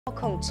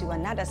Welcome to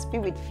another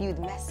spirit-filled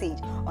message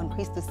on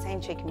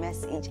Christocentric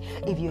Message.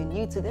 If you're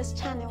new to this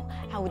channel,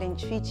 I would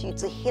entreat you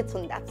to hit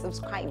on that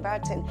subscribe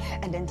button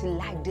and then to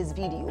like this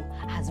video.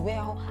 As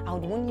well, I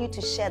would want you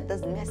to share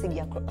this message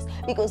across,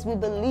 because we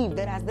believe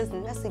that as this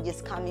message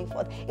is coming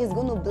forth, it's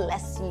going to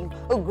bless you.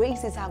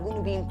 Graces are going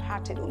to be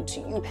imparted unto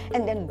you,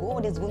 and then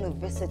God is going to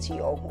visit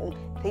your home.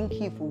 Thank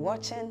you for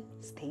watching.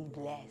 Stay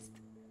blessed.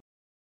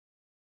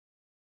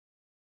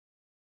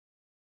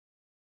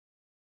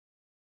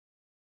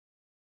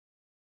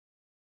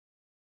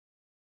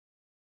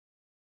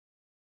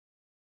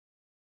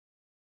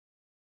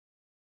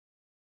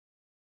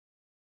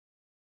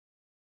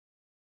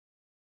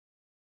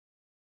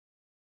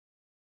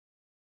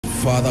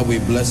 Father, we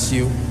bless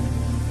you.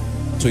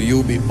 To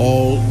you be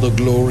all the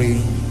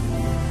glory.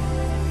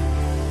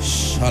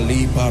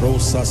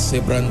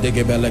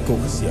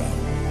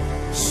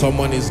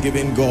 Someone is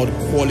giving God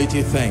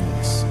quality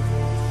thanks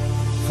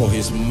for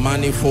his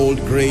manifold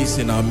grace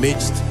in our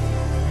midst,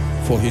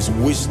 for his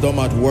wisdom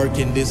at work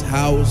in this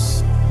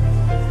house,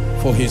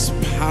 for his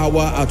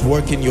power at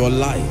work in your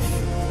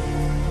life.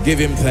 Give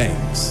him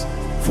thanks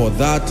for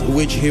that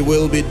which he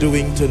will be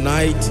doing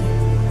tonight.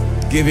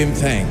 Give him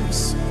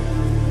thanks.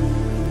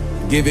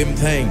 Give him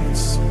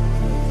thanks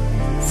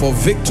for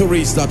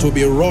victories that will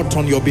be wrought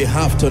on your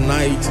behalf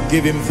tonight.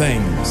 Give him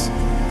thanks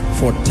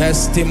for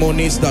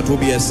testimonies that will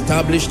be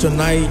established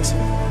tonight.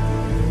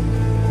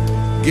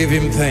 Give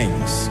him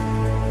thanks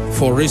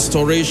for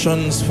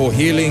restorations, for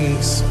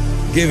healings.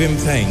 Give him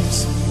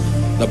thanks.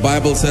 The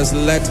Bible says,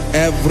 let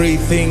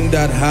everything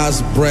that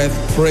has breath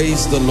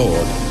praise the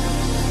Lord.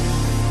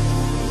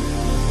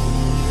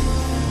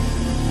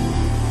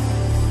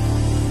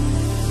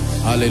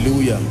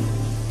 Hallelujah.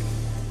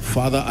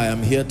 Father, I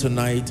am here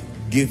tonight.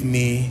 Give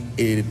me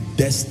a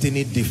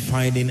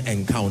destiny-defining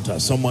encounter.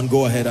 Someone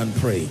go ahead and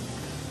pray.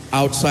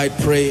 Outside,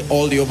 pray.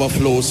 All the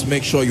overflows,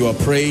 make sure you are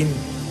praying.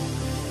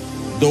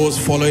 Those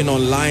following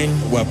online,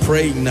 we're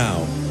praying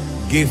now.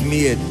 Give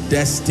me a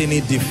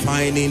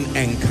destiny-defining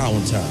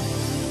encounter.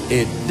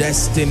 A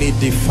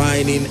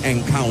destiny-defining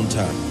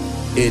encounter.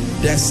 A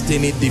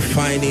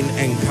destiny-defining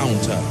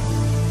encounter.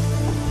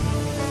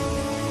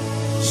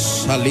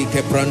 The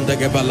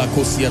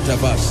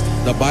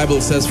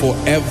Bible says, for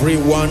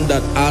everyone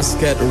that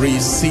asketh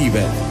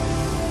receiveth.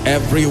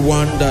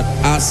 Everyone that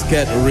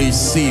asketh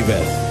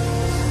receiveth.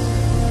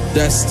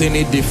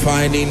 Destiny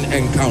defining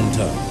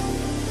encounter.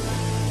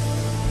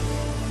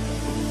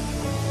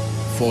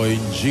 For in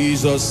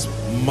Jesus'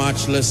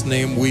 matchless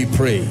name we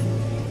pray.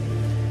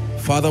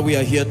 Father, we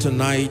are here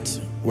tonight.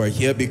 We're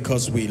here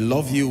because we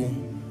love you.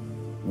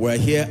 We're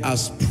here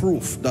as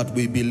proof that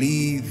we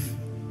believe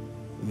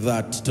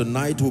that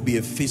tonight will be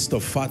a feast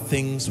of fat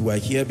things. We're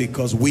here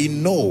because we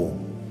know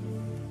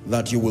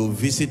that you will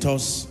visit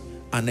us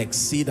and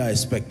exceed our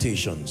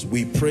expectations.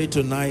 We pray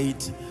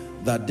tonight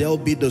that there'll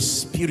be the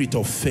spirit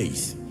of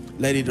faith.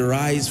 Let it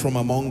rise from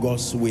among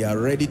us. We are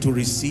ready to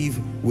receive.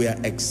 We are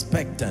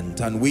expectant,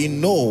 and we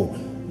know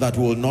that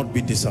we will not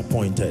be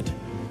disappointed.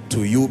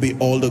 To you be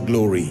all the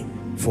glory,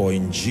 for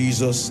in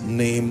Jesus'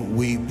 name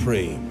we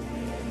pray.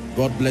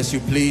 God bless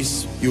you.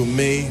 Please, you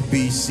may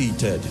be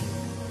seated.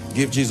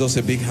 Give Jesus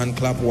a big hand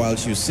clap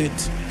whilst you sit.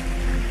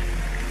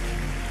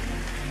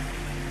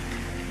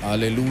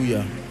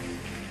 Hallelujah.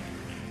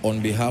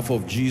 On behalf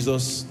of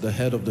Jesus, the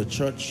head of the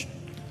church,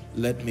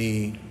 let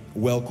me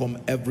welcome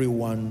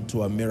everyone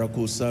to a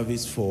miracle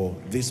service for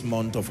this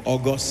month of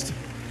August.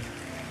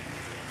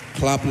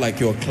 Clap like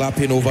you're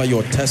clapping over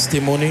your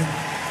testimony.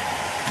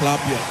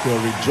 Clap like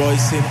you're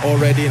rejoicing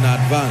already in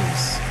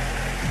advance.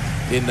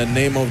 In the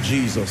name of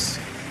Jesus.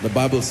 The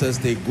Bible says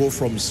they go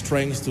from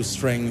strength to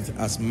strength,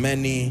 as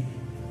many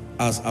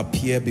as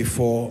appear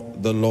before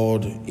the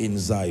Lord in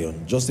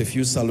Zion. Just a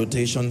few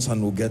salutations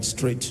and we'll get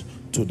straight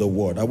to the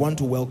word. I want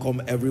to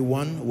welcome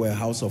everyone. We're a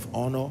house of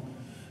honor.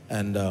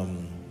 And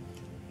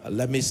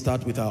let me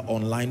start with our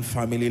online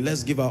family.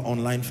 Let's give our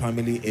online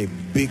family a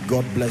big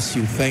God bless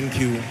you. Thank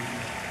you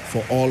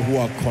for all who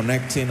are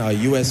connecting. Our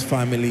US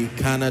family,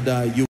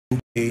 Canada,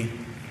 UK,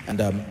 and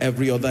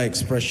every other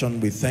expression.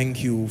 We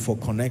thank you for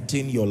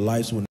connecting. Your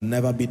lives will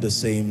never be the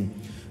same.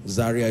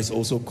 Zaria is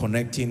also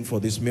connecting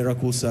for this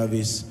miracle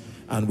service,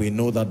 and we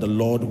know that the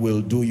Lord will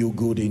do you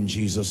good in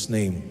Jesus'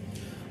 name.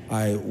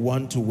 I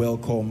want to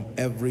welcome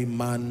every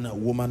man,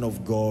 woman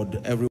of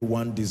God,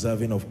 everyone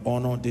deserving of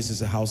honor. This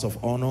is a house of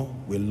honor.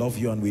 We love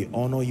you and we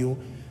honor you.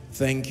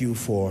 Thank you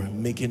for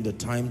making the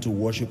time to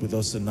worship with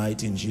us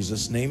tonight in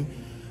Jesus' name.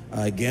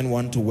 I again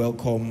want to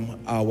welcome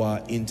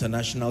our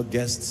international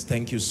guests.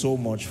 Thank you so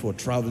much for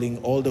traveling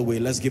all the way.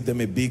 Let's give them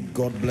a big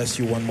God bless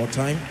you one more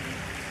time.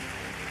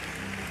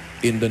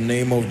 In the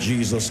name of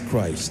Jesus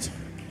Christ.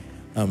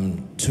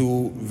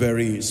 Two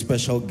very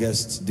special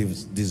guests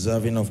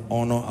deserving of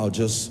honor. I'll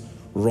just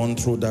run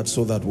through that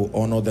so that we'll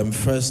honor them.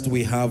 First,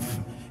 we have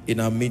in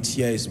our midst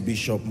here is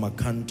Bishop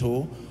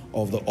Makanto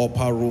of the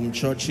Upper Room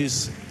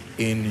Churches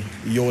in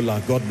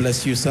Yola. God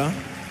bless you, sir.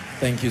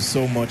 Thank you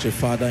so much, a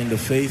father in the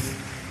faith.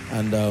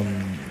 And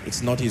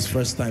it's not his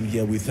first time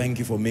here. We thank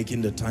you for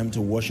making the time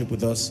to worship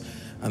with us.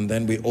 And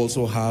then we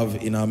also have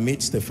in our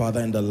midst the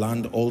father in the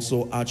land,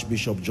 also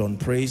Archbishop John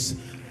Praise.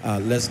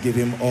 Let's give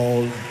him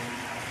all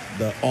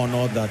the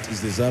honor that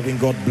is deserving.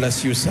 God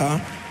bless you, sir.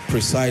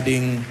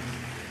 Presiding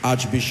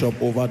Archbishop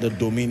over the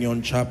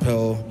Dominion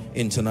Chapel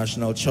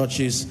International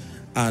Churches,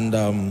 and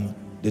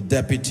the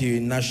Deputy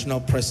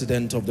National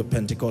President of the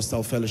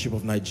Pentecostal Fellowship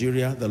of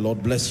Nigeria. The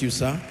Lord bless you,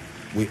 sir.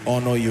 We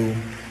honor you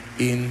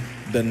in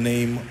the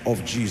name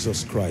of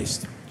Jesus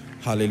Christ.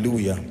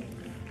 Hallelujah.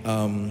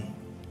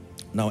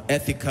 Now,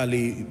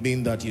 ethically,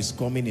 being that he's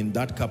coming in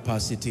that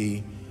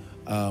capacity,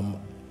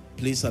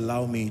 please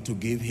allow me to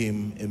give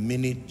him a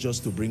minute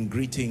just to bring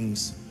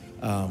greetings,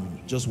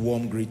 just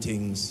warm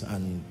greetings,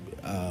 and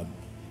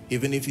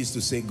even if he's to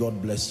say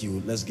God bless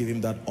you, let's give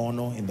him that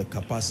honor in the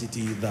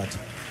capacity that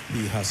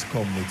he has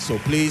come with. So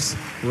please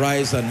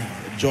rise and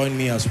join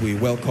me as we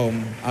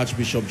welcome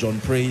Archbishop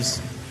John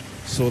Praise,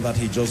 so that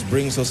he just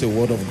brings us a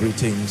word of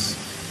greetings.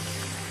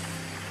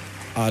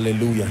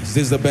 Hallelujah. Is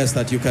this the best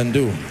that you can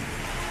do?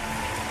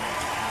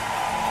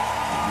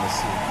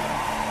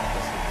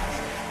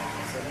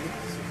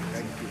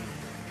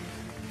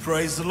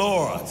 Praise the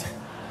Lord.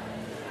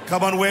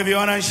 Come on, wave your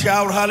hand and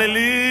shout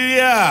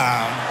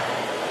hallelujah.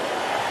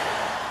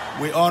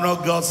 We honor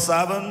God's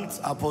servant,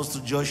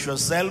 Apostle Joshua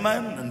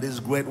Selman, and this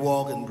great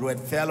work and great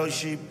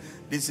fellowship.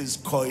 This is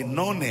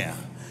koinonia.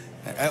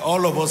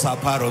 All of us are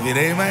part of it,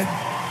 amen.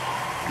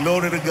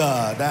 Glory to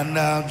God.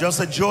 And just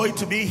a joy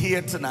to be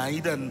here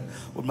tonight, and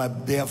with my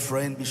dear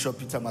friend Bishop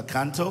Peter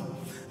Macanto.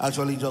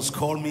 Actually just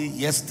called me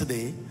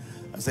yesterday.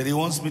 I said he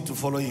wants me to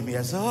follow him here.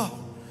 I said, oh,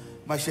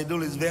 my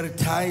schedule is very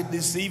tight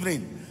this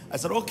evening. I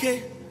said,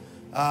 okay.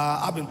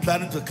 I've been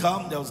planning to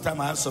come. There was a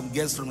time I had some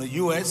guests from the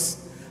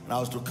U.S., and I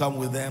was to come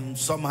with them.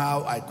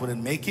 Somehow I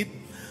couldn't make it.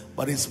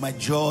 But it's my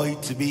joy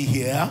to be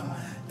here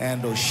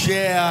and to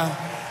share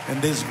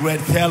in this great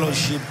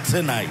fellowship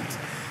tonight.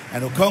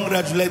 And to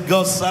congratulate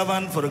God's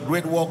servant for the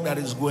great work that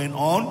is going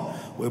on.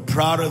 We're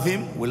proud of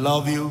him. We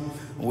love you.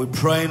 We're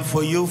praying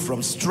for you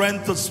from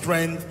strength to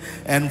strength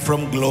and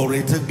from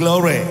glory to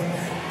glory.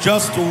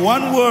 Just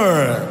one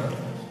word.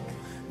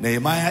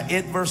 Nehemiah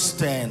 8 verse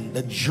 10,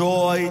 the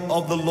joy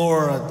of the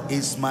Lord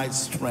is my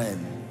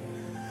strength.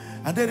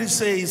 And then it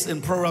says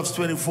in Proverbs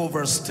 24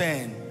 verse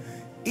 10,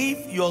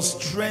 if your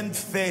strength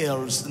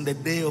fails in the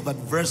day of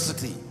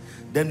adversity,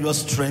 then your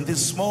strength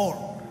is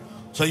small.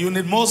 So you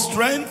need more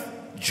strength,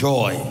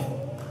 joy.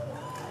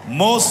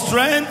 More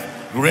strength,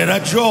 greater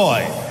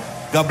joy.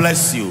 God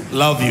bless you.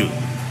 Love you.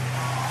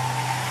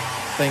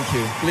 Thank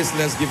you. Please,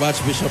 let's give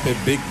Archbishop a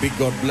big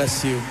God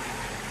bless you.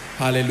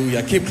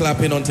 Hallelujah. Keep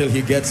clapping until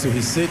he gets to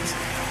his seat.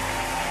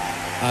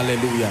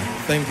 Hallelujah.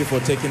 Thank you for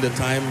taking the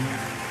time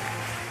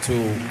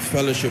to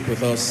fellowship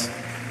with us.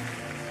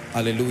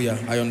 Hallelujah.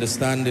 I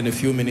understand in a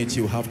few minutes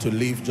you have to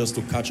leave just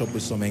to catch up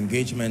with some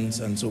engagements,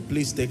 and so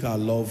please take our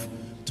love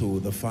to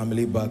the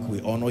family back. We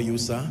honor you,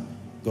 sir.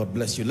 God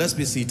bless you. Let's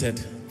be seated.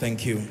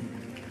 Thank you.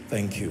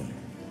 Thank you.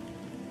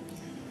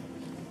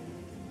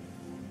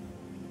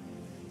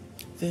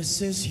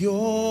 This is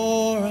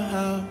your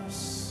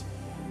house,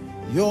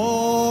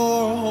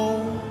 your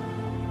home.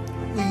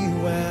 We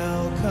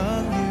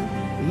welcome you,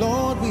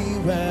 Lord, we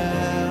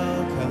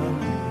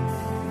welcome you.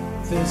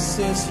 This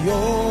is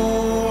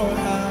your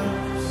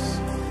house,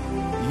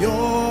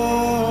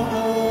 your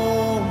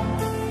home.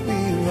 We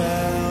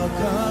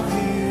welcome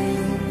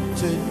you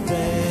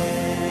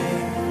today.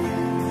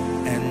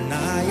 And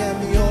I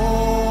am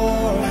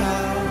your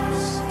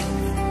house,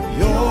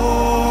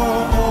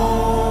 your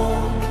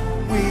home.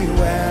 We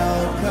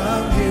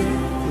welcome you,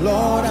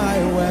 Lord, I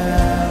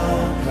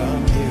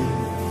welcome you.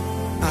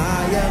 I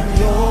am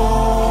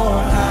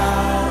your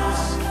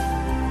house,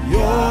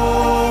 your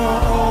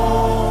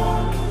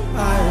home. I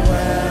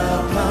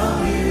welcome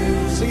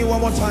you. Sing it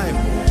one more time.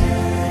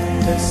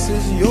 This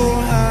is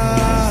your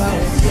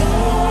house,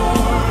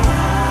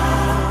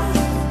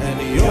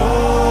 and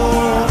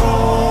your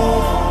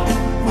home.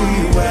 We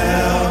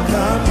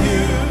welcome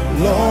you,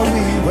 Lord,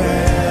 we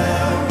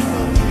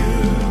welcome you.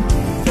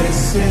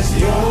 This is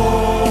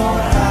your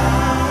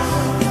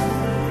house,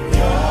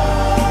 your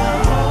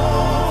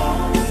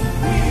home.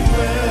 We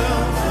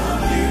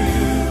welcome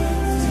you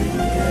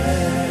today.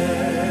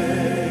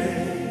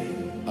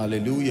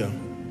 Hallelujah.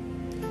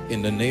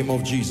 In the name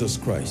of Jesus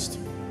Christ,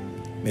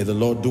 may the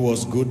Lord do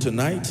us good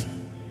tonight,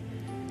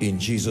 in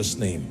Jesus'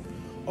 name.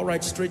 All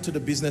right, straight to the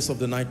business of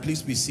the night.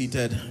 Please be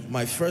seated.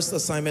 My first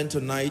assignment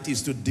tonight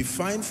is to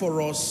define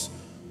for us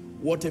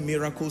what a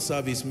miracle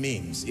service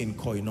means in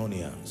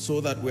koinonia,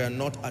 so that we are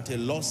not at a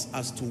loss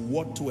as to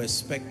what to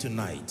expect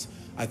tonight.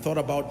 I thought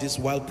about this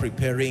while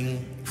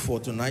preparing for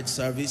tonight's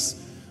service,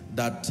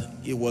 that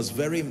it was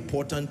very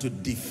important to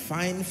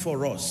define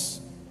for us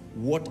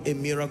what a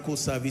miracle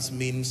service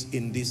means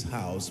in this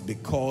house,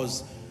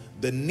 because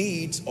the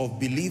needs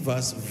of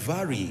believers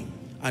vary,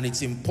 and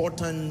it's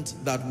important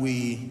that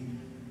we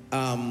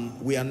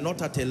are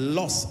not at a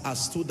loss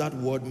as to that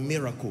word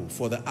miracle.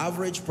 For the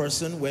average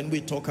person, when we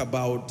talk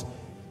about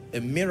a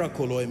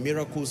miracle or a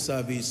miracle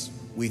service,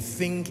 we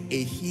think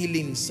a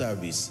healing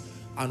service.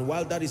 And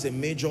while that is a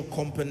major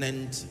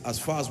component as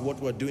far as what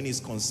we're doing is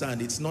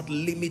concerned, it's not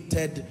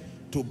limited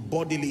to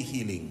bodily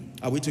healing.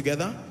 Are we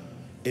together?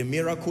 A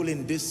miracle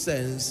in this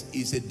sense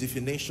is a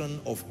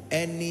definition of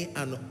any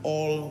and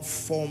all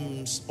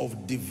forms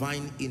of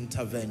divine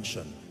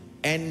intervention.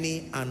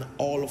 Any and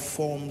all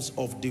forms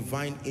of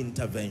divine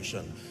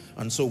intervention.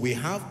 And so we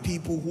have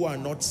people who are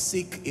not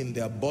sick in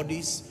their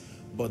bodies,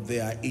 but they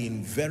are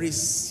in very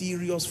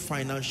serious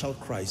financial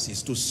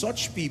crisis. To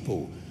such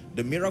people,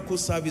 the miracle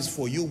service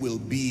for you will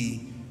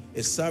be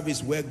a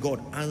service where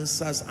God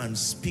answers and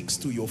speaks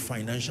to your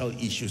financial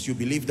issues. You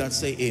believe that?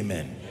 Say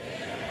amen.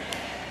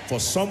 For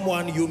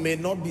someone, you may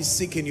not be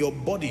sick in your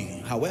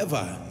body.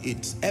 However,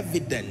 it's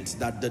evident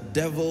that the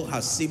devil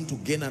has seemed to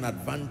gain an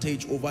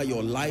advantage over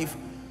your life,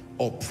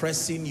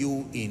 oppressing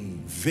you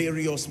in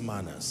various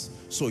manners.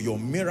 So your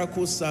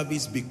miracle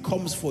service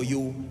becomes for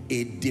you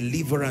a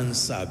deliverance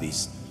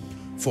service.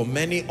 For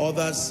many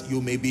others,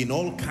 you may be in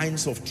all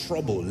kinds of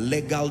trouble,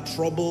 legal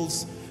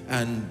troubles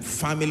and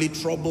family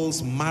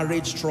troubles,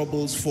 marriage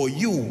troubles. For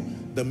you,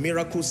 the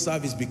miracle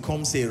service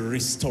becomes a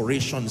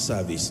restoration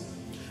service.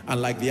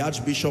 And like the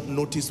Archbishop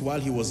noticed while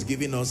he was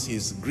giving us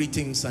his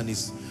greetings and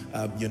his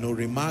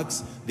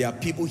remarks, there are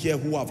people here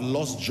who have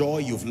lost joy,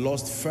 you've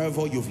lost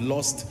fervor, you've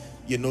lost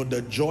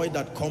the joy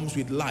that comes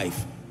with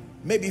life.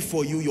 Maybe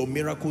for you, your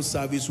miracle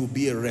service will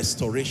be a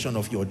restoration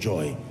of your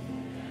joy.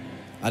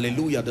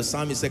 Hallelujah. The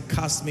psalmist said,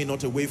 cast me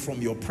not away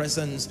from your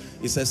presence.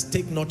 He says,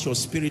 take not your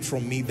spirit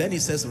from me. Then he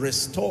says,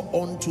 restore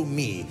unto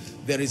me.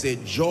 There is a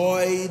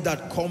joy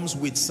that comes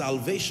with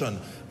salvation.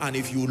 And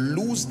if you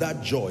lose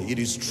that joy, it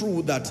is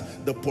true that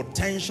the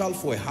potential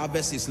for a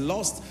harvest is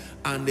lost,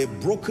 and a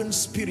broken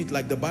spirit,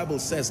 like the Bible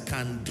says,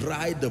 can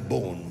dry the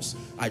bones.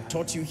 I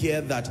taught you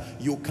here that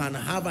you can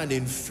have an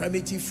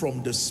infirmity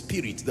from the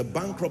spirit, the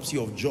bankruptcy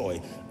of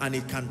joy, and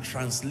it can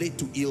translate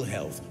to ill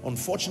health.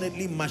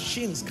 Unfortunately,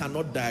 machines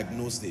cannot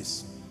diagnose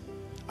this.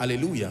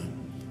 Hallelujah.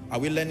 Are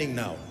we learning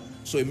now?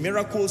 So a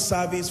miracle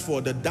service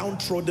for the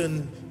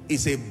downtrodden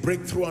is a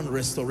breakthrough and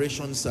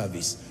restoration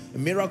service. A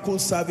miracle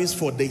service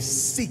for the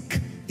sick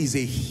is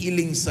a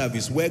healing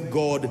service where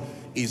God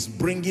is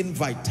bringing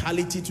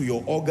vitality to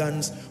your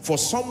organs. For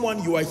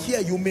someone, you are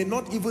here, you may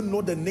not even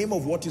know the name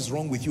of what is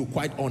wrong with you,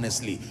 quite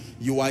honestly.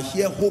 You are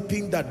here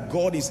hoping that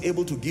God is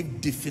able to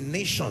give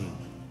definition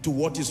to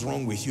what is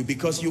wrong with you,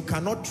 because you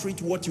cannot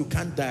treat what you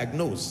can't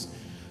diagnose.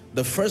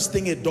 The first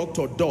thing a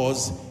doctor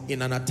does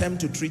in an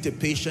attempt to treat a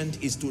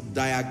patient is to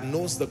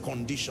diagnose the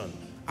condition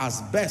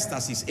as best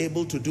as he's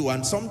able to do.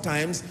 And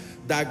sometimes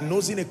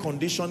diagnosing a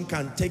condition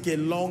can take a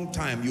long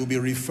time. You'll be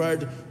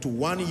referred to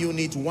one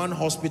unit, one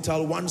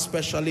hospital, one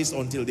specialist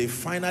until they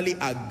finally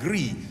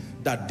agree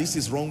that this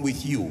is wrong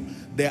with you.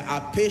 There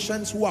are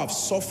patients who have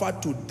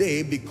suffered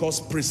today because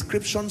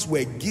prescriptions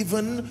were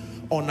given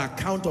on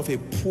account of a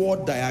poor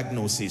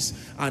diagnosis,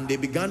 and they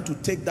began to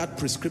take that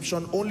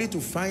prescription only to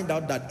find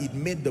out that it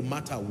made the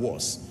matter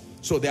worse.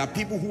 So there are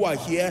people who are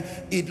here,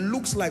 it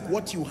looks like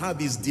what you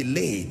have is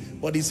delay,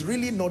 but it's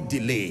really not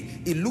delay.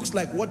 It looks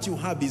like what you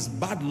have is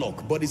bad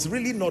luck, but it's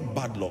really not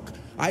bad luck.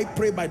 I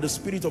pray by the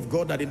Spirit of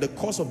God that in the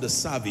course of the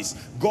service,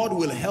 God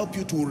will help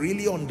you to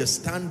really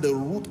understand the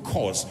root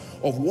cause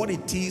of what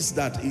it is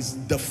that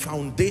is the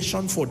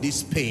foundation for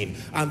this pain,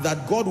 and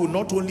that God will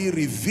not only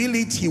reveal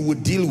it, he will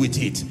deal with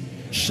it.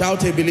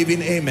 Shout a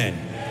believing amen.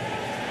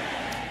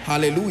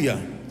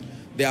 Hallelujah.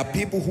 There are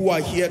people who are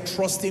here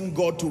trusting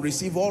God to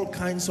receive all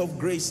kinds of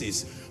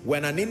graces.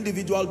 When an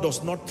individual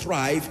does not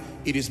thrive,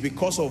 it is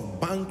because of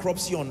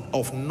bankruptcy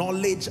of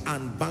knowledge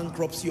and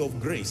bankruptcy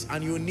of grace.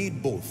 And you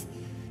need both.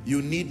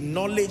 You need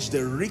knowledge,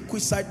 the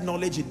requisite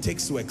knowledge it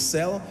takes to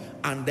excel,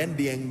 and then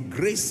the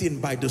engracing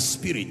by the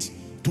Spirit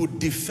to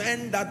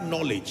defend that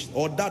knowledge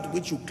or that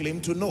which you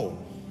claim to know.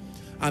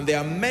 And there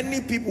are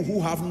many people who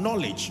have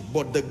knowledge,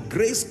 but the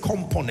grace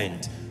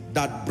component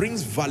that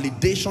brings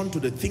validation to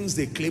the things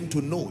they claim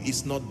to know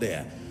is not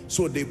there.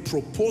 So they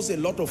propose a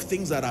lot of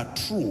things that are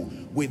true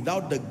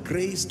without the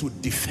grace to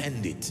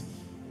defend it.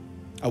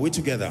 Are we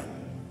together?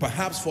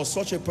 Perhaps for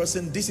such a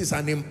person, this is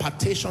an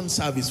impartation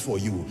service for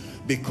you,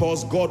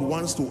 because God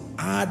wants to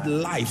add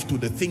life to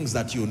the things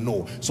that you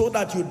know, so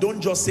that you don't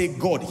just say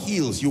God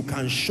heals, you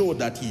can show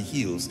that he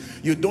heals.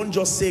 You don't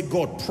just say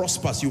God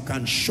prospers, you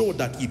can show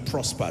that he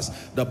prospers.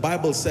 The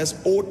Bible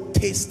says, oh,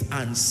 taste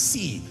and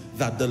see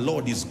that the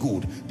Lord is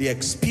good. The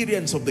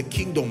experience of the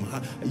kingdom,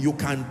 you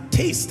can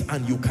taste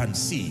and you can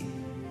see.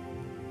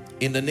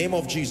 In the name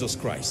of Jesus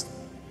Christ.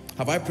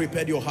 Have I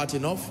prepared your heart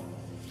enough?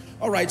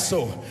 All right,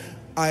 so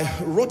I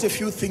wrote a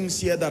few things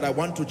here that I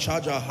want to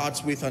charge our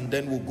hearts with, and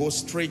then we'll go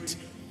straight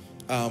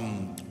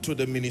to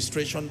the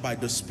ministration by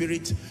the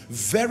Spirit.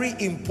 Very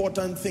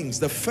important things.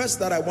 The first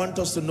that I want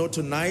us to know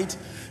tonight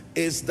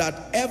is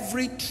that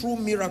every true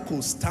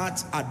miracle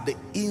starts at the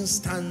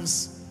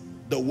instance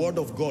the word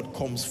of God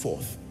comes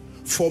forth.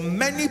 For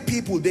many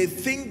people, they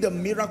think the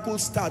miracle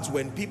starts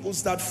when people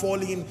start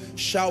falling,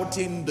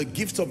 shouting, the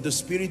gifts of the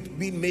Spirit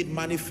being made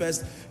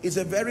manifest. It's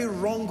a very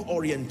wrong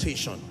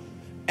orientation.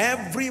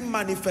 Every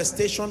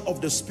manifestation of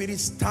the Spirit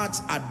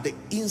starts at the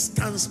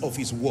instance of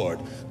his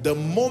word. The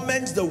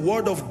moment the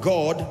word of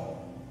God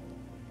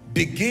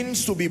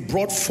begins to be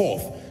brought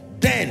forth,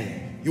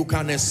 then you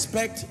can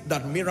expect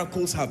that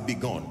miracles have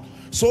begun.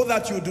 So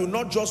that you do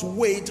not just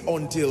wait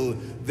until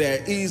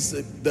there is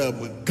the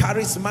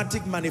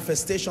charismatic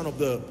manifestation of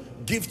the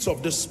gifts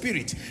of the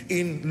Spirit.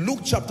 In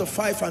Luke chapter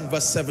 5 and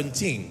verse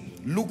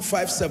 17, Luke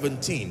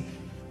 5:17.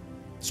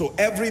 So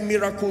every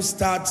miracle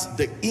starts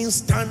the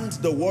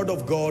instant the word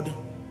of God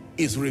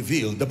is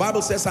revealed. The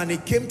Bible says, and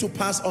it came to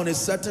pass on a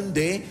certain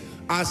day,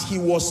 as he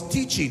was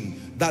teaching,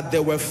 that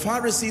there were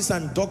Pharisees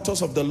and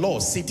doctors of the law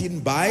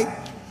sitting by,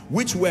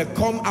 which were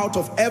come out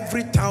of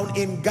every town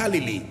in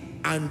Galilee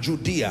and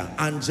Judea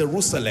and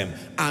Jerusalem.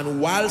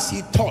 And whilst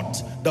he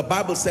taught, the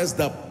Bible says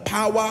the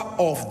power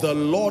of the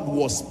Lord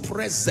was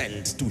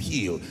present to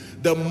heal.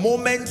 The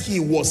moment he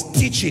was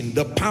teaching,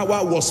 the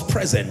power was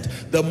present.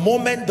 The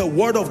moment the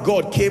word of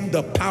God came,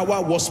 the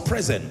power was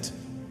present.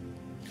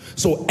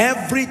 So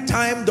every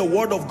time the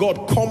word of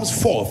God comes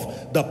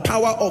forth, the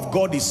power of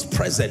God is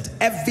present,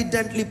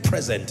 evidently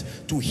present,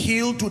 to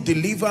heal, to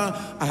deliver.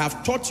 I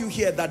have taught you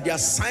here that the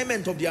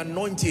assignment of the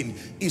anointing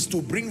is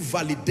to bring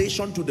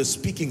validation to the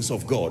speakings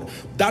of God.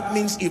 That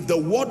means if the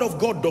word of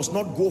God does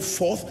not go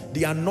forth,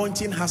 the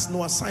anointing has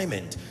no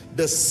assignment.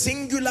 The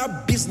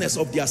singular business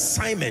of the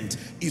assignment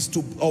is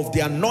of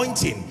the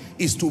anointing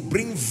is to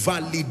bring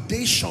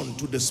validation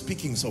to the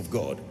speakings of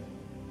God.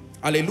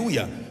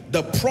 Hallelujah.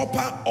 The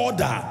proper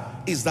order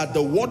is that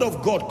the word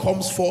of God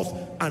comes forth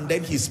and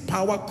then his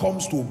power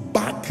comes to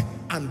back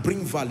and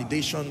bring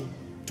validation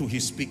to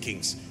his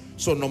speakings.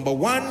 So number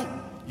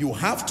one, you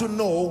have to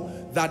know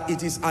that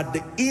it is at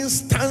the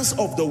instance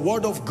of the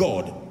word of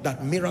God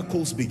that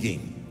miracles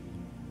begin.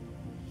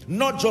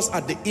 Not just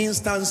at the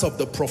instance of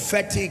the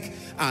prophetic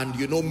and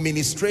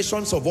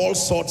ministrations of all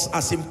sorts,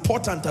 as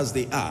important as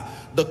they are.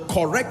 The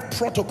correct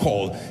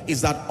protocol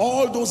is that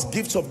all those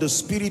gifts of the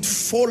Spirit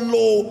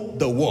follow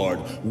the word.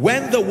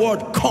 When the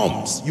word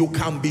comes, you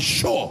can be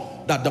sure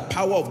that the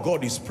power of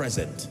God is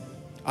present.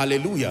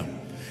 Hallelujah.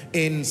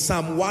 In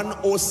Psalm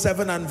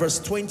 107 and verse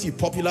 20,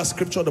 popular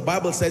scripture, the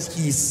Bible says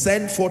he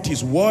sent forth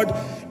his word.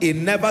 It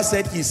never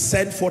said he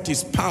sent forth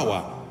his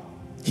power.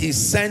 He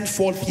sent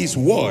forth his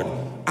word,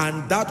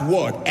 and that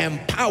word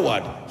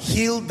empowered,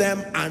 healed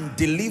them, and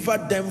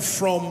delivered them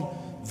from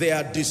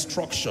their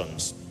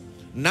destructions.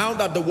 Now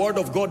that the word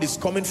of God is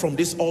coming from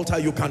this altar,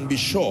 you can be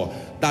sure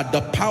that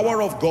the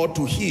power of God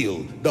to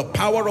heal, the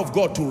power of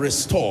God to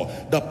restore,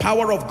 the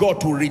power of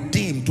God to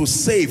redeem, to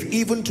save,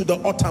 even to the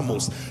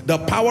uttermost, the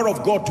power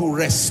of God to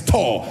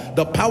restore,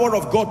 the power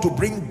of God to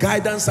bring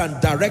guidance and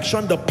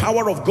direction, the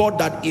power of God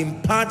that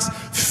imparts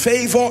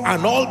favor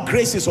and all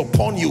graces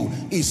upon you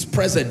is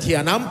present here.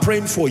 And I'm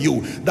praying for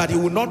you that he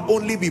will not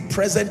only be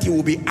present, he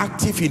will be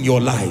active in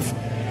your life.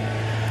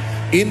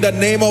 In the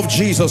name of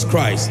Jesus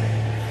Christ.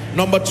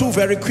 Number two,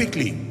 very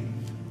quickly,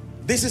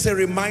 this is a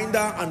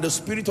reminder, and the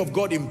Spirit of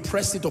God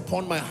impressed it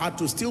upon my heart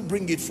to still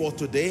bring it forth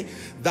today,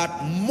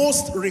 that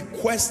most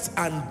requests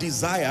and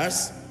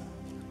desires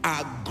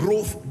are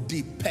growth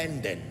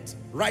dependent.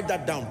 Write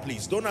that down,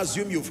 please. Don't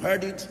assume you've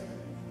heard it.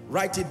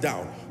 Write it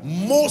down.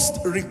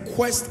 Most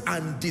requests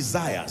and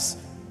desires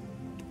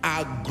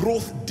are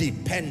growth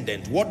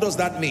dependent. What does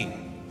that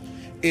mean?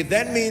 It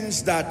then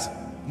means that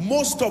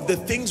most of the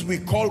things we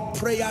call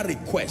prayer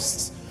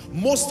requests,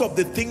 most of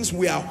the things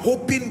we are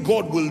hoping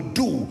God will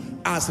do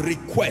as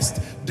requests,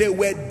 they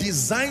were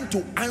designed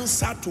to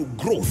answer to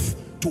growth,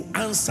 to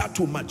answer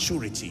to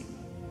maturity.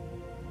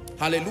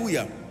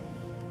 Hallelujah.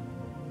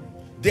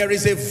 There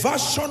is a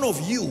version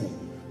of you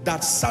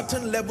that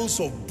certain levels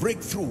of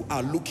breakthrough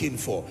are looking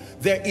for.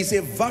 There is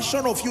a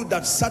version of you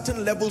that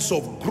certain levels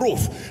of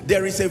growth,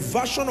 there is a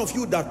version of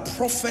you that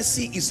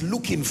prophecy is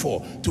looking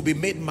for to be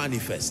made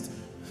manifest.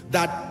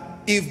 That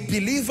if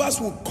believers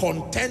will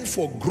contend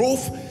for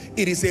growth,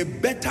 it is a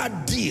better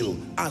deal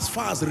as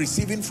far as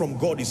receiving from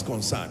God is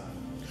concerned.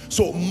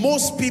 So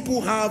most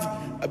people have,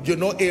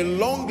 a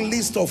long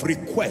list of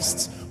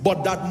requests,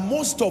 but that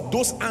most of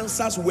those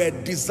answers were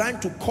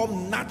designed to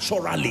come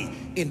naturally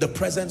in the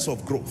presence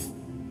of growth.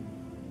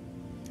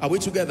 Are we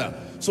together?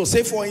 So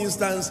say for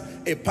instance,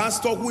 a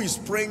pastor who is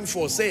praying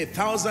for say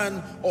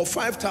 1,000 or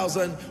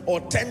 5,000 or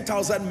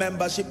 10,000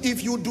 membership,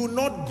 if you do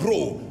not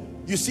grow,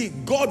 you see,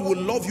 God will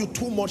love you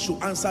too much to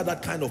answer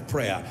that kind of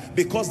prayer,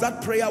 because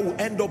that prayer will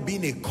end up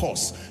being a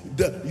curse.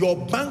 Your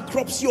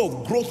bankruptcy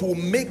of growth will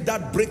make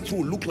that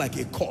breakthrough look like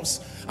a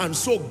curse. And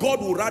so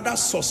God will rather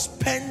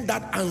suspend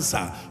that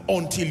answer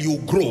until you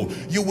grow.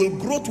 You will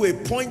grow to a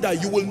point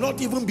that you will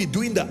not even be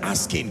doing the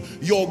asking.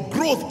 Your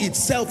growth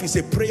itself is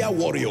a prayer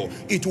warrior.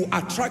 It will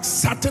attract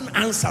certain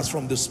answers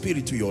from the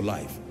Spirit to your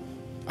life.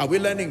 Are we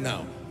learning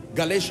now?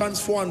 Galatians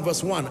 4 and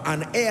verse 1,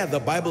 an heir, the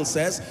Bible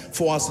says,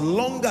 for as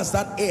long as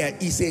that heir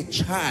is a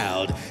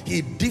child, he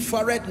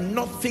differeth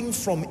nothing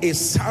from a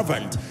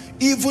servant,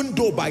 even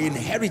though by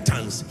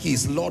inheritance he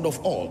is Lord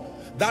of all.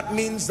 That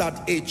means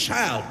that a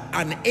child,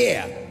 an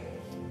heir,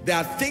 There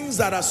are things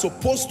that are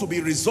supposed to be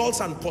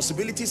results and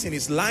possibilities in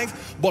his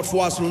life, but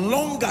for as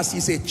long as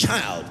he's a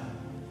child,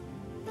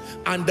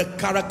 and the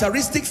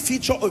characteristic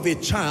feature of a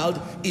child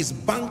is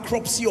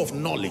bankruptcy of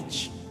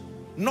knowledge.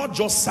 Not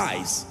just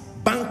size,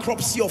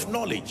 bankruptcy of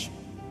knowledge.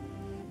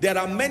 There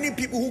are many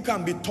people who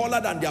can be taller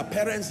than their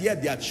parents,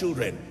 yet they are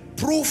children.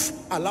 Proof,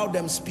 allow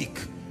them speak.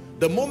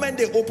 The moment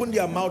they open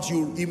their mouth,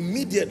 you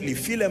immediately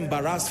feel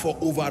embarrassed for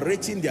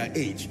overrating their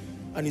age.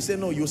 And he said,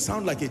 no, you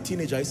sound like a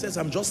teenager. He says,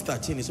 I'm just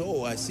 13. He said,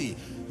 oh, I see.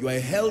 You are a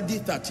healthy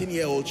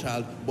 13-year-old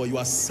child, but you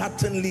are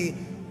certainly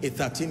a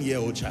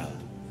 13-year-old child.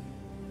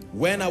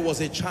 When I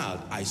was a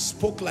child, I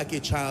spoke like a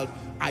child.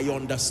 I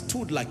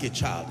understood like a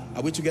child.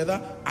 Are we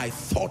together? I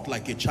thought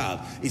like a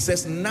child. He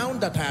says, now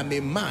that I am a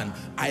man,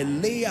 I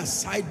lay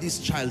aside these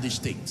childish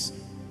things.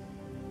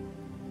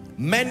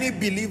 Many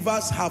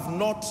believers have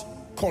not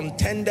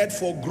contended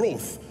for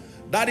growth.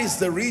 That is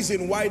the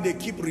reason why they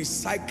keep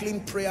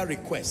recycling prayer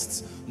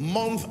requests.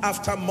 Month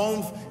after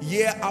month,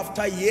 year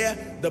after year,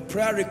 the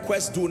prayer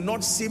requests do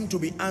not seem to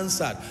be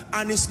answered.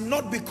 And it's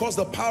not because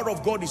the power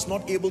of God is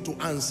not able to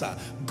answer.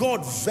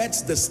 God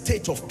vets the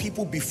state of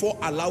people before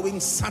allowing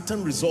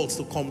certain results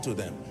to come to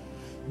them.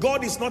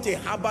 God is not a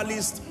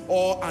herbalist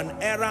or an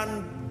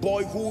errand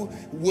boy who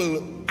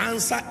will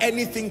answer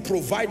anything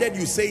provided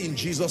you say in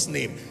Jesus'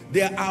 name.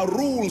 There are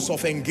rules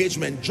of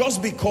engagement.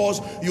 Just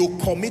because you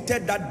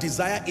committed that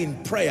desire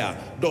in prayer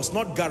does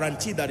not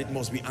guarantee that it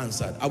must be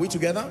answered. Are we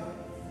together?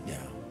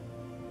 Yeah.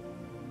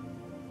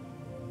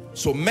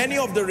 So many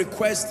of the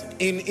requests,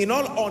 in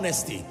all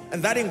honesty,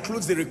 and that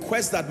includes the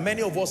requests that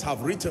many of us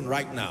have written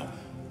right now,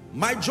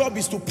 my job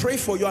is to pray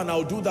for you, and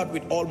I'll do that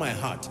with all my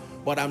heart.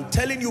 But I'm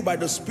telling you by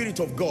the Spirit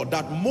of God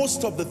that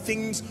most of the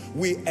things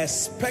we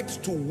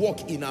expect to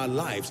work in our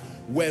lives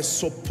were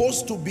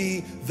supposed to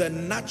be the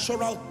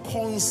natural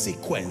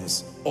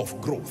consequence of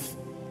growth.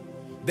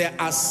 There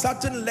are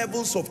certain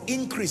levels of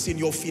increase in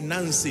your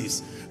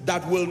finances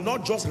that will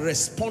not just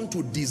respond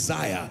to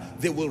desire,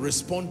 they will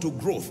respond to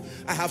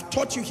growth. I have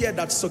taught you here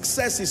that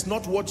success is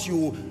not what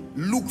you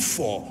look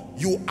for.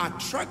 You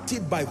attract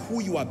it by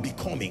who you are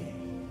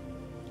becoming.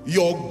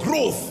 Your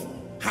growth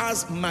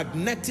has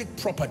magnetic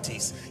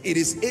properties. It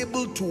is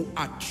able to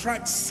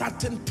attract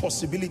certain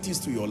possibilities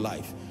to your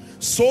life,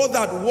 so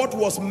that what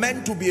was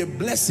meant to be a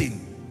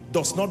blessing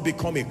does not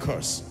become a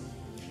curse.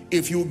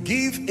 If you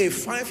give a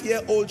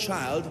 5-year-old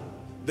child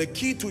the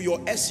key to your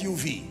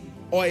SUV,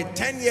 or a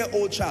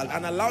 10-year-old child,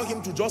 and allow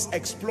him to just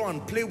explore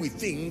and play with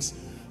things,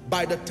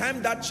 by the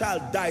time that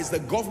child dies, the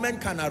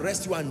government can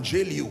arrest you and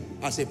jail you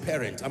as a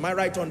parent. Am I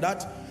right on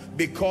that?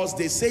 Because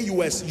they say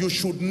you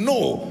should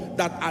know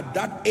that at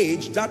that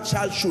age, that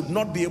child should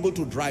not be able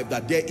to drive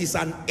that. There is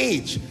an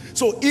age.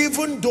 So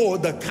even though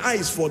the car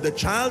is for the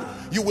child,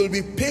 you will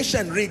be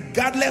patient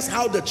regardless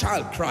how the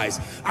child cries.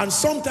 And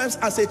sometimes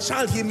as a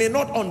child, he may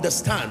not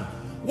understand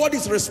what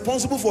is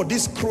responsible for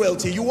this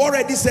cruelty. You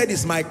already said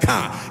it's my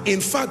car.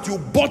 In fact, you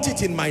bought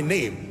it in my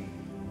name.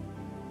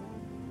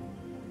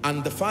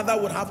 And the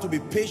father would have to be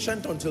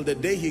patient until the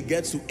day he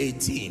gets to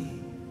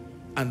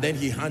 18. And then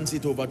he hands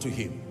it over to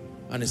him.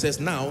 And he says,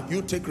 now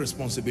you take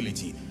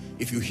responsibility.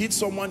 If you hit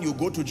someone, you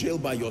go to jail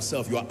by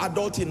yourself. You are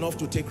adult enough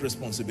to take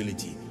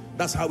responsibility.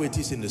 That's how it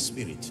is in the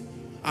spirit.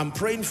 I'm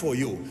praying for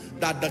you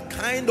that the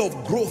kind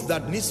of growth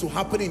that needs to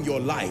happen in your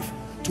life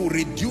to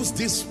reduce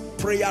this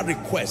prayer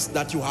request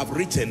that you have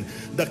written,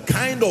 the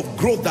kind of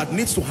growth that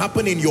needs to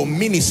happen in your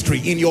ministry,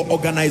 in your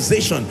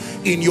organization,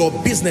 in your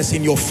business,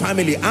 in your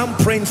family, I'm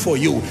praying for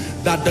you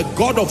that the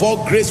God of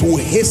all grace will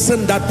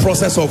hasten that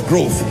process of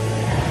growth.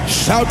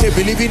 Shout a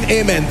believing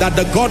amen, that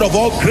the God of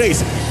all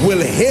grace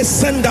will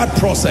hasten that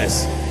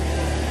process.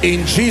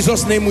 In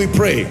Jesus' name we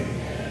pray.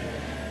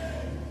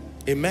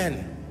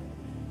 Amen.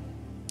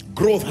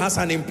 Growth has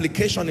an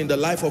implication in the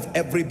life of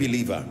every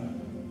believer.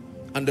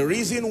 And the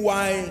reason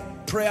why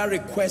prayer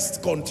requests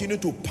continue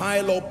to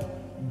pile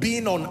up,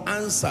 being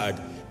unanswered,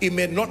 it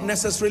may not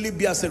necessarily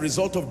be as a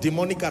result of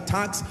demonic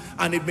attacks,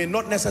 and it may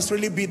not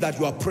necessarily be that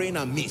you are praying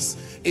amiss.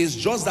 It's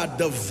just that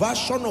the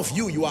version of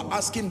you are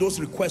asking those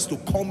requests to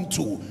come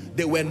to,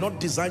 they were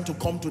not designed to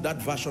come to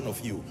that version of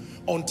you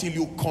until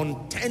you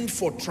contend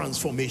for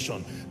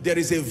transformation. There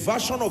is a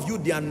version of you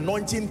the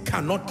anointing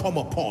cannot come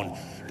upon.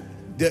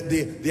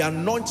 The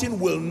anointing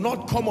will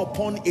not come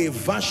upon a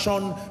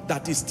version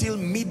that is still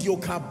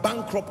mediocre,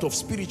 bankrupt of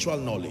spiritual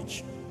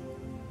knowledge.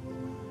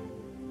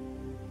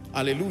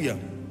 Hallelujah.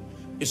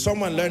 Is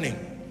someone learning?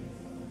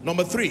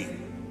 Number 3,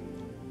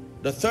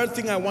 the third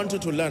thing I want you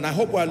to learn, I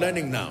hope we are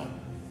learning now.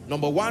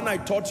 Number 1, I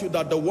taught you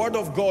that the word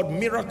of God,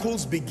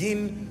 miracles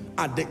begin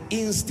at the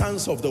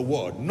instance of the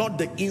word, not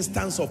the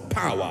instance of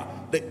power,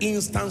 the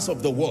instance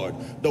of the word.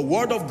 The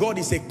word of God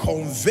is a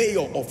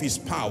conveyor of his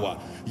power.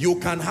 You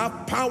can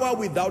have power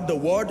without the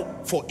word,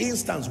 for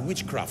instance,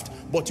 witchcraft,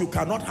 but you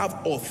cannot have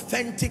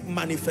authentic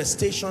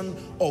manifestation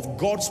of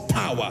God's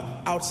power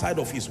outside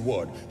of his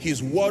word.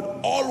 His word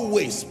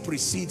always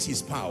precedes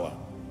his power.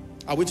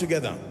 Are we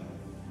together?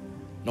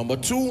 Number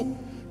 2,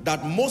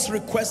 that most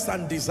requests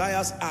and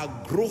desires are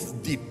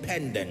growth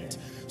dependent.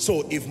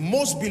 So if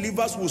most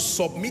believers will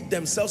submit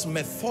themselves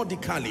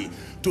methodically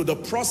to the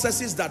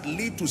processes that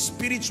lead to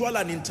spiritual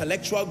and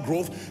intellectual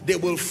growth, they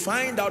will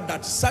find out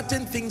that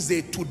certain things they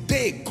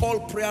today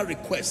call prayer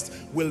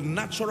requests will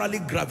naturally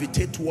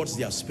gravitate towards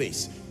their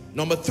space.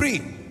 Number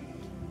 3,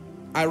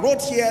 I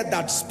wrote here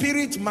that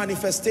spirit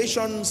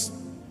manifestations,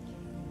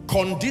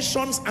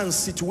 conditions and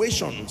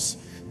situations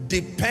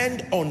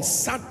depend on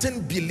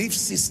certain belief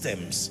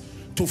systems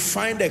to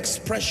find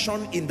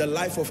expression in the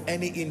life of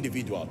any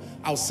individual.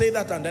 I'll say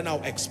that and then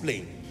I'll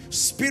explain.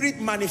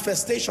 Spirit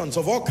manifestations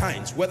of all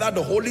kinds, whether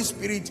the Holy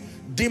Spirit,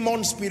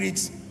 demon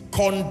spirits,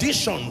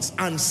 conditions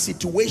and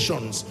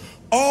situations,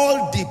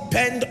 all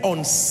depend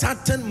on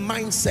certain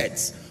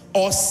mindsets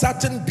or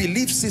certain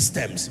belief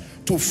systems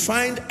to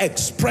find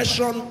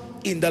expression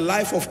in the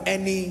life of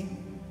any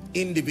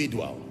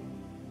individual.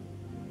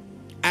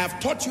 I have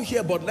taught you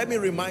here, but let me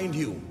remind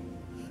you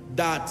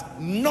that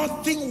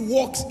nothing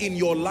works in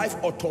your life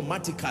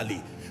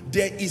automatically.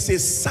 There is a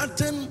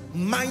certain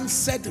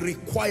mindset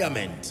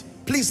requirement.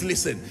 Please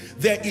listen.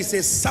 There is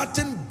a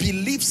certain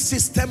belief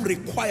system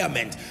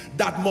requirement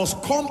that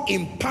must come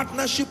in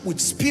partnership with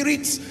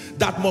spirits,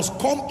 that must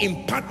come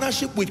in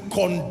partnership with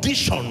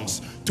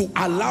conditions to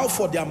allow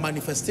for their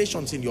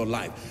manifestations in your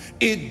life.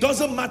 It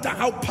doesn't matter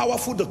how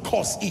powerful the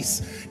cause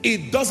is.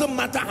 It doesn't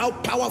matter how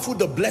powerful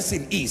the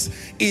blessing is.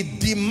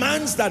 It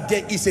demands that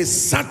there is a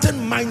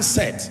certain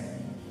mindset.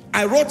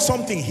 I wrote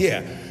something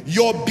here.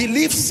 Your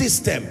belief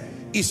system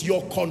is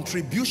your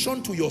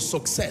contribution to your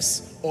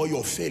success or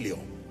your failure.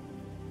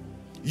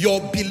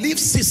 Your belief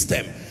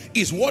system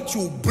is what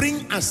you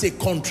bring as a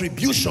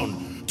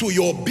contribution to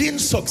your being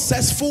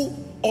successful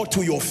or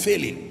to your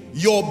failing.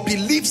 Your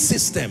belief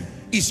system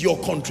is your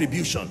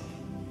contribution.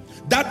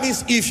 That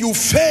means if you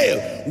fail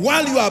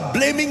while you are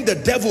blaming the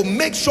devil,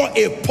 make sure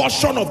a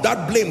portion of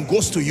that blame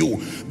goes to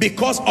you.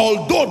 Because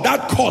although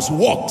that cause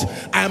worked,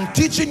 I am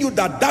teaching you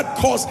that that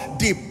cause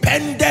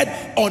depended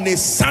on a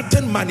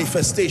certain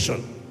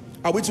manifestation.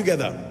 Are we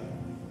together?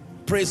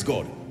 Praise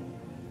God.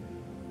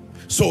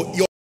 So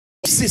your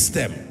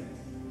system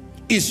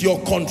is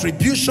your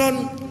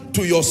contribution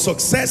to your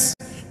success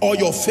or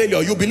your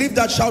failure. You believe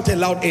that? Shout a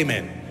loud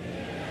amen.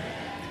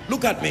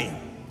 Look at me.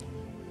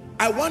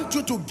 I want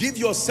you to give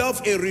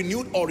yourself a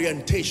renewed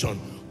orientation.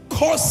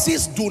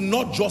 Curses do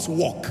not just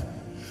work.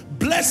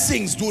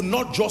 Blessings do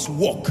not just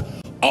work.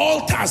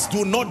 Altars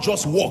do not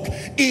just work.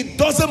 It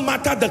doesn't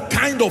matter the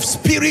kind of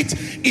spirit.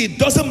 It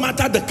doesn't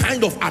matter the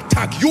kind of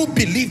attack. You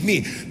believe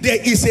me, there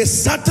is a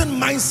certain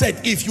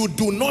mindset. If you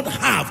do not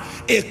have,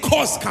 a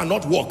curse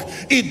cannot work.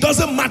 It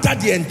doesn't matter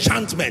the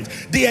enchantment.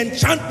 The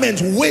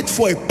enchantment waits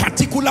for a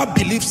particular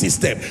belief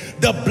system.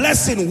 The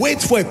blessing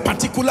waits for a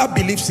particular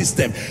belief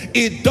system.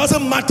 It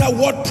doesn't matter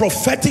what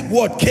prophetic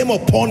word came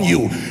upon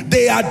you.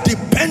 They are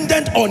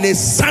dependent on a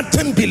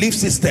certain belief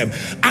system.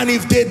 And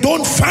if they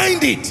don't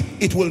find it,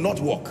 it will not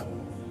work.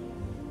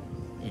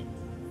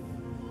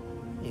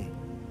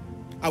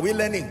 Are we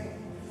learning?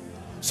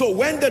 So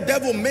when the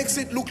devil makes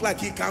it look like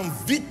he can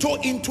veto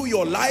into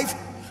your life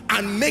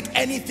and make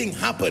anything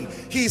happen,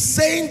 he's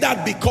saying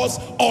that because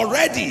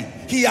already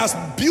he has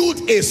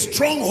built a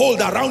stronghold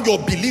around your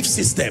belief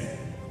system.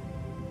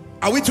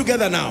 Are we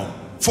together now?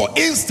 For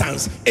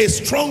instance, a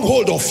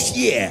stronghold of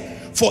fear.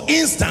 For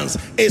instance,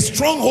 a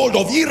stronghold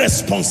of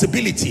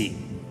irresponsibility.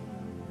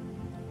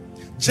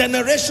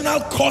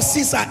 Generational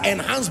curses are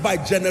enhanced by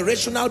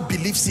generational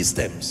belief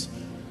systems.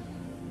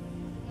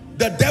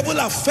 The devil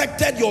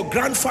affected your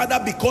grandfather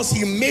because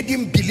he made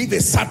him believe a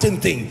certain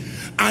thing.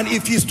 And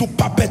if he's to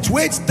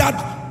perpetuate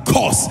that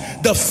curse,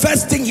 the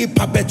first thing he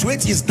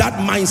perpetuates is that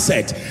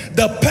mindset.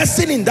 The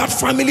person in that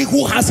family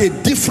who has a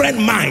different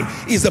mind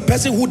is the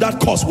person who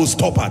that curse will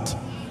stop at.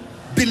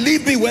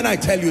 Believe me when I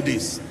tell you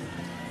this.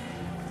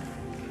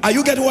 Are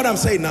you getting what I'm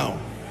saying now?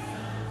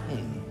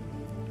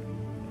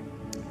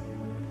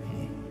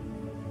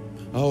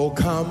 Oh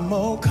come,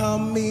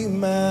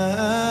 Emmanuel,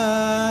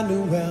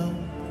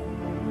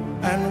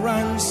 and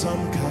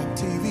ransom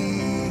captive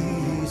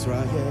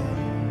Israel.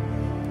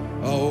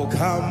 Oh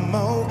come,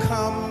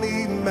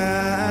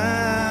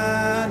 Emmanuel,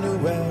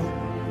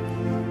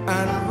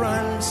 and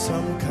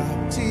ransom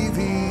captive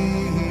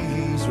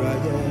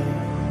Israel.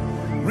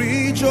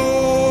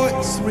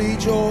 Rejoice,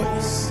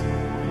 rejoice,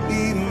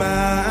 Emmanuel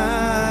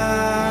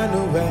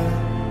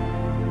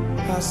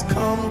has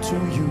come to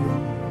you,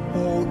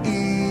 O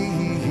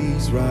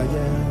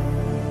Israel.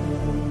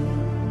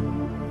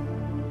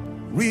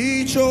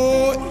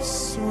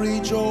 Rejoice,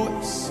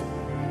 rejoice,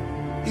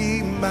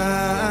 Emmanuel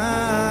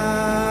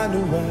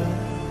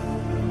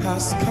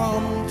has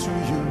come to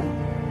you,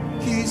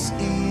 his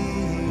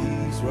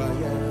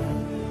Israel.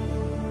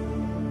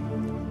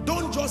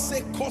 Don't just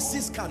say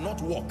curses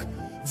cannot work.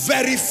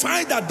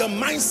 Verify that the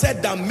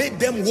mindset that made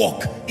them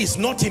walk is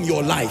not in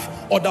your life,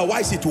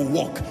 otherwise it will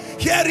walk.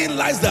 Herein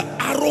lies the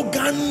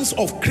arrogance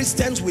of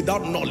Christians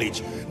without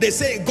knowledge. They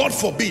say, God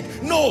forbid.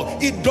 No,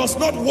 it does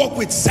not work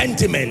with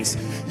sentiments.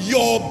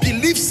 Your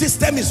belief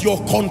system is your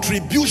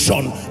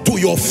contribution to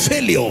your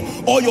failure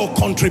or your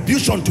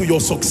contribution to your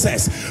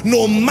success.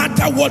 No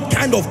matter what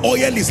kind of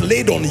oil is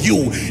laid on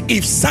you,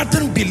 if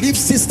certain belief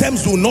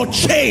systems do not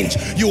change,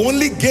 you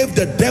only gave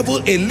the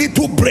devil a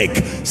little break,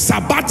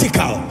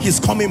 sabbatical, he's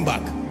coming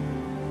back.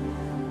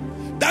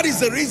 That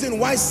is the reason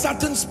why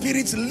certain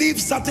spirits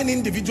leave certain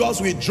individuals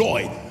with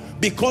joy,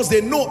 because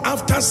they know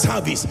after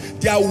service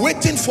they are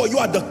waiting for you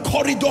at the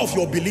corridor of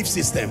your belief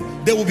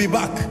system. They will be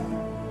back.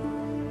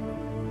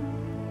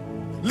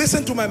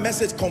 Listen to my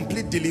message,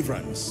 Complete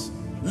Deliverance.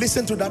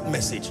 Listen to that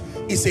message.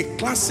 It's a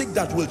classic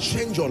that will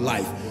change your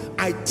life.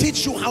 I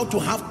teach you how to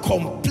have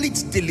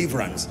complete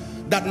deliverance.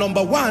 That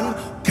number one,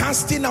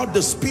 casting out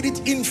the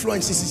spirit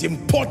influences is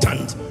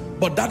important,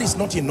 but that is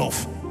not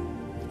enough.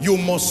 You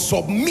must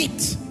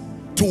submit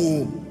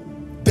to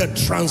the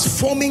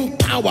transforming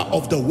power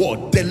of the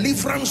word.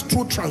 Deliverance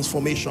through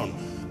transformation.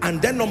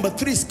 And then number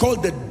three is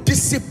called the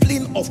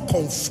discipline of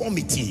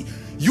conformity.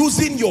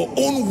 Using your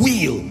own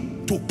will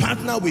to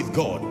partner with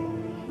God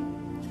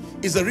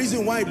is the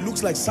reason why it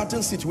looks like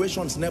certain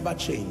situations never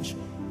change.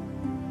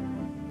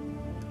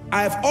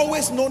 I have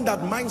always known that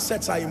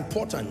mindsets are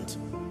important,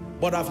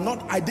 but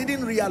I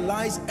didn't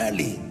realize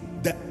early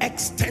the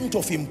extent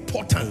of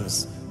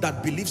importance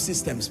that belief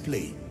systems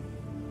play.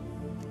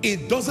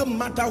 It doesn't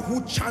matter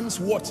who chants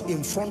what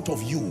in front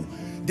of you.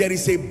 There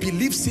is a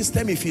belief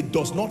system, if it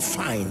does not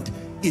find,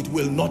 it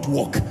will not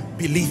work.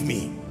 Believe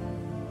me.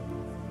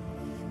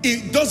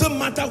 It doesn't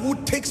matter who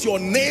takes your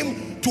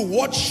name to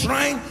what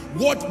shrine,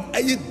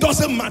 it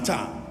doesn't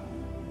matter.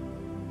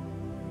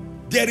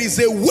 There is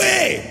a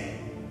way.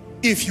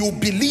 If you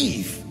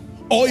believe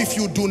or if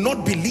you do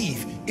not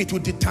believe, it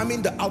will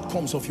determine the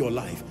outcomes of your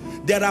life.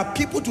 There are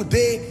people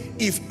today,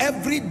 if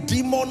every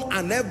demon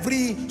and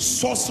every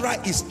sorcerer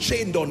is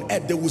chained on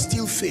earth, they will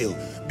still fail,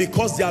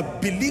 because their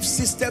belief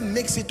system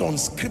makes it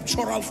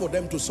unscriptural for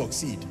them to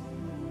succeed.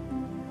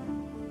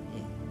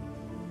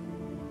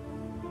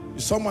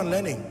 Is someone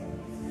learning?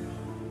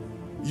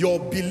 Your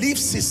belief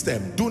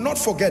system, do not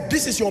forget,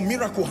 this is your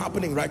miracle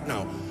happening right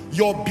now.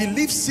 Your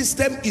belief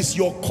system is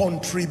your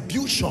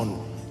contribution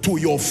to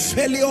your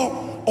failure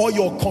or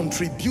your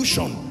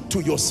contribution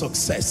to your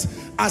success.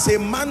 As a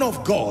man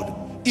of God,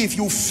 if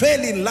you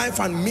fail in life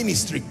and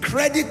ministry,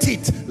 credit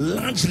it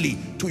largely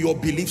to your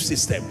belief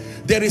system.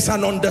 There is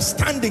an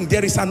understanding,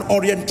 there is an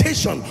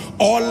orientation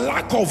or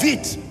lack of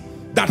it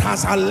that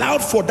has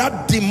allowed for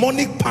that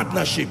demonic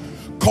partnership.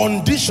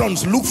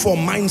 Conditions look for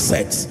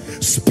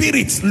mindsets.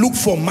 Spirits look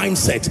for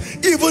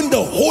mindsets. Even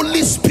the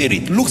Holy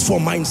Spirit looks for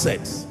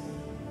mindsets.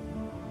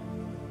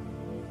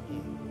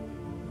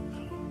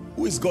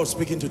 Who is God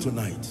speaking to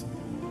tonight?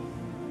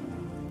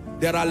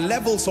 There are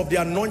levels of the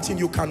anointing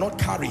you cannot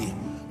carry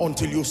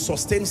until you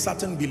sustain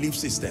certain belief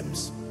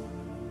systems.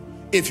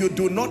 If you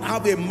do not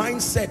have a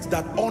mindset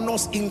that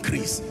honors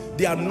increase,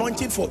 the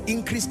anointing for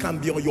increase can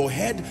be on your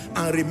head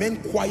and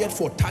remain quiet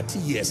for 30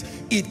 years.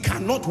 It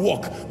cannot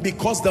work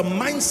because the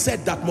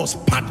mindset that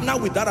must partner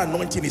with that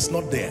anointing is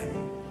not there.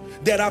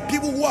 There are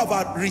people who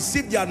have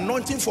received the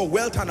anointing for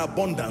wealth and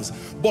abundance,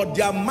 but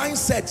their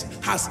mindset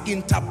has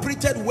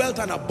interpreted wealth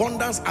and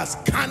abundance as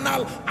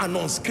carnal and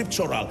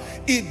unscriptural.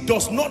 It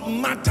does not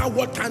matter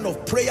what kind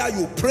of prayer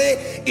you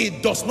pray.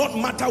 It does not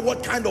matter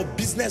what kind of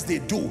business they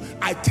do.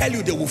 I tell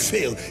you, they will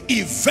fail.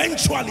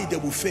 Eventually they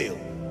will fail.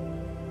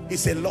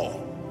 It's a law.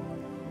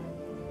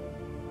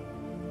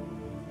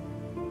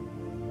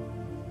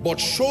 But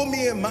show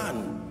me a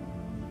man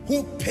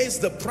who pays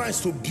the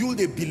price to build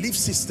a belief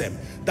system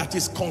that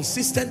is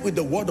consistent with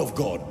the word of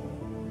God.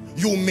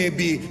 You may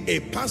be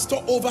a pastor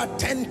over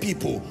 10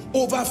 people,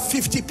 over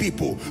 50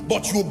 people,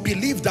 but you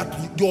believe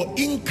that your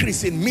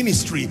increase in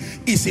ministry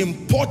is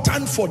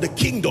important for the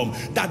kingdom,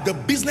 that the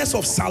business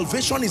of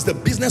salvation is the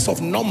business of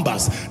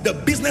numbers, the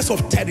business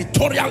of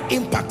territorial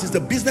impact is the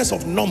business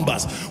of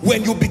numbers.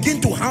 When you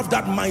begin to have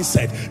that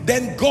mindset,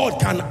 then God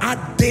can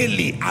add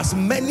daily as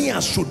many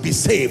as should be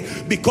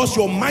saved, because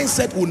your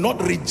mindset will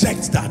not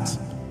reject that.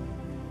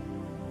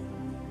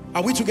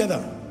 Are we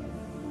together?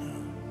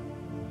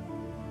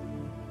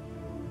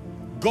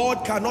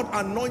 God cannot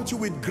anoint you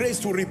with grace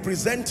to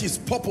represent his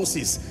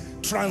purposes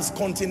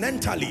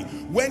transcontinentally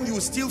when you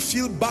still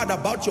feel bad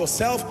about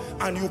yourself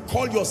and you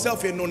call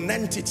yourself a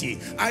non-entity,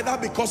 either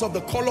because of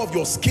the color of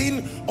your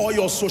skin or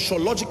your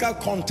sociological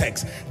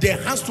context.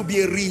 There has to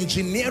be a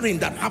re-engineering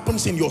that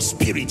happens in your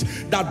spirit,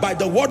 that by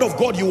the word of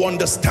God you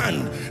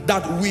understand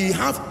that we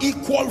have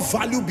equal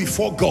value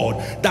before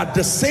God, that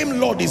the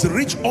same Lord is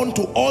rich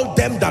unto all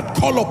them that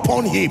call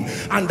upon him,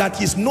 and that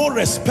he's no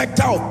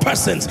respecter of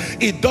persons.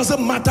 It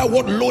doesn't matter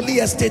what lowly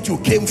estate you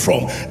came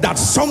from, that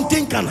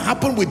something can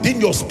happen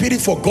within your spirit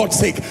for God's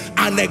sake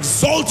and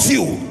exalt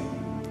you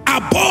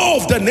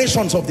above the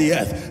nations of the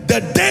earth.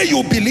 The day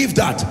you believe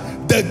that,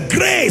 the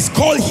grace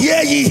called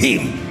hear ye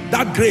him,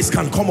 that grace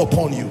can come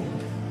upon you.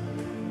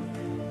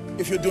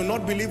 if you do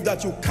not believe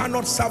that you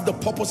cannot serve the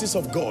purposes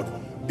of God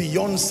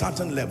beyond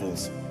certain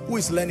levels, who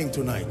is learning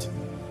tonight?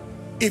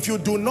 If you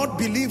do not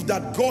believe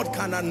that God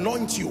can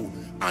anoint you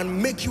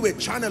and make you a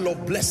channel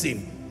of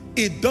blessing,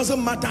 it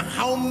doesn't matter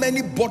how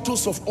many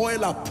bottles of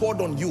oil are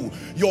poured on you,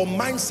 your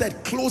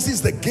mindset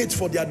closes the gate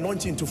for the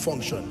anointing to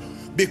function.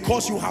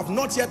 Because you have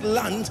not yet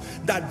learned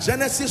that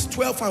Genesis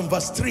 12 and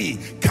verse 3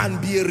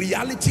 can be a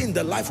reality in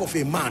the life of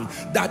a man,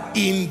 that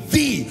in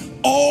thee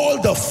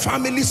all the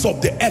families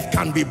of the earth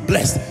can be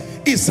blessed.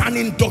 It's an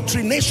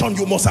indoctrination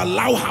you must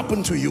allow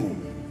happen to you.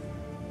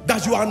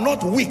 That you are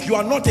not weak, you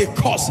are not a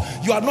curse,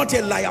 you are not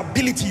a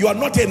liability, you are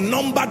not a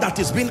number that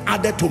is being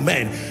added to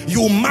men.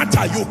 You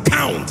matter, you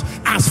count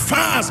as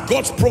far as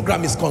God's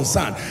program is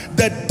concerned.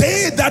 The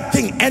day that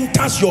thing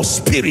enters your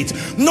spirit,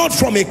 not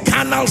from a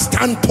carnal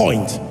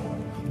standpoint,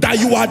 that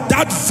you are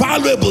that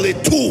valuable a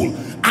tool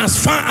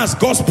as far as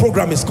God's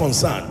program is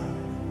concerned.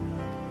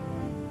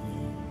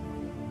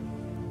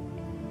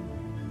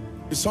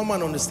 Is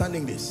someone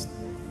understanding this?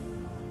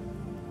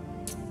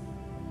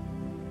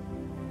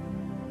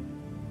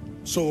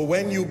 So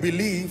when you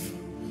believe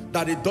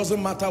that it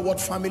doesn't matter what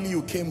family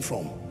you came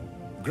from,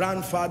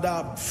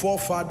 grandfather,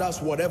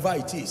 forefathers, whatever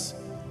it is,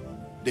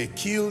 they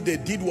killed, they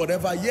did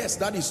whatever, yes,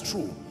 that is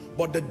true.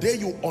 But the day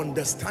you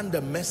understand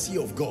the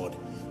mercy of God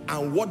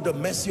and what the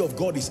mercy of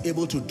God is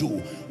able to do,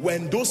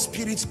 when those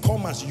spirits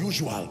come as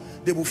usual,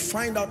 they will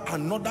find out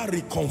another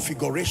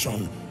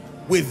reconfiguration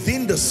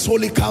within the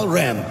soulical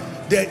realm.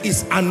 There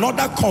is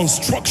another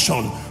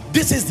construction.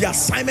 This is the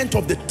assignment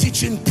of the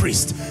teaching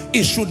priest.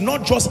 It should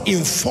not just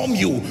inform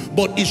you,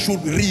 but it should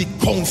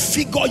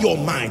reconfigure your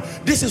mind.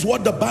 This is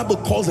what the Bible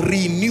calls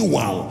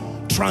renewal.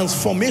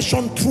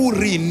 Transformation through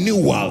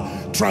renewal.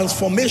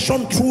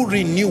 Transformation through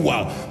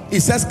renewal.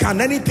 It says,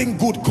 can anything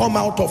good come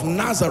out of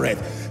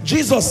Nazareth?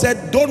 Jesus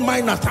said, don't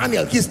mind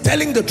Nathanael. He's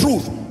telling the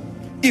truth.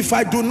 If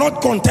I do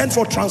not contend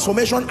for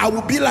transformation, I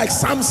will be like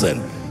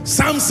Samson.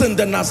 Samson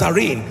the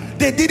Nazarene.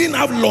 They didn't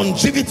have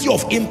longevity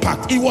of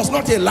impact. It was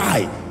not a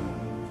lie.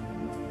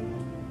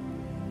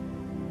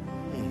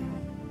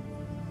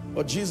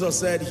 But Jesus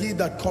said, he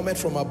that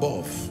cometh from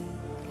above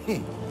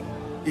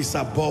is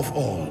above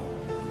all.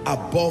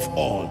 Above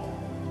all.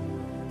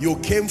 You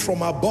came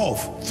from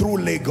above through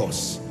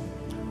Lagos,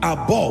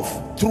 above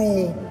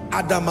through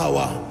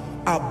Adamawa,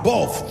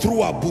 above through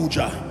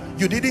Abuja.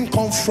 You didn't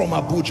come from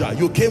Abuja,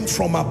 you came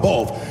from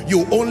above.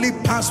 You only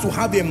passed to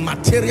have a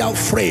material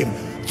frame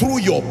through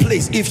your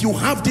place. If you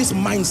have this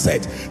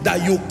mindset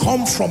that you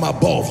come from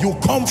above, you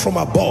come from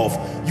above,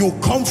 you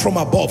come from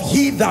above,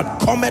 he that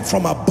cometh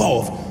from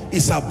above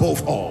is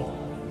above all.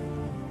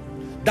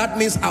 That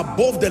means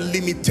above the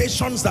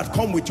limitations that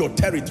come with your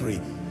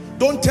territory.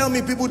 Don't tell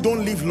me people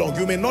don't live long.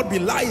 You may not be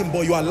lying,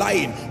 but you are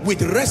lying.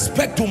 With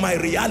respect to my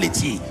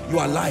reality, you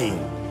are lying.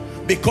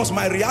 Because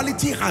my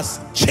reality has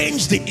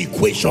changed the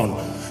equation.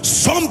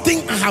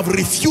 Something I have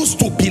refused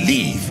to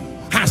believe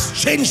has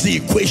changed the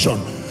equation.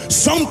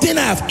 Something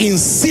I have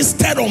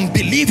insisted on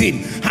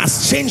believing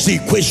has changed the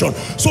equation.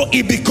 So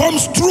it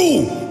becomes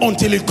true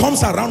until it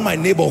comes around my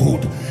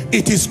neighborhood.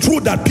 It is true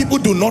that people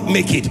do not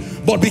make it.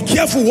 But be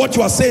careful what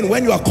you are saying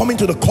when you are coming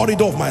to the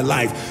corridor of my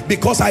life.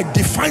 Because I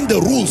define the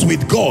rules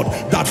with God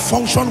that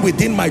function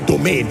within my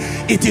domain.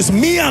 It is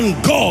me and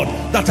God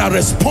that are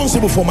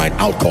responsible for my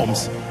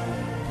outcomes.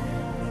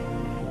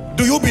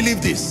 Do you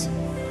believe this?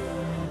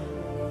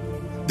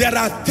 There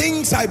are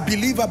things I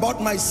believe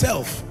about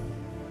myself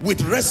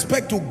with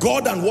respect to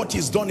God and what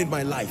He's done in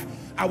my life.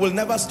 I will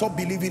never stop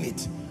believing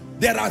it.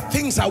 There are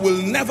things I will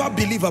never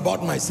believe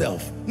about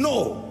myself.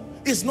 No.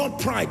 It's not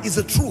pride, it's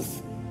the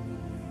truth.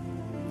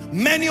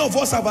 Many of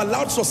us have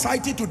allowed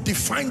society to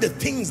define the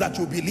things that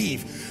you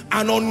believe,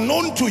 and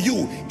unknown to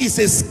you is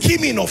a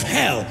scheming of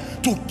hell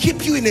to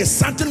keep you in a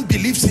certain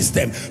belief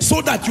system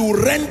so that you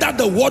render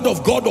the word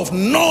of God of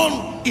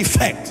none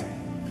effect.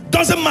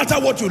 Doesn't matter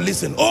what you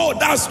listen. Oh,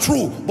 that's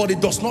true, but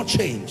it does not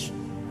change.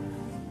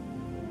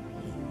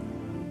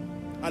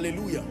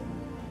 Hallelujah.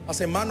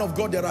 As a man of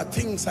God, there are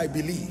things I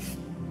believe.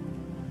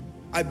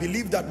 I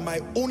believe that my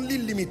only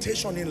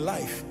limitation in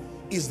life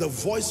is the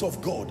voice of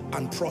God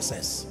and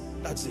process.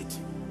 That's it.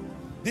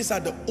 These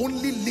are the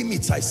only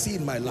limits I see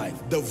in my life.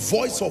 The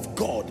voice of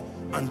God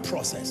and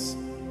process.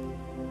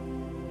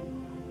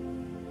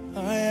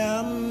 I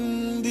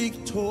am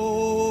victorious.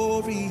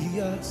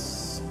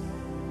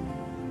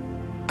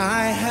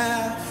 I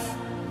have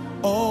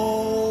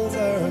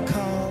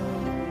overcome.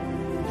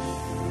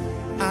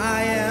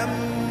 I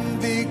am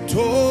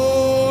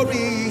victorious.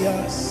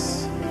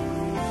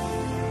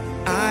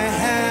 I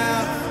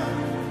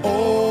have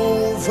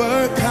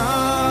overcome.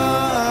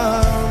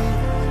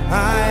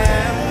 I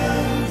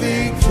am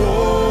victorious.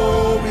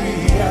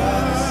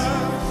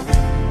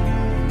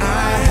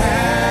 I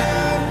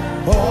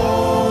have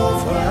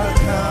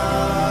overcome.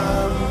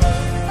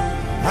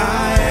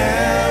 I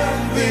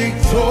am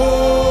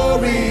victorious.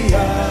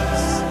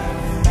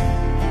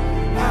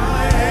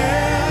 I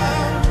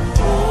am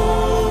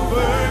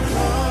overcome.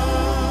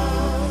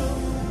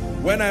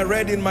 When I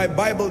read in my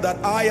Bible that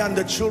I and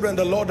the children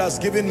the Lord has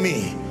given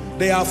me,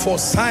 They are for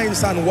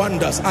signs and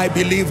wonders. I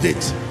believed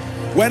it.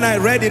 When I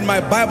read in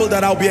my Bible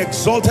that I'll be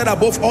exalted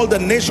above all the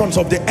nations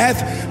of the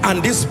earth,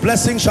 and this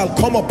blessing shall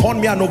come upon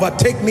me and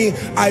overtake me,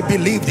 I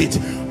believed it.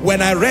 When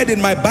I read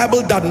in my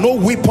Bible that no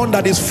weapon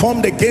that is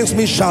formed against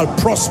me shall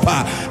prosper,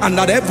 and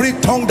that every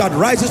tongue that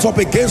rises up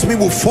against me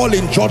will fall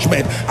in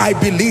judgment, I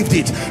believed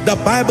it. The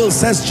Bible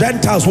says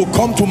Gentiles will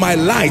come to my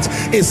light.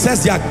 It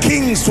says they are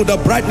kings to the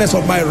brightness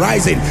of my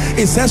rising.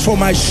 It says for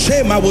my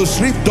shame I will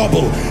sleep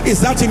double.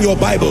 Is that in your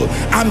Bible?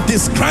 I'm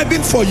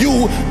describing for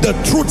you the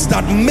truths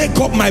that make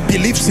up my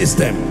belief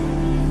system.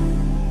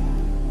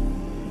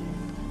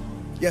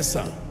 Yes,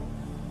 sir.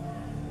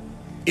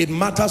 It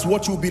matters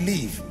what you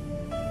believe.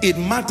 It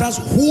matters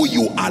who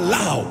you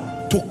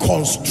allow to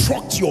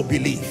construct your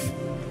belief.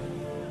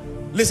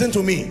 Listen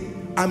to me.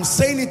 I'm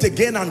saying it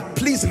again, and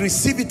please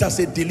receive it as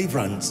a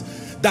deliverance,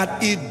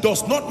 that it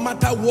does not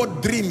matter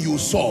what dream you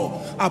saw.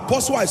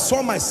 Apostle, I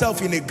saw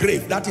myself in a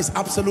grave. That is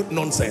absolute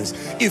nonsense.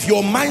 If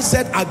your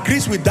mindset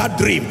agrees with that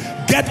dream,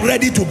 get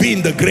ready to be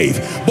in the grave.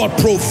 But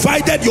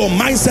provided your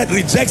mindset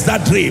rejects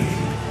that dream,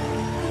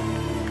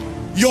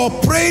 your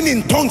praying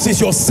in tongues is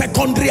your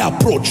secondary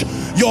approach.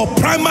 Your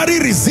primary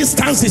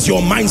resistance is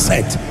your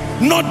mindset,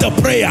 not the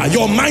prayer.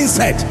 Your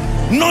mindset,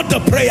 not the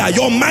prayer.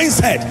 Your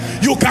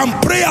mindset. You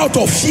can pray out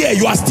of fear,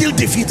 you are still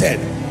defeated.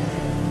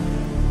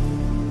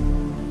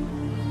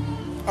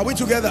 Are we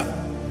together?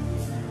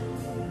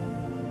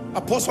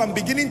 Apostle, I'm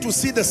beginning to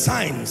see the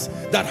signs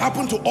that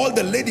happen to all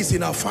the ladies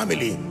in our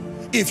family.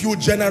 If you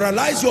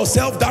generalize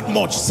yourself that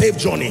much, safe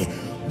journey.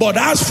 But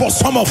as for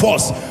some of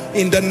us,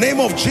 in the name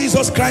of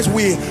Jesus Christ,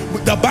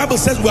 the Bible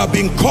says we are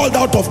being called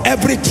out of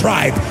every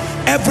tribe,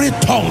 every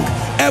tongue,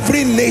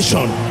 every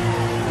nation.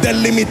 The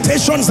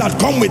limitations that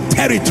come with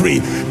territory,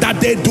 that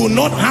they do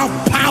not have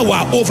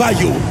power over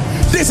you.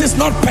 This is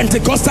not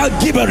Pentecostal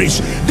gibberish.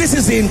 This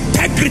is the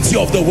integrity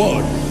of the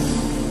word.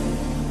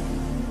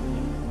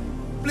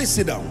 Please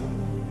sit down.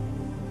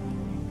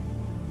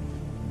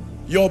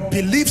 Your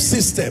belief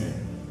system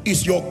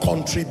is your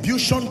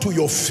contribution to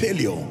your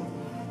failure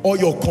or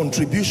your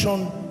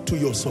contribution to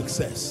your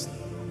success.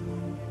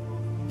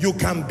 You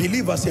can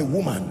believe as a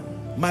woman,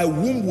 my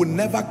womb will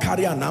never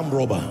carry an armed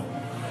robber.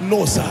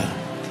 No, sir.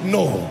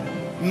 No,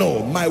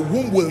 no. My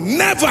womb will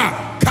never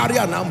carry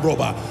an armed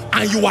robber.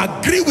 And you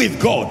agree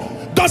with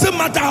God. Doesn't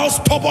matter how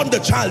stubborn the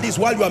child is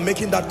while you are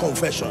making that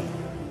confession.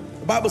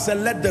 The Bible said,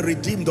 let the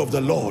redeemed of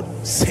the Lord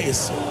say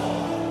so.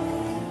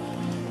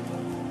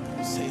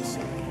 Say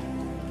so.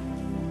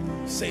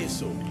 Say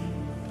so.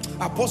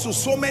 Apostle,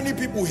 so many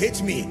people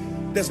hate me.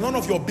 There's none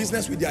of your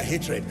business with their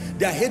hatred.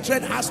 Their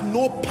hatred has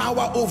no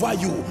power over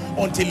you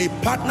until it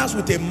partners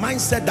with a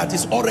mindset that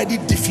is already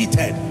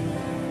defeated.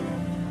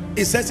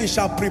 It says he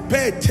shall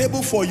prepare a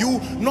table for you,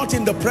 not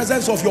in the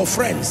presence of your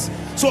friends.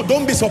 So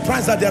don't be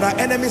surprised that there are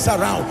enemies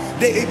around.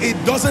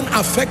 It doesn't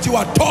affect you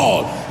at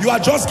all. You are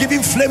just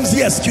giving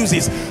flimsy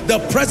excuses.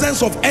 The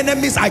presence of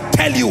enemies, I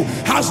tell you,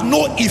 has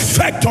no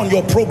effect on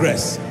your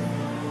progress.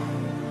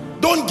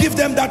 Don't give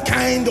them that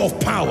kind of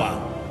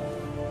power.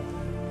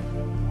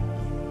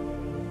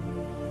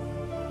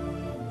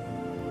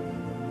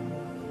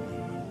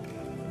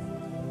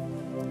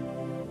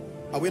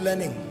 Are we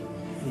learning?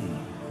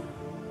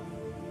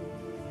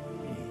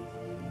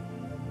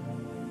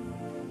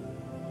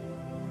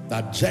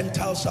 That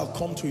Gentiles shall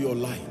come to your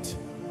light.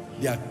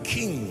 They are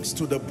kings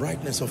to the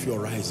brightness of your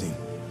rising.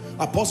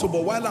 Apostle,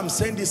 but while I'm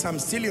saying this, I'm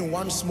still in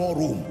one small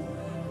room.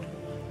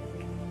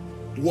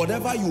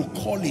 Whatever you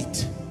call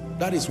it,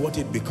 that is what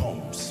it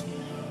becomes.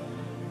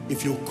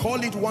 If you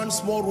call it one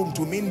small room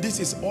to mean this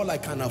is all I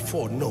can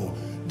afford, no.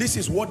 This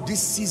is what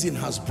this season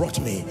has brought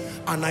me,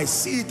 and I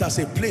see it as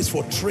a place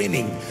for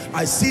training.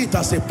 I see it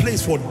as a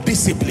place for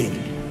discipline.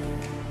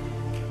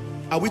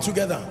 Are we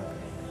together?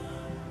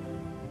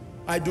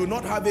 I do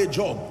not have a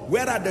job.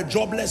 Where are the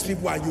jobless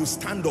people? And you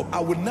stand up.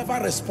 I will never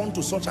respond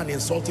to such an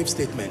insultive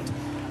statement.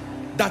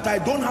 That I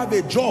don't have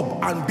a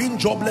job and being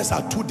jobless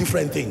are two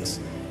different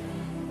things.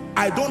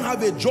 I don't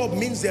have a job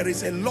means there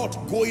is a lot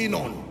going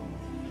on.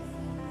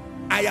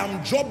 I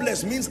am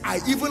jobless means I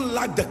even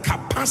lack the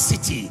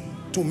capacity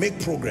to make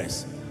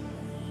progress.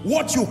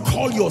 What you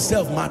call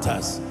yourself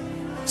matters.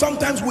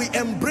 Sometimes we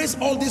embrace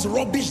all this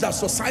rubbish that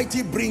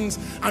society brings,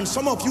 and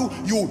some of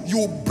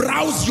you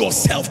browse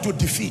yourself to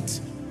defeat.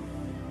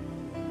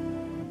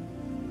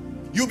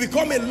 You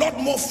become a lot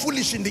more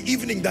foolish in the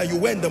evening than you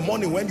were in the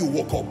morning when you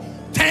woke up,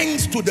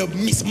 thanks to the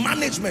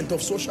mismanagement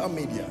of social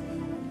media.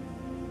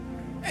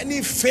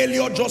 Any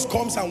failure just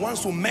comes and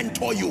wants to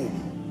mentor you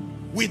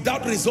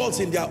without results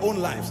in their own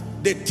lives.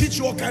 They teach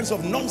you all kinds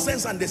of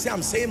nonsense and they say,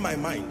 I'm saying my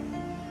mind.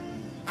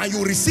 And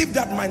you receive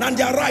that mind, and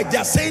they are right. They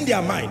are saying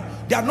their mind.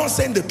 They are not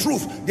saying the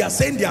truth. They are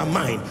saying their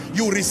mind.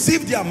 You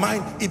receive their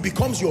mind, it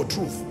becomes your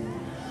truth.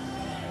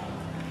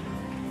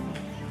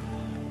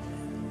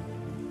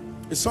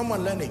 Is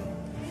someone learning?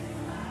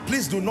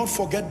 Please do not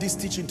forget this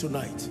teaching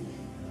tonight.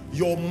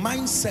 Your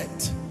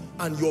mindset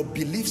and your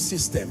belief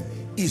system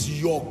is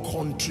your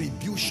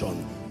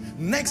contribution.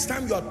 Next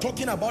time you are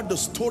talking about the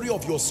story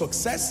of your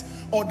success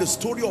or the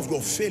story of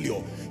your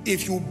failure,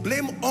 if you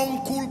blame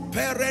uncle,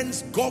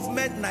 parents,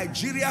 government,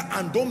 Nigeria,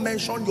 and don't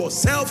mention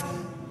yourself,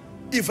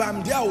 if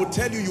I'm there, I will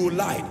tell you you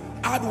lied.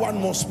 Add one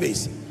more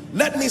space.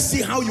 Let me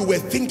see how you were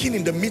thinking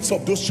in the midst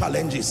of those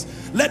challenges.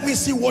 Let me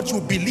see what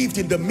you believed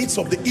in the midst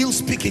of the ill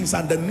speakings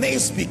and the nay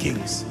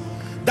speakings.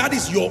 That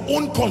is your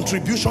own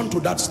contribution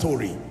to that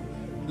story.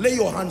 Lay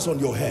your hands on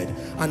your head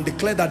and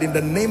declare that in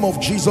the name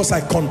of Jesus,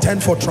 I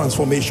contend for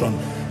transformation.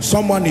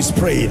 Someone is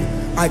praying.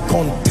 I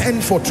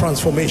contend for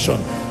transformation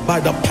by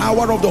the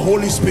power of the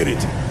Holy Spirit.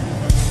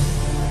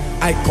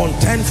 I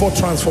contend for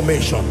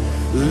transformation.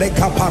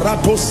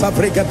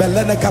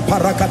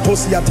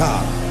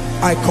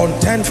 I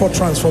contend for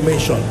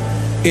transformation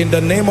in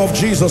the name of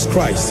Jesus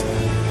Christ.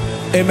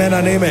 Amen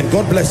and amen.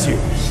 God bless you.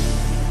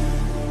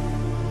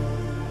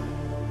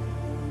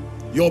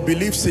 Your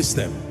belief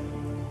system.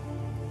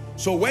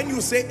 So when you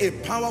say a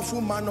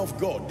powerful man of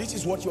God, this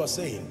is what you are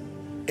saying.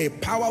 A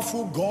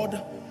powerful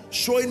God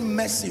showing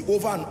mercy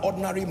over an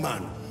ordinary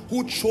man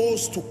who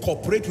chose to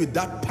cooperate with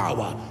that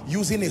power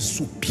using a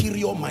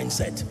superior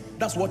mindset.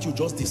 That's what you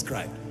just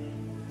described.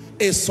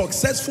 A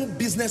successful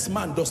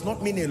businessman does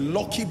not mean a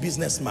lucky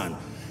businessman.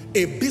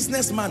 A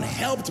businessman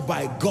helped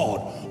by God,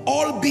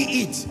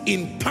 albeit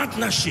in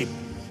partnership.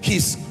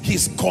 He's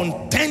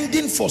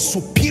contending for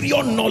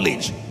superior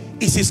knowledge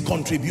is his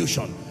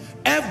contribution.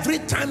 Every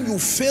time you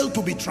fail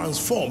to be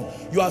transformed,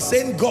 you are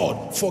saying,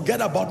 God,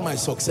 forget about my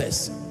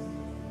success.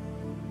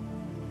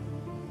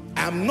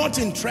 I'm not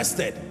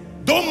interested.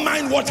 Don't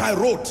mind what I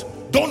wrote.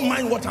 Don't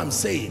mind what I'm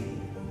saying.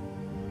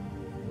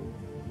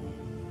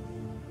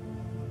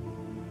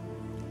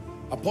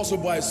 Apostle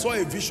boy, I saw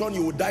a vision,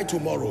 you will die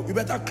tomorrow. You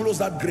better close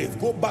that grave.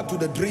 Go back to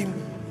the dream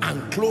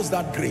and close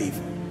that grave.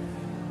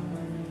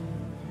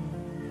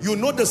 You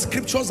know the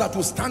scriptures that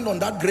will stand on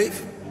that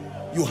grave?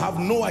 You have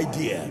no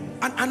idea.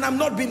 And I'm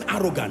not being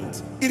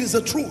arrogant. It is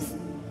the truth.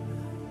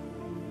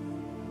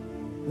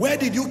 Where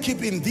did you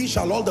keep in thee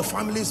shall all the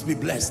families be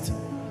blessed?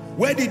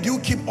 Where did you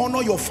keep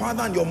honor your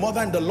father and your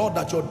mother in the Lord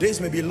that your days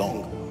may be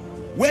long?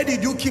 Where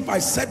did you keep I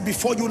set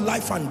before you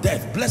life and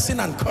death, blessing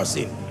and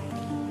cursing?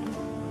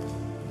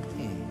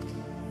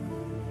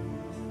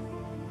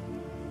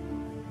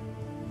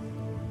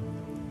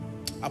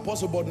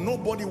 Apostle, but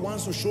nobody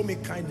wants to show me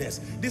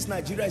kindness. This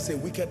Nigeria is a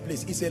wicked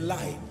place. It's a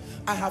lie.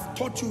 I have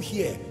taught you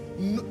here.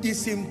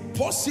 It's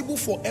impossible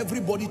for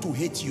everybody to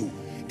hate you.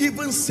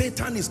 Even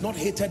Satan is not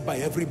hated by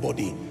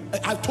everybody.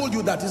 I told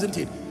you that, isn't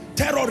it?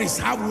 Terrorists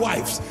have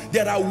wives.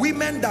 There are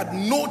women that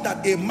know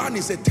that a man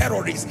is a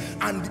terrorist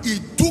and he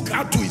took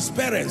her to his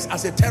parents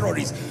as a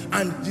terrorist.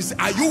 And he said,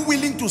 are you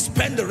willing to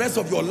spend the rest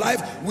of your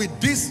life with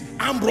this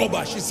armed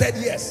robber? She said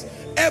yes.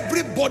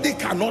 Everybody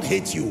cannot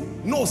hate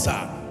you. No,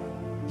 sir.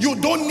 You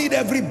don't need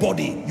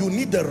everybody. You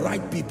need the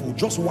right people.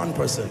 Just one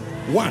person.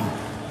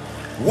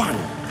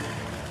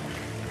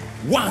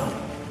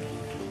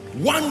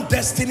 One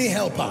destiny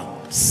helper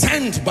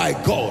sent by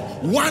God.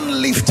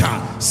 One lifter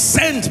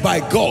sent by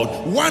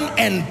God. One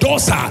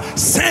endorser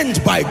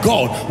sent by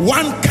God.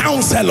 One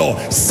counselor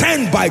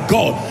sent by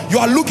God. You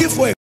are looking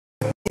for a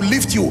to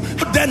lift you.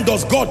 Then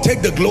does God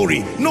take the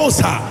glory? No,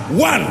 sir.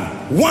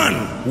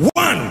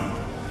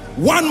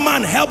 One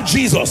man helped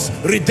Jesus.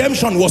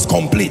 Redemption was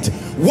complete.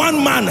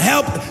 One man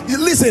helped.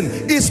 Listen,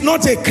 it's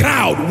not a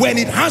crowd. When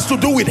it has to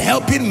do with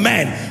helping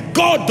men,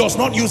 God does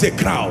not use a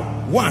crowd.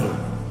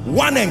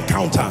 One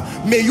encounter.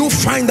 May you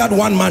find that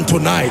one man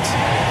tonight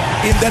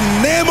in the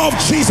name of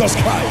Jesus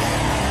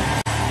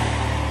Christ.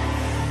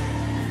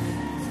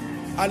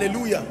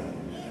 Hallelujah.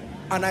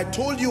 And I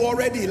told you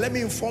already, let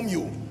me inform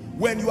you,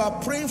 when you are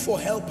praying for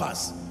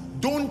helpers,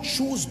 don't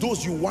choose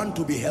those you want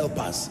to be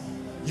helpers.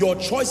 Your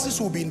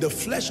choices will be in the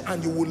flesh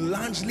and you will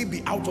largely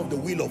be out of the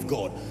will of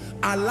God.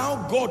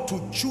 Allow God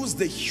to choose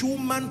the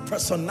human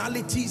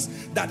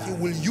personalities that he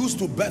will use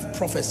to birth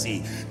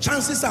prophecy.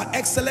 Chances are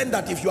excellent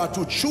that if you are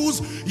to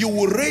choose, you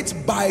will rate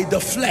by the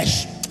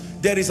flesh.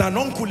 There is an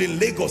uncle in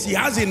Lagos. He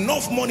has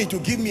enough money to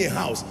give me a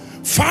house.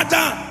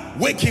 Father,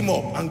 wake him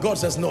up. And God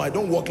says, no, I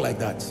don't work like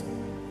that.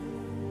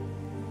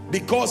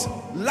 Because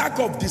lack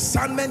of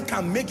discernment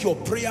can make your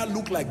prayer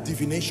look like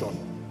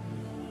divination.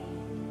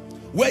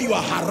 Where you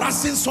are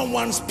harassing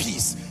someone's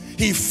peace.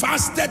 He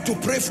fasted to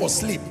pray for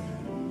sleep.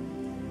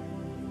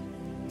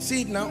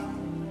 See it now?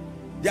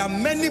 There are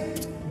many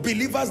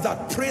believers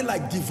that pray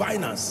like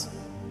diviners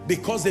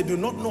because they do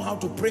not know how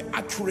to pray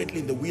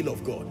accurately in the will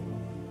of God.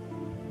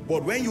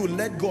 But when you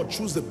let God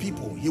choose the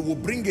people, he will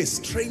bring a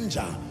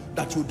stranger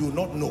that you do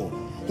not know,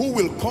 who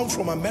will come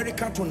from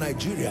America to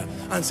Nigeria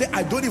and say,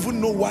 I don't even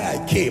know why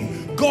I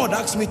came. God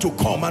asked me to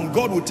come, and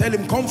God will tell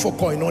him, come for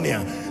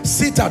koinonia.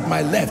 Sit at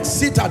my left,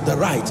 sit at the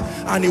right.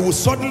 And he will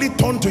suddenly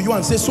turn to you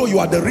and say, so you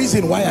are the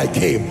reason why I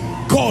came.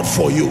 God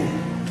for you.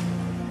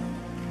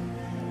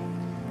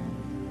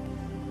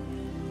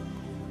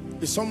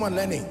 Is someone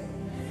learning?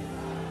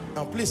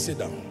 Now please sit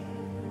down.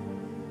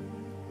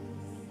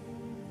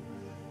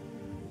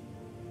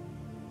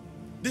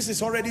 This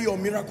is already your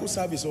miracle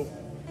service. Oh,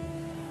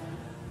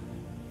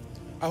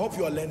 I hope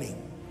you are learning.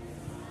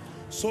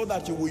 so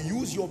that you will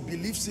use your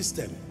belief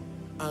system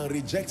and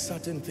reject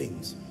certain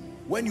things.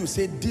 When you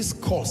say this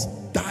cause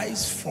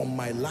dies from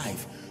my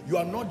life, you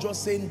are not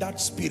just saying that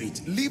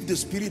spirit. Leave the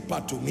spirit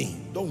part to me.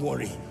 Don't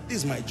worry.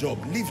 This is my job.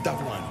 Leave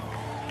that one.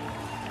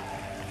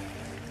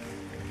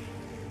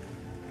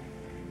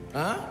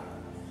 Huh?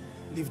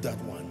 Leave that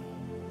one.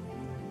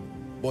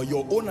 But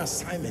your own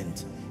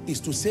assignment is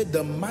to say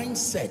the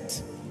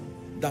mindset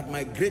that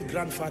my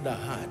great-grandfather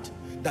had,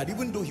 that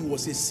even though he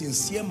was a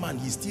sincere man,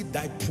 he still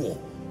died poor.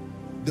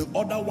 The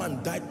other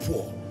one died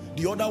poor.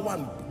 The other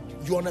one,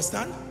 you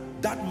understand?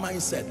 That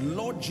mindset,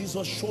 Lord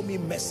Jesus, show me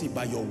mercy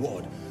by your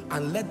word,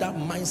 and let that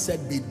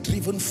mindset be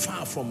driven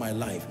far from my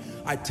life.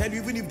 I tell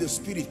you, even if the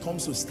spirit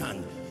comes to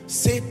stand,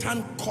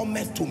 Satan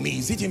cometh to me.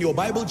 Is it in your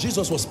Bible?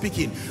 Jesus was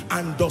speaking,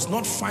 and does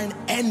not find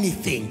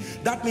anything.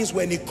 That means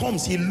when he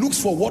comes, he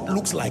looks for what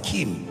looks like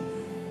him.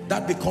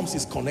 That becomes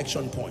his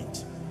connection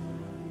point.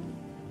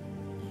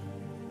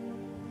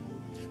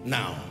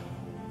 Now,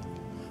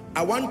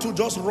 I want to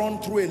just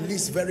run through a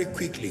list very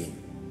quickly.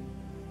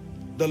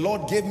 The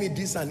Lord gave me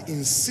this and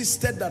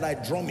insisted that I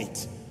drum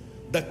it.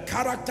 The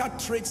character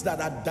traits that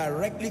are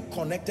directly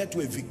connected to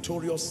a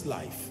victorious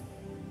life.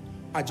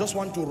 I just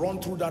want to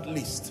run through that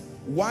list.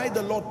 Why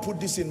the Lord put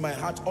this in my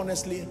heart,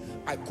 honestly,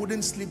 I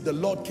couldn't sleep. The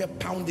Lord kept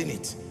pounding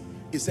it.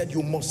 He said,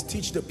 you must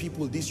teach the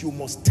people this. You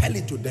must tell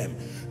it to them.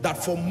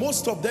 That for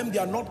most of them, they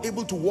are not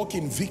able to walk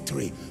in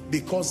victory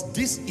because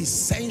these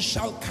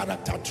essential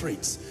character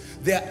traits.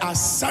 There are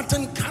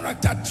certain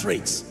character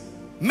traits,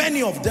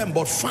 many of them,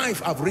 but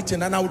 5 I've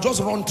written, and I'll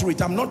just run through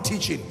it. I'm not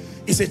teaching.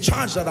 It's a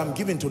charge that I'm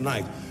giving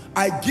tonight.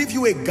 I give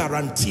you a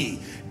guarantee.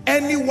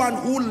 Anyone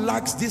who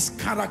lacks these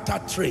character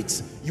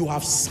traits, you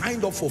have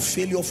signed up for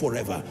failure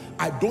forever.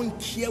 I don't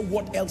care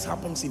what else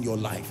happens in your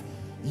life.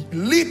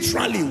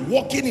 Literally,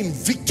 walking in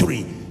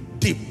victory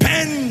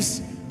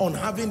depends on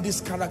having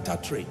these character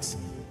traits,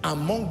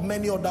 among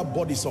many other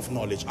bodies of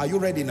knowledge. Are you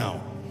ready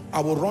now? I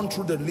will run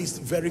through the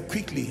list very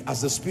quickly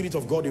as the Spirit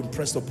of God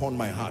impressed upon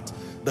my heart.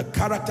 The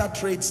character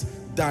traits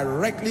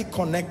directly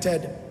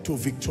connected to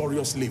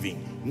victorious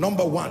living.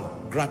 Number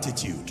 1,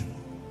 gratitude.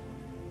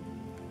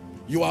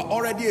 You are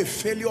already a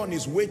failure on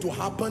its way to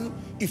happen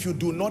if you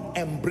do not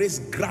embrace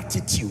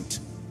gratitude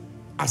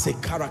as a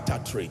character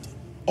trait.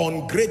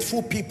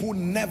 Ungrateful people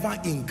never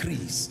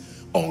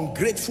increase.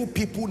 Ungrateful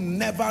people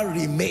never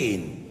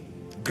remain.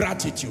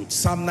 Gratitude.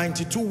 Psalm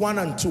 92, 1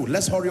 and 2.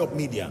 Let's hurry up,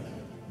 media.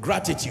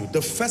 Gratitude.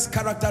 The first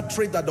character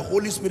trait that the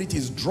Holy Spirit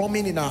is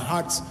drumming in our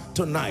hearts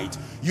tonight.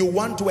 You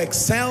want to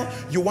excel,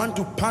 you want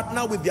to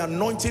partner with the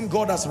anointing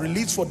God has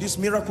released for this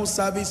miracle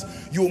service,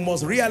 you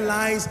must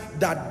realize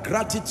that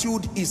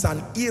gratitude is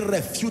an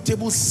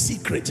irrefutable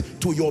secret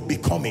to your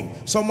becoming.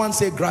 Someone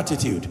say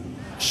gratitude.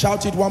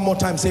 Shout it one more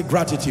time, say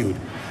gratitude.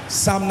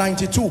 Psalm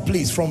 92,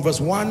 please, from verse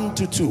 1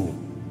 to 2.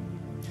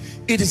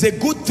 It is a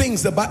good thing,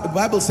 the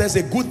Bible says,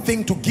 a good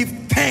thing to give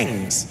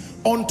thanks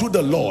unto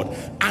the Lord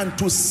and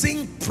to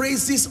sing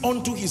praises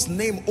unto his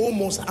name, O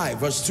Most High.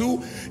 Verse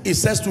 2, it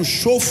says to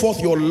show forth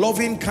your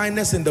loving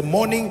kindness in the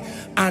morning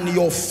and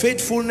your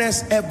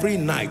faithfulness every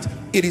night.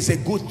 It is a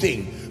good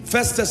thing.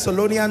 1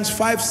 Thessalonians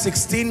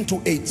 5:16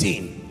 to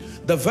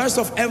 18. The verse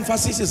of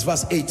emphasis is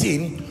verse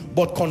 18,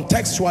 but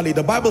contextually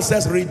the Bible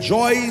says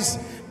rejoice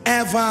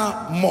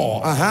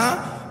evermore.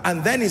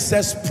 And then it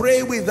says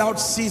pray without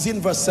ceasing.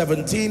 Verse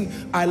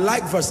 17. I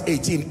like verse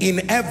 18.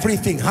 In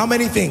everything. How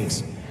many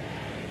things?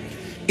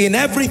 In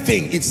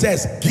everything it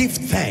says give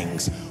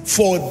thanks,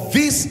 for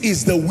this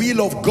is the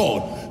will of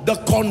God. The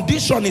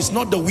condition is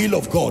not the will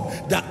of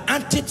God. The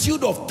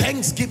attitude of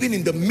thanksgiving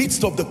in the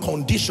midst of the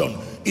condition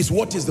is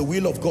what is the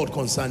will of God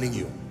concerning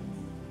you.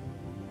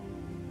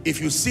 If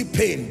you see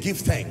pain, give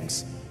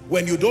thanks.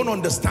 When you don't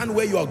understand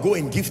where you are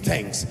going, give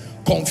thanks.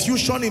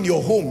 Confusion in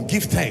your home,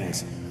 give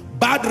thanks.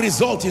 Bad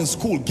result in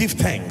school, give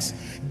thanks.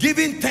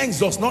 Giving thanks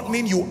does not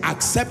mean you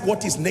accept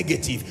what is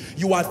negative.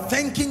 You are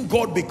thanking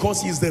God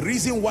because he is the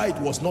reason why it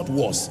was not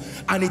worse.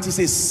 And it is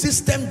a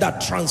system that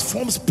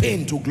transforms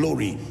pain to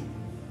glory.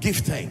 Give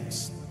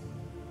thanks.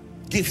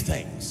 Give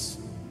thanks.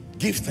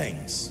 Give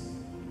thanks.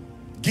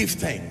 Give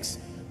thanks.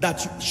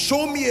 That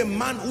show me a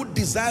man who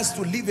desires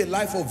to live a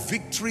life of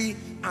victory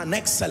and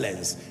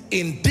excellence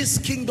in this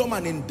kingdom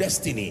and in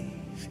destiny.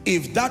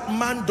 If that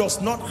man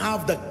does not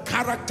have the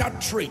character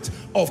trait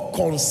of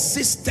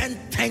consistent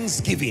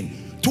thanksgiving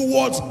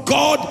towards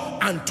God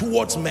and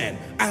towards men.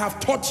 I have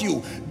taught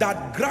you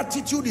that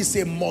gratitude is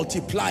a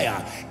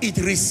multiplier. It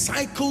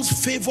recycles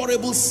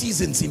favorable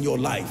seasons in your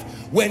life.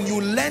 When you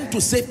learn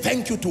to say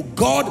thank you to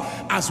God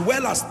as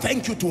well as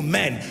thank you to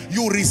men,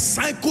 you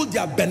recycle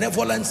their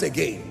benevolence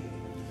again.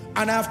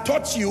 And I have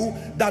taught you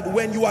that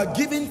when you are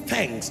giving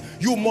thanks,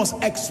 you must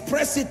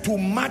express it to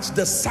match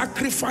the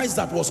sacrifice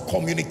that was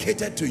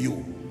communicated to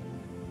you.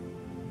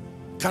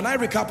 Can I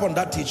recap on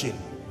that teaching?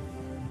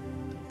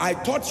 I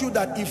taught you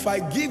that if I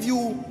give you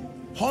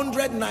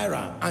 100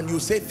 naira and you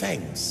say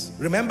thanks,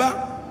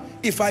 remember?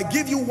 If I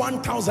give you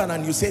 1,000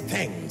 and you say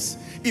thanks,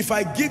 If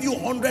I give you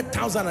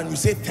 100,000 and you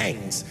say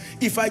thanks,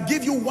 if I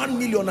give you 1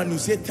 million and you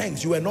say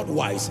thanks, you are not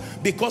wise,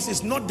 because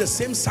it's not the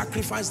same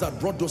sacrifice that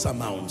brought those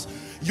amounts.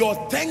 Your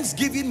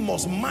thanksgiving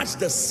must match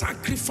the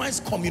sacrifice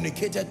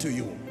communicated to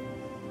you.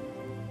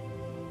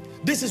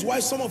 This is why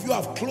some of you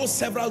have closed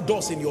several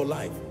doors in your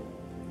life.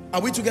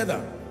 Are we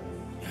together?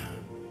 Yeah.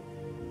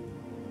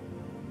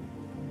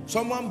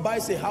 Someone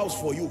buys a house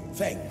for you,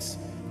 thanks.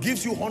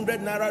 Gives you 100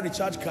 naira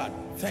recharge card,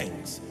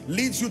 thanks.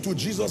 Leads you to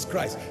Jesus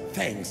Christ,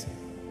 thanks.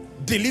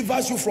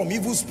 Delivers you from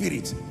evil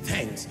spirits,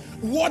 thanks.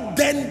 What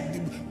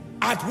then,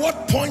 at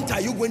what point are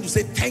you going to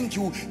say thank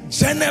you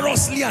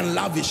generously and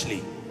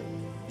lavishly?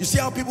 You see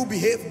how people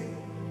behave?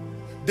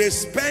 They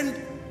spend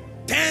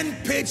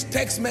 10-page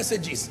text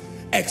messages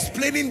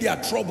explaining their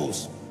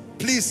troubles.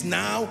 Please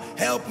now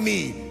help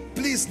me.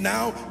 Please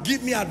now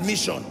give me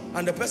admission.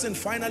 And the person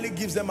finally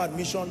gives them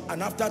admission,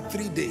 and after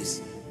 3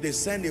 days they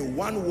send a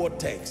 1-word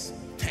text,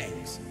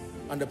 thanks.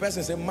 And the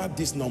person says, mark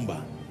this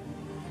number.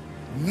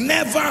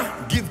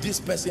 Never give this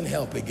person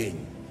help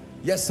again.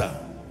 Yes, sir.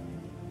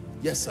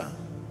 Yes, sir.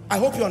 I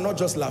hope you are not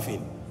just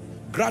laughing.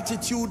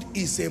 Gratitude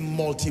is a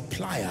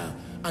multiplier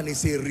and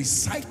is a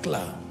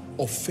recycler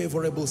of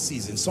favorable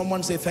seasons.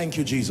 Someone say, thank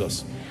you,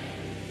 Jesus.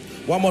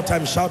 One more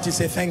time, shout it,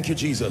 say, thank you,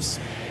 Jesus.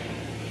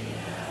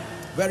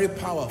 Very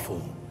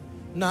powerful.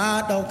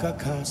 Na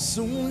daukaka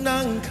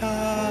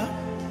sunanka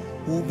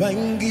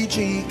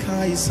ubangiji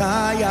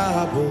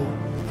kaisayabo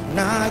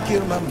na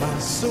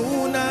girmama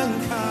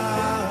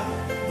sunanka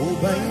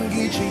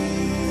ubangiji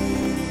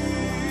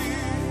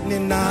ni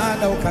na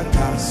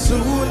daukaka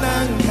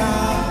sunanka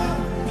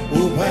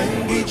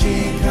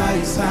ubangiji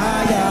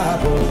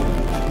kaisayabo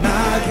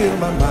na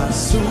girmama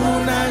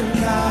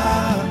sunanka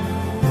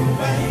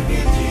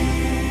ubangiji.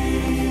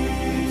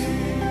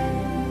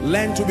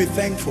 Learn to be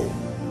thankful.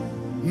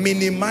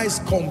 Minimize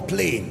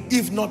complain,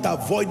 if not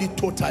avoid it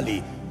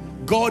totally.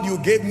 God, you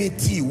gave me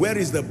tea, where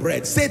is the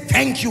bread? Say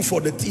thank you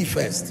for the tea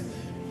first.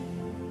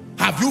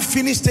 Have you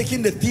finished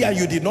taking the tea and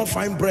you did not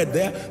find bread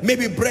there?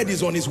 Maybe bread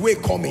is on its way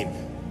coming.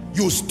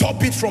 You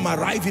stop it from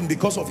arriving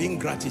because of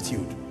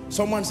ingratitude.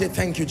 Someone say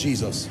thank you,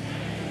 Jesus.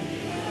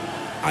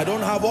 I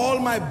don't have all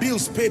my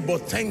bills paid,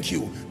 but thank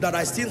you that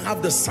I still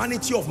have the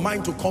sanity of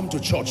mind to come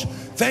to church.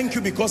 Thank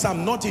you because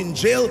I'm not in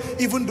jail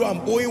even though I'm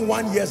owing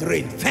 1 year's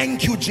rent.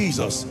 Thank you,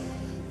 Jesus.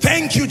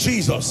 Thank you,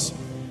 Jesus.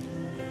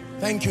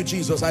 Thank you,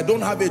 Jesus. I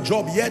don't have a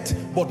job yet,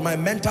 but my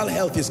mental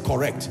health is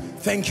correct.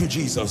 Thank you,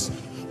 Jesus.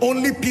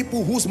 Only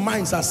people whose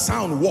minds are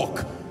sound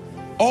walk.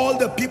 All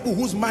the people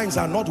whose minds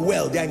are not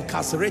well, they are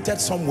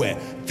incarcerated somewhere.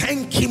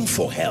 Thank him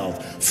for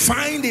health.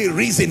 Find a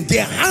reason.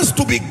 There has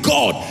to be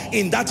God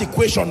in that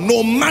equation,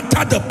 no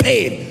matter the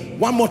pain.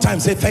 One more time,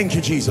 say thank you,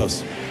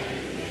 Jesus.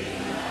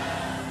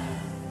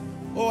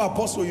 Oh,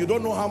 Apostle, you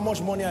don't know how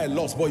much money I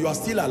lost, but you are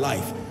still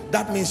alive.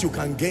 That means you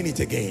can gain it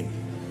again.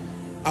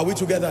 Are we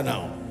together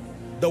now?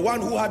 The one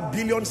who had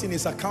billions in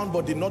his account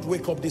but did not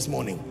wake up this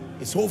morning,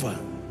 it's over.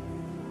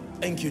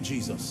 Thank you,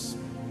 Jesus.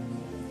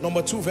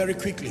 Number 2, very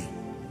quickly.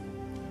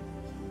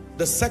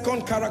 The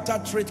second character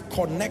trait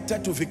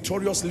connected to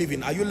victorious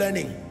living, are you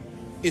learning?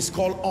 Is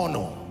called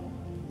honor.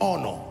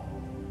 Honor.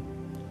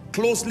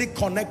 Closely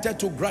connected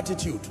to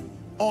gratitude.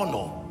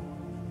 Honor.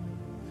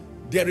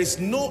 There is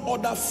no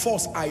other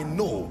force I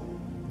know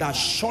that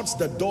shuts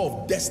the door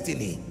of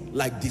destiny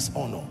like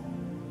dishonor.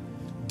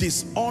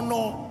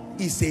 Dishonor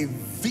is a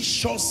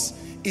vicious,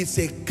 it's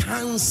a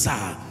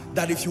cancer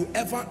that if you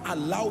ever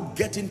allow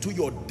get into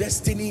your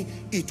destiny,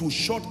 it will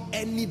shut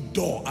any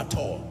door at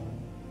all.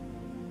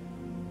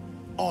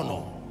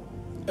 Honor.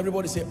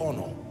 Everybody say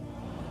honor.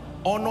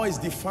 Honor is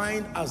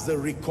defined as the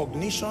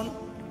recognition,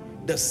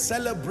 the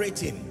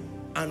celebrating,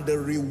 and the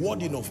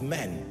rewarding of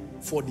men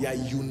for their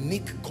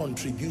unique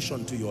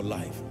contribution to your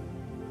life.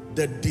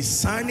 The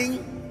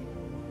discerning,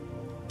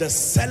 the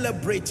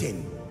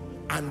celebrating,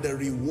 and the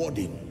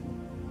rewarding.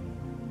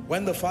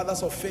 When the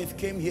fathers of faith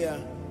came here,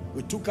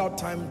 we took out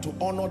time to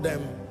honor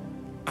them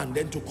and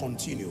then to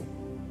continue.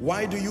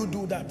 Why do you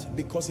do that?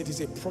 Because it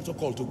is a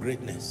protocol to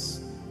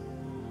greatness.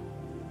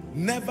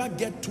 Never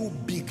get too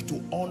big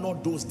to honor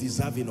those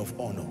deserving of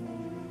honor.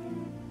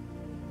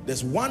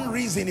 There's one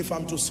reason, if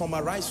I'm to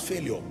summarize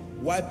failure,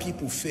 why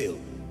people fail.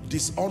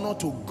 Dishonor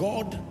to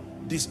God,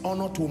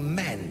 dishonor to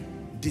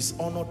men,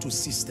 dishonor to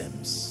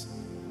systems.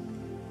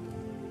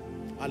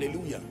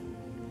 Hallelujah.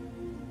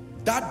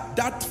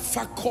 That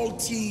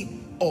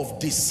faculty of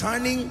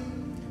discerning,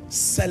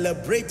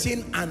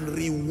 celebrating, and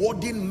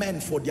rewarding men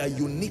for their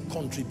unique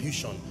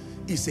contribution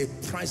is a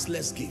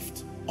priceless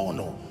gift.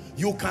 Honor.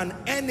 You can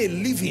earn a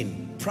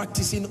living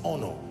practicing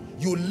honor.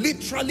 You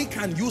literally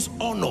can use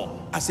honor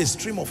as a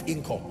stream of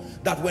income.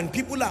 That when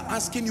people are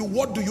asking you,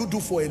 what do you do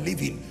for a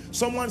living?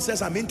 Someone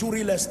says, I'm into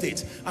real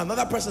estate.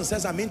 Another person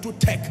says, I'm into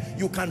tech.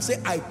 You can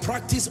say, I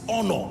practice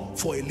honor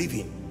for a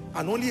living.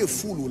 And only a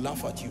fool will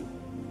laugh at you.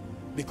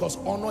 Because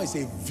honor is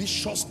a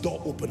vicious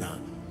door opener.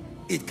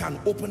 It can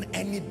open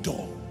any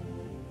door.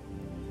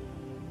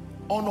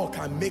 Honor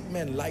can make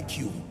men like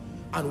you.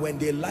 And when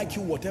they like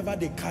you, whatever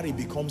they carry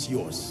becomes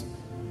yours.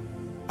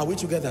 Are we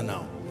together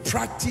now?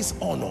 Practice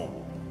honor.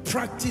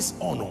 Practice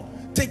honor.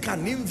 Take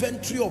an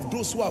inventory of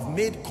those who have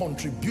made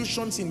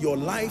contributions in your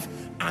life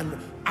and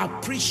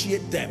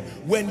appreciate them.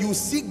 When you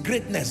see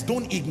greatness,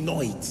 don't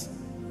ignore it.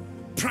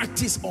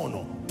 Practice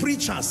honor.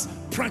 Preachers,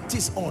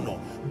 practice honor.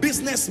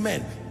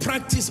 Businessmen,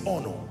 practice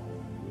honor.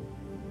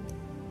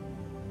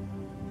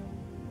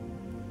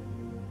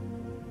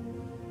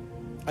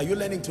 Are you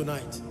learning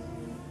tonight?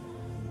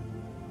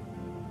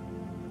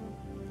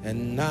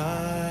 And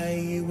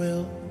I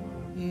will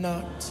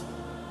not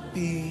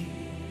be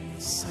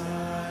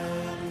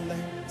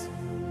silent.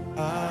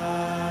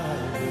 I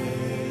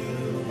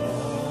will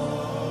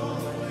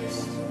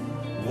always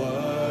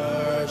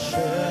worship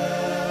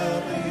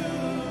you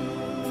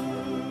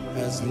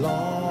as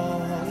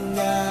long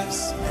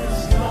as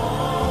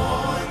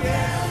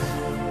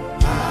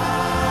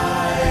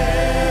I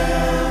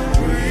am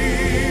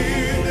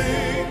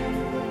breathing.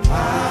 I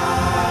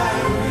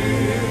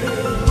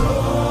will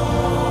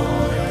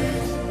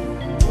always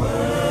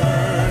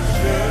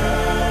worship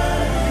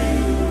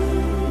you.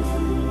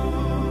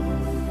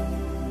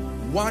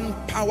 One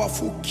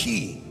powerful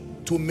key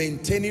to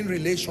maintaining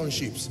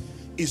relationships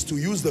is to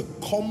use the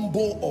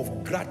combo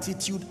of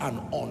gratitude and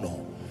honor.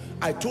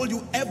 I told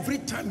you, every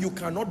time you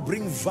cannot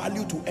bring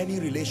value to any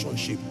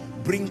relationship,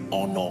 bring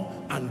honor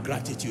and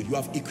gratitude. You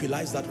have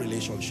equalized that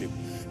relationship.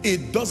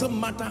 It doesn't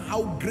matter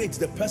how great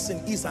the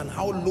person is and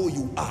how low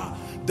you are.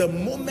 The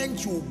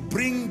moment you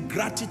bring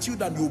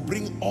gratitude and you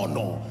bring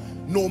honor,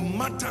 no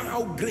matter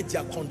how great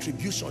their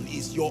contribution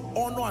is, your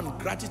honor and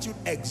gratitude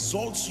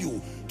exalts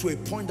you to a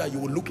point that you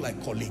will look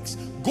like colleagues.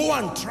 Go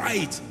and try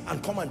it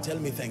and come and tell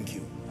me thank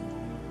you.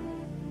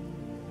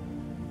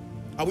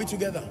 Are we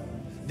together?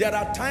 There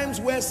are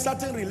times where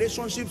certain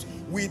relationships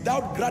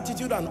without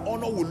gratitude and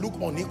honor will look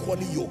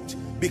unequally yoked,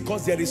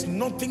 because there is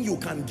nothing you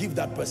can give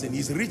that person.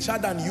 He's richer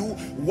than you,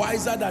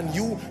 wiser than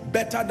you,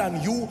 better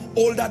than you,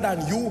 older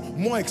than you,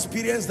 more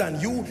experienced than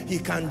you. He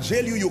can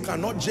jail you, you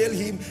cannot jail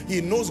him.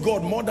 He knows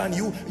God more than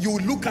you. You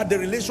look at the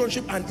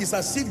relationship and it's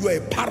as if you're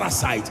a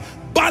parasite.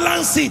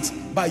 Balance it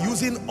by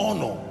using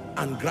honor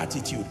and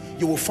gratitude.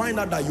 You will find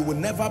out that you will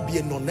never be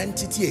a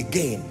non-entity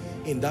again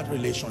in that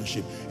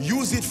relationship.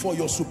 Use it for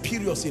your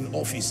superiors in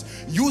office.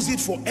 Use it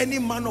for any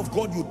man of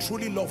God you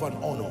truly love and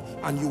honor,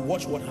 and you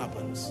watch what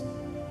happens.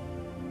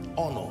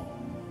 Honor,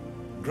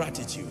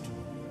 gratitude.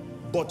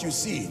 But you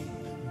see,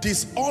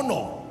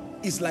 dishonor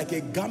is like a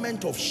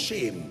garment of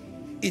shame.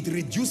 It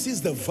reduces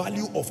the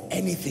value of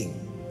anything.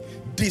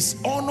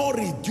 Dishonor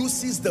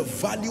reduces the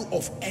value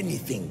of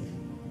anything.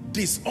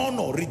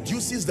 Dishonor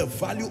reduces the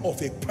value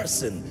of a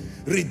person,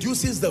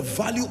 reduces the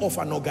value of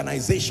an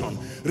organization,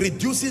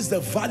 reduces the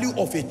value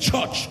of a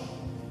church,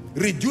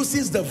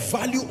 reduces the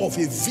value of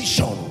a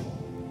vision.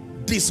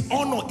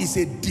 Dishonor is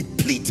a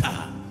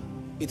depleter.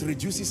 It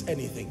reduces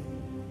anything.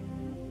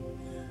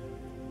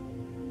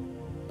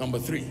 Number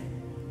 3,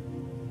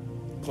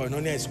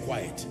 koinonia is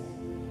quiet.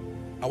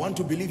 I want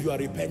to believe you are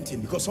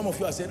repenting, because some of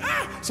you are saying,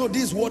 so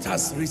this word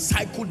has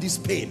recycled this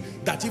pain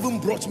that even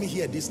brought me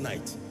here this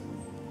night.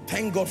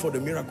 Thank God for the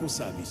miracle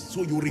service.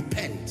 So you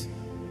repent.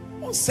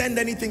 Don't send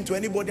anything to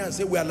anybody and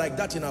say, we are like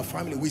that in our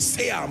family. We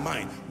say our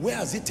mind. Where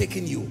has it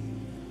taken you?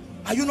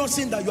 Are you not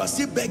seeing that you are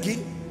still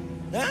begging?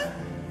 Huh?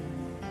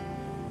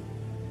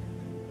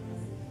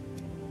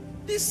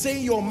 This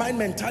saying your mind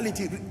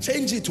mentality,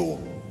 change it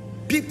all.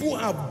 People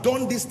have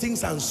done these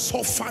things and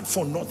suffered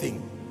for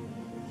nothing.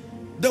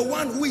 The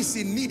one who is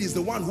in need is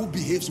the one who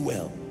behaves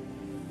well.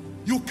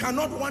 You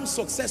cannot want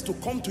success to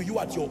come to you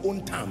at your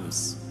own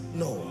terms.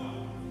 No.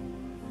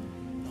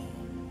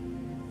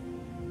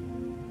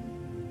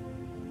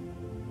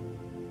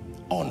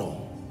 Honor.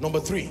 Number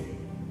 3,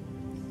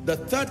 the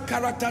third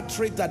character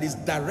trait that is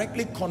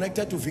directly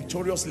connected to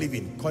victorious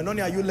living.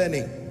 Koinonia, are you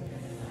learning?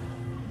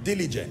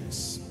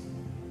 Diligence.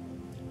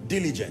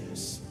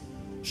 Diligence.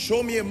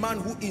 Show me a man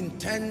who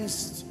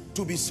intends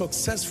to be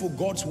successful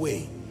God's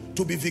way,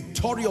 to be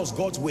victorious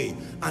God's way,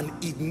 and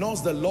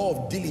ignores the law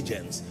of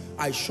diligence.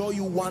 I show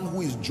you one who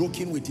is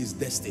joking with his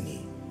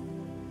destiny.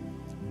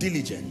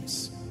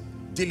 Diligence.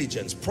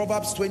 Diligence.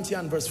 Proverbs 20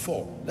 and verse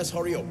 4. Let's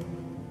hurry up.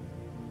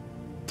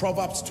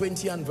 Proverbs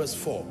 20 and verse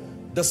 4.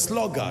 The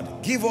sluggard,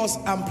 give us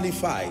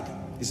amplified.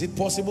 Is it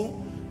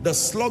possible? The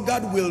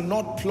sluggard will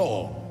not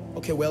plow.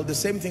 Okay, well, the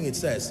same thing it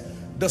says.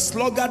 The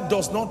sluggard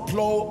does not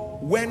plow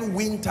when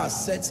winter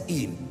sets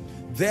in.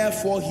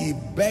 Therefore, he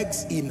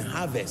begs in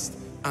harvest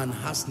and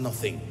has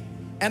nothing.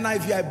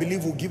 NIV, I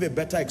believe, will give a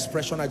better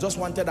expression. I just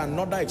wanted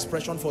another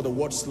expression for the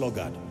word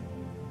sluggard.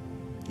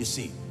 You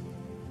see,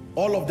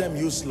 all of them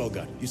use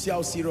sluggard. You see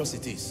how serious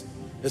it is.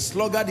 A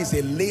sluggard is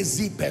a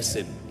lazy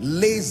person.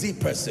 Lazy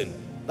person.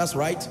 That's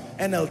right.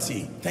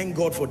 NLT. Thank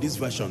God for these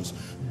versions.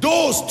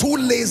 Those too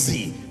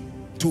lazy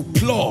to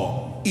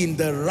plow in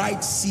the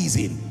right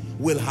season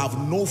will have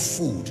no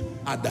food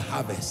at the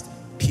harvest.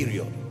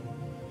 Period.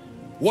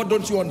 What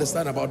don't you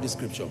understand about this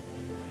scripture?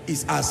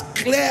 It's as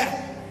clear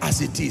as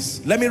it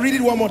is. Let me read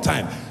it one more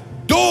time.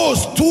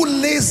 Those too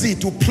lazy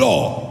to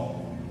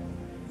plow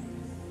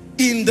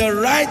in the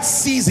right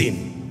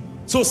season,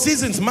 so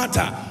seasons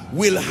matter,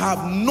 will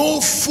have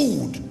no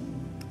food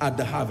at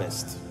the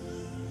harvest.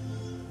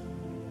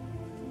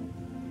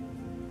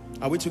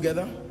 Are we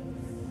together?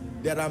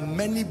 There are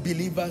many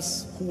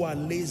believers who are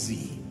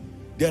lazy.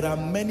 There are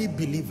many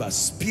believers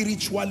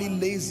spiritually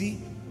lazy,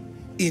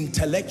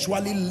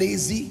 intellectually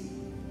lazy,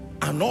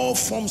 and all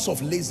forms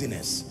of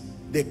laziness.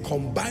 They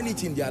combine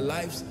it in their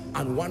lives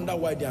and wonder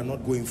why they are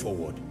not going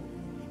forward.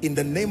 In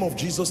the name of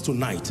Jesus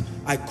tonight,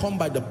 I come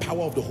by the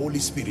power of the Holy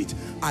Spirit.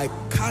 I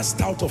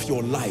cast out of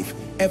your life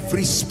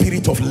every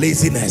spirit of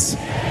laziness.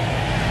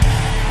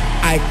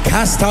 I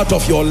cast out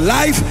of your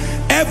life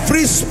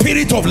every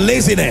spirit of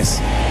laziness.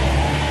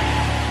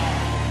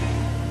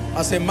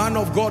 As a man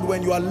of God,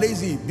 when you are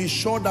lazy, be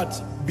sure that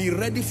be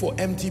ready for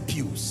empty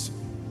pews.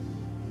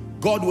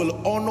 God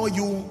will honor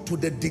you to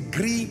the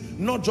degree,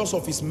 not just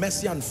of his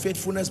mercy and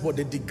faithfulness, but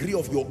the degree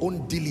of your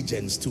own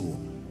diligence too.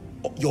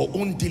 Your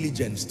own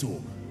diligence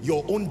too.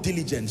 Your own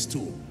diligence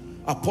too.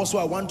 Apostle,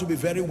 I want to be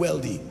very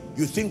wealthy.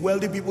 You think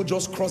wealthy people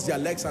just cross their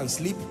legs and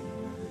sleep?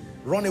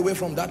 Run away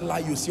from that lie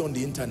you see on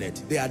the internet.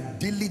 They are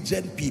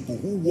diligent people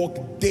who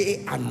work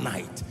day and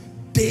night,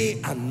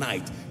 day and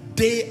night,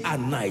 day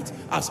and night.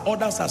 As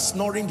others are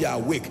snoring, they are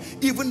awake.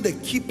 Even the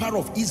keeper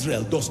of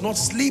Israel does not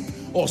sleep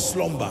or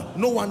slumber.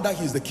 No wonder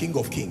he's the King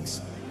of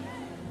Kings.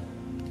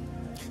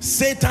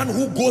 Satan,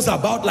 who goes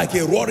about like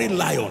a roaring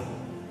lion.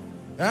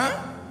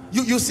 Huh?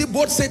 You see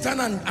both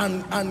Satan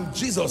and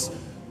Jesus,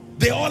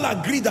 they all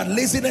agree that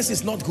laziness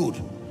is not good.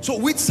 So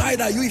which side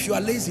are you if you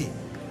are lazy?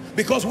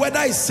 Because whether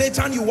it's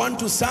Satan you want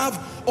to serve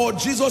or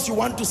Jesus you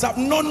want to serve,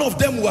 none of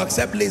them will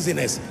accept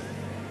laziness.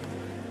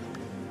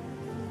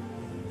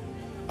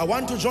 I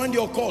want to join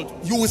your cult.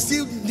 You will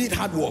still need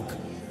hard work.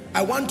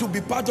 I want to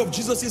be part of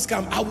Jesus'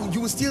 camp.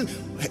 You will still,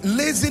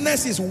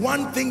 laziness is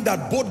one thing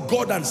that both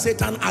God and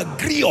Satan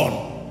agree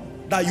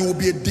on, that you will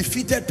be a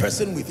defeated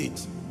person with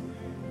it.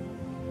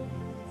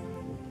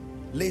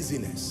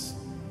 Laziness.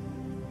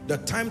 The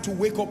time to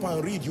wake up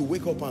and read, you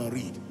wake up and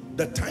read.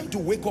 The time to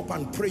wake up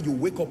and pray, you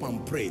wake up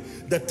and pray.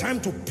 The time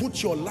to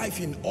put your life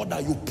in order,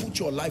 you put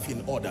your life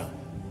in order.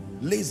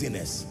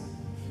 Laziness.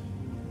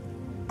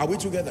 Are we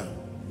together?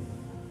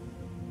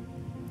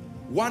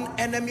 One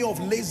enemy of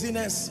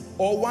laziness,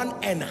 or one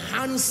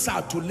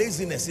enhancer to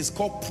laziness, is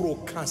called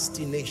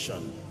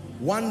procrastination.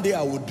 One day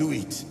I will do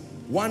it.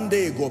 One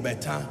day it go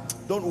better.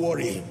 Don't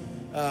worry.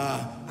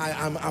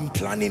 I'm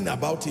planning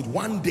about it.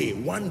 One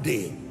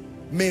day.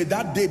 May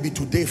that day be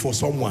today for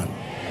someone.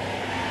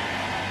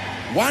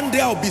 One day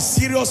I'll be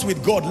serious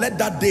with God. Let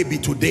that day be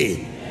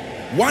today.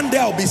 One day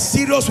I'll be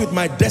serious with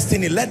my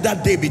destiny. Let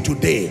that day be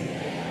today.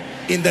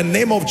 In the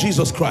name of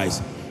Jesus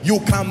Christ. You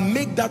can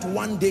make that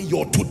one day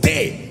your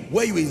today,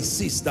 where you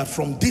insist that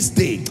from this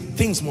day,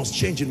 things must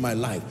change in my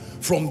life.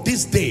 From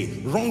this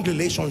day, wrong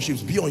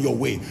relationships be on your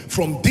way.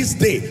 From this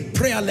day,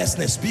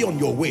 prayerlessness be on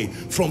your way.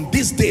 From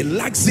this day,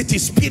 laxity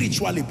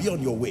spiritually be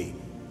on your way.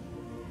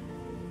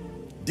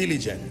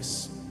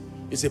 Diligence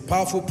is a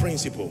powerful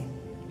principle.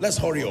 Let's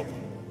hurry up.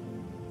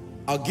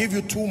 I'll give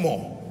you two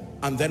more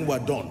and then we're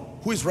done.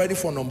 Who is ready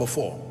for number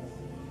 4?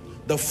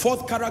 The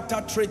fourth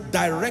character trait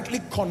directly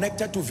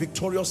connected to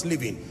victorious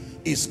living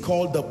is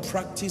called the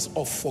practice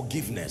of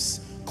forgiveness.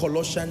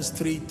 Colossians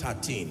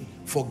 3:13.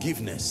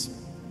 Forgiveness.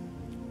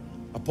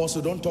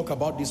 Apostle, don't talk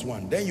about this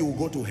one. Then you will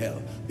go to hell.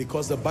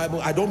 Because the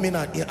Bible, I don't mean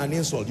an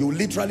insult. You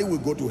literally will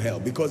go to hell.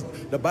 Because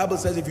the Bible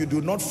says if you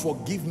do not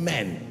forgive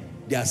men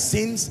their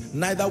sins,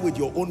 neither will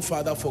your own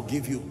Father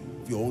forgive you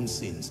your own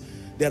sins.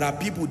 There are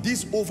people,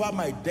 this over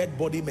my dead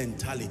body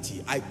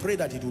mentality, I pray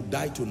that it will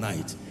die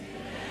tonight.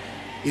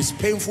 It's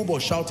painful,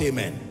 but shout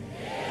amen.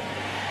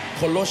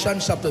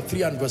 Colossians chapter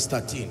 3 and verse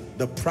 13.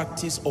 The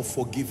practice of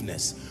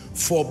forgiveness.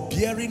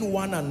 Forbearing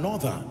one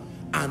another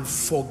and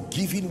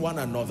forgiving one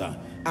another.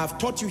 I've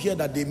taught you here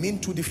that they mean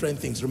two different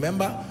things.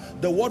 Remember,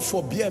 the word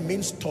forbear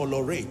means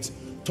tolerate.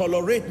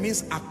 Tolerate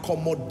means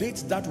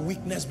accommodate that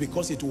weakness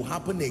because it will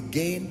happen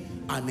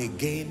again and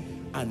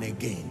again and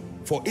again.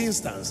 For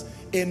instance,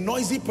 a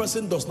noisy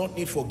person does not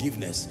need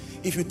forgiveness.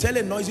 If you tell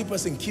a noisy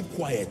person, keep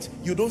quiet,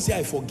 you don't say,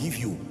 I forgive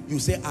you. You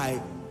say, I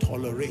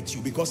tolerate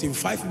you, because in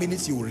 5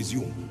 minutes you will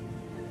resume.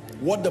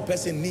 What the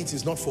person needs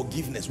is not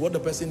forgiveness. What the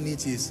person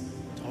needs is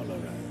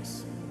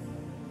tolerance.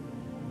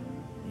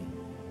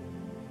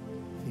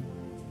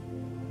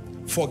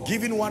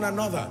 Forgiving one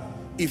another.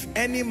 If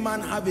any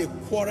man have a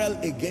quarrel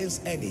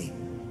against any,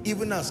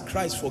 even as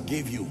Christ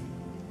forgave you,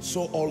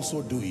 so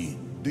also do ye.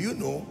 Do you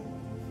know,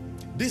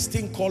 this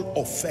thing called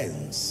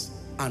offense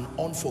and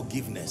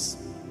unforgiveness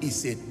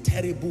is a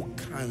terrible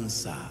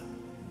cancer.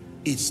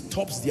 It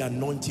stops the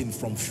anointing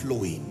from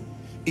flowing.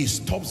 It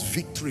stops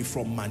victory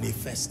from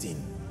manifesting.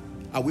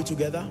 Are we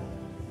together?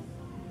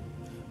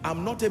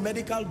 I'm not a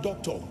medical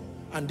doctor,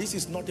 and this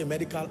is not a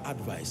medical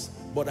advice,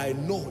 but I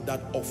know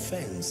that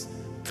offense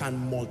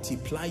can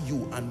multiply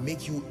you and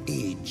make you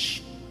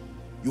age.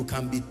 You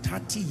can be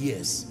 30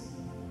 years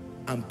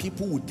and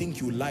people would think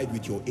you lied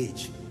with your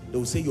age. They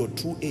will say your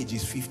true age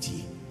is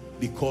 50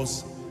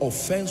 because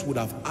offense would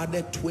have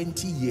added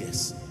 20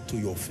 years to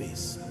your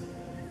face.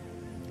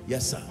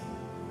 Yes, sir.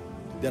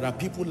 There are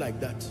people like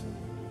that.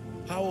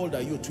 How old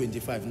are you?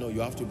 25. No,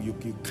 you have to be,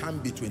 you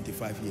can't be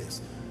 25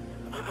 years.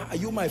 Are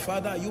you my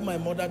father? Are you my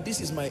mother?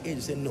 This is my age.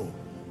 Say no.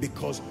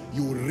 Because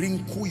you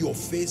wrinkle your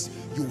face,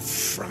 you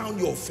frown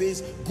your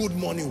face. Good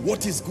morning.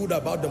 What is good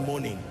about the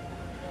morning?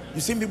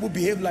 You see people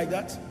behave like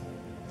that?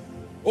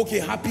 Okay,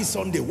 happy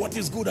Sunday. What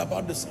is good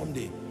about the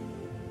Sunday?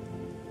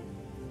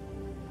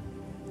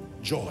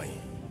 Joy.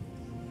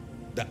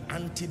 The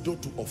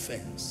antidote to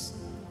offense.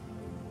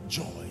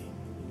 Joy.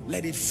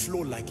 Let it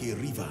flow like a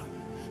river.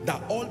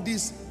 That all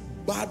this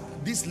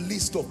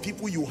list of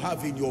people you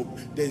have in your,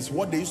 there's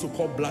what they used to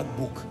call black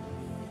book.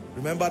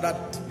 Remember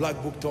that black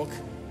book talk?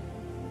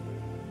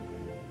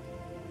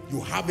 You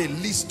have a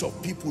list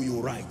of people you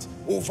write.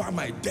 Over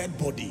my dead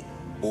body,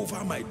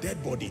 over my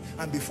dead body.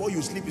 And before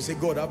you sleep, you say,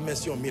 God, have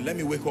mercy on me. Let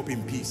me wake up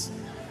in peace.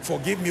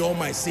 Forgive me all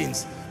my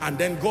sins. And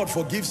then God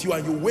forgives you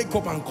and you wake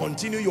up and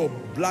continue your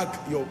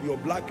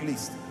black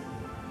list.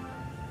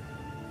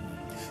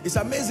 It's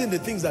amazing the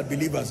things that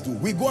believers do.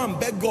 We go and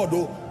beg God,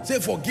 oh, say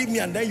forgive me,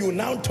 and then you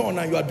now turn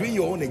and you are doing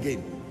your own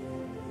again.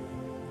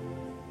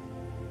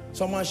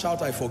 Someone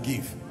shout, I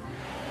forgive.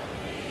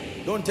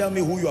 Don't tell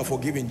me who you are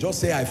forgiving. Just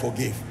say, I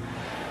forgive.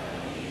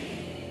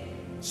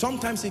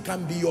 Sometimes it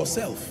can be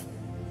yourself.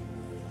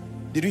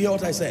 Did you hear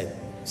what I said?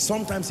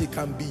 Sometimes it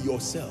can be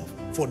yourself.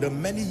 For the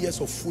many years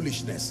of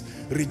foolishness,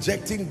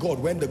 rejecting God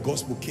when the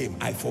gospel came,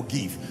 I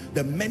forgive.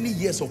 The many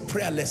years of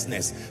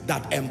prayerlessness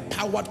that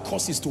empowered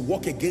causes to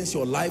work against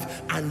your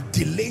life and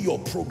delay your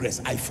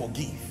progress, I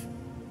forgive.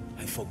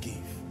 I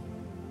forgive.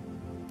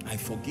 I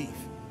forgive.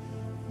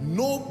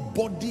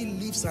 Nobody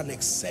lives an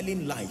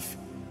excelling life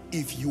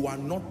if you are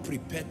not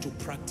prepared to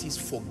practice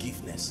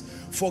forgiveness.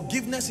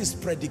 Forgiveness is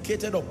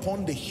predicated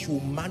upon the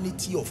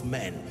humanity of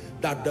men,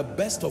 that the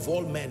best of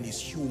all men is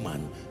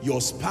human.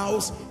 Your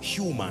spouse,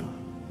 human.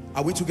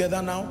 Are we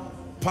together now?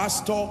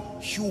 Pastor,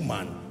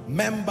 human.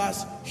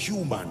 Members,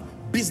 human.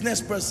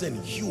 Business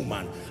person,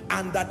 human.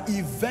 And that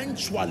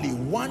eventually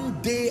one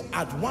day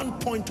at one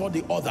point or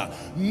the other,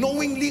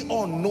 knowingly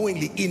or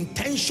unknowingly,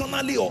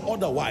 intentionally or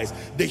otherwise,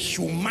 the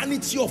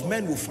humanity of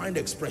men will find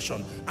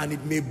expression. And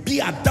it may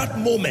be at that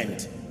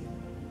moment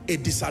a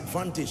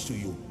disadvantage to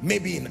you.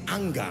 Maybe in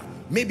anger,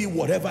 maybe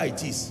whatever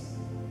it is.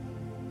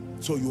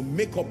 So you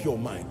make up your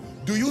mind.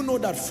 Do you know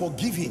that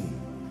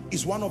forgiving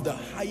is one of the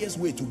highest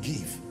ways to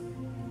give?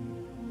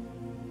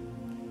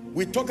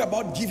 We talk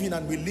about giving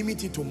and we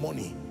limit it to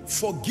money.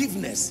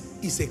 Forgiveness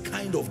is a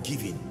kind of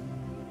giving.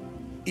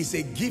 It's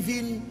a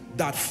giving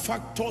that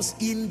factors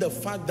in the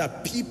fact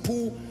that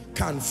people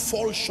can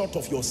fall short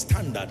of your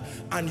standard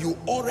and you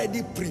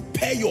already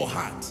prepare your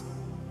heart.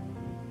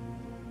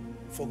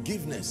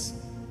 Forgiveness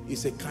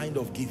is a kind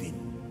of giving.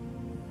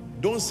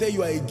 Don't say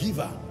you are a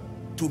giver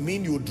to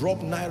mean you drop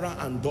naira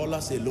and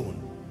dollars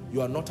alone.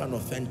 You are not an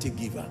authentic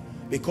giver,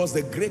 because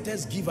the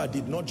greatest giver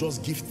did not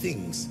just give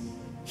things.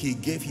 He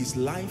gave his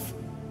life,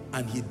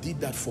 and he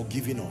did that for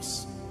giving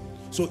us.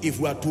 So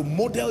if we are to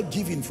model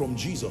giving from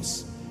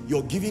Jesus,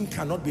 your giving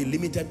cannot be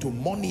limited to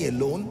money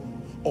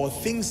alone, or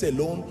things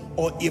alone,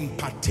 or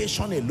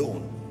impartation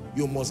alone.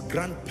 You must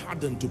grant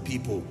pardon to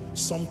people,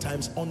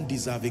 sometimes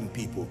undeserving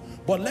people.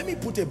 But let me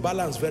put a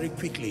balance very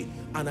quickly,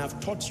 and I've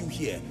taught you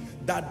here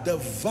that the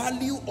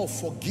value of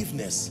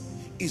forgiveness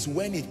is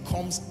when it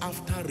comes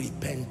after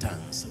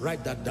repentance.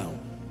 Write that down,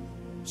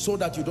 so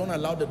that you don't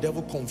allow the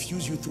devil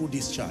confuse you through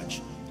this charge.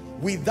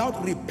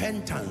 Without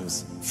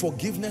repentance,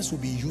 forgiveness will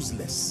be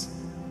useless.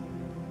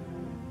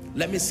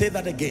 Let me say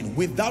that again.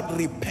 Without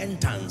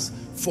repentance,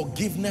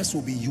 forgiveness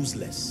will be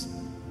useless.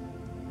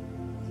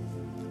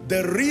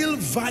 The real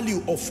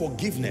value of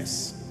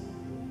forgiveness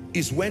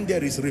is when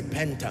there is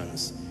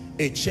repentance,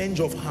 a change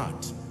of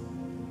heart.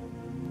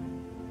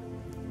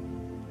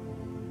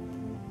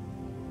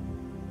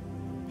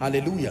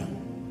 Hallelujah.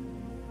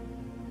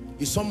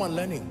 Is someone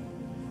learning?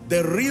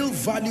 The real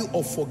value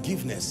of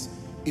forgiveness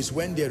is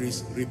when there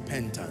is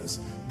repentance.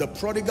 The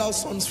prodigal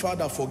son's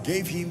father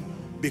forgave him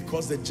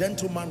because the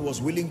gentleman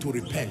was willing to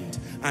repent,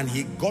 and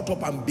he got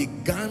up and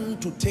began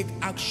to take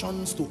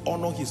actions to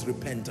honor his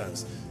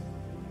repentance.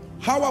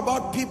 How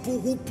about people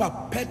who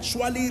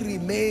perpetually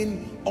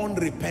remain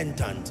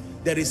unrepentant?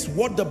 There is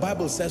what the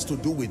Bible says to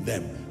do with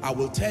them. I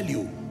will tell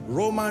you.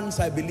 Romans,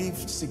 I believe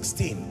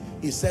 16,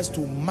 it says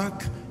to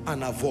mark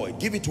and avoid.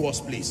 Give it to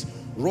us, please.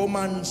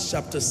 Romans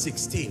chapter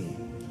 16.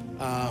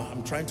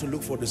 I'm trying to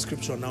look for the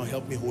scripture now.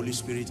 Help me, Holy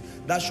Spirit.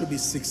 That should be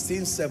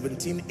 16,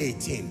 17,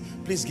 18.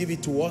 Please give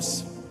it to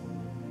us.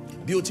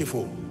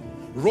 Beautiful.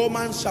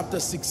 Romans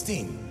chapter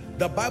 16.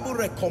 The Bible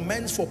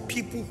recommends for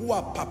people who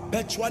are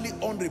perpetually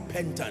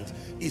unrepentant,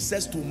 it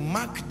says to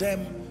mark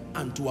them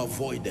and to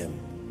avoid them.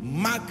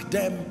 Mark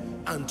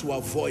them and to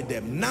avoid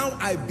them. Now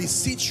I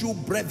beseech you,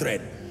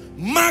 brethren,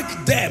 mark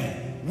them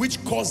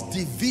which cause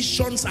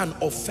divisions and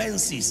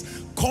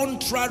offenses,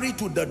 contrary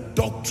to the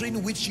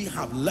doctrine which ye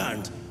have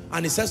learned.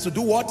 And it says to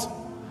do what?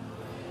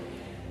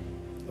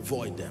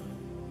 Avoid them.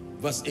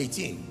 Verse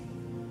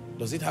 18.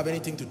 Does it have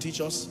anything to teach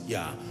us?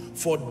 Yeah.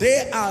 For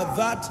they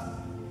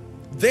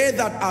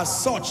that are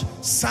such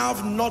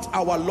serve not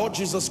our Lord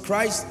Jesus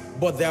Christ,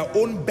 but their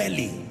own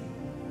belly.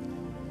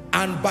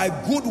 and by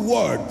good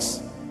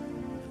words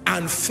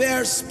and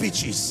fair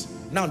speeches.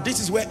 Now this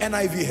is where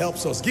NIV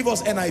helps us. Give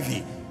us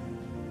NIV.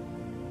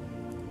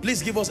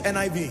 Please give us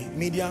NIV,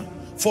 media.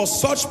 For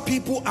such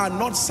people are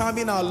not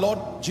serving our Lord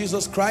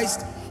Jesus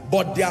Christ,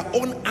 but their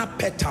own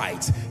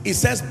appetites. It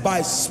says,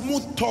 by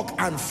smooth talk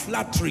and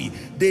flattery,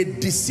 they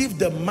deceive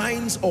the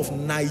minds of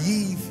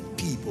naive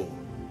people.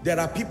 There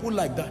are people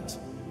like that.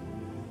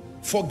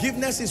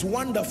 Forgiveness is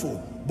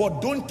wonderful,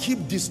 but don't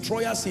keep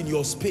destroyers in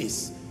your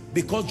space,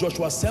 because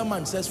Joshua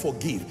Selman says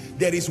forgive.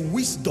 There is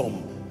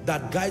wisdom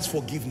that guides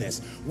forgiveness.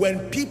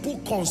 When people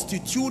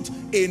constitute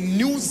a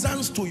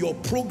nuisance to your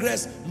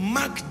progress,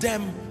 mark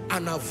them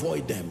and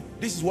avoid them.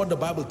 This is what the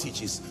Bible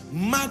teaches.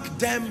 Mark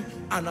them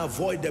and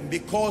avoid them,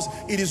 because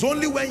it is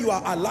only when you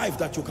are alive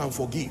that you can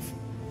forgive.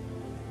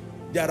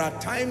 There are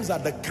times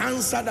that the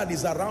cancer that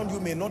is around you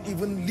may not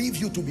even leave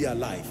you to be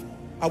alive.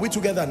 Are we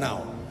together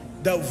now?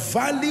 The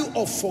value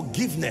of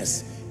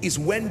forgiveness is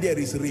when there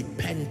is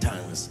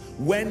repentance.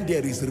 When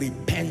there is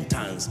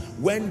repentance.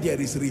 When there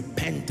is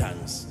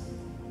repentance.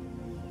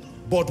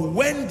 But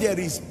when there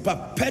is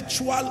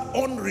perpetual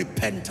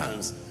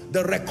unrepentance,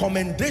 the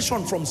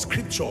recommendation from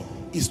scripture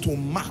is to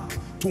mark.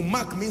 To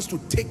mark means to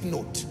take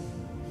note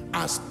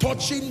as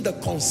touching the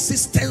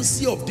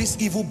consistency of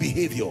this evil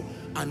behavior.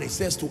 And it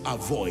says to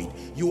avoid.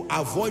 You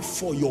avoid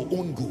for your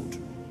own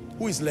good.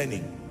 Who is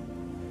learning?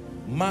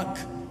 Mark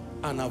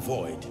and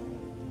avoid.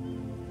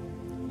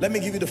 Let me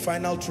give you the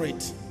final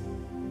trait.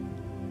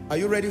 Are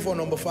you ready for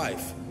number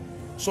 5?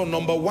 So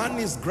number 1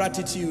 is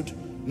gratitude.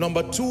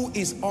 Number 2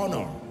 is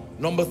honor.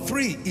 Number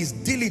 3 is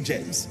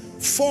diligence.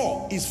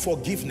 4 is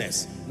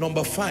forgiveness.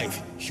 Number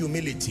 5,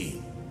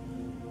 humility.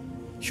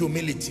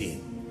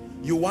 Humility.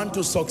 You want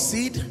to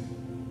succeed?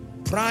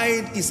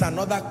 Pride is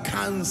another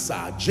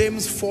cancer.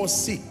 James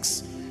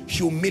 4:6.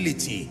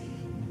 Humility.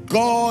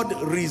 God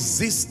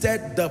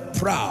resisted the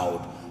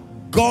proud.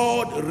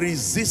 God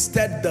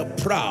resisted the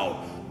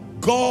proud.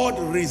 God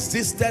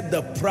resisted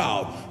the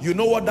proud. You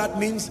know what that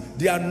means?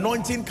 The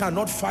anointing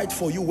cannot fight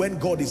for you when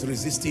God is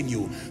resisting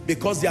you,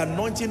 because the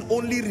anointing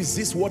only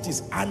resists what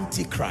is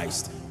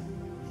antichrist.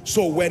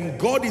 So when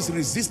God is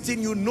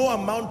resisting you, no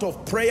amount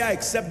of prayer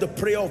except the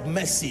prayer of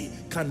mercy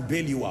can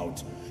bail you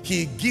out.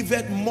 He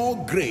giveth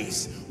more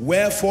grace.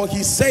 Wherefore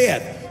he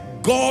saith,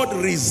 God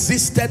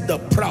resisted the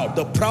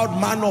proud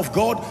man of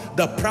God,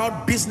 the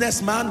proud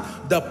businessman,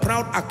 the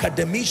proud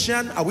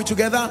academician. Are we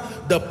together?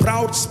 The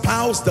proud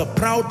spouse, the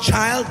proud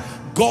child.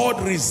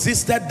 God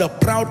resisted the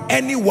proud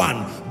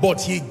anyone, but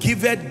he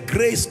giveth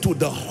grace to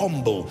the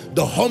humble.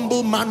 The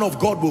humble man of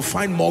God will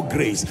find more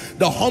grace.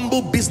 The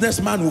humble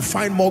businessman will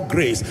find more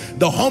grace.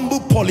 The humble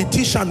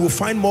politician will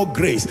find more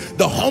grace.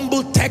 The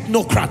humble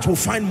technocrat will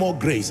find more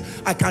grace.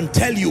 I can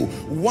tell you,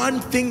 one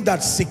thing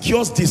that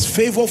secures this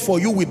favor for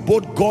you with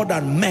both God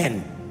and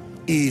men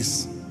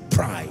is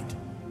pride.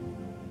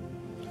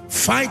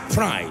 Fight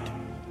pride.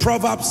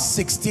 Proverbs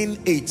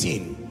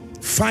 16:18.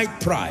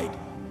 Fight pride.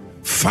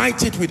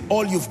 Fight it with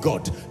all you've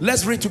got.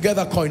 Let's read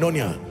together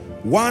koinonia.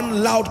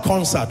 One loud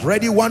concert.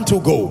 Ready? 1,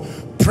 2, go.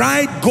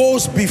 Pride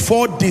goes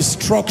before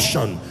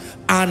destruction,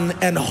 and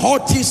an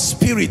haughty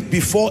spirit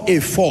before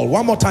a fall.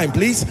 One more time,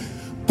 please.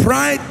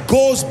 Pride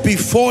goes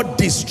before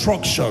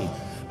destruction,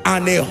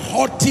 and a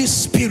haughty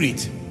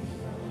spirit.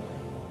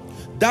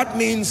 That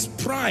means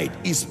pride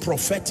is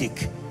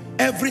prophetic.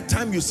 Every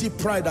time you see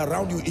pride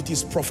around you, it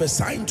is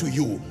prophesying to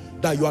you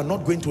that you are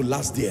not going to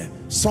last there.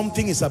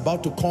 Something is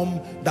about to come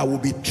that will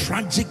be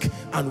tragic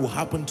and will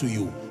happen to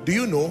you. Do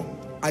you know,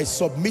 I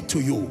submit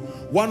to you,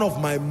 one of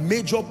my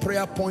major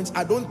prayer points,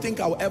 I don't think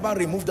I'll ever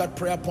remove that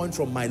prayer point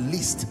from my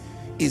list,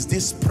 is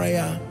this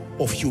prayer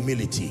of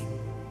humility.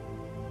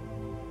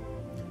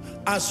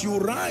 As you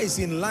rise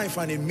in life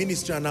and in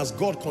ministry, and as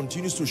God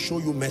continues to show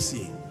you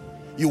mercy,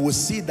 you will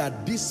see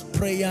that this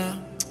prayer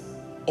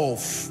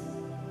of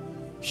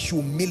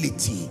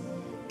humility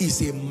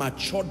is a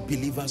matured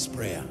believer's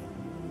prayer.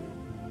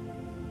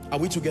 Are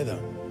we together?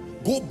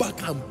 Go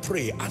back and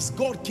pray. As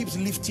God keeps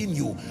lifting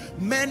you,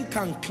 men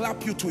can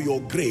clap you to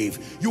your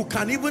grave. You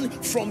can even,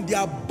 from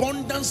the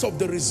abundance of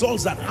the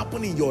results that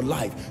happen in your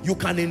life, you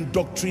can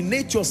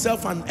indoctrinate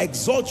yourself and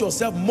exalt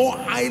yourself more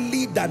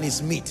highly than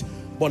is meet.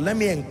 But let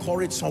me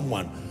encourage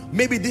someone.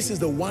 Maybe this is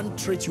the one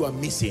trait you are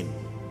missing.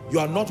 You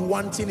are not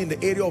wanting in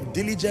the area of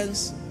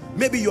diligence.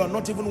 Maybe you are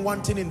not even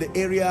wanting in the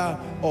area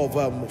of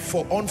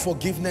for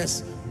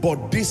unforgiveness.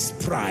 But this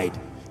pride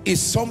is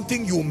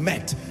something you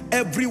met.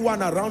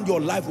 Everyone around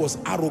your life was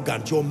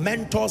arrogant. Your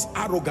mentors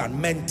arrogant,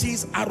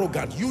 mentees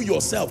arrogant, you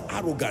yourself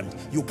arrogant.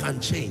 You can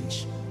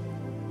change.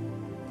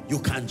 You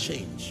can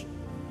change.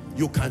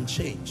 You can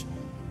change.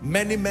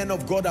 Many men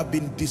of God have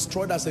been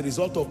destroyed as a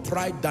result of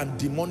pride than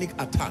demonic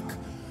attack.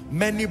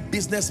 Many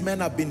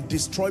businessmen have been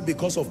destroyed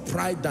because of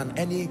pride than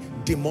any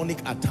demonic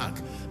attack.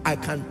 I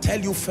can tell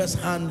you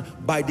firsthand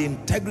by the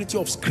integrity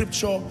of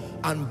scripture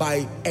and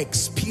by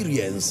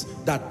experience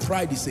that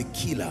pride is a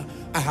killer.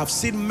 I have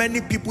seen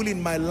many people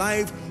in my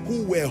life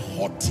who were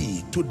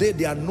haughty. Today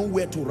they are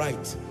nowhere to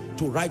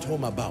write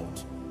home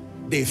about.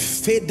 They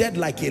faded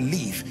like a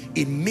leaf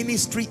in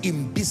ministry,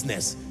 in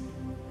business.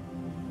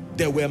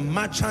 There were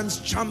merchants,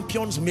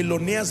 champions,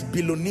 millionaires,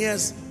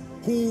 billionaires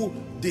who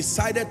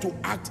decided to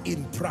act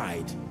in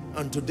pride,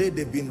 and today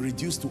they've been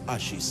reduced to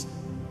ashes.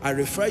 I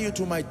refer you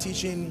to my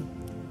teaching,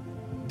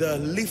 the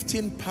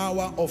lifting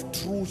power of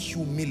true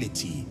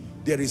humility.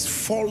 There is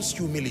false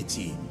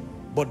humility,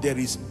 but there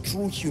is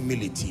true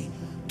humility.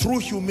 True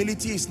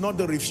humility is not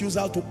the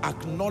refusal to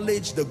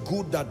acknowledge the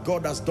good that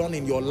God has done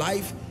in your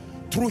life.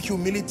 True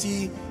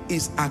humility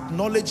is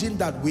acknowledging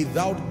that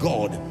without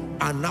God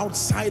and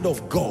outside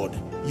of God,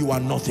 you are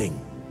nothing.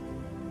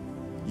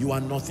 You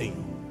are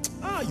nothing.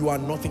 You are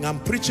nothing. I'm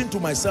preaching to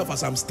myself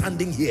as I'm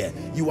standing here.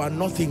 You are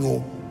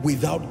nothing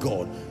without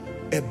God.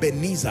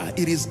 Ebenezer,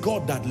 it is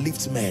God that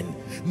lifts men.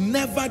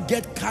 Never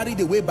get carried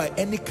away by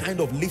any kind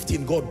of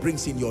lifting God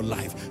brings in your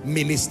life.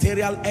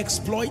 Ministerial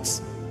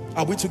exploits,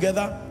 are we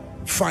together?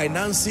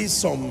 Finances,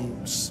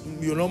 some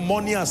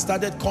money has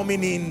started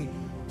coming in,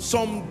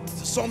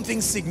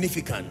 something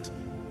significant.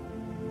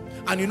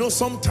 And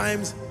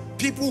sometimes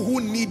people who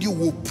need you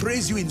will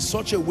praise you in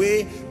such a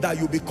way that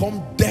you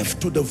become deaf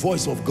to the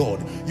voice of God.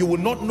 You will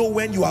not know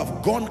when you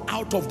have gone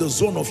out of the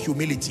zone of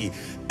humility.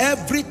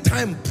 Every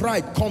time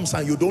pride comes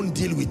and you don't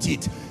deal with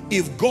it,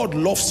 if God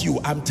loves you,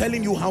 I'm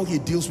telling you how he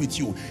deals with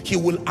you. He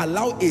will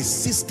allow a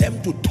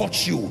system to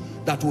touch you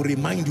that will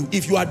remind you.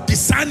 If you are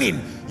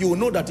discerning, you will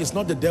know that it's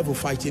not the devil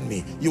fighting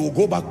me. You will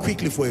go back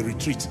quickly for a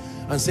retreat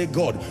and say,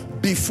 God,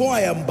 before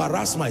I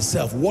embarrass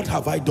myself, what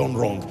have I done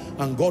wrong?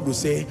 And God will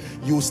say,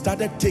 you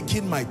started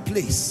taking my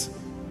place,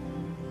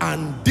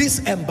 and this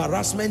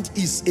embarrassment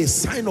is a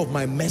sign of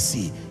my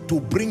mercy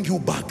to bring you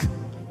back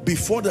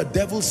before the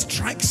devil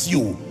strikes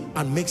you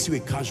and makes you a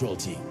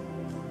casualty.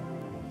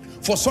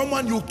 For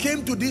someone, you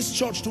came to this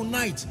church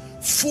tonight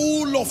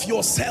full of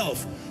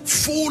yourself,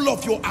 full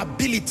of your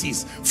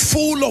abilities,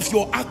 full of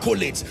your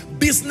accolades,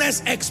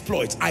 business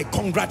exploits. I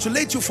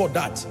congratulate you for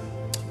that.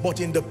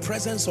 But in the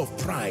presence of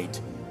pride,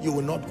 you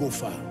will not go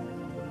far.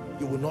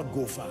 You will not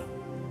go far.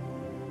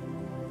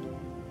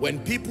 When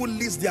people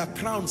list their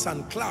crowns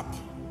and clap,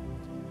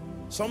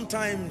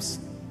 sometimes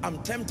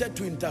I'm tempted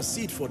to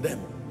intercede for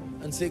them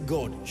and say,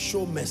 God,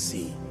 show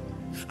mercy.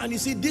 And you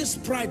see, this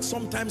pride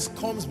sometimes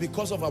comes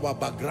because of our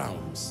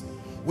backgrounds.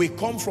 We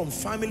come from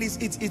families.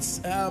 There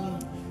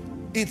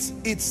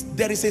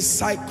is a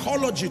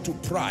psychology to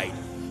pride.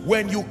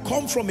 When you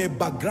come from a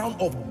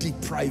background of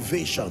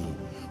deprivation,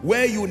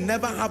 where you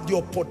never have the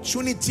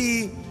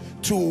opportunity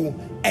to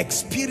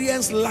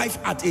experience life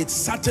at a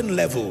certain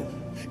level,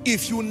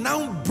 if you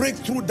now break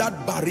through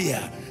that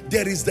barrier,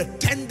 there is the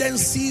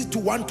tendency to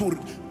want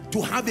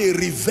to have a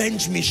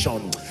revenge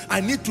mission. I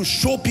need to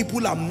show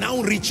people I'm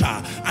now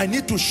richer. I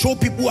need to show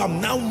people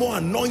I'm now more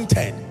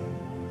anointed.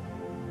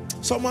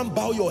 Someone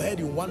bow your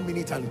head in 1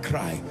 minute and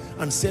cry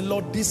and say,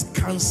 Lord, this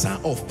cancer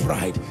of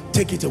pride,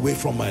 take it away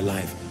from my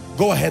life.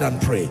 Go ahead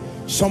and pray.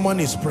 Someone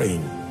is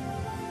praying.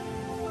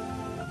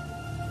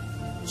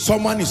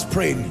 Someone is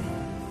praying.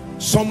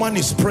 Someone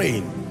is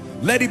praying.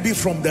 Let it be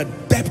from the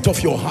depth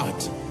of your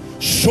heart.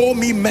 Show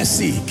me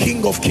mercy,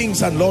 King of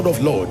Kings and Lord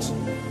of Lords.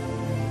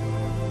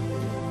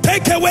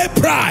 Take away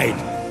pride,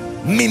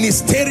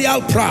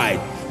 ministerial pride,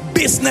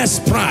 business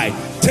pride.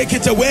 Take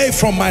it away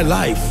from my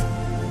life.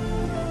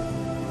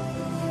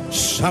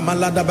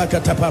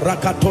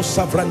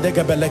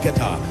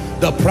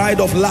 The pride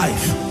of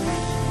life,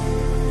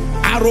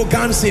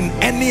 arrogance in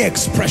any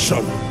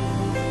expression,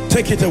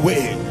 take it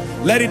away.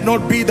 Let it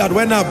not be that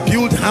when I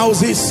build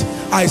houses,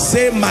 I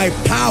say my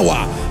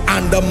power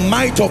and the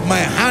might of my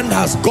hand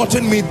has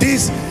gotten me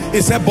this.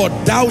 He said, but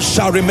thou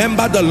shalt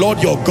remember the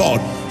Lord your God.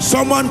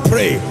 Someone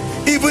pray.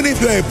 Even if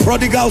you're a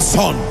prodigal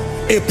son,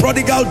 a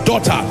prodigal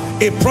daughter,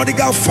 a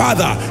prodigal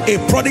father, a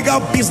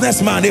prodigal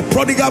businessman, a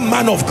prodigal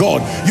man of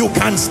God, you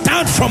can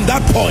start from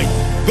that point.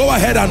 Go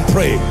ahead and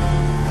pray.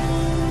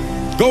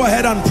 Go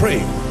ahead and pray.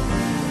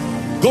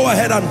 Go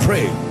ahead and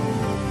pray.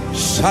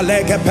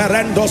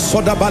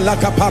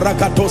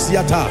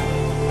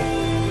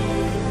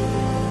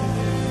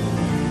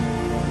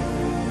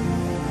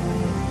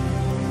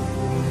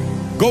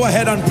 Go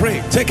ahead and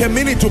pray. Take a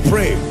minute to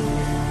pray.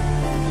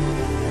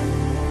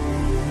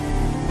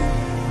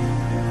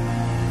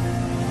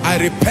 I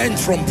repent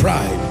from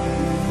pride.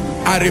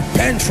 I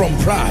repent from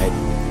pride.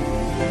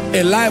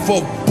 A life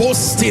of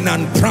boasting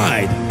and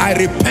pride, I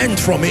repent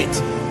from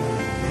it.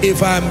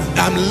 If I'm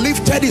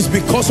lifted, is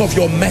because of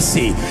your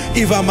mercy.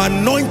 If I'm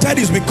anointed,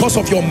 is because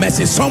of your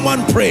mercy.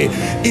 Someone pray.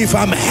 If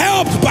I'm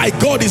helped by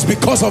God, is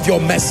because of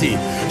your mercy.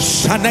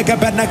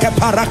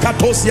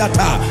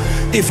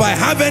 If I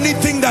have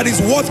anything that is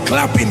worth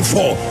clapping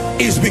for,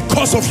 is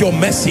because of your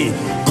mercy.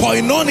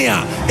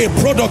 Koinonia, a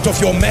product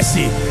of your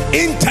mercy.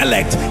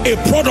 Intellect, a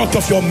product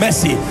of your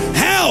mercy.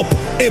 Help,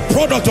 a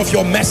product of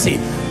your mercy.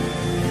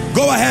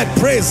 Go ahead,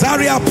 pray.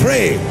 Zaria,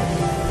 pray.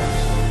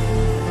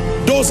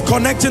 Those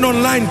connecting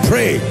online,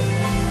 pray.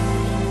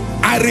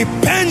 I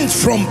repent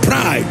from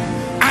pride.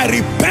 I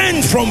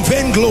repent from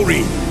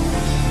vainglory.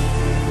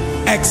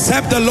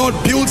 Except the Lord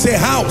builds a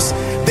house,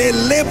 they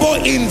labor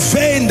in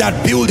vain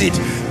that build it.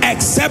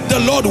 Except the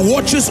Lord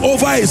watches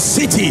over a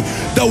city,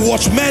 the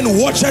watchman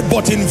watcheth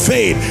but in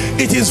vain.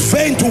 It is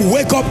vain to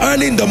wake up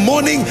early in the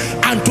morning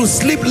and to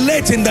sleep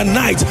late in the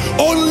night,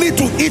 only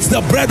to eat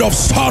the bread of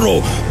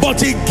sorrow,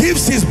 but he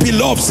gives his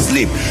beloved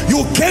sleep.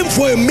 You came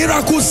for a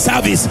miracle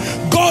service.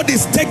 God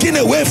is taking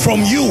away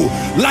from you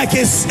like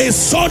a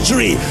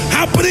surgery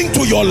happening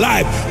to your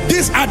life.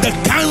 These are the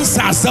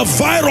cancers, the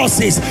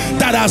viruses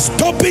that are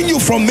stopping you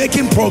from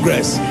making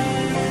progress.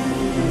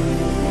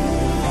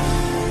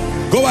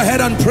 Go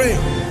ahead and pray.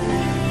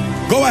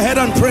 Go ahead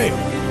and pray.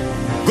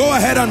 Go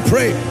ahead and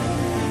pray.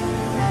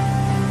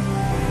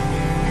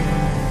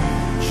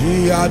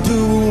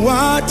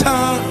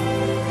 Jiaduwata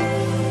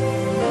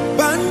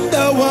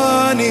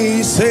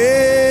bandawani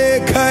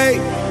sekai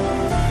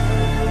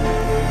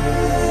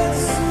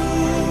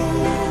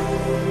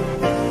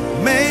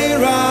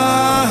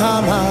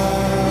meirahama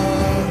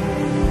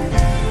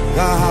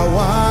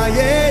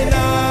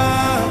gawayena.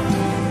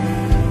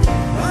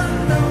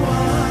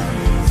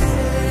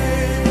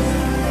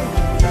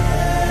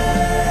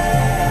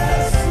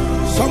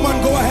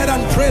 Someone go ahead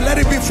and pray. Let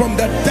it be from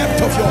the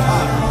depth of your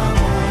heart.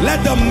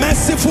 Let the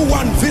merciful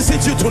one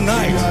visit you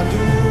tonight.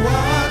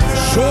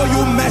 Show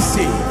you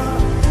mercy.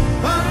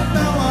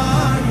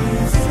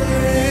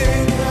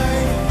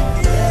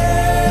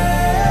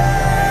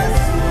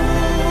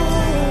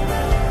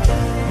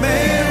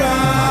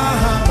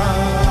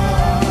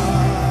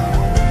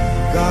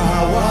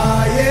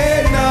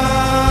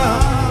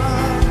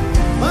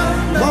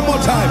 One more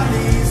time.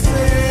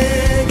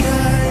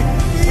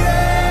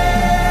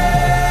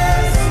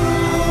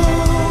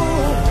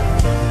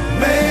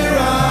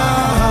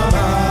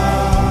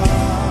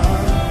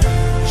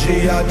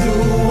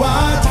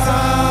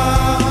 Yaduwata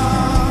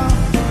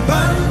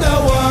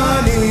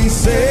bandawani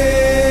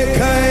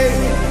sekai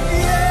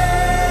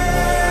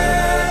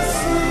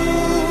Yesu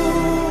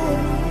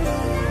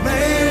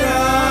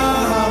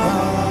meirama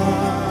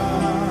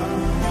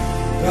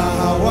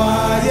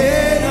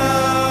gawayena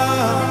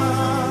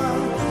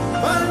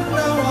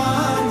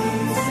bandawani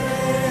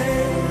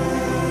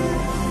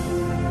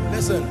sekai.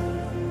 Listen,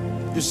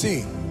 you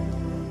see,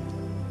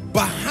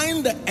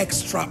 behind the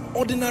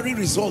extraordinary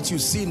results you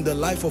see in the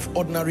life of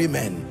ordinary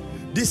men,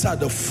 these are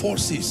the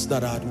forces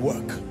that are at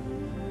work.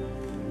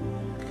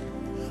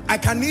 I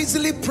can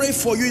easily pray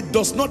for you. It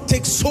does not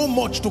take so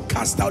much to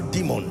cast out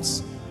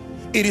demons.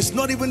 It is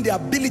not even the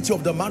ability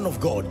of the man of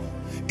God.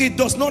 It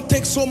does not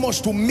take so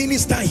much to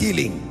minister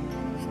healing.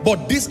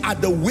 But these are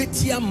the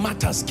weightier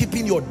matters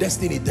keeping your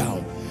destiny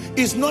down.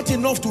 It's not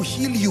enough to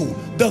heal you.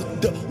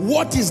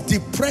 What is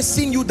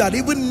depressing you that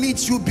even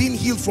needs you being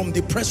healed from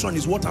depression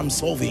is what I'm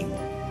solving.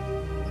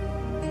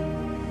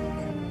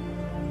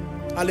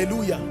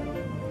 Hallelujah.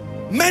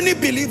 Many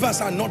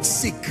believers are not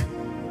sick.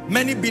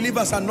 Many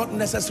believers are not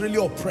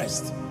necessarily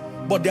oppressed.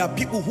 But there are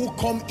people who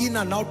come in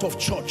and out of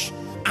church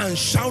and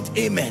shout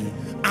amen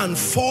and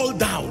fall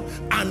down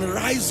and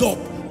rise up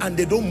and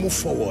they don't move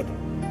forward.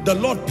 The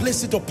Lord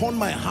placed it upon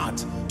my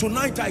heart.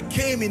 Tonight I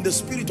came in the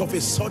spirit of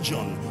a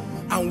surgeon.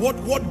 And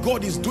what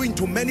God is doing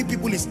to many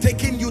people is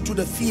taking you to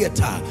the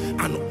theater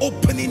and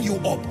opening you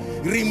up,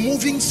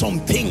 removing some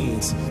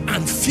things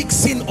and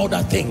fixing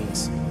other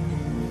things.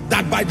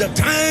 That by the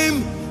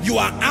time you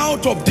are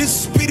out of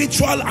this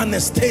spiritual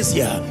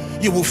anesthesia,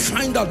 you will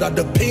find out that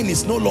the pain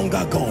is no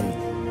longer gone.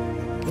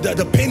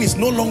 The pain is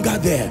no longer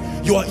there.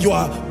 You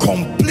are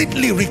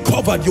completely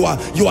recovered. You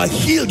are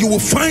healed. You will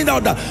find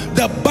out that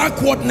the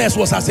backwardness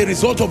was as a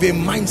result of a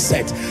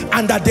mindset,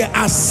 and that there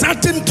are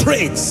certain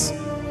traits.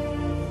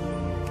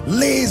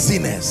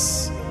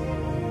 Laziness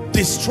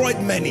destroyed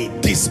many.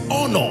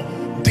 Dishonor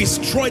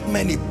destroyed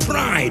many.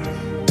 Pride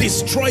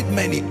destroyed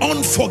many.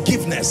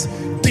 Unforgiveness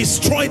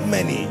destroyed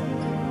many.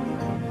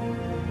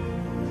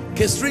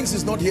 Okay, Strings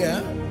is not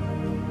here.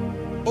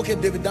 Okay,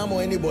 David Dam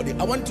or anybody,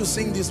 I want to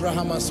sing this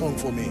Rahama song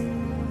for me.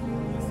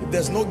 If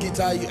there's no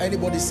guitar,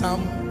 anybody,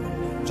 Sam,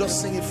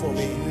 just sing it for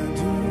me.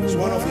 It's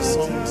one of his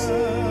songs.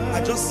 I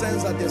just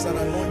sense that there's an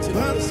anointing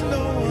on this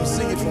song. You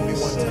sing it for me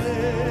one time.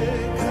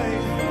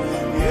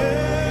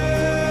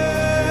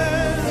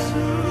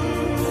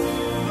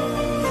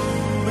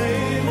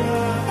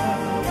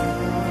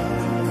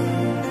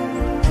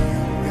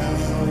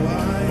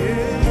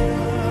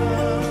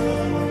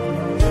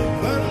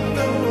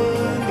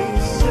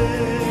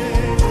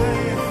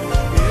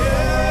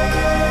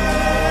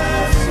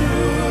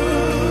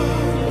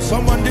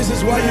 Someone, this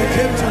is why you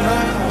came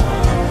tonight,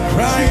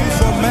 crying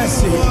for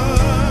mercy.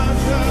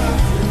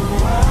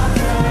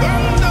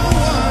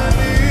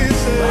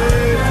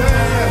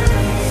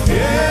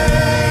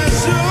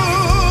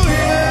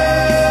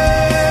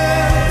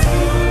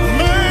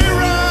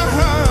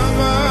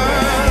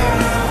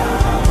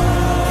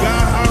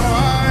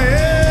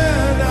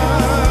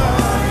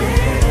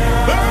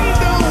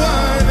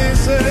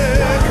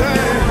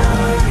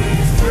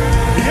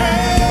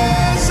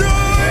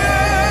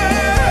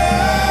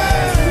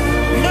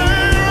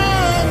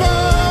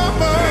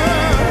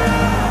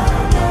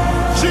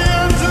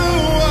 Do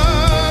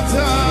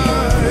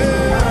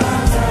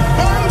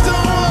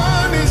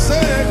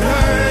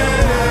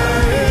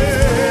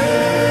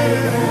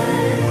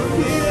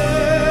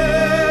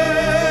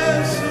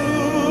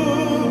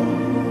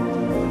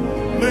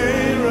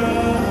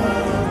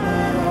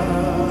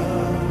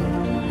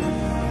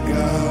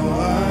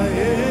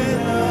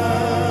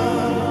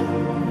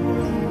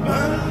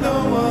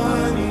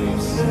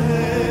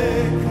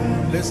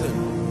Listen,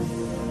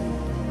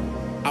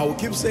 I will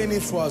keep saying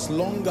it for as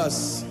long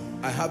as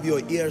I have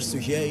your ears to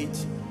hear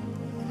it,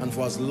 and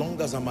for as long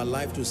as I'm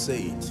alive to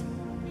say it.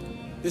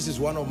 This is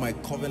one of my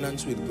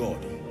covenants with God,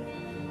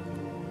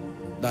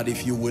 that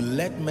if you will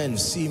let men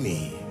see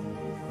me,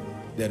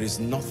 there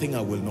is nothing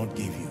I will not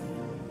give you.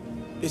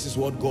 This is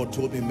what God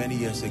told me many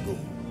years ago.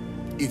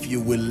 If you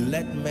will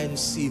let men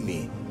see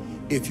me,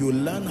 if you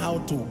learn how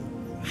to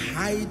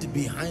hide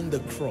behind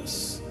the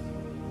cross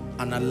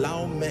and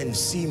allow men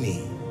see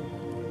me,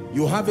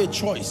 you have a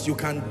choice. You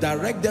can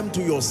direct them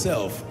to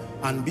yourself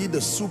and be the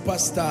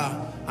superstar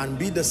and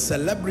be the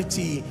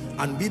celebrity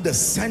and be the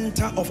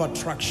center of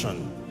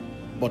attraction.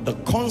 But the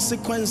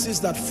consequences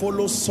that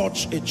follow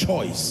such a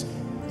choice,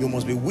 you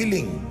must be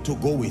willing to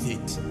go with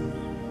it.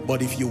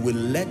 But if you will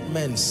let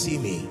men see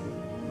me,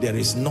 there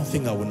is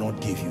nothing I will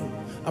not give you.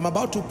 I'm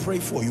about to pray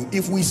for you.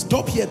 If we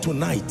stop here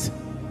tonight,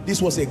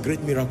 this was a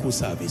great miracle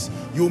service.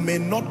 You may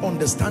not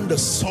understand the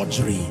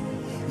surgery.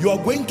 You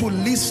are going to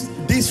list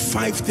these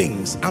 5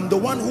 things. I'm the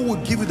one who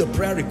will give you the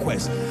prayer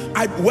request.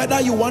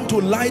 Whether you want to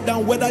lie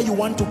down, whether you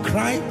want to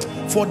cry,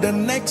 for the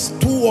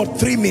next 2 or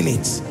 3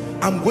 minutes,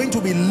 I'm going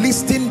to be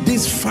listing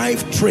these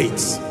 5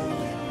 traits.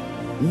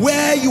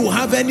 Where you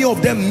have any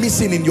of them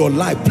missing in your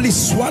life, please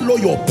swallow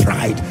your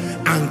pride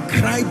and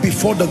cry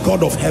before the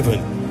God of heaven.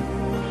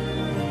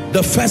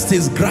 The first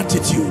is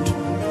gratitude.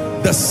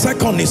 The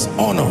second is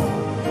honor.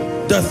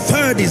 The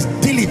third is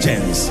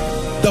diligence.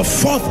 The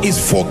fourth is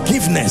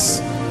forgiveness.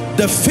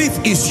 The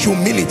fifth is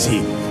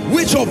humility.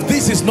 Which of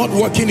these is not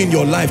working in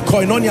your life?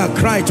 Koinonia,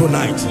 cry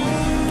tonight.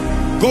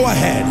 Go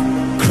ahead.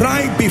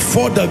 Cry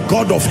before the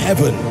God of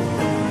heaven.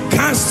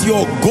 Cast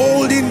your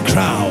golden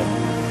crown.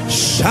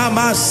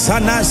 Shama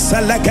sana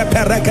seleke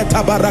pereke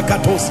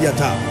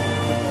tabarakatosiata.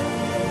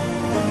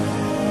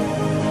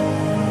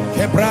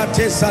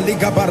 Kebrate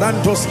saliga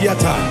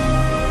barantosiata.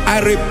 I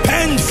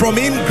repent from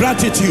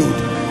ingratitude.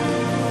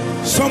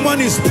 Someone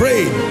is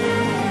praying.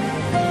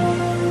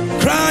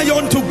 Cry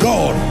unto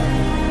God,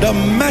 the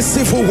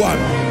merciful one.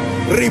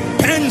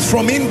 Repent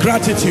from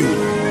ingratitude.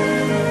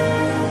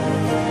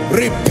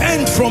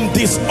 Repent from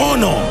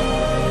dishonor.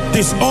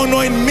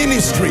 Dishonor in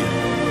ministry.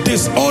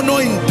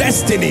 Dishonor in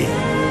destiny.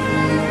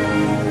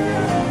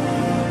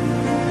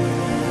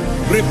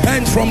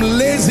 Repent from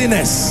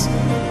laziness.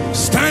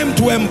 It's time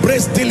to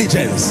embrace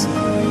diligence.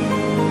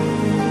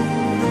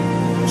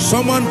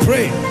 Someone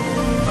pray.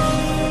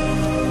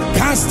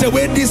 Cast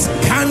away this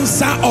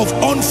cancer of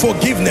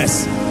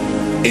unforgiveness.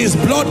 Is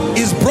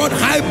brought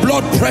high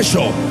blood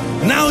pressure.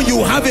 Now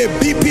you have a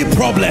BP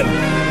problem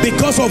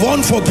because of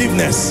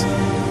unforgiveness.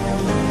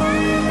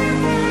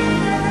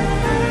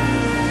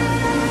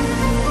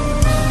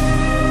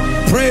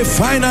 Pray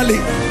finally.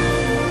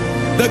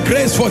 The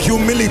grace for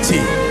humility.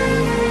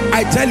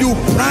 I tell you,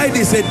 pride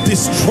is a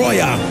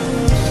destroyer.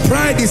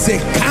 Pride is a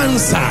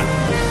cancer.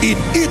 It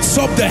eats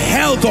up the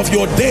health of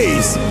your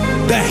days,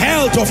 the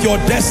health of your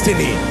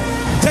destiny.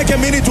 Take a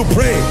minute to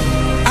pray.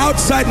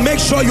 Outside, make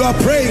sure you are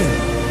praying.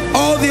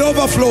 All the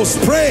overflows,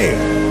 pray.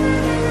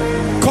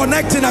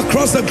 Connecting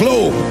across the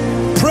globe,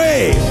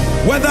 pray.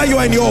 Whether you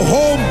are in your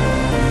home,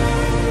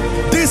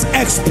 this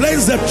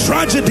explains the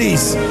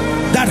tragedies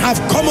that have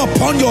come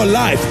upon your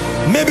life.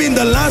 Maybe in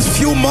the last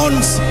few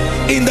months,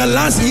 in the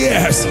last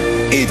years.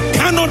 It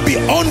cannot be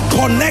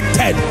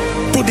unconnected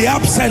to the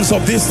absence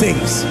of these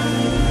things.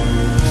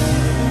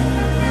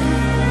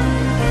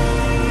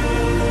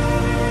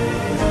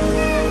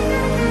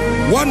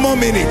 One more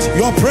minute.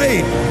 You're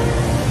praying.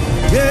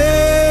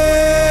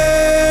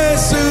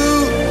 Yesu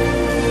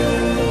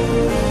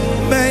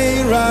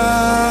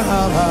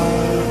Meirama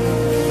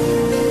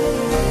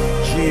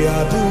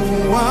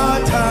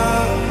Chiaduata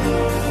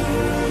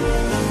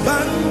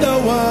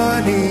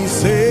Bandawani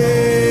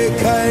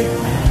Sekai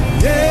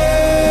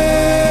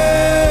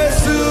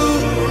Yesu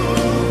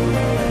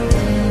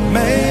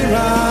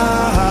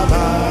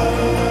Meirama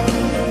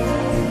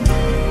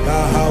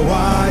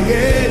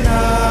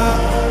Kahawayena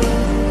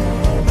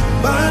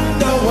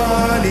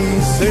Bandawani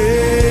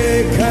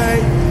Sekai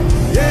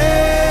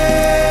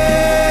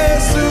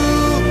Yesu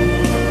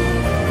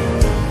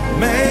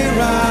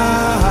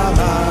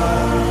Meirama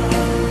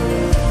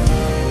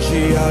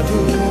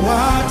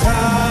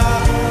Chiaduata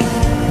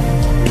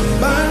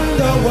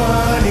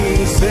Bandawani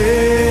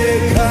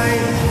Sekai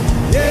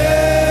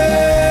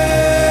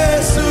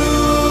Yesu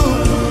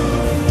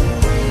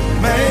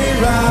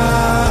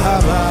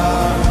Meirama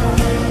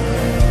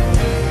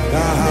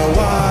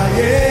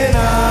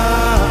Kahawayena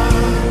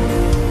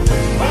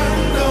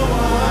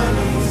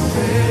Bandawani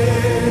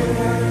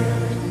Sekai.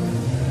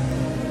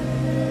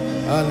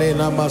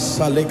 Alena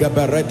Masaliga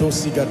Bereto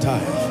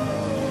Sigatai.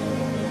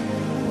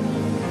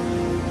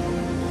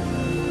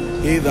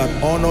 He that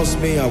honors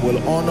me, I will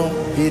honor.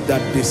 He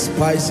that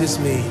despises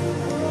me,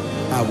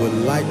 I will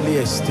lightly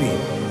esteem.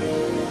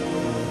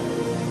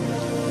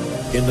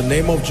 In the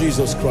name of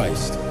Jesus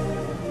Christ.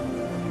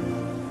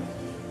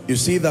 You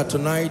see that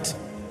tonight,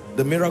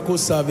 the miracle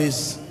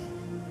service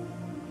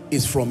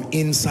is from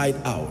inside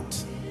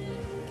out.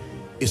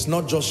 It's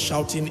not just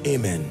shouting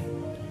amen,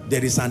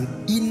 there is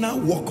an inner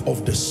work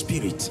of the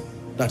Spirit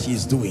that He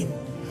is doing.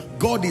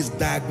 God is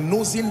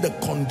diagnosing the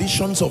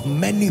conditions of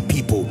many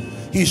people.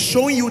 He's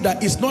showing you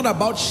that it's not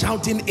about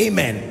shouting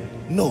amen.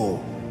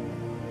 No.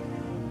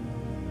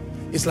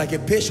 It's like a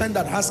patient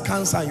that has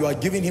cancer and you are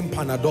giving him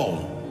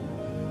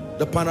Panadol.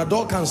 The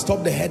Panadol can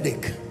stop the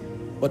headache,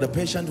 but the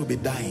patient will be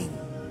dying.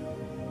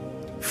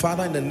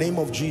 Father, in the name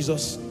of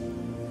Jesus,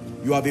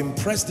 you have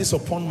impressed this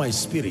upon my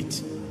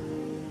spirit,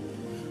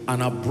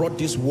 and I've brought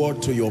this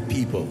word to your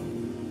people.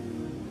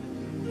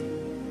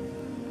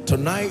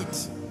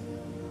 Tonight,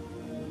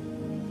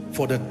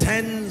 for the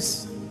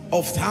tens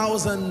of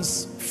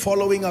thousands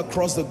following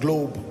across the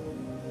globe,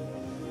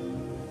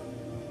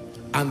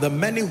 and the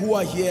many who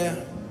are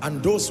here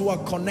and those who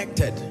are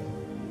connected,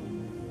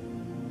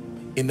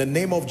 in the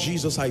name of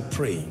Jesus, I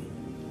pray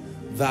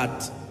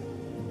that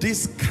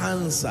these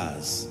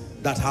cancers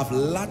that have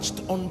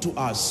latched onto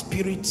our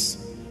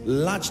spirits,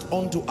 latched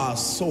onto our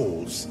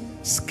souls,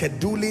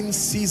 scheduling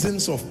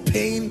seasons of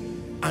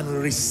pain and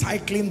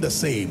recycling the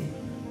same,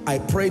 I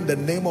pray in the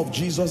name of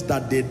Jesus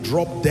that they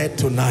drop dead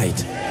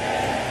tonight.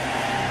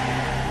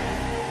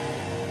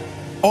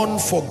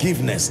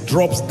 Unforgiveness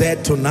drops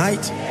dead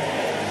tonight.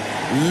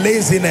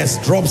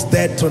 Laziness drops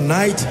dead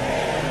tonight.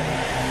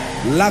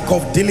 Lack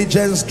of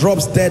diligence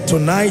drops dead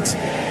tonight.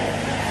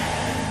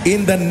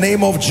 In the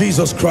name of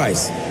Jesus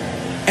Christ.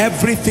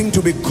 Everything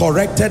to be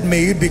corrected,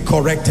 may it be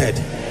corrected.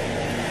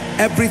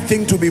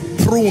 Everything to be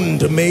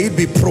pruned, may it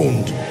be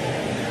pruned.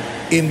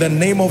 In the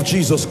name of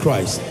Jesus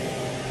Christ.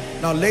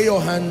 Now lay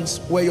your hands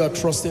where you are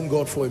trusting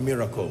God for a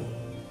miracle.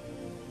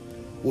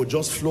 We'll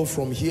just flow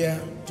from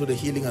here to the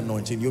healing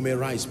anointing. You may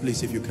rise,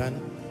 please, if you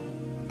can.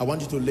 I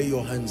want you to lay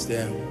your hands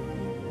there.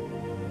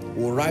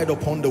 We'll ride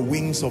upon the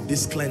wings of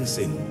this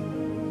cleansing.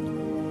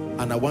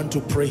 And I want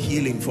to pray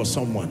healing for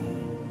someone.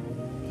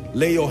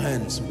 Lay your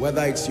hands,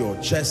 whether it's your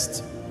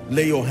chest,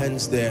 lay your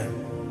hands there.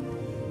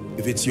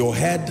 If it's your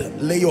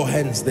head, lay your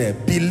hands there.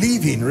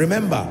 Believing.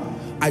 Remember,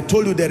 I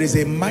told you there is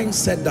a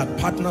mindset that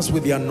partners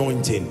with the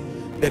anointing.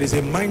 There is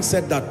a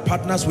mindset that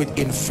partners with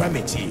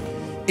infirmity.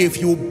 If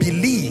you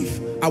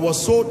believe, I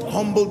was so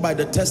humbled by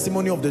the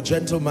testimony of the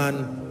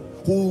gentleman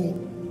who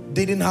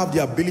didn't have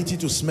the ability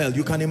to smell.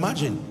 You can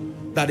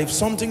imagine that if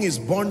something is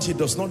burnt, he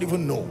does not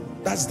even know.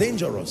 That's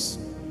dangerous.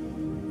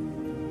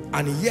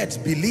 And yet,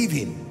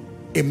 believing,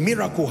 a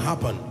miracle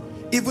happened.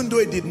 Even though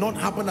it did not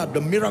happen at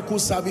the miracle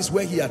service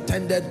where he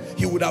attended,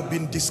 he would have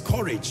been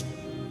discouraged.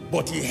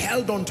 But he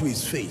held on to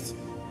his faith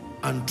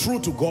and true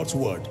to God's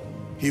word.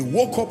 He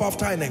woke up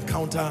after an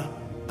encounter,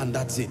 and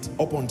that's it,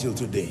 up until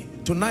today.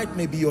 Tonight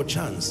may be your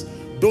chance.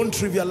 Don't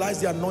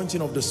trivialize the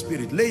anointing of the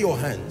Spirit. Lay your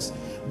hands.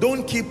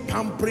 Don't keep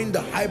pampering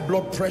the high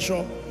blood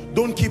pressure.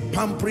 Don't keep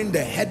pampering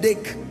the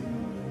headache.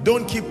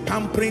 Don't keep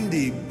pampering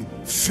the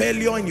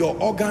failure in your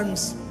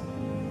organs.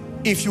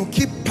 If you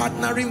keep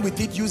partnering with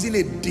it using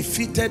a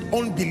defeated,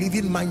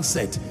 unbelieving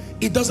mindset,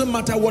 it doesn't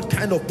matter what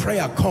kind of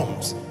prayer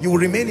comes, you will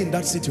remain in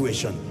that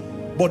situation.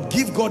 But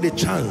give God a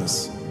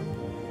chance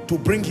to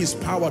bring his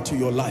power to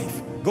your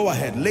life. Go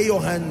ahead, lay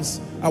your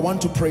hands. I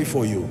want to pray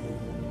for you.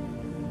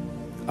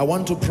 I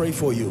want to pray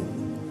for you.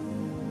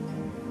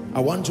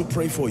 I want to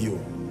pray for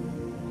you.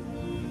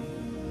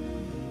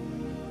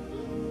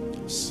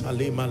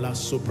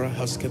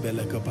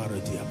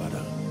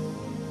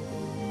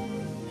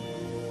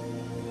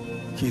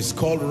 He's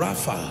called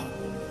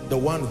Rapha, the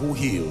one who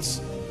heals.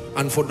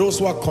 And for those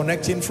who are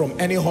connecting from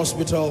any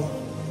hospital,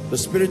 the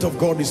Spirit of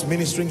God is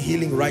ministering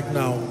healing right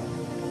now.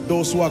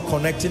 Those who are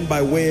connecting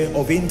by way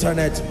of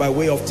internet, by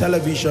way of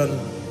television,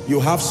 you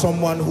have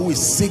someone who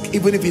is sick,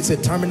 even if it's a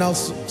terminal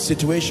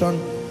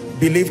situation,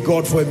 believe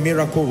God for a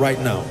miracle right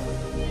now.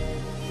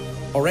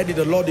 Already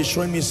the Lord is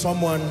showing me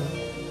someone.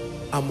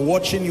 I'm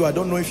watching you. I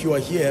don't know if you are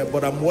here,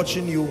 but I'm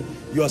watching you.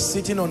 You are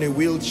sitting on a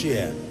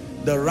wheelchair.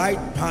 The right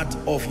part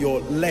of your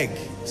leg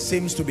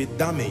seems to be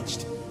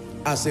damaged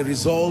as a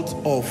result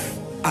of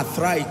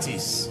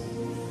arthritis.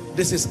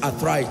 This is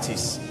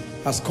arthritis,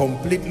 has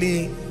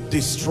completely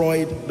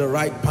destroyed the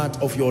right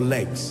part of your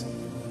legs.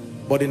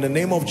 But in the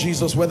name of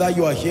Jesus, whether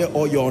you are here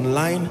or you're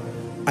online,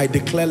 I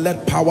declare,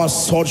 let power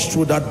surge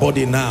through that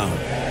body now.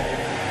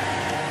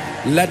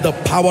 Let the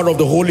power of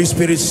the Holy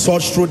Spirit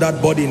surge through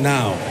that body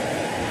now.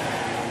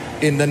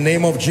 In the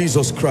name of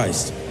Jesus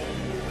Christ.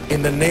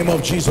 In the name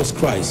of Jesus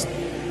Christ.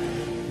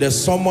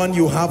 There's someone,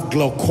 you have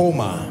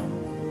glaucoma.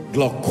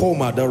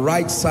 Glaucoma, the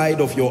right side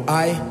of your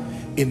eye.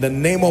 In the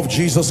name of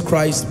Jesus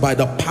Christ, by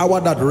the power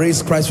that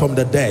raised Christ from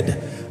the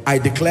dead, I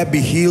declare, be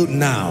healed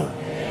now.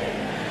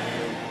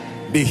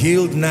 Be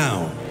healed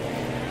now.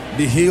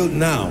 Be healed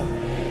now.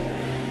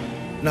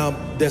 Now,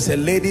 there's a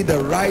lady,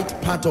 the right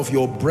part of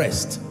your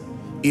breast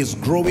is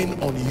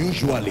growing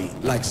unusually,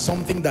 like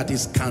something that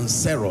is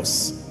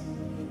cancerous.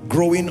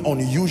 Growing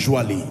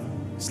unusually.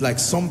 It's like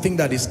something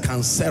that is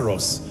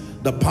cancerous.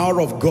 The power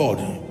of God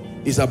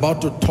is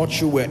about to touch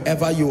you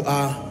wherever you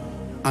are,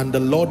 and the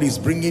Lord is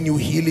bringing you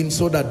healing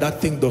so that that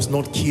thing does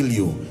not kill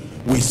you.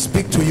 We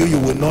speak to you, you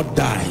will not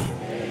die.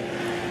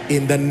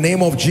 In the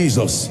name of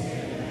Jesus.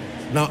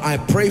 Now I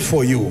pray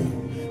for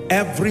you.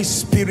 every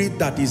spirit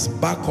that is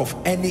back of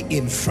any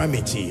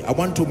infirmity. I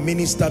want to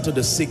minister to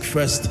the sick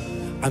first,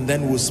 and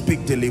then we'll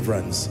speak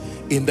deliverance.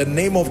 In the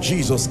name of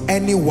Jesus,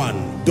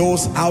 anyone,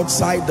 those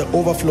outside the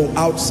overflow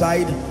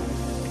outside,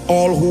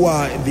 all who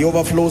are in the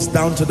overflows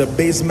down to the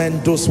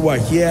basement, those who are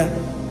here,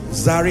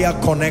 Zaria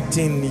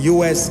connecting,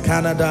 US,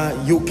 Canada,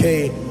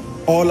 UK,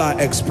 all our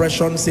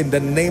expressions, in the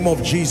name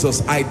of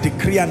Jesus, I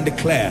decree and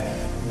declare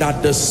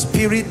that the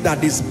spirit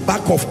that is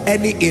back of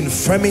any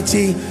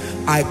infirmity,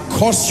 I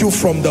curse you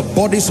from the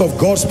bodies of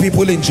God's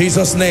people in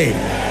Jesus' name.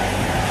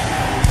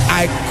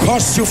 I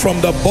curse you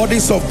from the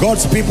bodies of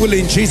God's people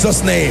in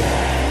Jesus' name.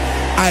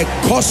 I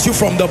curse you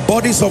from the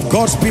bodies of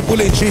God's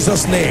people in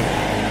Jesus' name.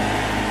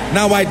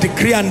 Now I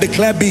decree and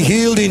declare, be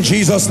healed in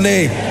Jesus'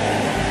 name.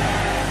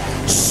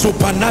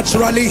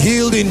 Supernaturally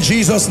healed in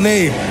Jesus'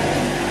 name.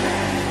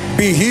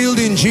 Be healed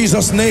in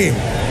Jesus' name.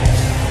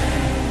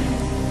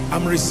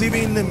 I'm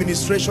receiving the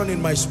ministration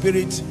in my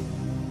spirit.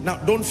 Now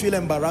don't feel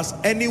embarrassed.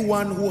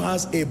 Anyone who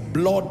has a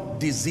blood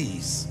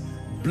disease,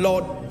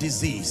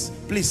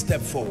 please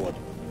step forward.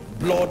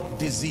 Blood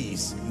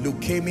disease,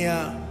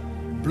 leukemia,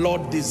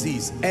 blood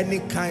disease, any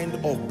kind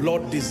of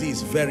blood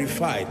disease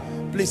verified,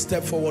 please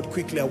step forward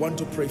quickly. I want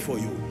to pray for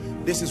you.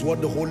 This is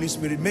what the Holy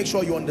Spirit, make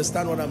sure you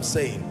understand what I'm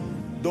saying.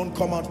 Don't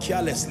come out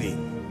carelessly.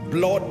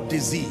 Blood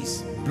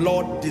disease,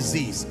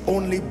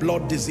 only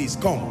blood disease.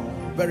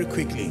 Come very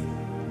quickly.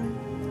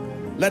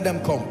 Let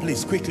them come,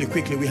 please, quickly,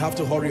 we have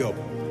to hurry up.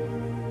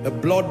 The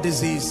blood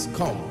disease,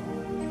 come.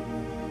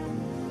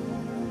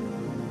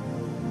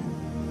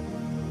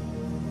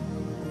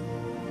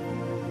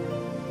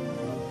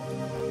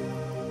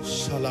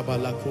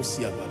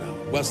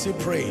 We're still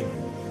praying.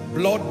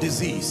 Blood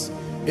disease,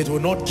 it will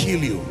not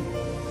kill you.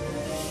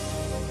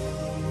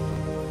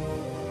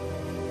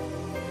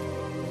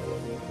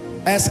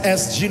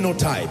 SS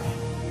genotype,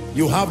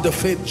 you have the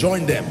faith,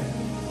 join them.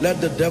 Let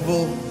the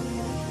devil,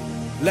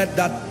 let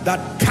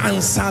that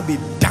cancer be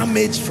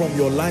damaged from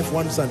your life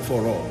once and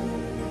for all.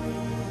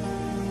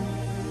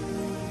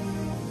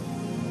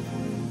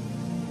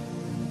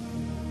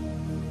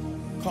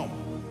 Come.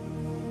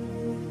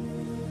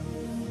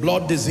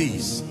 Blood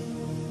disease.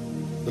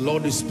 The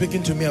Lord is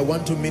speaking to me. I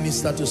want to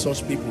minister to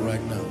such people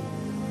right now.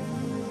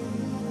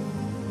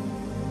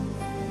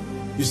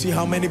 You see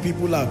how many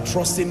people are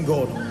trusting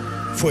God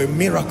for a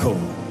miracle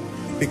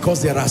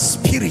because there are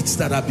spirits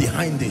that are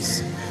behind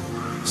this.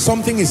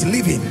 Something is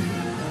living.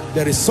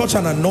 There is such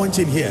an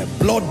anointing here.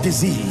 Blood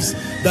disease.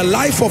 The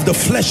life of the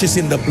flesh is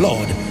in the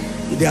blood.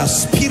 There are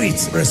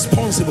spirits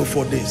responsible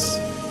for this.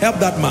 Help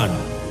that man.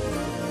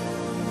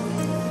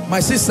 My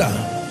sister,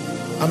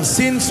 I'm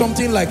seeing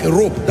something like a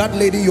rope. That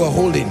lady you are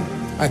holding,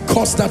 I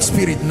curse that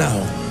spirit now.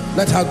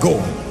 Let her go.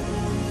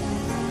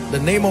 The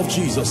name of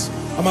Jesus.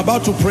 I'm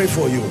about to pray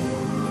for you.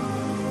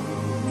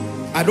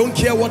 I don't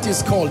care what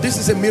it's called. This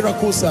is a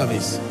miracle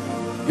service.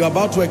 You're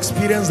about to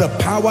experience the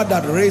power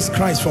that raised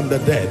Christ from the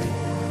dead.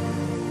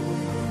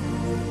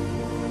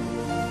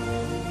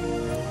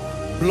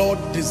 Blood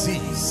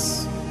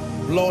disease,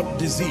 blood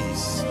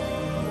disease,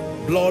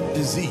 blood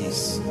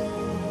disease.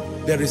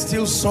 There is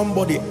still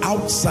somebody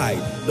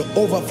outside, the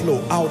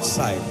overflow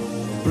outside.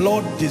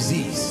 Blood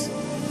disease.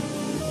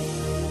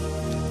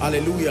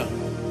 Hallelujah.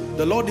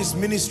 The Lord is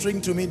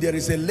ministering to me. There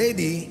is a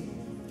lady,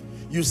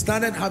 you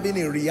started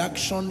having a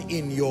reaction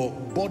in your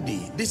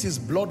body. This is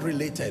blood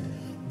related,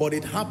 but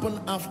it happened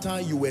after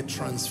you were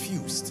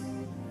transfused,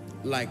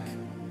 like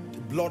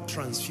blood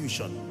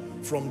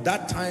transfusion. From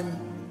that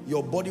time,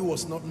 your body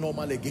was not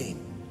normal again.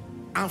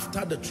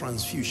 After the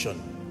transfusion,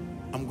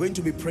 I'm going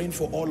to be praying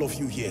for all of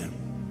you here.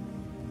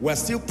 We're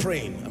still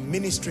praying. I'm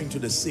ministering to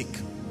the sick.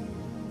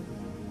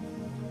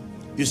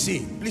 You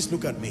see, please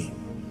look at me.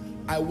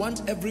 I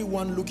want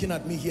everyone looking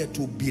at me here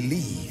to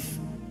believe,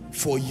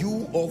 for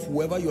you or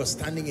whoever you're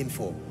standing in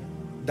for,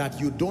 that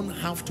you don't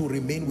have to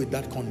remain with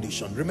that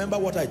condition. Remember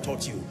what I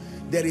taught you.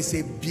 There is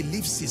a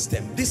belief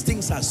system. These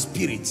things are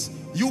spirits.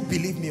 You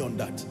believe me on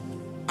that.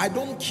 I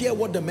don't care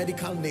what the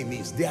medical name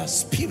is. They are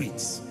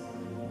spirits.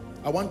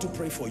 I want to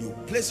pray for you.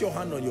 Place your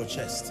hand on your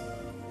chest.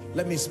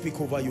 Let me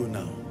speak over you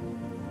now.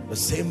 The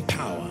same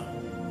power,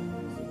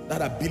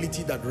 that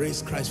ability that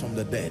raised Christ from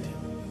the dead.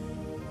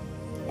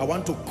 I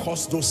want to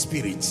curse those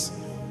spirits,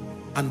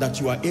 and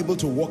that you are able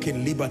to walk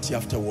in liberty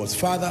afterwards.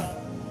 Father,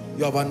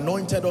 you have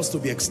anointed us to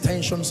be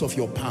extensions of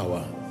your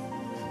power.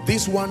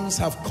 These ones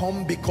have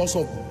come because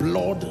of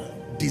blood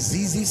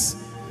diseases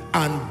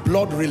and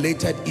blood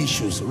related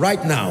issues.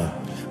 Right now,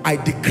 I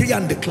decree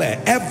and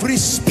declare every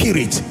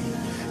spirit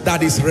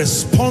that is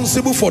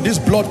responsible for these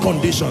blood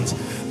conditions,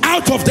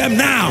 out of them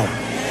now.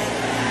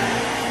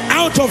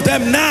 Out of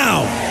them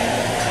now.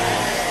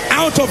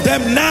 Out of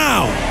them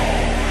now.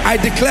 I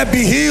declare,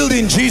 be healed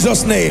in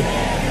Jesus' name.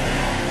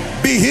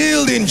 Be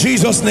healed in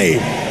Jesus'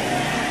 name.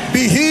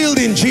 Be healed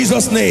in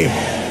Jesus' name.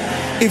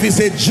 If it's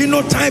a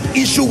genotype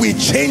issue, we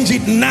change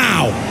it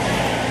now.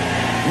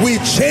 We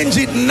change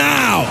it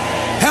now.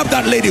 Help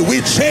that lady.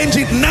 We change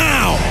it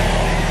now.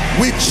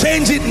 We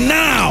change it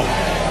now.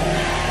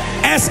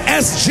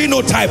 SS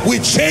genotype, we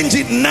change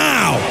it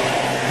now.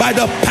 By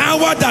the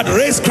power that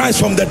raised Christ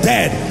from the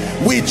dead,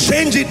 we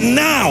change it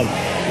now.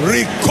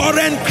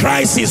 Recurrent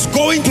crisis,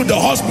 going to the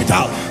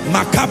hospital,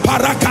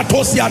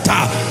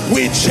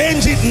 we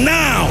change it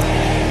now.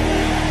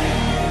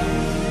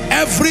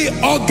 Every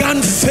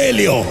organ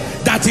failure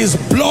that is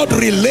blood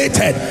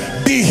related,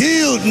 be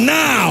healed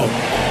now.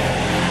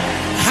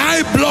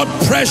 High blood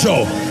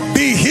pressure,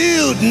 be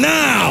healed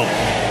now.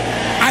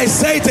 I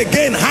say it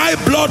again, high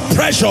blood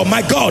pressure,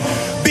 my God,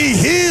 be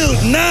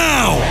healed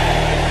now.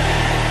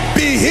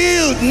 Be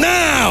healed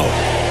now.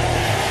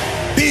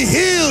 Be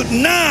healed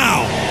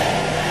now.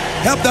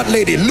 Help that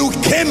lady.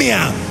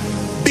 Leukemia,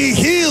 be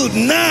healed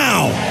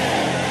now.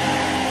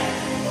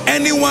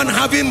 Anyone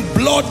having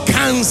blood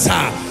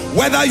cancer,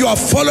 whether you are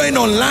following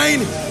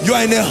online, you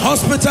are in a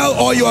hospital,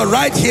 or you are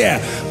right here,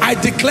 I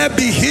declare,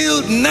 be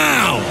healed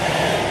now.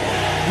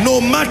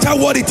 No matter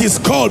what it is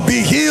called,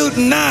 be healed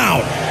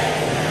now.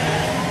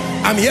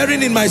 I'm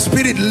hearing in my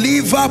spirit,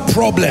 liver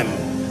problem.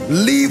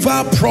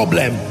 Liver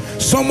problem.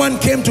 Someone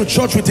came to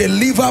church with a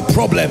liver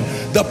problem.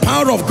 The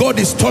power of God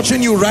is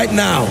touching you right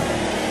now.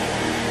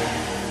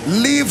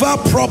 Liver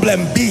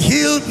problem, be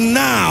healed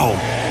now.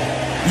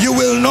 You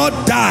will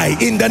not die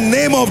in the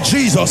name of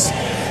Jesus.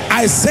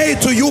 I say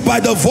to you by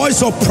the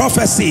voice of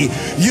prophecy,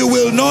 you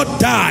will not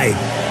die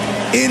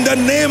in the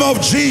name of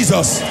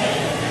Jesus.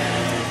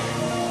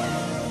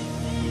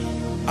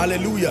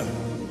 Hallelujah.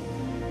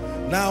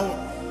 Now,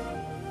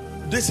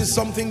 this is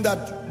something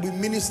that we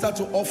minister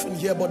to often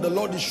here, but the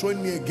Lord is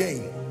showing me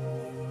again.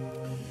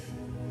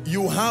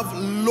 You have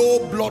low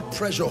blood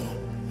pressure,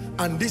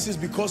 and this is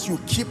because you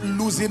keep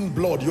losing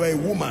blood. You are a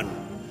woman,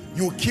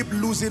 you keep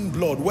losing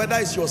blood, whether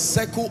it's your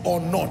cycle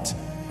or not.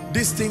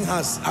 This thing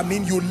has,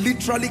 you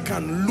literally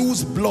can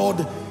lose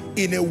blood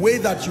in a way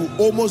that you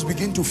almost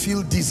begin to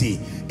feel dizzy.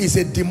 It's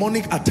a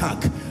demonic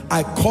attack.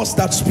 I curse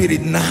that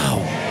spirit now.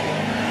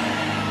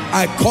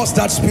 I curse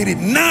that spirit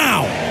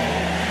now.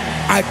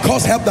 I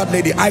curse, help that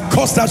lady, I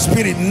curse that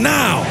spirit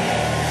now.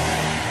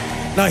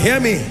 Now hear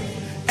me.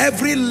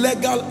 Every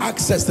legal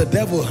access the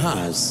devil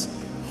has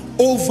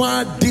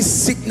over this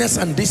sickness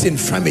and this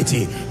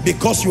infirmity,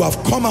 because you have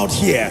come out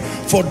here,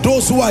 for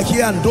those who are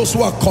here and those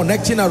who are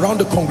connecting around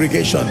the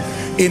congregation,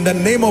 in the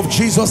name of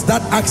Jesus,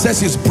 that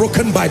access is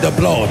broken by the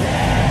blood.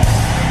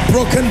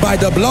 Broken by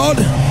the blood.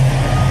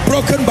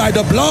 Broken by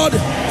the blood.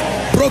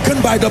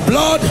 Broken by the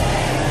blood.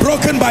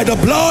 Broken by the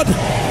blood.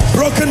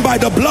 Broken by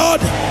the blood.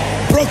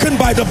 Broken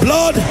by the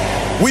blood.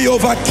 We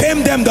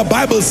overcame them, the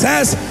Bible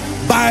says,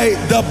 by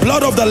the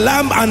blood of the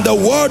Lamb and the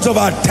words of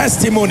our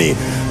testimony.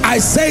 I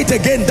say it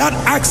again, that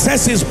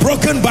access is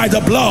broken by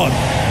the blood.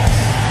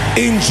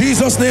 In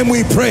Jesus' name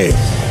we pray.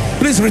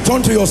 Please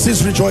return to your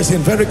seats rejoicing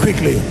very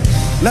quickly.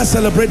 Let's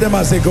celebrate them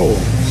as they go.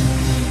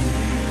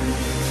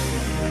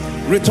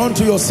 Return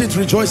to your seats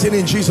rejoicing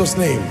in Jesus'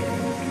 name.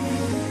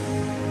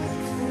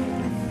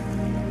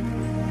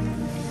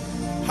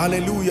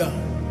 Hallelujah.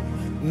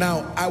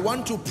 Now I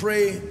want to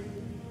pray,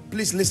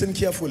 please listen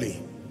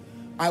carefully.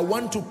 I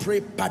want to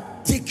pray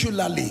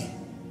particularly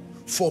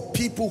for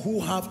people who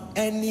have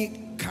any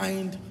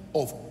kind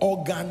of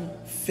organ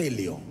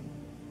failure.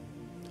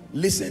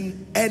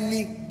 Listen,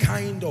 any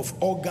kind of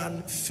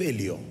organ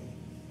failure.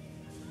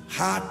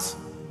 Heart,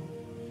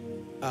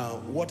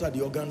 what are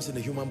the organs in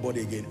the human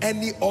body again?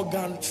 Any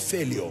organ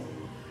failure.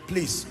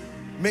 Please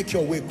make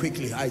your way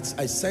quickly. I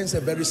sense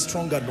a very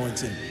strong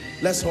anointing.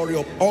 Let's hurry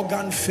up.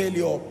 Organ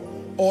failure.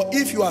 Or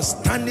if you are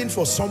standing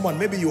for someone,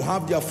 maybe you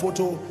have their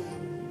photo.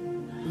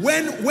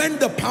 When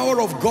the power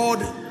of God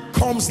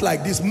comes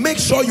like this, make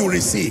sure you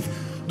receive.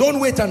 Don't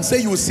wait and say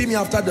you will see me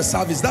after the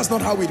service. That's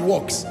not how it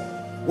works.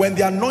 When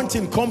the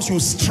anointing comes, you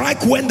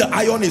strike when the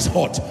iron is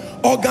hot.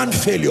 Organ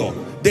failure.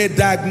 They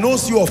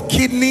diagnose you of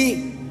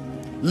kidney,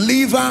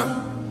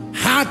 liver,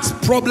 heart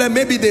problem.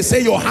 Maybe they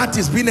say your heart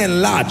is being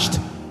enlarged.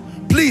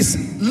 Please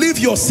leave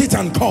your seat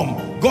and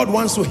come. God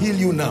wants to heal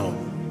you now.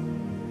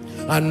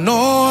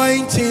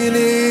 Anointing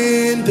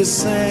in the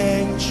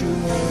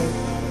sanctuary.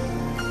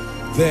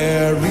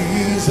 There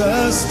is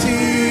a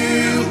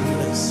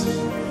stillness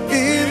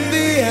in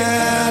the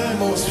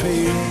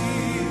atmosphere.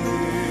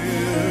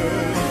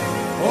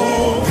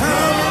 Oh,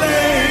 come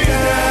lay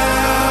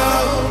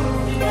down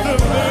the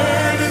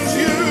burdens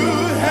you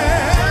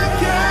have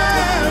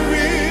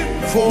carried,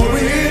 for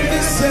in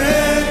the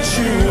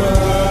sanctuary.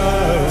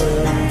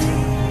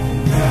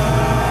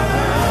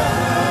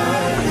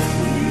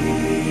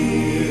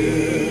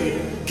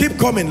 Keep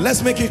coming.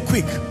 Let's make it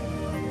quick.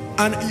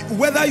 And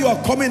whether you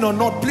are coming or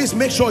not, please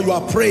make sure you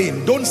are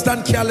praying. Don't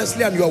stand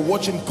carelessly and you are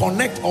watching.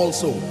 Connect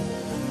also.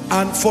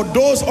 And for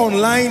those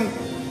online,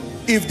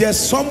 if there's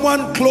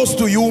someone close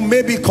to you,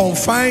 maybe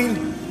confined,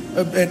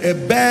 a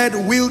bed,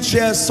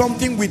 wheelchair,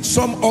 something with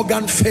some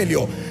organ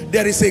failure,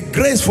 there is a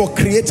grace for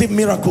creative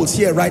miracles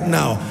here right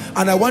now.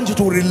 And I want you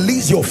to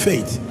release your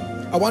faith.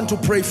 I want to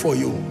pray for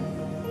you.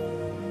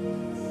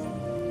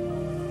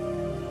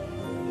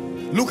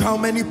 Look how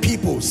many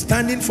people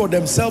standing for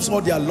themselves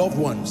or their loved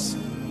ones.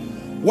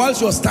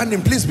 Whilst you're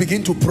standing, please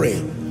begin to pray.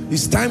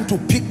 It's time to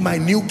pick my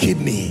new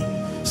kidney.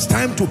 It's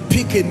time to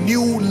pick a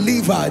new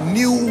liver,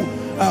 new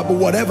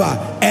whatever,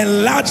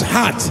 enlarged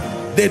heart.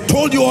 They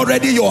told you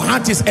already your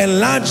heart is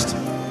enlarged.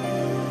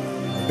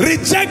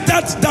 Reject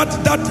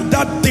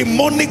that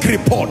demonic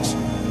report.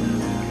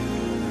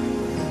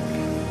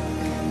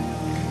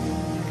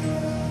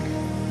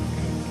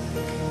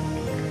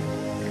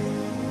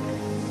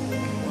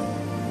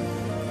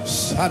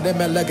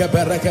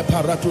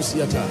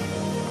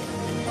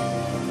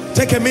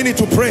 Take a minute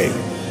to pray.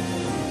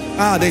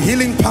 The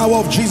healing power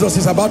of Jesus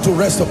is about to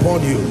rest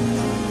upon you.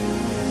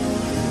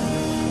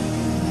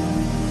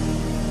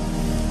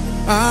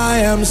 I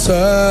am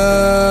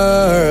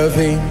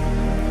serving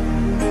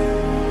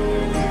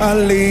a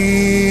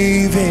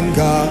living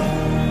God.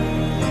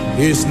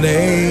 His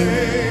name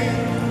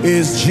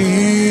is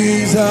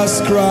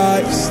Jesus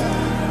Christ.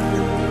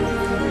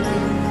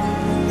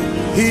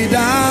 He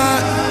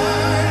died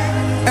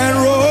and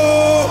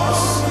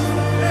rose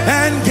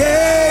and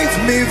gave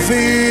me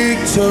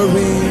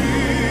victory.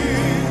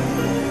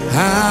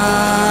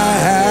 I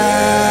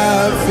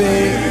have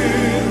victory.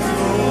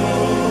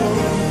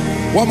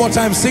 One more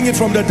time, sing it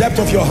from the depth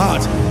of your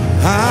heart.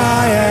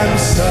 I am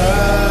serving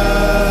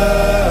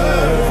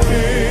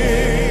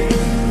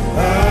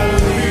a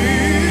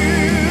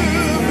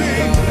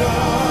living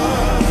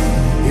God.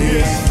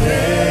 His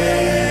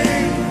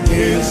name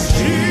is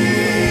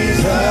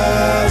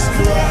Jesus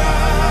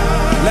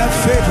Christ. Let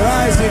faith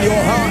rise in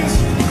your heart.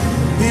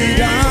 He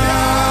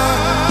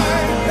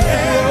died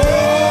and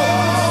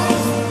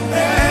rose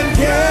and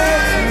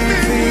gave me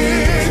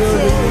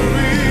victory.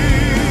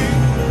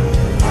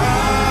 I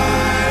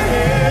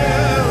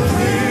have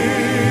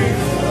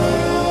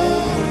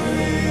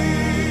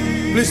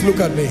victory. Please look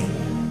at me.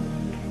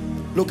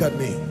 Look at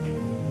me.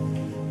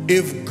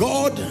 If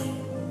God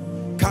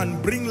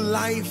can bring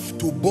life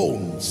to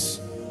bones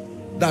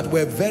that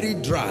were very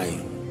dry,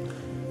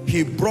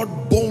 he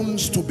brought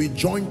bones to be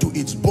joined to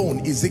its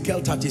bone,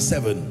 Ezekiel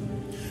 37,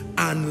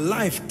 and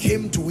life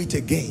came to it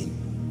again,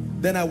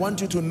 then I want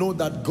you to know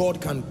that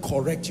God can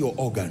correct your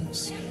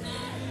organs.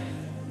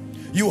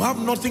 You have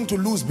nothing to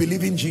lose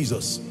believing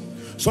Jesus.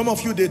 Some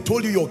of you, they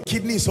told you your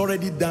kidney is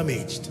already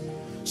damaged.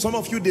 Some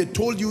of you, they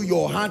told you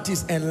your heart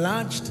is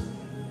enlarged.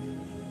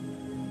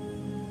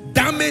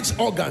 Damaged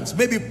organs,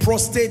 maybe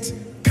prostate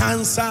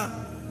cancer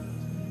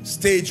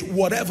stage,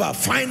 whatever,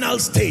 final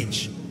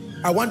stage.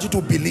 I want you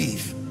to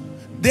believe.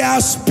 There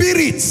are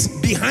spirits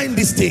behind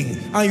this thing,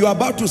 and you're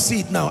about to see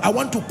it now. I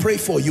want to pray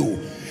for you.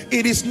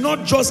 It is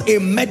not just a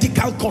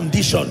medical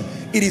condition,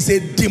 it is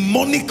a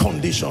demonic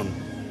condition.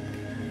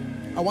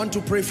 I want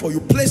to pray for you.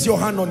 Place your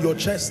hand on your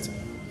chest.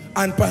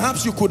 And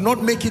perhaps you could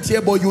not make it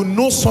here, but you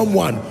know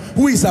someone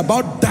who is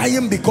about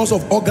dying because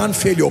of organ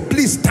failure.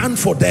 Please stand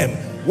for them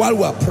while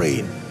we are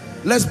praying.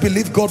 Let's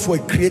believe God for a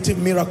creative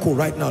miracle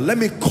right now. Let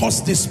me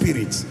curse these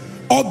spirits.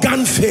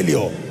 Organ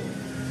failure.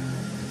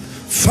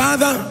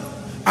 Father,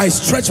 I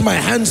stretch my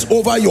hands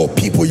over your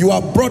people. You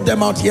have brought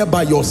them out here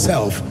by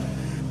yourself.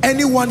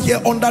 Anyone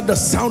here under the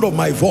sound of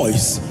my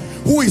voice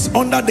who is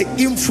under the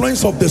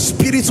influence of the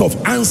spirits of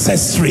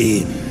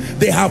ancestry,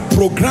 they have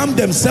programmed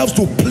themselves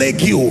to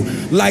plague you.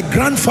 Like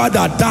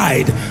grandfather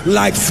died,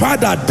 like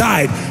father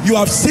died. You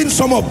have seen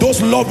some of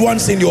those loved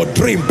ones in your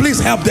dream. Please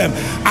help them.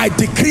 I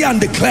decree and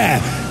declare,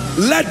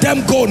 let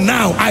them go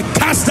now. I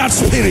cast that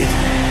spirit.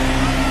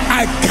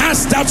 I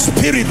cast that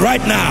spirit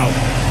right now.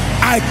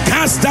 I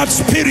cast that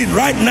spirit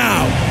right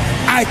now.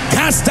 I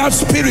cast that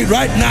spirit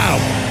right now.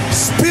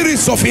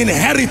 Spirits of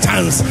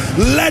inheritance,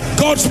 let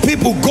God's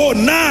people go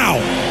now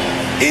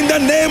in the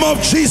name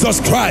of Jesus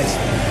Christ.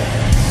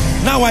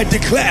 Now I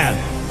declare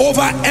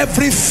over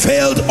every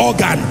failed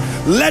organ,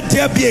 let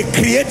there be a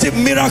creative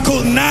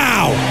miracle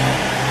now.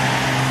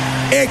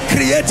 A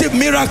creative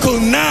miracle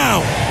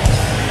now.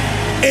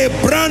 A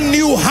brand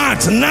new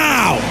heart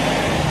now.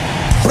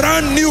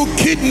 Brand new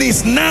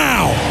kidneys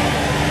now.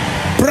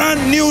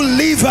 Brand new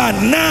liver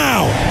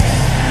now.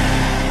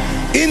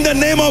 In the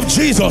name of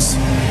Jesus.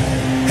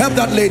 Help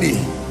that lady.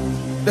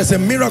 There's a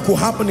miracle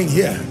happening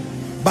here.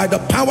 By the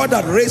power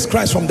that raised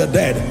Christ from the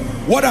dead.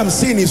 What I'm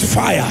seeing is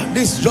fire.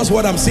 This is just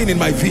what I'm seeing in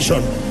my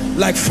vision.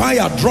 Like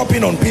fire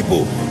dropping on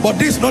people. But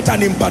this is not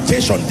an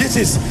impartation. This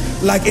is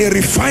like a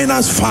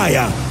refiner's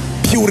fire.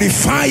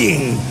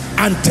 Purifying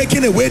and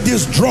taking away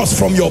this dross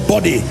from your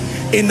body.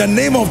 In the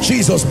name of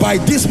Jesus, by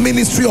this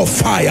ministry of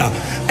fire,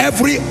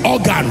 every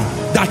organ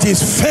that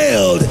is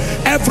failed,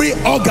 every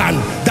organ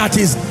that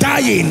is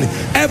dying,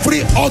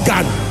 every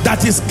organ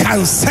that is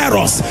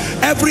cancerous,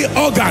 every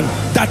organ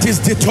that is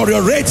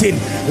deteriorating,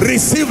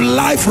 receive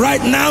life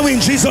right now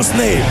in Jesus'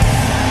 name.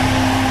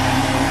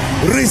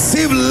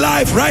 Receive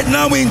life right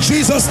now in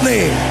Jesus'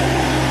 name.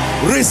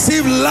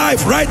 Receive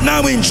life right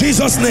now in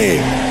Jesus'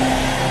 name.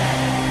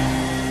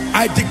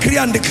 I decree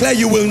and declare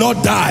you will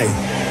not die.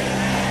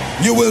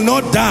 You will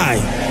not die.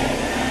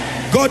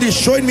 God is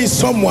showing me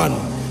someone.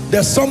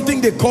 There's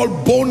something they call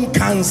bone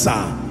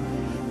cancer.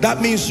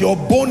 That means your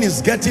bone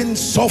is getting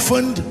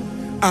softened,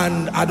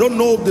 and I don't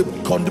know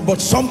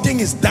but something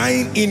is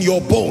dying in your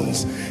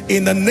bones.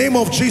 In the name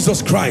of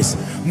Jesus Christ,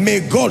 may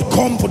God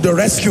come for the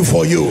rescue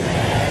for you.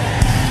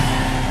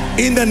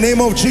 In the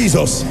name of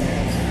Jesus,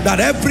 that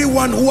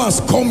everyone who has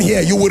come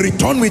here, you will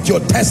return with your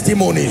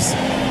testimonies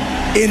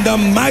in the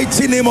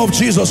mighty name of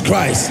Jesus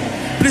Christ.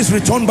 Please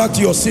return back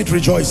to your seat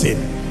rejoicing.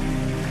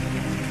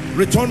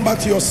 Return back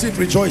to your seat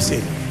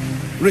rejoicing.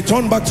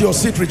 Return back to your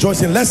seat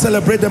rejoicing. Let's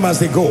celebrate them as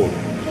they go.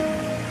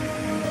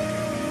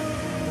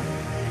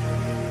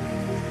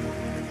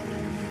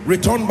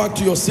 Return back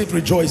to your seat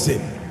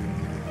rejoicing.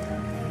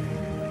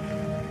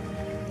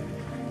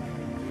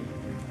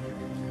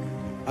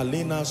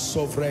 Alina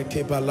sovre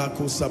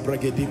kebalaku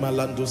sabregedima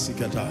lando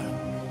sikata.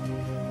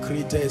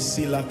 Krite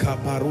sila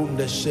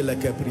kaparunde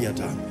sheleke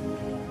priata.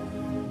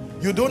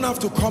 You don't have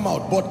to come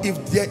out, but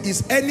if there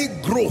is any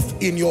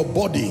growth in your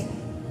body,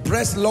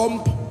 breast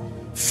lump,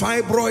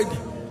 fibroid,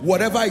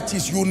 whatever it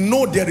is, you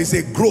know there is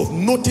a growth,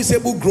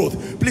 noticeable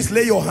growth. Please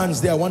lay your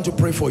hands there. I want to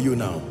pray for you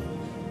now.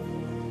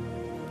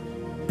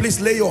 Please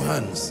lay your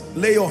hands.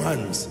 Lay your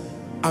hands.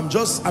 I'm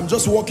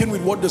just walking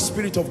with what the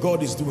Spirit of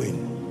God is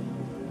doing.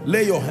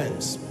 Lay your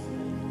hands.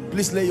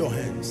 Please lay your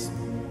hands.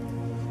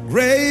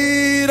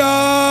 Great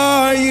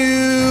are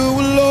you,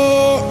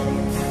 Lord.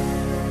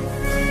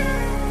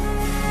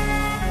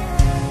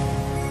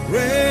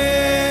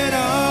 Great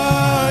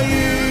are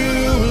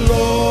you,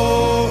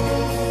 Lord.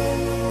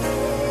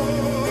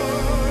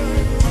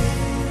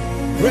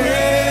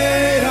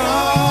 Great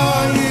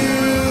are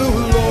you,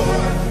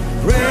 Lord.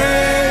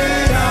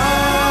 Great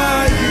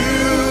are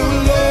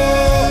you,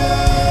 Lord.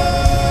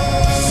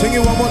 Sing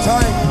it one more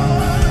time.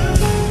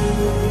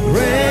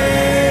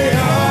 Great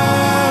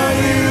are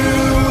you,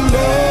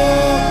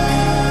 Lord.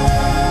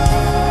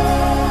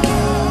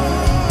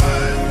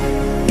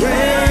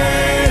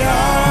 Great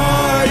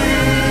are you,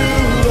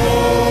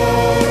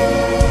 Lord.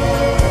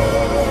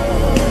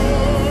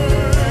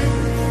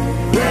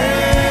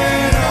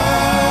 Great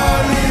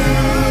are you,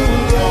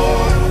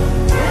 Lord.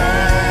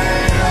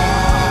 Great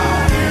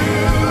are you,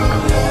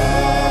 Lord.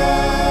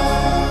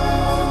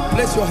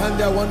 Place your hand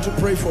there. I want to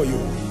pray for you.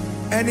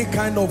 Any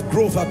kind of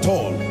growth at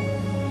all,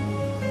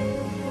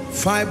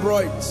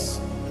 fibroids,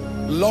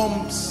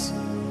 lumps,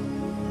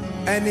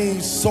 any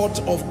sort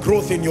of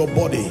growth in your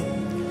body,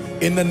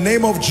 in the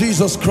name of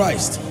Jesus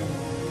Christ,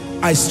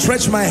 I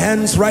stretch my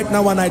hands right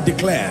now and I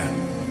declare,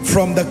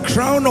 from the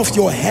crown of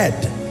your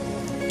head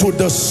to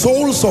the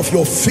soles of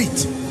your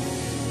feet,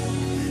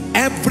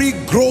 every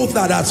growth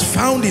that has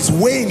found its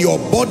way in your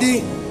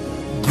body,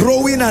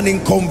 growing and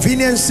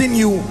inconveniencing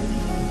you,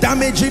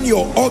 damaging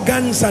your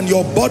organs and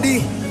your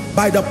body,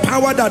 by the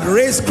power that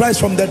raised Christ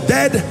from the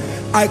dead,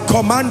 I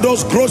command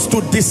those growths to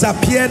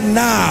disappear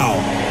now.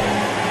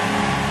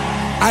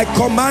 I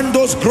command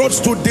those growths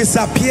to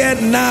disappear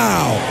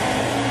now.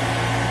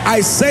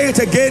 I say it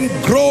again,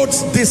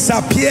 growths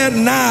disappear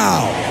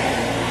now.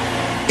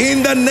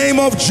 In the name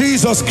of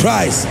Jesus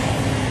Christ,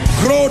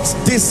 growths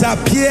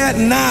disappear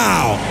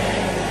now.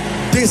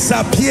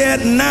 Disappear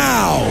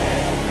now.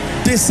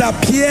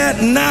 Disappear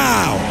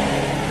now.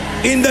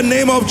 In the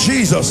name of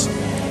Jesus.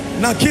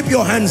 Now keep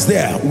your hands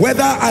there.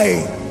 Whether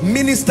I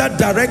minister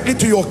directly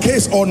to your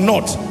case or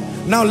not,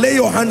 now lay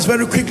your hands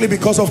very quickly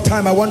because of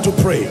time. I want to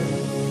pray.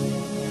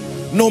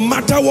 No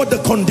matter what the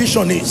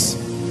condition is,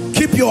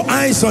 keep your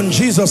eyes on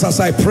Jesus as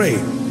I pray.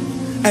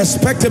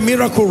 Expect a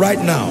miracle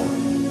right now.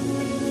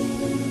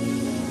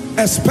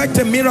 Expect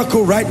a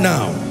miracle right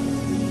now.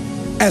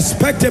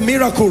 Expect a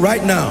miracle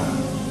right now.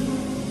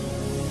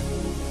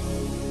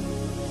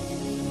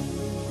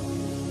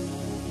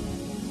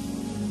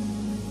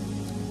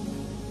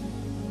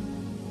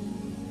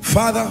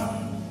 Father,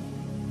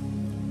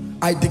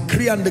 I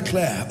decree and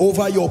declare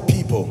over your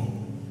people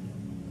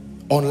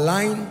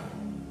online,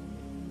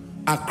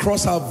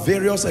 across our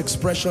various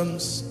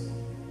expressions,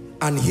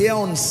 and here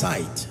on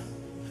site,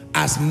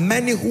 as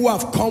many who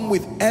have come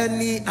with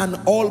any and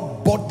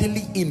all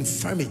bodily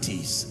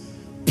infirmities,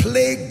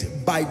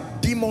 plagued by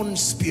demon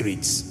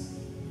spirits,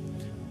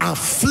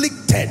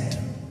 afflicted,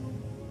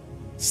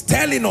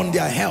 stelling on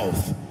their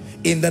health,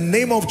 in the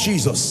name of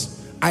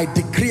Jesus, I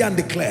decree and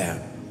declare,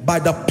 by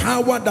the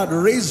power that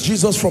raised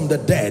Jesus from the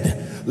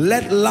dead,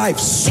 let life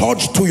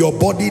surge to your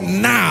body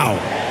now.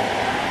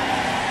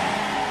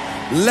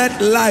 Let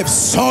life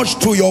surge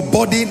to your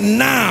body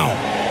now.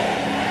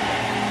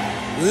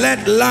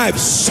 Let life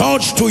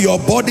surge to your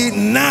body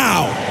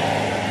now.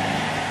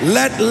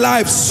 Let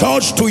life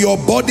surge to your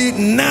body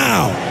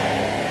now.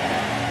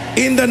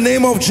 In the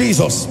name of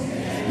Jesus,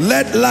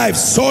 let life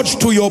surge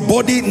to your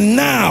body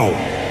now.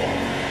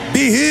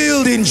 Be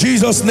healed in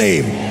Jesus'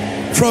 name.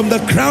 From the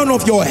crown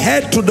of your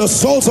head to the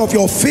soles of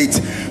your feet,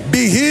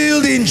 be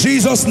healed in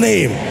Jesus'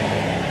 name.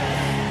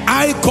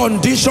 Eye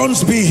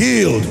conditions, be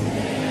healed.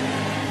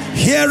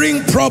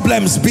 Hearing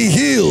problems, be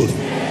healed.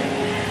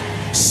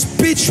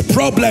 Speech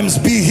problems,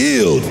 be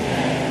healed.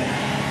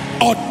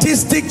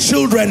 Autistic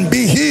children,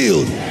 be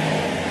healed.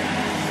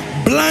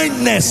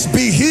 Blindness,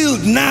 be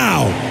healed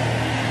now.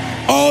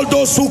 All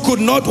those who could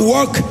not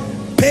walk,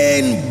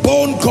 pain,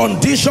 bone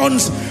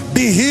conditions,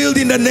 be healed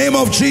in the name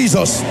of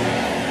Jesus.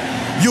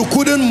 You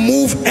couldn't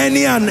move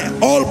any and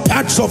all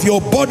parts of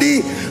your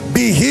body,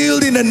 be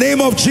healed in the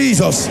name of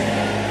Jesus.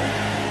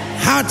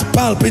 Heart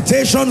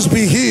palpitations,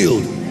 be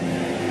healed.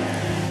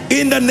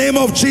 In the name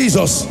of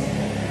Jesus,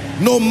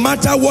 no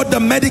matter what the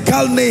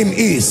medical name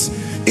is,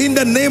 in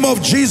the name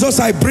of Jesus,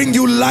 I bring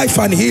you life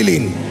and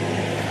healing.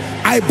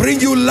 I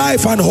bring you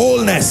life and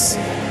wholeness.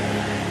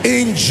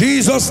 In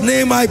Jesus'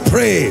 name I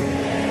pray.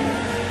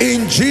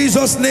 In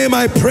Jesus' name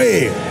I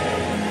pray.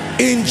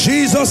 In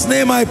Jesus'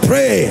 name I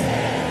pray.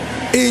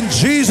 In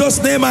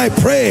Jesus' name I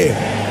pray.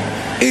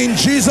 In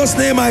Jesus'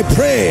 name I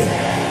pray.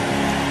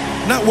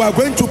 Now we are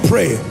going to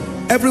pray.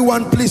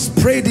 Everyone, please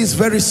pray this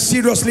very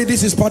seriously.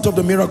 This is part of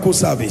the miracle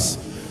service.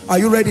 Are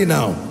you ready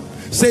now?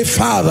 Say,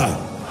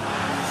 Father.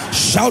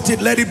 Shout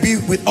it, let it be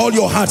with all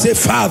your heart. Say,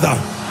 Father,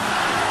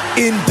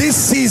 in this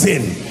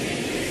season,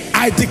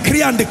 I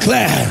decree and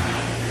declare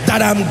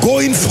that I'm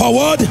going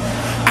forward.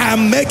 I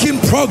am making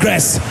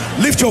progress.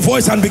 Lift your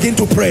voice and begin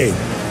to pray.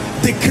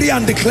 Decree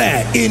and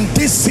declare in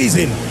this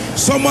season.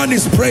 Someone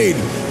is praying.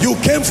 You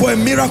came for a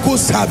miracle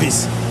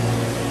service.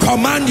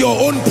 Command your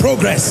own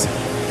progress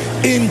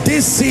in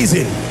this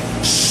season.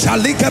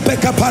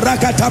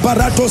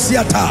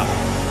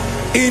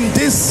 In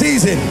this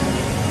season,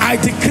 I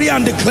decree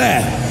and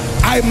declare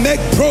I make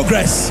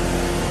progress.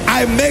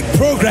 I make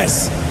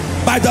progress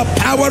by the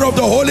power of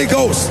the Holy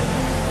Ghost.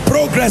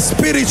 Progress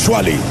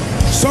spiritually.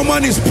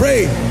 Someone is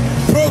praying.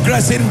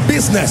 Progress in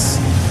business.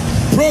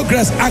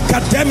 Progress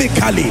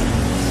academically.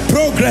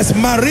 Progress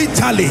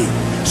maritally.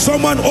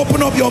 Someone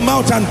open up your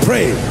mouth and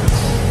pray.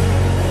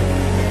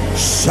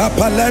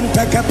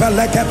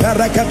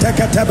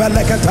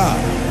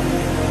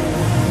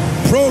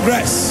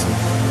 Progress.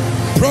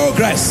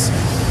 Progress.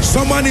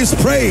 Someone is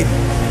praying.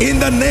 In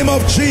the name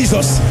of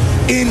Jesus,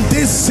 in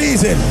this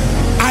season,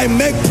 I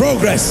make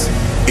progress.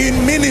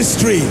 In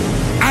ministry,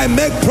 I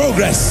make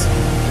progress.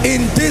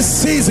 In this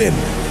season,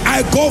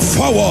 I go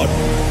forward.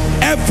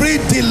 Every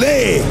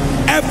delay,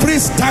 every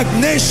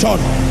stagnation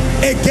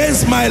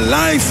against my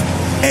life,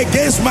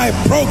 against my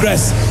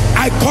progress,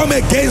 I come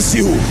against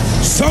you.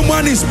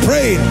 Someone is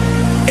praying.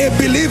 A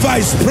believer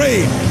is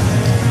praying.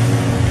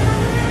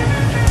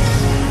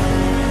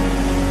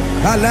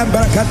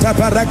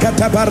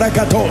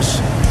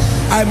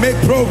 I make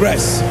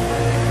progress.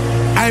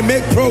 I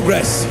make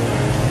progress.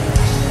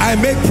 I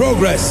make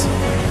progress.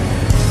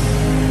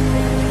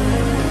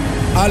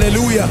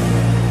 Hallelujah.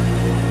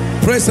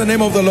 Praise the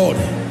name of the Lord.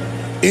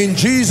 In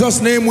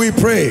Jesus' name we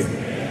pray.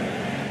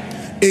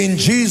 In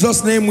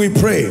Jesus' name we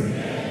pray.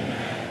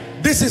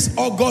 This is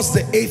August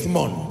the 8th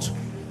month.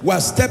 We're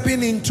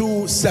stepping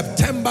into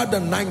September the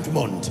 9th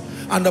month.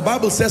 And the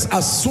Bible says,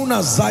 as soon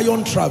as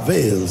Zion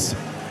travails,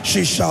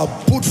 she shall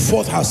put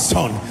forth her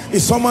son.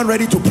 Is someone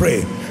ready to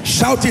pray?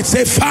 Shout it.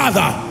 Say,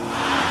 Father,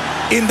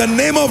 in the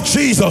name of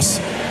Jesus,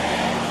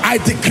 I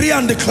decree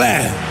and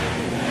declare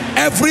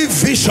every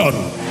vision,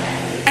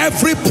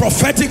 every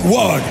prophetic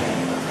word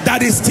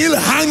that is still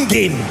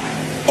hanging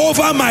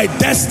over my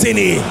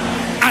destiny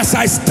as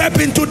I step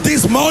into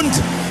this month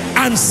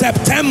and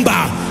September,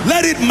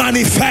 let it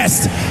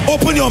manifest.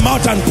 Open your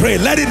mouth and pray.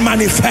 Let it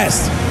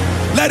manifest.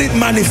 Let it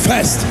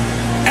manifest.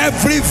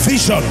 Every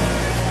vision,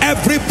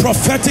 every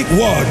prophetic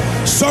word,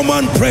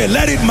 someone pray,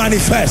 let it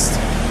manifest.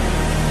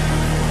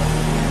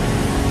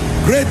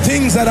 Great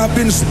things that have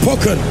been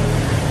spoken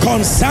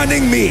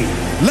concerning me,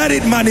 let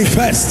it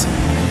manifest.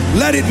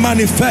 Let it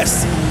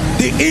manifest.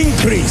 The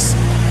increase,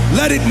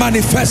 let it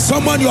manifest.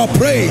 Someone, you are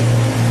praying.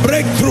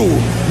 Breakthrough,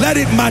 let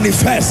it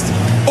manifest.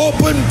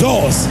 Open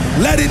doors,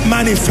 let it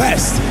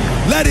manifest.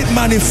 Let it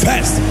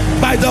manifest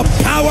by the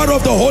power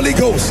of the Holy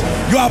Ghost.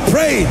 You are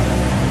praying.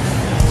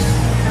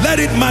 Let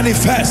it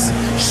manifest.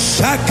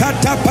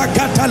 Shakata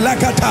pakata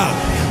lakata.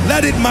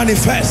 Let it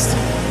manifest.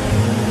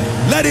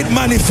 Let it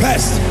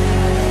manifest.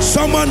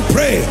 Someone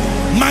pray.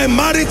 My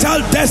marital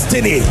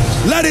destiny,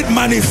 let it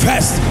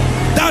manifest.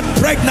 That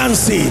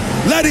pregnancy,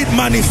 let it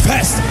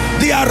manifest.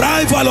 The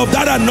arrival of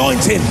that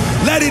anointing,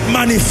 let it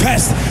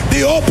manifest.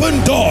 The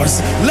open doors,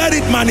 let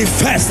it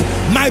manifest.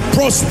 My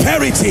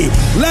prosperity,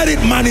 let it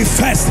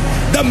manifest.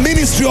 The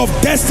ministry of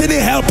destiny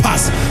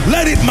helpers,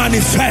 let it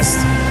manifest.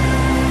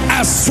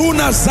 As soon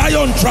as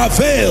Zion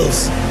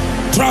travails,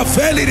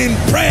 travailing in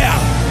prayer,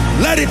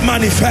 let it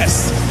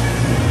manifest.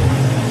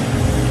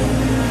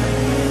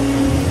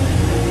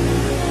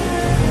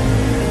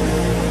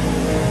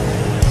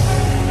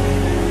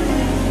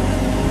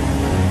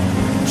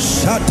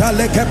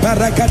 Shataleke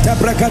parakata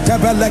brakata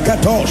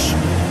belekatosh.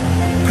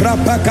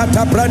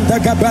 Krapakata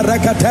brandaka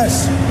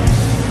barakates.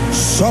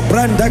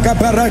 Sobrandaka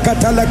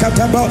barakata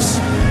lekatabos.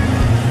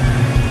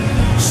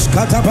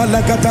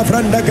 Skatabalakata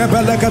brandaka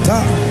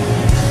belekata.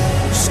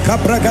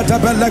 Skaprakata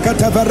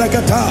belekata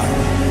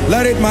barakata.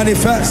 Let it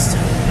manifest.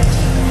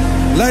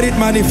 Let it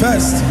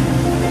manifest.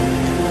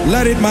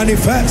 Let it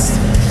manifest.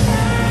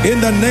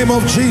 In the name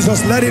of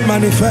Jesus, let it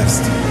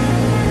manifest.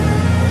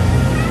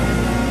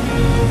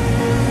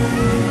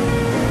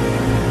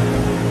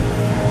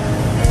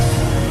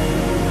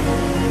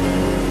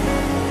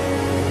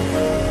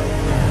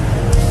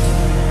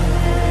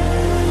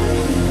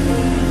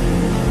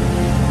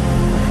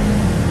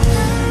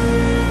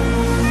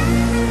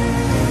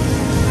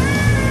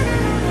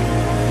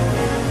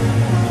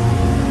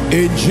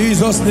 In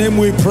Jesus' name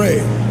we pray.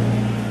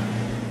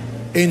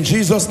 In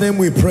Jesus' name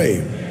we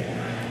pray.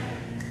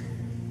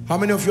 How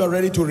many of you are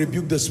ready to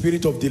rebuke the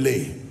spirit of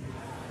delay?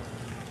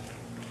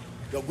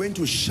 You're going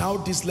to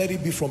shout this, let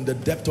it be from the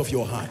depth of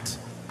your heart.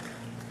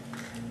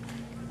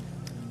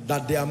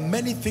 That there are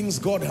many things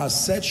God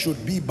has said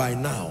should be by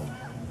now,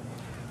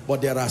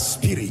 but there are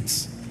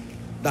spirits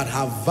that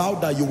have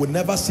vowed that you will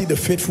never see the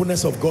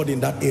faithfulness of God in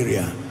that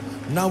area.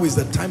 Now is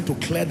the time to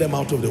clear them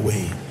out of the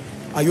way.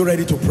 Are you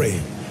ready to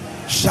pray?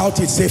 Shout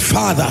it, say,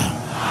 Father.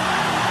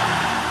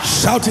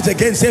 Shout it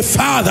again, say,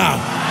 Father,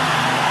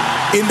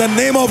 in the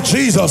name of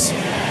Jesus,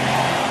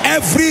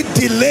 every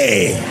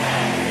delay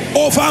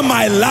over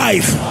my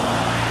life,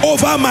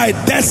 over my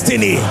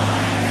destiny,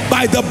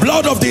 by the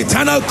blood of the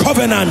eternal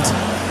covenant,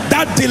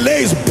 that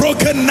delay is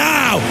broken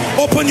now.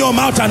 Open your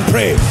mouth and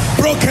pray.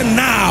 Broken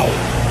now.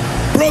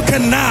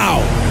 Broken now.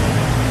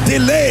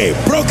 Delay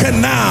broken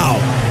now.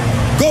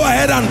 Go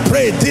ahead and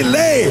pray.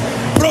 Delay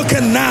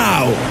broken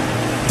now.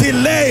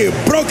 Delay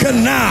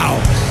broken now.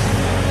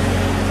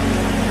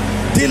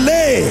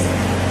 Delay.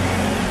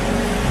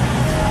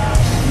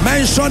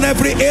 Mention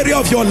every area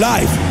of your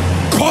life.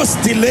 Cause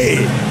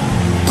delay.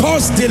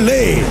 Cause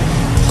delay.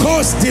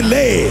 Cause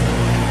delay.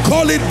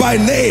 Call it by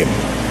name.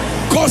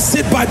 Cause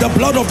it by the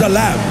blood of the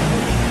Lamb.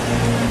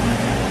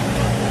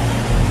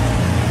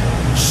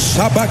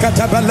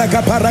 Shabakata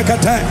balaka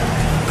parakate,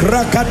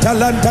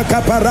 krakatalanta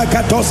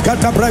kaparakatos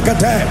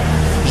katabrakate,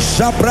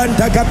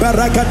 shabranta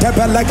kaparakate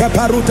balaka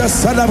paruta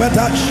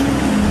salabatash.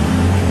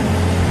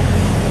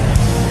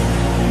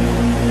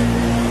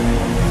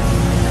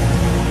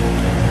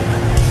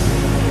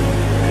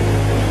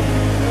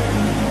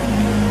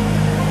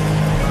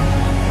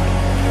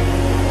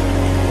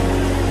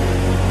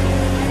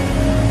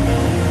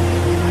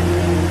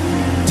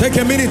 Take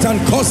a minute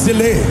and cause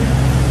delay.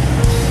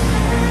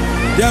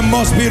 There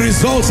must be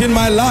results in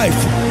my life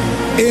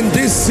in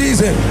this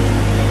season.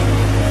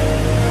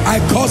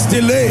 I cause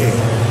delay.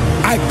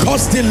 I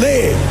cause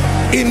delay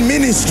in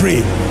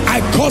ministry.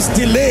 I cause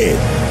delay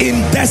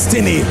in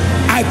destiny.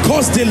 I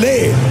cause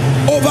delay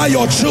over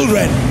your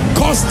children.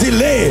 Cause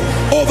delay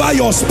over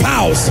your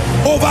spouse,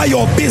 over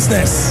your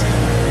business.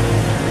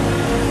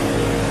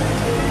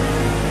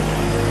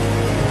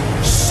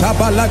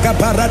 Sabalaga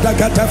parada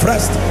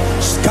katafrest.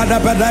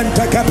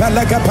 Skadabalanta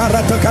kapalaga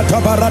parata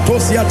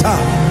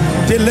katabaratosiata.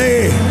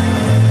 Delay.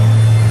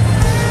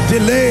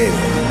 Delay.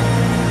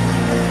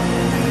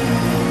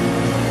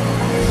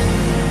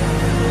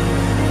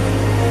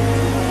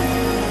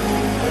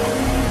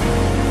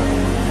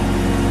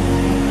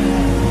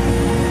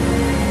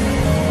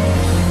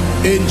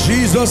 In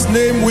Jesus'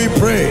 name we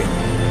pray.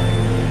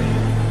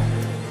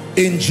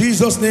 In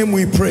Jesus' name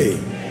we pray.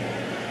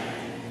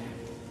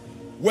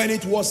 When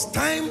it was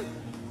time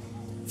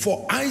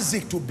for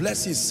Isaac to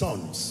bless his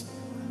sons,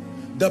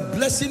 the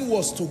blessing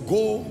was to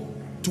go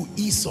to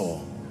Esau.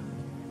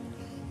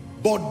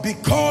 But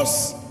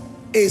because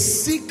a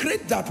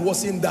secret that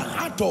was in the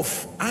heart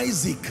of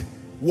Isaac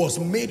was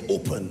made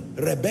open,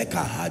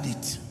 Rebekah had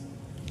it.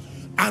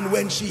 And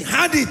when she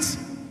had it,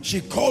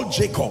 she called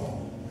Jacob.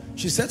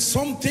 She said,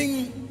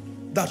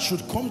 something that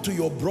should come to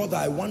your brother,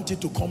 I want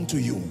it to come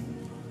to you.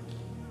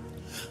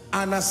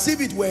 And as if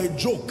it were a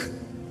joke,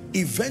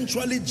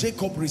 eventually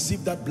Jacob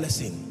received that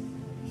blessing.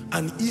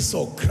 And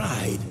Esau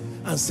cried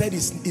and said,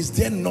 is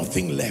there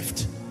nothing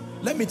left?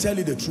 Let me tell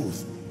you the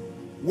truth.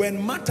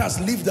 When matters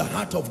leave the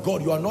heart of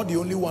God, you are not the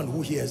only one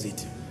who hears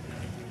it.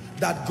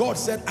 That God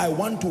said, I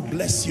want to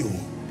bless you.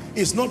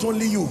 It's not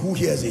only you who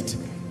hears it.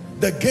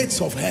 The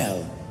gates of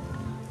hell,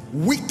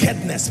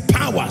 wickedness,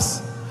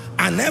 powers,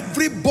 and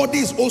everybody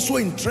is also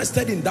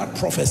interested in that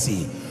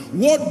prophecy.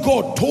 What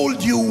God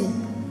told you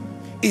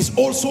is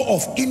also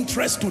of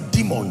interest to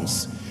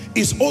demons.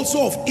 Is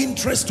also of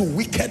interest to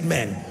wicked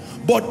men.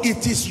 But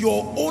it is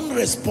your own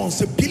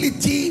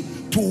responsibility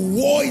to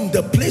war in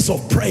the place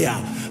of prayer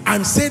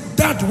and say,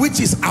 that which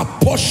is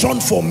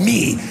apportioned for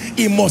me,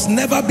 it must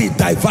never be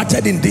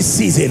diverted in this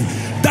season.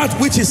 That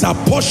which is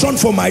apportioned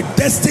for my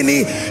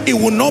destiny, it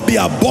will not be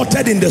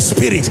aborted in the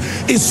spirit.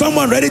 Is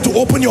someone ready to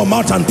open your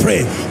mouth and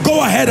pray?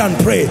 Go ahead and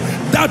pray.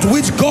 That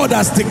which God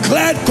has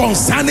declared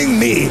concerning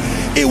me,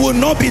 it will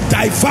not be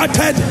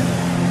diverted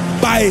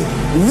by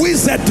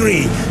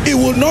wizardry. It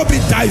will not be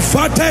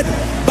diverted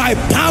by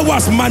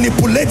powers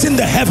manipulating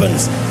the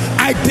heavens.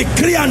 I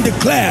decree and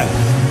declare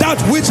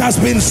that which has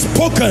been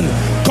spoken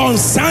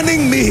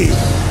concerning me.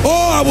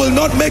 Oh, I will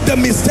not make the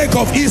mistake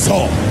of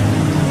Esau.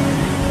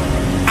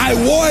 I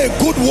wore a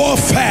good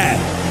warfare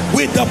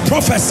with the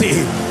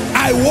prophecy.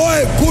 I wore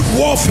a good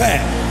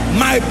warfare.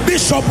 My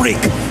bishopric,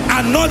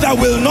 another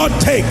will not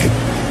take.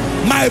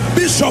 My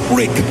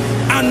bishopric,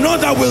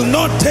 another will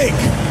not take.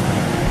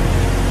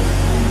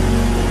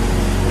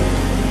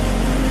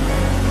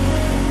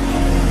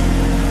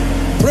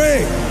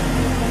 Pray.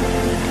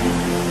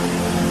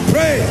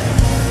 Pray.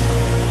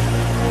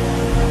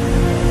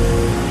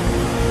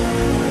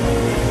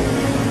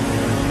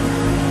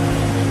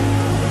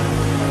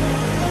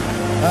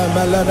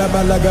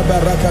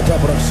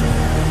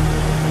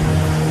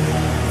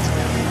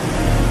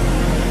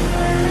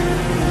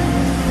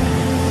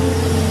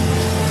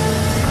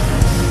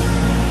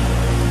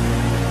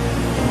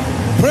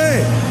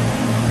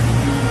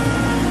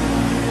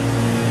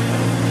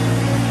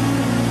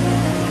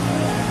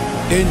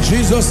 In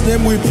Jesus'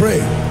 name we pray.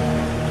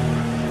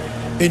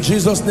 In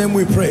Jesus' name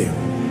we pray.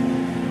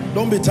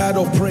 Don't be tired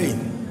of praying.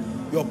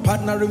 You're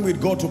partnering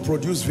with God to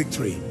produce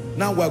victory.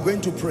 Now we're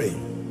going to pray.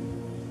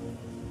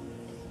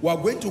 We're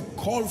going to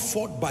call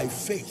forth by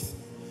faith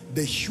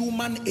the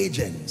human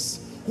agents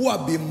who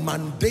have been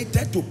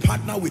mandated to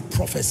partner with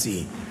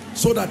prophecy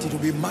so that it will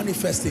be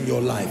manifest in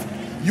your life.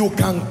 You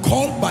can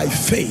call by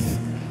faith.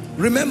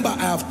 Remember,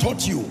 I have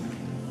taught you,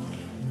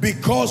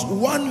 because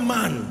one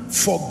man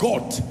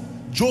forgot,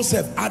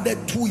 Joseph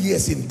added 2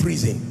 years in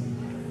prison.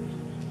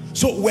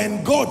 So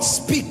when God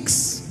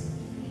speaks,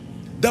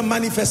 the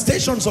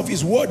manifestations of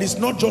his word is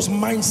not just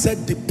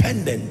mindset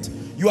dependent.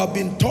 You have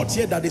been taught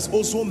here that it's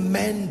also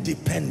man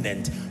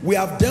dependent. We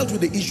have dealt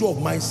with the issue of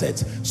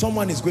mindsets.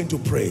 Someone is going to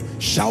pray.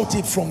 Shout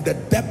it from the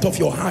depth of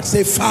your heart.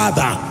 Say,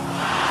 Father,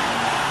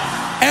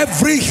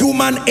 every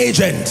human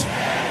agent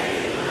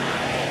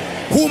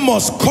who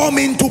must come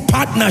into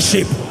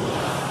partnership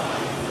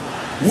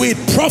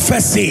with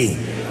prophecy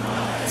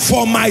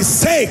for my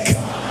sake,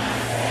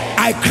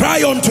 I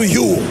cry unto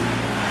you,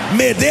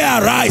 may they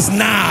arise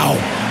now.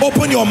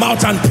 Open your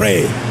mouth and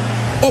pray.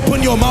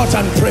 Open your mouth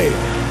and pray.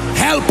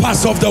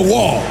 Helpers of the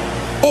war,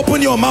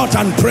 open your mouth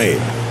and pray.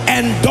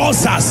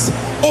 Endorsers,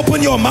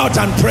 open your mouth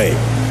and pray.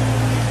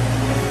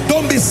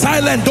 Don't be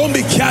silent, don't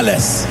be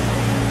careless.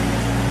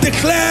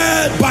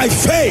 Declared by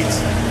faith,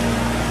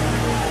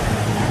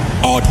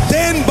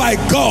 ordained by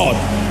God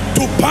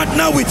to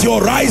partner with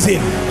your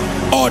rising,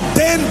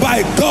 ordained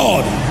by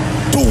God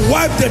to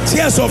wipe the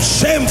tears of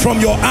shame from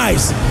your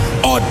eyes,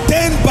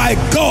 ordained by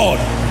God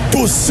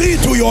to see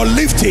to your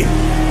lifting,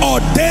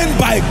 ordained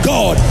by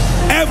God.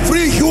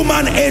 Every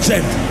human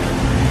agent,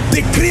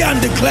 decree and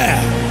declare,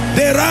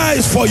 they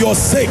rise for your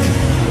sake.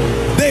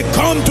 They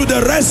come to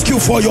the rescue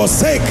for your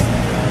sake.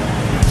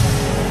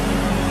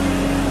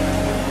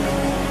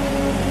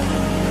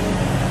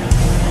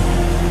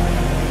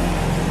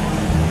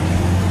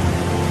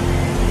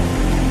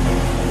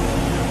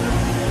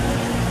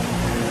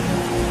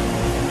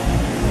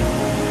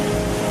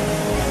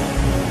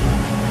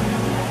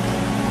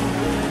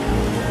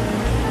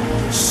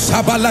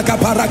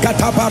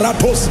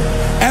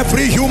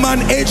 Every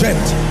human agent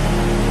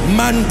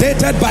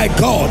mandated by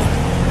God,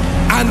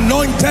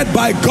 anointed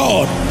by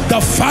God, the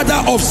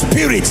Father of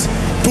spirits,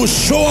 to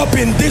show up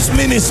in this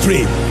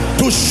ministry,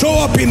 to show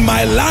up in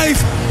my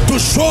life, to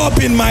show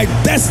up in my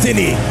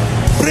destiny,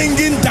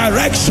 bringing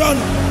direction,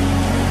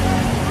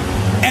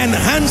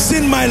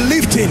 enhancing my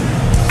lifting.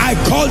 I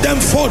call them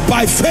forth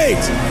by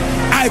faith.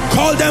 I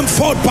call them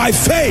forth by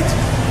faith.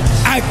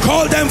 I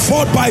call them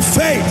forth by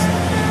faith.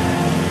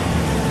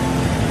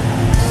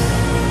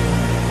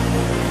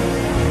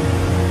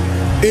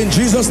 In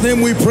Jesus'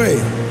 name we pray.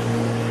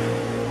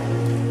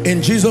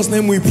 In Jesus'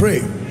 name we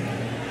pray.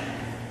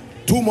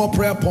 2 more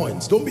prayer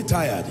points. Don't be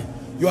tired.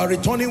 You are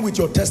returning with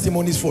your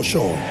testimonies for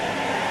sure.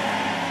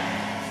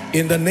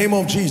 In the name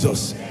of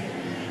Jesus.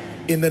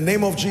 In the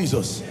name of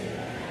Jesus.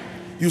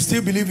 You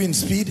still believe in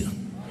speed?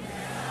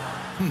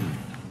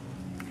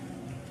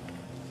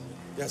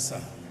 Yes,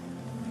 sir.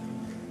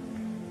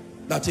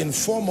 That in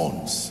 4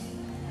 months,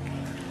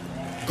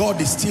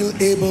 God is still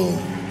able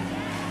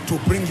to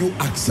bring you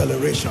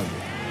acceleration.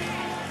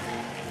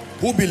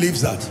 Who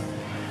believes that?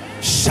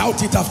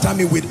 Shout it after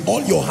me with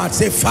all your heart.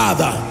 Say,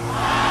 Father,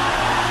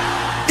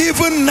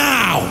 even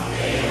now,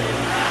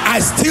 I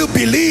still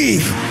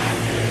believe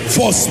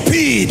for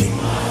speed,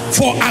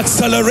 for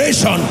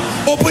acceleration.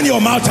 Open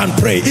your mouth and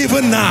pray.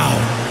 Even now,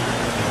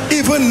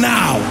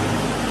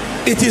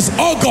 it is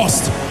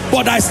August,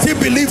 but I still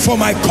believe for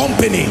my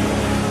company.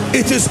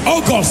 It is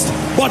August,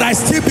 but I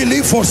still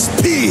believe for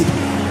speed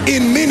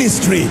in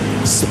ministry,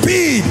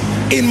 speed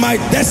in my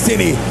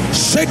destiny.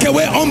 Shake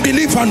away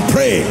unbelief and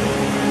pray.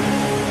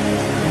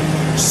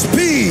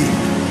 Speed.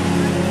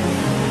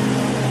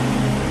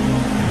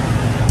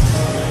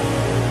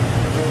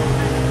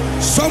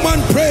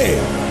 Someone pray.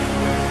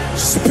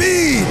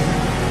 Speed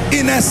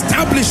in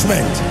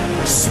establishment,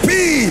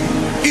 speed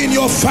in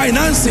your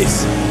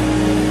finances.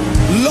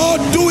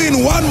 Lord, do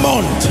in 1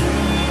 month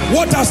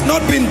what has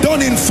not been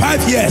done in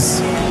 5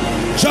 years.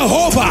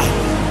 Jehovah,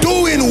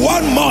 do in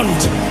 1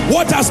 month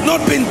what has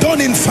not been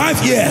done in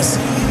 5 years.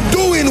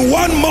 Do in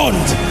 1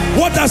 month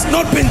what has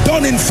not been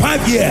done in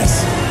 5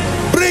 years.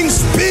 Bring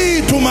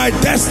speed to my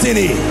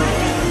destiny.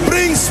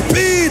 Bring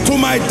speed to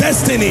my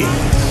destiny.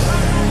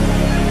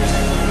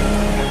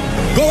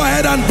 Go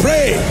ahead and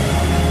pray.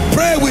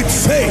 Pray with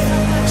faith.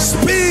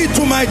 Speed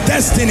to my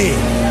destiny.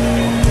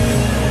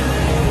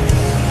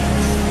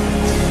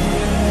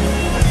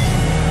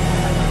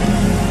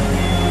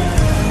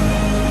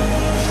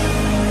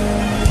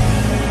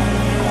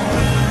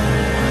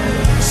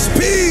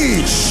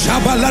 Speed.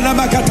 Shabalana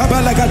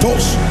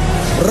makatabalagatos.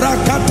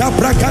 Rakata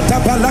brakata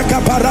balaka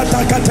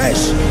barata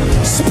katesh.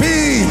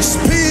 Speed,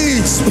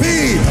 speed,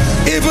 speed.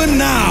 Even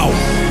now,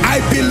 I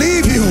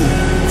believe you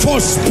for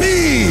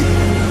speed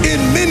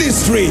in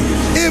ministry.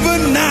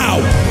 Even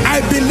now,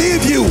 I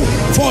believe you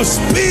for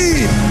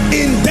speed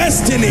in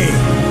destiny.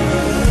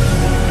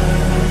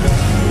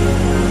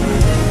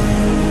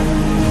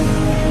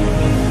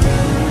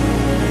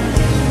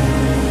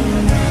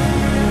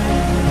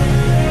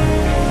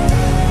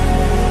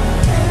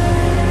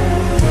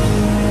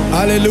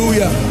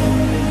 Hallelujah.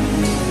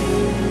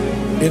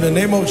 In the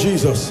name of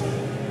Jesus.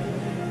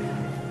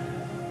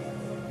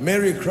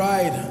 Mary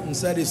cried and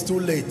said, it's too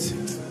late.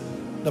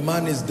 The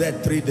man is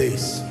dead 3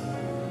 days.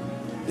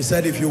 He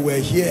said, if you were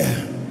here,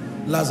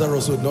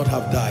 Lazarus would not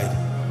have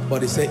died.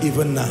 But he said,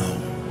 even now,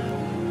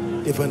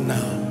 even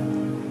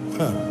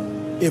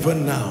now,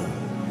 even now,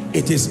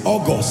 it is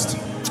August.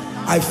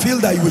 I feel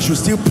that we should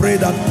still pray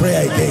that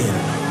prayer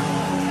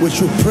again. We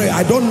should pray.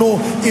 I don't know,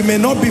 it may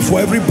not be for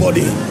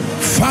everybody.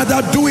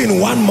 Father, do in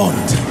 1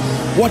 month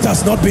what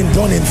has not been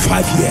done in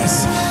 5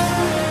 years.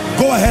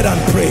 Go ahead and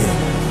pray.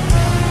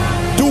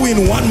 Do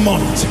in 1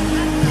 month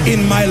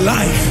in my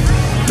life.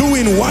 Do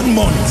in 1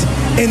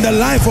 month in the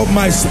life of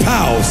my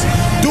spouse.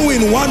 Do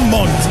in 1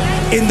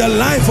 month in the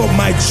life of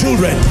my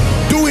children.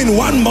 Do in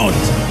 1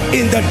 month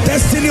in the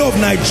destiny of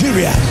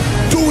Nigeria.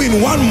 Do in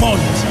 1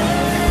 month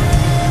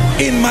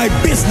in my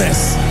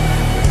business.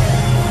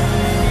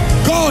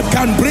 God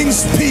can bring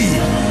speed.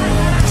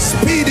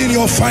 Speed in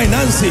your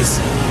finances.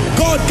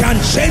 God can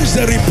change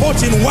the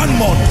report in 1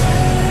 month.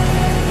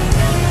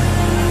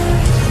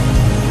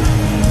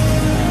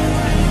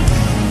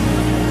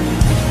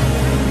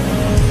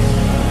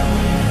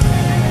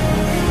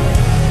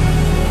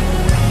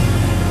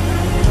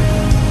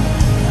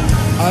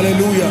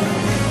 Hallelujah.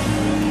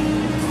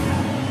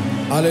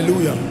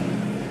 Hallelujah.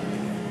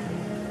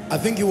 I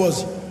think it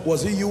was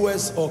it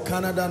US or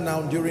Canada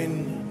now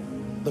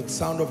during the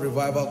Sound of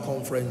Revival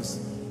conference.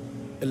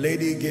 A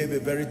lady gave a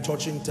very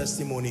touching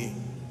testimony.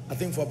 I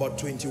think for about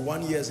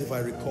 21 years, if I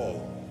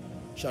recall.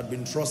 She had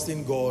been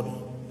trusting God,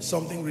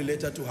 something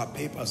related to her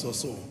papers or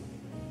so.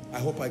 I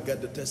hope I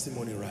get the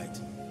testimony right.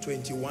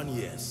 21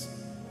 years.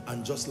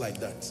 And just like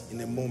that,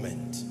 in a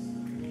moment.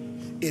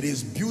 It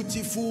is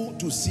beautiful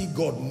to see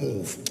God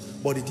move,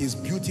 but it is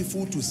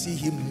beautiful to see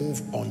him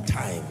move on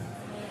time.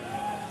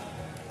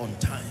 On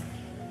time.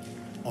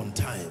 On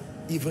time.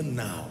 Even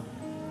now.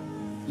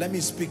 Let me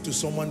speak to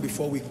someone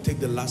before we take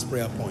the last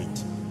prayer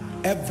point.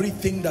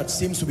 Everything that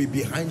seems to be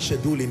behind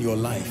schedule in your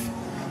life,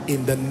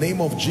 in the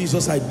name of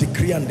Jesus, I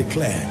decree and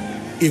declare,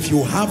 if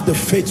you have the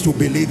faith to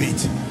believe it,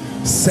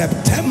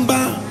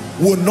 September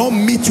will not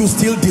meet you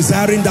still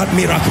desiring that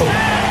miracle.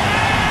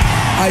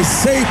 I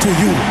say to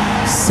you,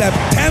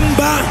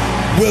 September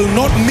will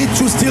not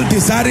meet you still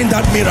desiring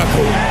that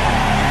miracle.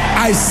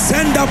 I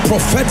send a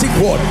prophetic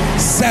word.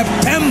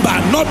 September,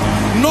 not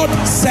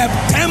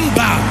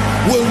September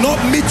will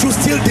not meet you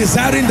still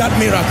desiring that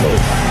miracle.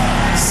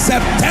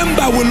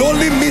 September will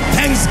only meet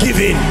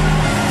Thanksgiving.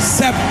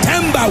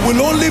 September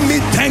will only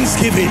meet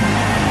Thanksgiving.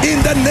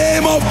 In the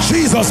name of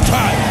Jesus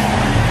Christ.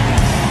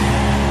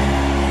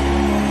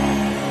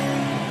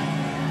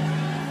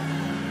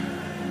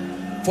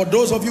 For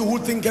those of you who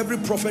think every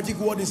prophetic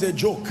word is a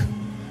joke,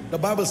 the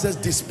Bible says,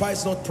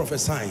 despise not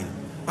prophesying.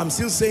 I'm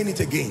still saying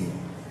it again.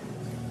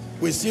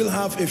 We still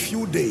have a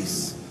few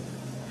days.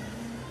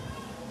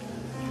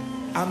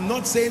 I'm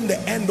not saying the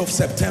end of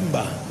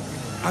September.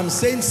 I'm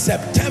saying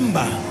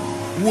September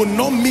will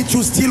not meet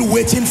you still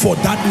waiting for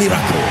that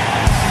miracle.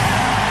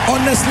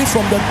 Honestly,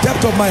 from the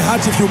depth of my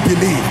heart, if you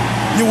believe,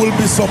 you will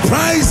be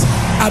surprised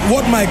at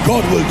what my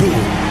God will do.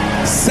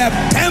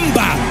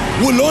 September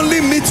will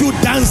only meet you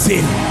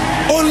dancing,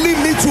 only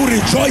meet you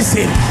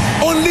rejoicing,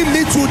 only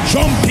meet you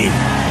jumping,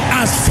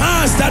 as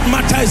far as that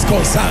matter is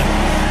concerned.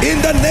 In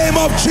the name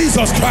of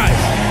Jesus Christ.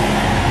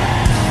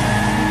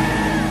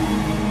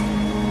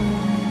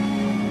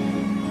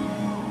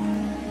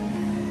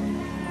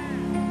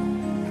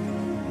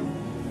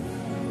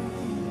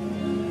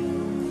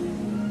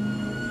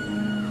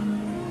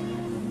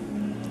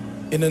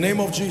 In the name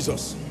of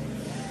Jesus.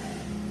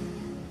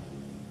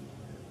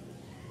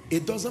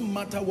 It doesn't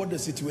matter what the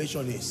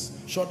situation is.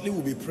 Shortly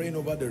we'll be praying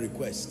over the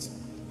request.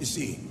 You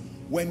see,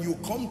 when you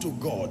come to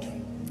God,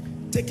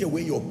 take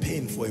away your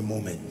pain for a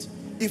moment.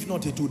 If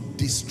not, it will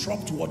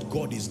disrupt what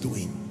God is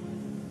doing.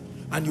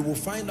 And you will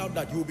find out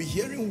that you'll be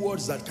hearing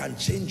words that can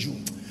change you.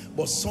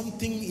 But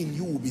something in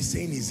you will be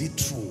saying, is it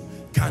true?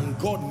 Can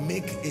God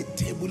make a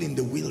table in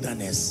the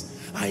wilderness?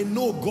 I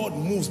know God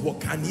moves, but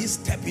can he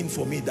step in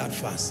for me that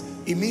fast?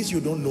 It means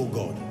you don't know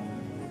God.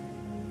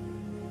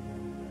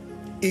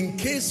 In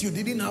case you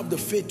didn't have the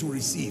faith to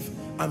receive,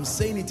 I'm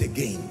saying it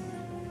again,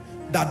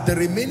 that the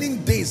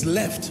remaining days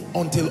left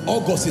until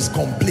August is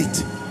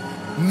complete,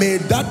 may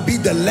that be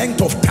the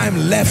length of time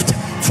left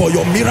for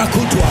your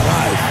miracle to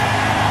arrive.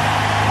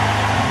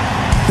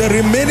 The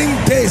remaining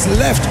days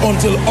left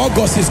until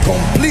August is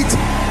complete,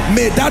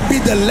 may that be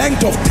the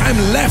length of time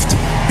left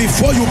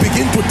before you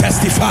begin to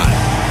testify.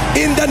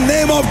 In the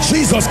name of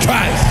Jesus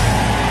Christ.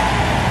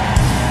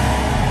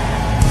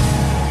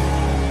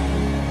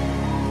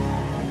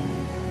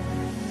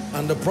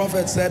 And the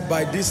prophet said,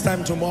 by this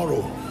time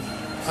tomorrow.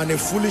 And a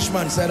foolish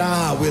man said,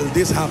 will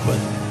this happen?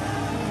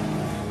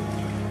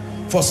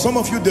 For some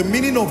of you, the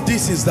meaning of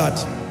this is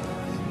that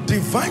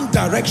divine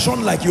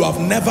direction like you have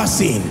never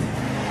seen.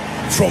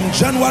 From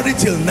January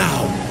till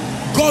now,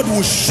 God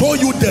will show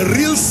you the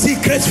real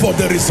secrets for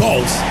the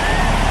results.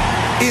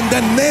 In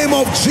the name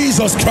of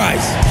Jesus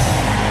Christ.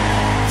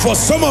 For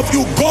some of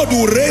you, God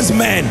will raise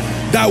men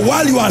that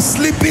while you are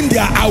sleeping, they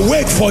are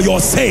awake for your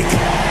sake.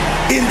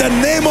 In the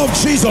name of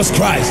Jesus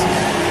Christ.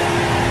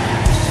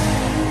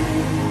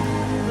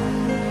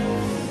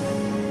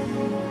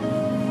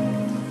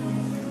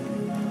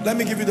 Let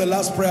me give you the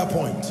last prayer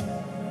point.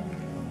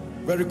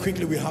 Very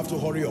quickly, we have to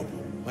hurry up.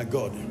 My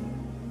God.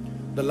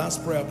 The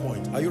last prayer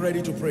point. Are you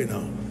ready to pray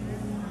now?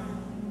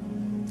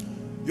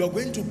 You're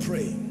going to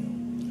pray.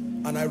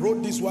 And I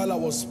wrote this while I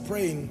was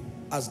praying,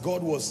 as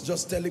God was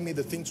just telling me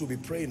the things we'll be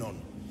praying on.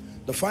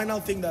 The final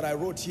thing that I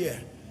wrote here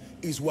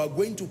is we're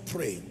going to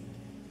pray.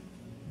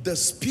 The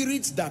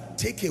spirits that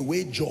take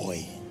away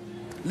joy.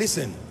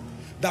 Listen,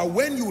 that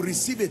when you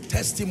receive a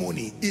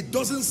testimony, it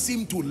doesn't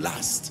seem to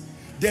last.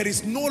 There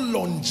is no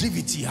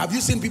longevity. Have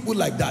you seen people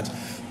like that?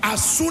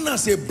 As soon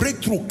as a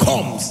breakthrough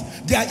comes,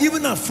 they are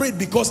even afraid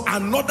because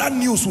another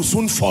news will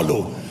soon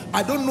follow.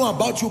 I don't know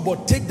about you,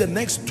 but take the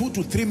next 2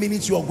 to 3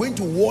 minutes. You are going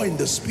to war in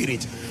the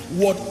spirit.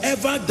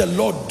 Whatever the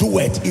Lord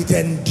doeth, it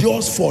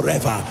endures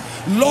forever.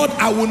 Lord,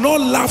 I will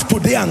not laugh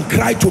today and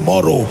cry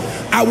tomorrow.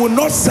 I will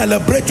not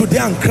celebrate today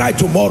and cry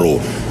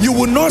tomorrow. You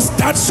will not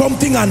start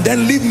something and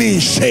then leave me in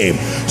shame.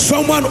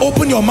 Someone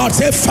open your mouth,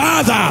 say,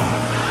 Father,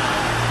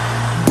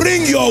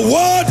 bring your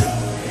word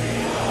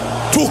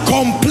to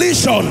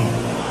completion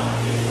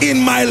in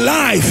my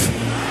life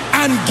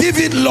and give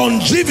it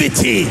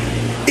longevity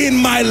in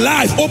my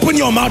life. Open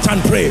your mouth and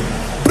pray.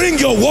 Bring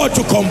your word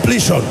to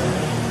completion.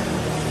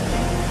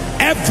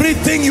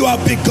 Everything you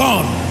have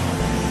begun,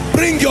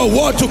 bring your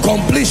word to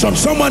completion.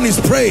 Someone is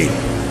praying.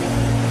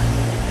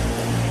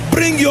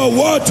 Bring your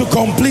word to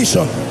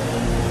completion.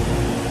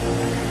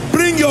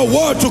 Bring your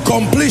word to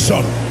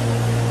completion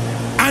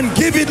and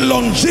give it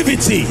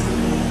longevity.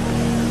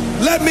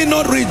 Let me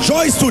not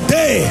rejoice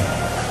today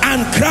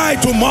and cry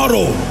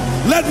tomorrow.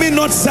 Let me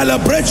not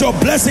celebrate your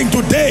blessing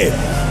today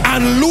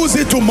and lose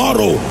it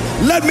tomorrow.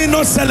 Let me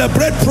not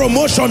celebrate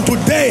promotion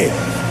today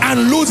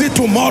and lose it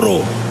tomorrow.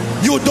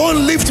 You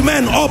don't lift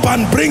men up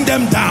and bring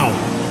them down.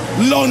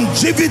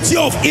 Longevity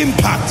of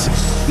impact,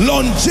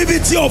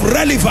 longevity of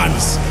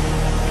relevance.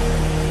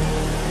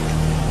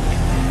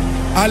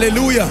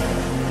 Hallelujah.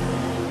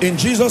 In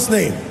Jesus'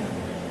 name.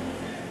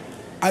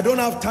 I don't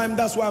have time,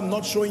 that's why I'm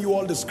not showing you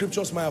all the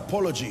scriptures, my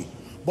apology.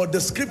 But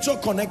the scripture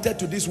connected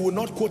to this, we will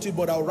not quote it,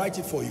 but I'll write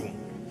it for you.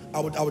 I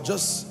would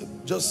just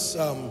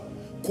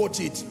quote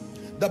it.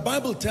 The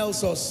Bible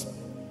tells us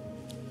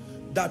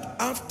that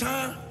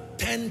after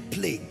 10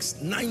 plagues,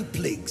 9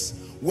 plagues,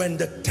 when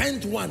the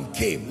 10th one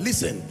came,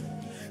 listen,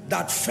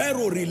 that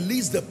Pharaoh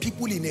released the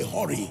people in a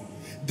hurry.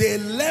 They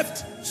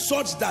left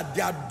such that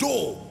their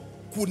dough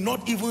could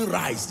not even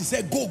rise. He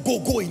said, go, go,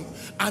 go in.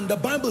 And the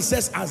Bible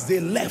says as they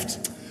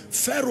left,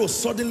 Pharaoh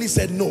suddenly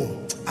said,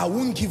 no, I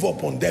won't give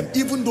up on them,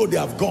 even though they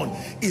have gone.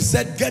 He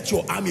said, get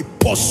your army,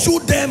 pursue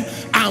them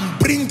and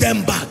bring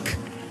them back.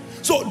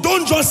 So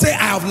don't just say, I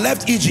have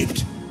left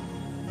Egypt.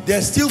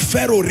 There's still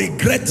Pharaoh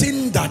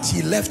regretting that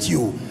he left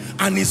you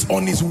and is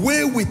on his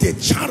way with a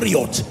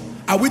chariot.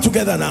 Are we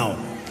together now?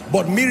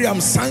 But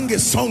Miriam sang a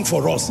song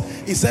for us.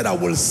 He said, I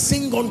will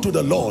sing unto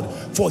the Lord,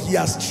 for he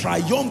has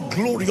triumphed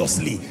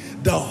gloriously.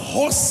 The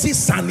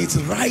horses and its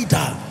rider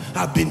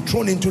have been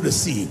thrown into the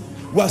sea.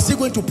 We are still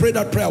going to pray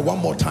that prayer one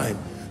more time.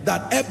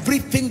 That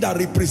everything that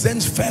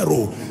represents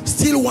Pharaoh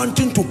still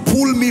wanting to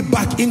pull me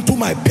back into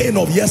my pain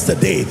of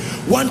yesterday,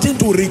 wanting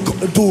to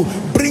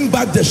bring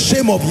back the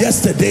shame of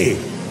yesterday,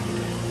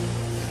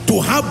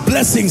 to have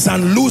blessings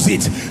and lose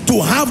it,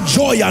 to have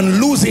joy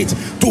and lose it,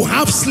 to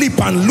have sleep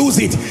and lose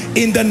it,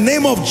 in the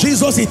name of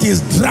Jesus, it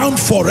is drowned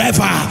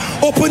forever.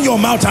 Open your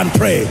mouth and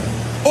pray.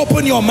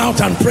 Open your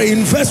mouth and pray.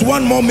 Invest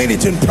 1 more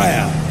minute in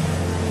prayer.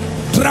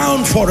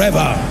 Drowned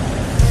forever.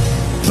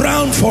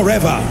 Drowned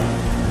forever.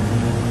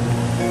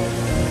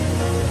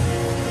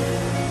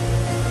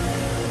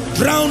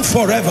 Drowned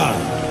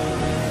forever.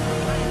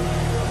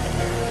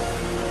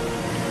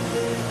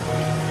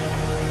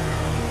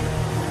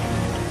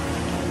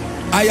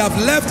 I have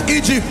left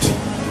Egypt.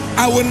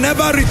 I will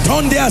never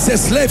return there as a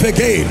slave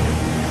again.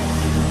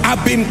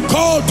 I've been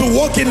called to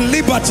walk in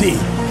liberty.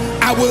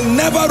 I will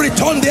never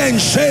return there in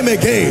shame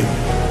again.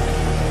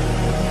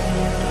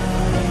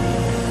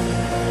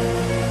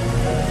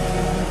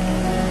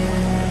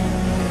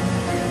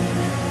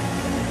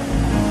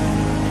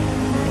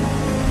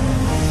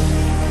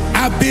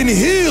 I've been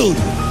healed.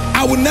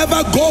 I will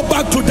never go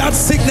back to that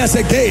sickness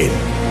again.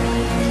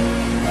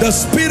 The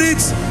spirit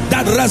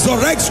that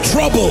resurrects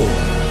trouble,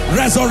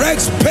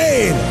 resurrects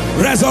pain,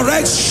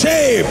 resurrects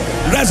shame,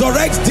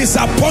 resurrects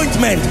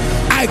disappointment,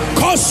 I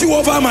curse you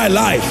over my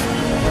life.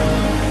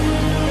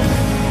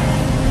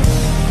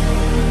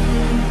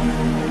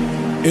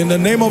 In the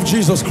name of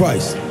Jesus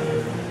Christ.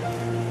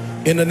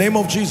 In the name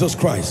of Jesus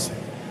Christ.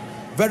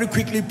 Very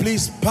quickly,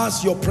 please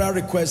pass your prayer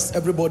requests.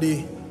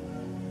 Everybody,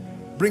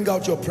 bring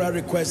out your prayer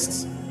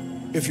requests.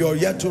 If you're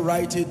yet to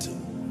write it,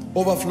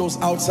 overflows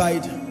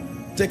outside.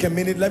 Take a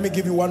minute. Let me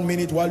give you 1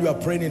 minute while you are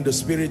praying in the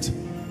spirit.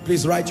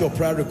 Please write your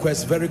prayer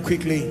requests very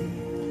quickly.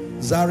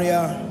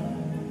 Zaria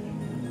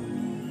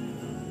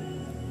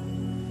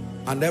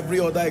and every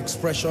other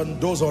expression,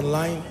 those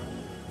online,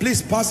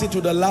 Please pass it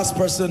to the last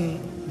person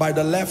by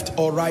the left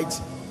or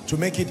right to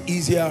make it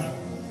easier,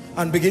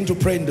 and begin to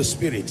pray in the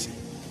spirit.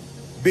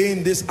 Be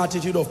in this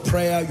attitude of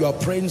prayer. You are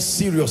praying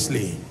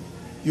seriously.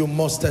 You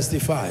must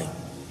testify.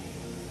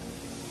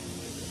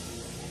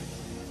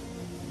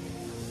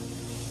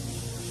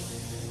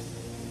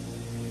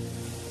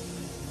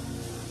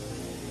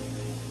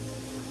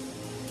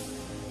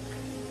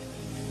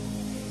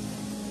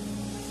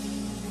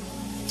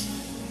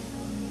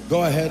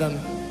 Go ahead and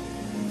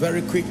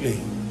very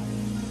quickly.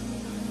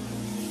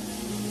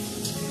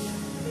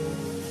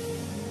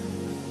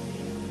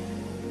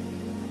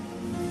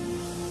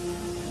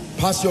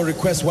 Pass your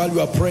request while you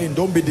are praying.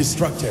 Don't be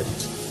distracted.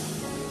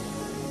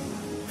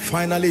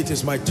 Finally, it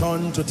is my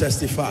turn to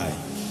testify.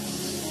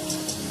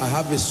 I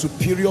have a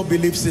superior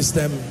belief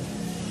system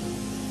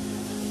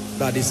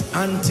that is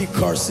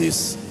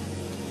anti-curses,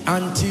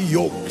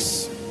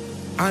 anti-yokes,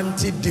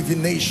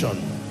 anti-divination.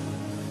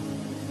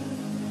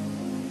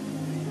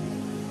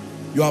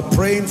 You are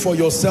praying for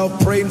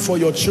yourself, praying for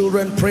your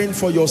children, praying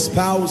for your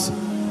spouse,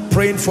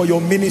 praying for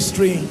your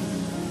ministry.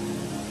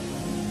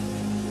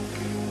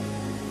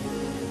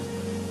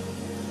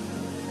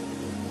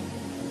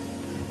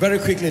 Very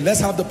quickly,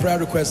 let's have the prayer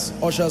requests.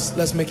 Ushers,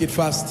 let's make it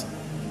fast.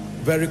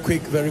 Very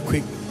quick, very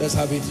quick. Let's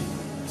have it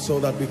so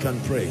that we can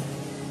pray.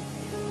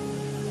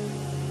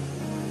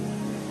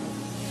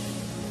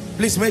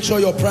 Please make sure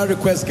your prayer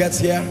request gets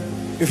here.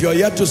 If you're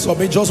yet to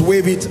submit, just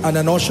wave it and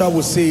an usher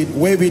will see it.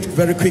 Wave it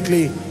very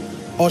quickly.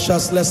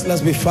 Ushers,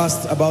 let's be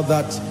fast about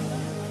that.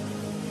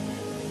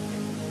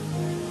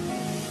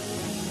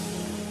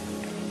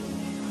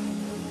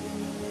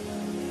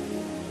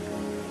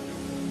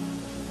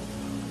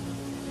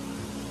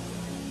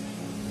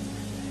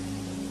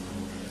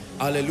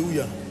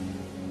 Hallelujah.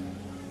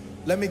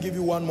 Let me give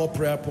you one more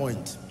prayer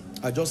point.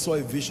 I just saw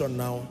a vision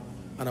now,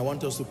 and I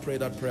want us to pray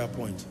that prayer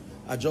point.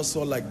 I just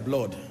saw like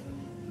blood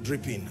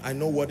dripping. I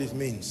know what it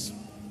means.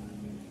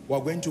 We're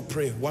going to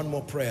pray one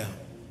more prayer,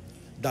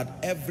 that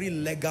every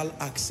legal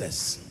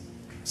access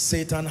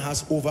Satan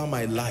has over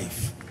my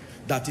life,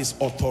 that is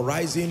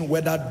authorizing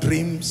whether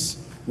dreams,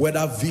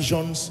 whether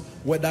visions,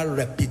 whether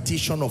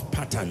repetition of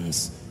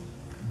patterns,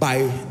 by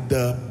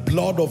the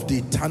blood of the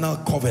eternal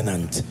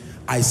covenant,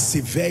 I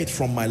sever it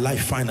from my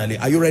life finally.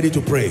 Are you ready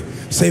to pray?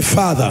 Say,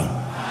 Father,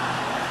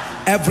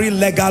 every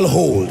legal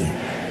hold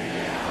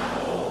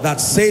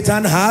that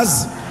Satan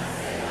has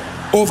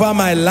over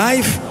my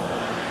life,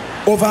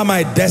 over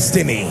my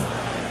destiny,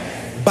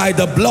 by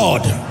the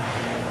blood,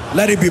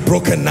 let it be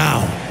broken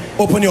now.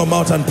 Open your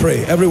mouth and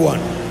pray. Everyone,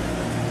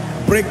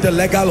 break the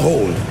legal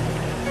hold.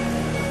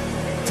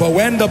 For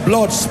when the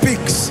blood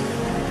speaks,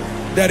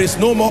 there is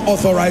no more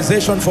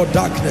authorization for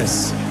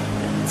darkness.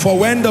 For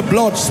when the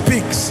blood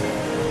speaks,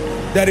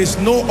 there is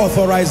no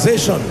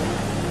authorization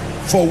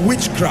for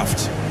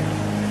witchcraft.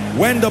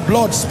 When the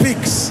blood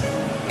speaks,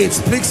 it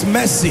speaks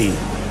mercy,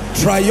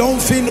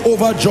 triumphing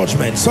over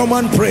judgment.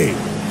 Someone pray.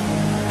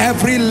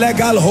 Every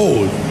legal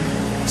hold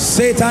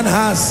Satan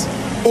has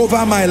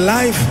over my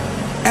life,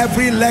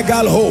 every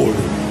legal hold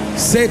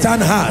Satan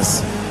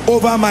has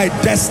over my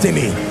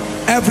destiny,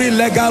 every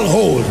legal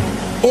hold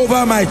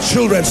over my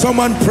children.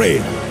 Someone pray.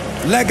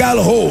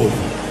 Legal hold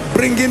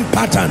bringing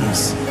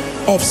patterns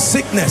of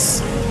sickness,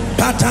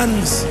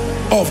 patterns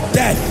of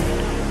death,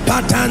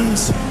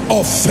 patterns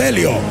of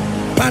failure,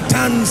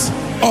 patterns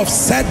of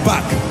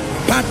setback,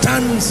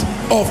 patterns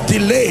of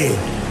delay,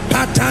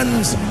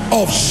 patterns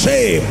of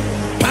shame,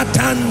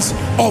 patterns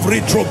of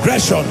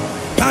retrogression,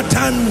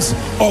 patterns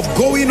of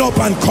going up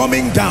and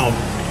coming down,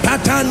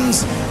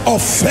 patterns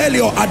of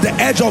failure at the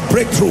edge of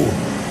breakthrough.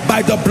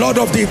 By the blood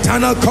of the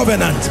eternal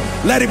covenant,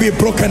 let it be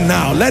broken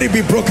now. Let it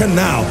be broken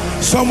now.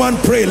 Someone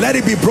pray. Let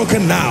it be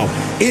broken now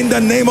in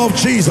the name of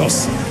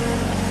Jesus.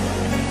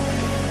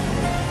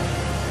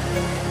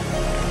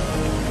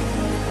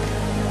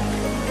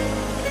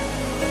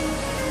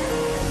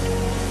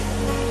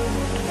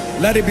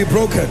 Let it be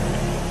broken.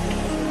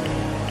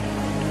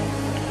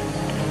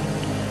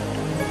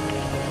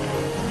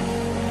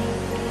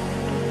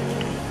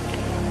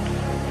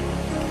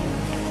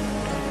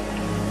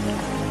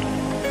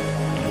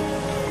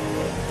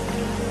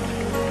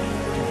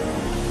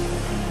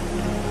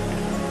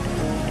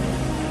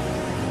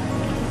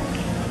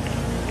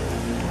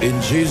 In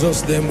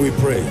Jesus' name we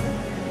pray.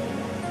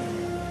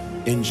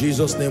 In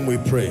Jesus' name we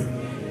pray.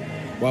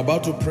 We're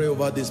about to pray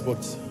over this,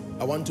 but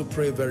I want to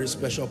pray a very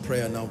special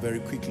prayer now very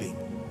quickly.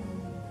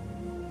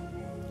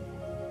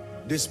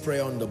 This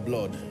prayer on the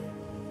blood,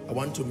 I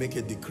want to make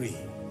a decree.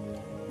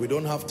 We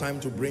don't have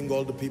time to bring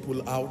all the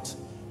people out,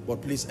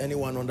 but please,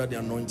 anyone under the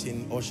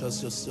anointing,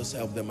 ushers, just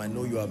help them. I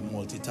know you are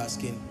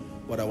multitasking,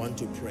 but I want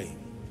to pray.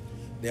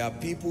 There are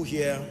people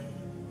here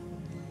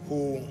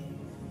who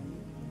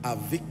are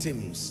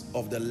victims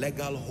of the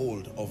legal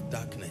hold of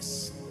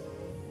darkness,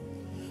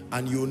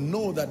 and you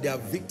know that they are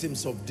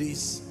victims of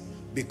this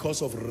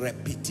because of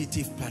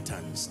repetitive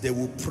patterns. They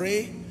will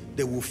pray,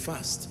 they will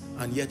fast,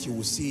 and yet you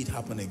will see it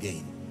happen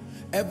again.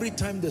 Every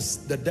time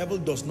the devil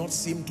does not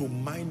seem to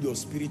mind your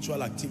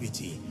spiritual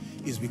activity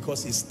is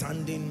because he's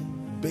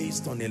standing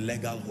based on a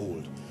legal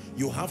hold.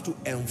 You have to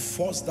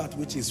enforce that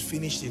which is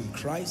finished in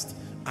Christ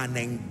and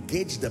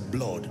engage the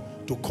blood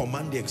to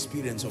command the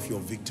experience of your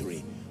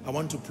victory. I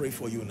want to pray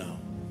for you now.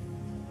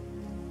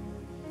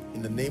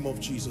 In the name of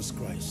Jesus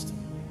Christ.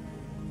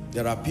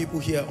 There are people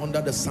here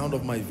under the sound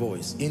of my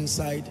voice,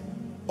 inside,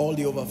 all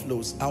the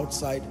overflows,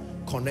 outside,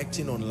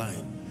 connecting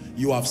online.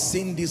 You have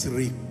seen these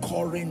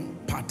recurring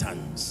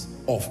patterns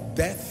of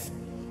death,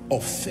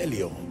 of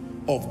failure,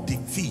 of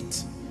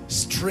defeat,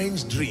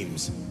 strange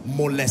dreams,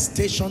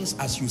 molestations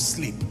as you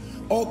sleep,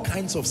 all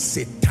kinds of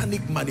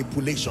satanic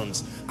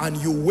manipulations, and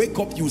you wake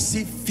up, you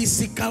see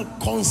physical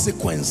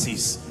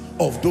consequences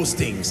of those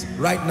things.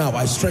 Right now,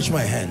 I stretch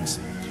my hands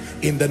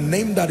in the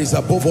name that is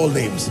above all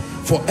names,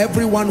 for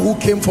everyone who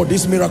came for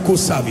this miracle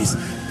service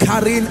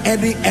carrying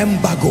any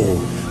embargo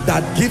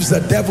that gives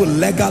the devil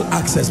legal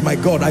access. My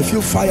God, I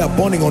feel fire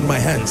burning on my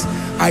hands.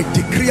 I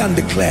decree and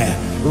declare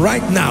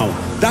right now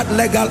that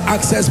legal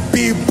access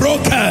be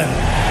broken.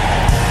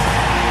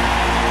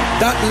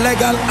 That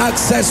legal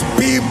access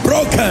be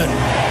broken.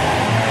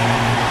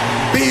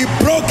 Be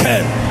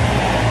broken.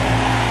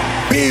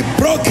 Be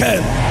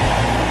broken.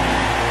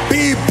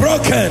 Be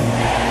broken.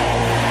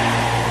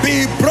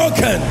 Be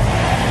broken.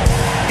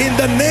 In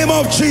the name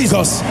of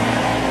Jesus,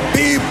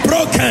 be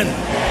broken.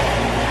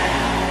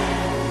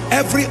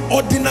 Every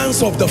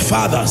ordinance of the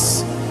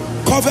fathers,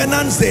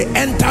 covenants they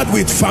entered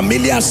with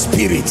familiar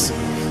spirits,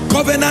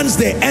 covenants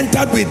they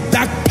entered with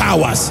dark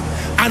powers,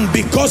 and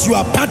because you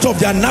are part of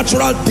their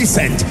natural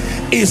descent,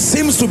 it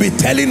seems to be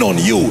telling on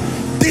you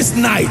this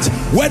night,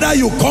 whether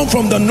you come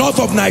from the north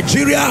of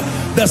Nigeria,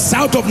 the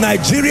south of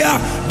Nigeria,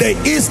 the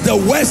east, the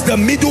west, the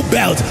middle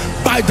belt,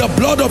 by the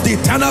blood of the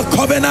eternal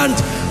covenant,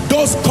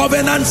 those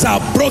covenants are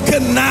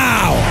broken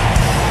now.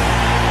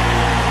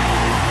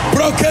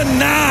 Broken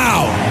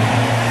now.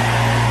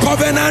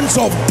 Covenants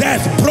of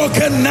death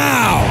broken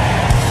now.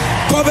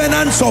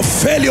 Covenants of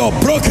failure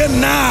broken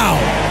now.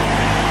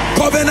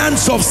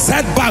 Covenants of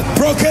setback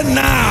broken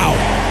now.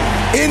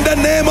 In the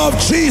name of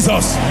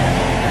Jesus.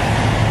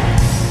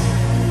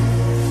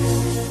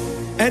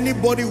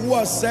 Anybody who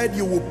has said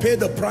you will pay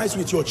the price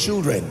with your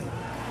children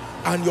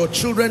and your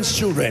children's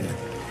children,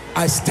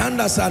 I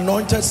stand as an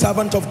anointed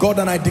servant of God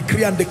and I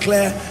decree and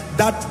declare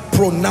that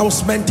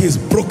pronouncement is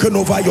broken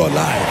over your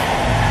life.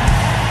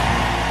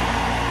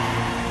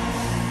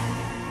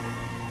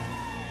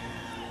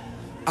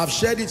 I've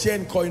shared it here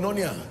in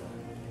Koinonia.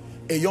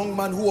 A young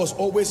man who was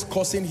always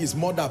causing his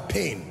mother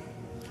pain.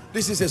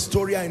 This is a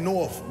story I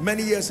know of.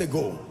 Many years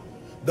ago,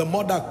 the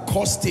mother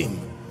cursed him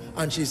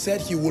and she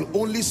said he will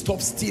only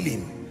stop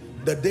stealing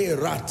the day a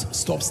rat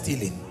stops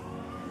stealing.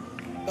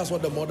 That's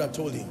what the mother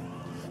told him.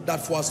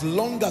 That for as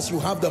long as you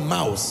have the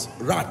mouse,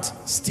 rat,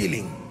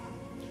 stealing,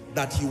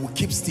 that he will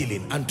keep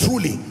stealing. And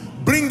truly,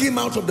 bring him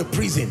out of the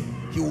prison.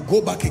 He will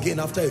go back again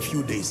after a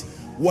few days.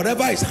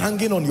 Whatever is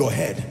hanging on your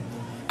head,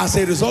 as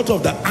a result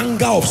of the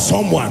anger of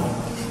someone,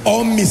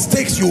 or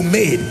mistakes you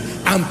made,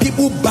 and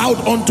people bowed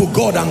unto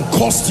God and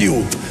cursed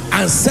you,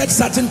 and said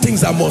certain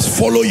things that must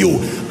follow you,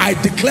 I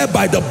declare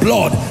by the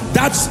blood,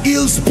 that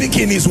ill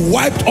speaking is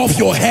wiped off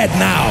your head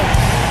now.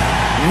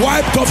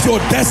 Wiped off your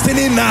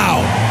destiny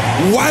now.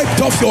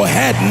 Wiped off your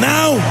head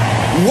now.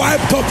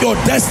 Wiped off your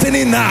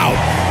destiny now.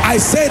 I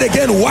say it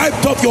again,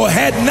 wiped off your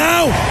head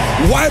now.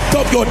 Wiped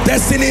off your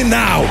destiny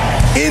now.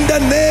 In the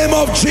name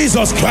of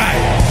Jesus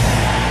Christ.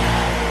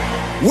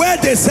 Where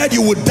they said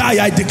you would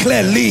die, I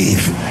declare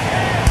leave.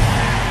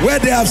 Where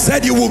they have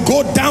said you will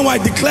go down, I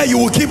declare you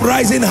will keep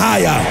rising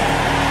higher.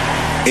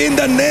 In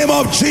the name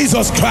of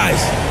Jesus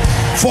Christ.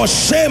 For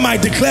shame, I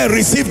declare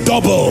receive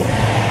double.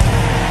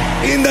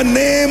 In the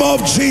name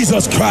of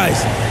Jesus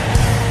Christ.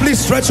 Please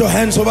stretch your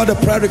hands over the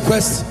prayer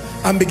request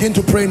and begin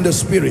to pray in the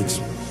spirit.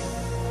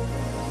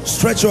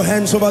 Stretch your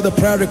hands over the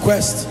prayer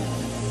request.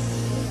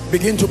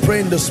 Begin to pray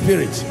in the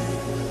spirit.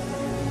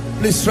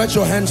 Please stretch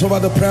your hands over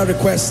the prayer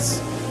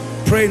requests.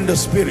 Pray in the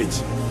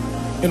spirit.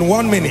 In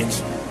 1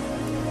 minute,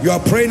 you are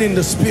praying in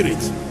the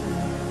spirit.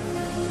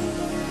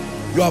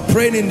 You are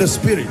praying in the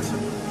spirit.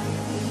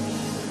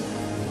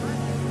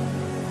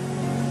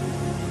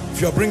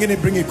 If you are bringing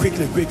it, bring it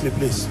quickly,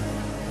 please.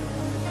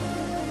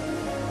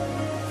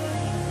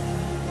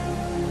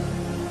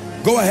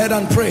 Go ahead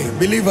and pray.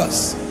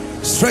 Believers,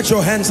 stretch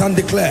your hands and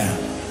declare.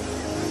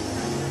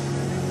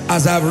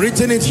 As I've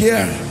written it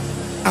here,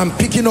 I'm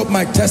picking up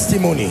my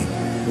testimony.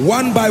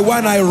 One by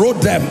one I wrote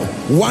them.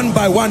 One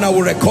by one I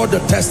will record the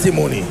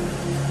testimony.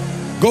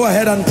 Go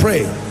ahead and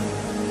pray.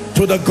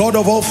 To the God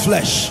of all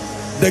flesh,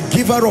 the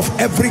giver of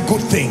every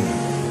good thing,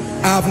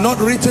 I have not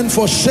written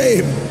for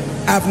shame.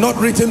 I have not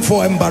written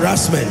for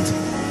embarrassment.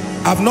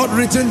 I have not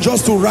written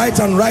just to write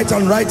and write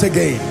and write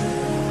again.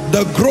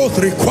 The growth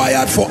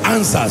required for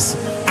answers,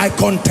 I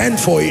contend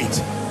for it.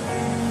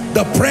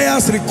 The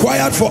prayers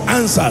required for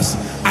answers,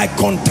 I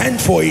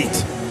contend for it.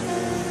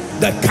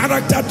 The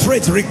character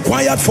traits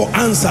required for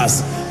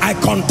answers, I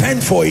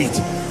contend for it.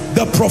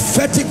 The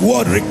prophetic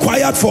word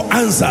required for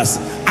answers,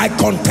 I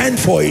contend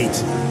for it.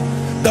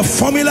 The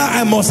formula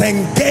I must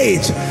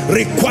engage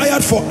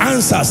required for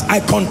answers, I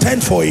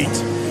contend for it.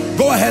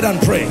 Go ahead and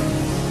pray.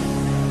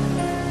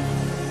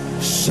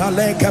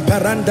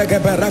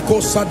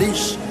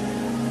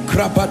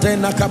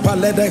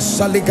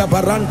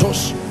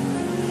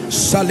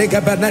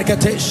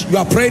 You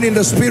are praying in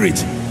the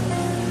spirit.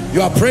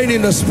 You are praying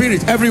in the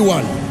spirit,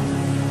 everyone.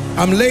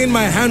 I'm laying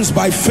my hands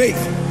by faith.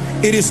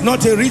 It is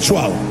not a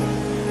ritual.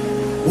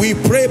 We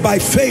pray by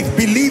faith,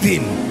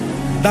 believing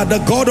that the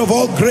God of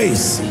all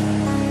grace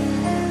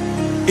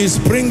is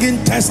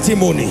bringing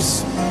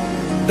testimonies.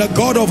 The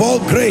God of all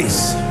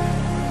grace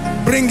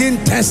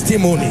bringing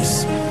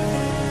testimonies.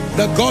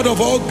 The God of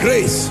all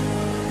grace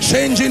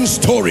changing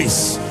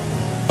stories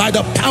by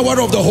the power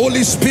of the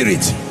Holy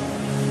Spirit,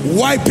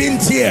 wiping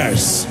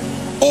tears,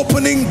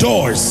 opening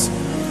doors,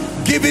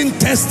 giving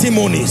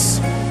testimonies,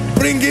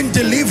 bringing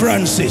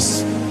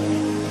deliverances.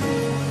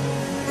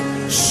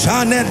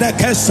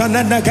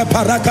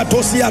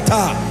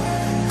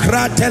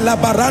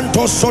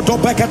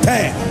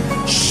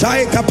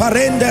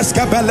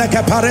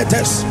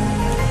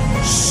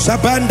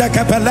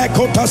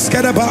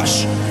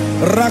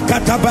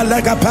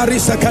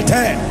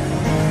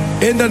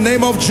 In the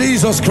name of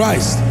Jesus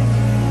Christ.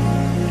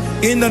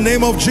 In the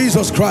name of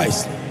Jesus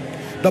Christ.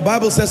 The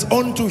Bible says,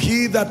 unto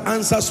he that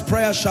answers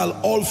prayer shall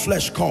all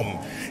flesh come.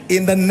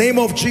 In the name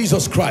of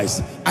Jesus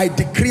Christ, I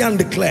decree and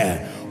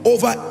declare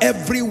over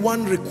every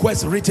one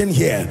request written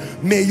here,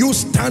 may you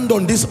stand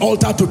on this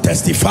altar to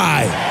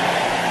testify.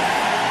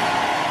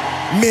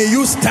 May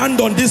you stand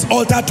on this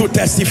altar to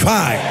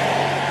testify.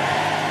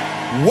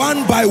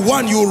 One by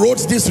one you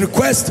wrote this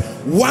request,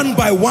 one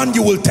by one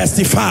you will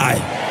testify.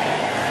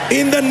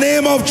 In the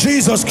name of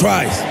Jesus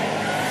Christ.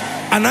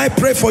 And I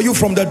pray for you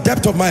from the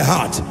depth of my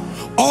heart,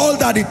 all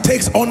that it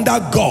takes under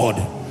God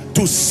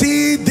to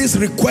see this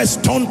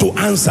request turn to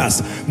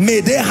answers,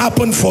 may they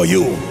happen for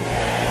you.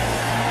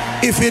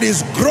 If it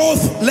is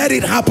growth, let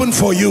it happen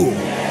for you.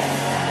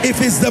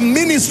 If it's the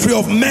ministry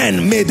of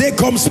men, may they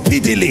come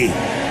speedily.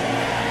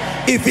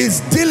 If it's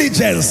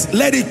diligence,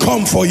 let it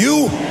come for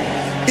you.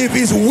 If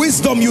it's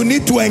wisdom you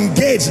need to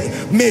engage,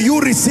 may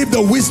you receive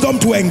the wisdom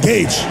to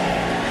engage.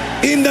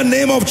 In the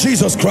name of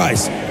Jesus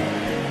Christ.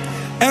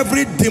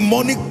 Every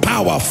demonic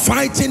power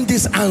fighting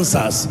these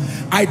answers,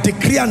 I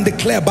decree and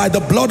declare by the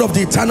blood of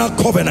the eternal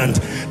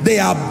covenant, they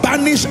are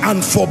banished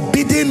and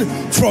forbidden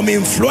from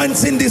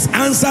influencing these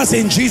answers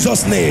in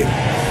Jesus' name.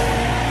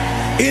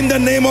 In the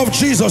name of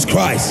Jesus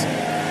Christ.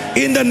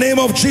 In the name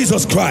of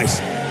Jesus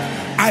Christ.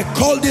 I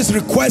call this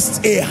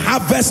request a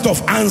harvest of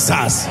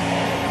answers.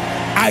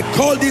 I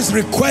call this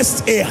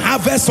request a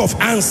harvest of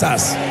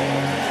answers.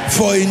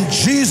 For in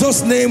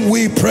Jesus' name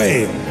we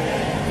pray.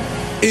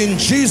 In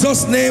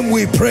Jesus' name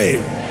we pray.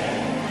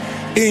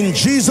 In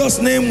Jesus'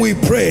 name we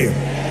pray.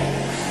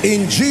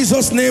 In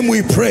Jesus' name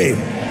we pray.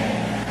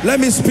 Let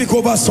me speak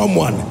over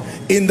someone.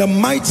 In the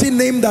mighty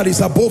name that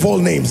is above all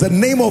names, the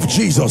name of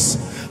Jesus,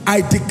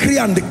 I decree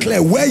and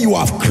declare, where you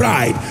have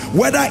cried,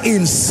 whether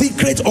in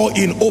secret or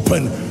in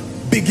open,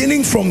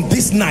 beginning from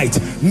this night,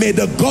 may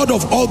the God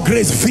of all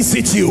grace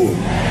visit you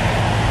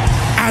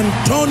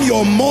and turn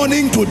your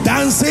mourning to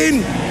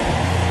dancing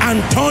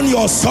and turn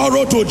your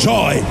sorrow to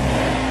joy.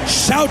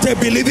 Shout a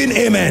believing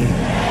amen.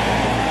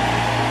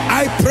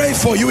 I pray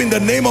for you in the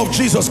name of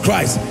Jesus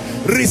Christ.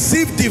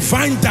 Receive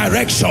divine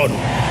direction.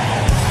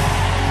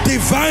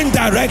 Divine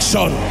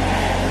direction.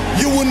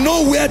 You will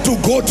know where to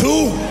go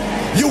to.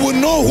 You will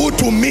know who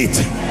to meet.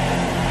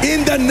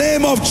 In the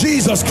name of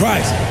Jesus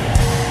Christ.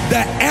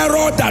 The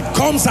error that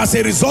comes as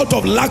a result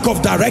of lack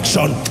of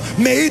direction,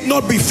 may it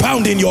not be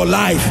found in your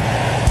life.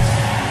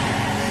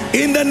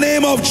 In the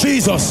name of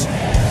Jesus,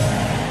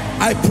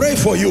 I pray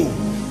for you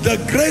the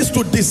grace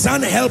to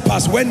discern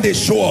helpers when they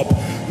show up.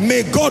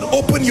 May God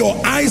open your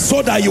eyes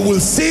so that you will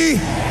see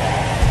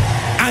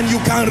and you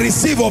can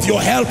receive of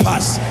your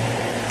helpers.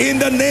 In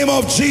the name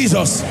of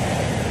Jesus.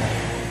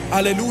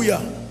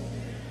 Hallelujah.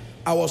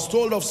 I was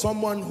told of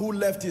someone who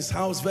left his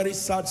house, very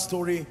sad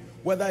story.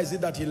 Whether is it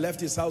that he left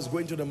his house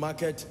going to the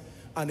market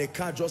and a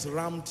car just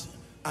rammed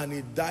and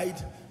he died,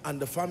 and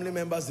the family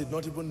members did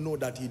not even know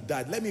that he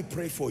died. Let me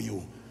pray for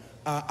you.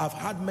 I've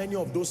had many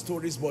of those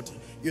stories, but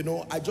you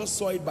know, I just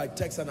saw it by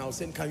text and I was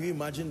saying, can you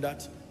imagine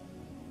that?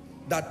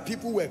 That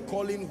people were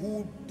calling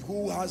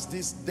who has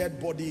this dead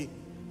body,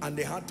 and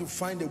they had to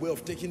find a way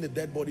of taking the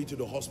dead body to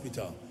the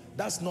hospital.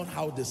 That's not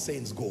how the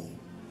saints go.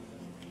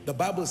 The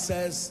Bible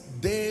says,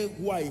 they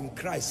who are in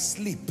Christ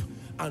sleep,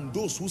 and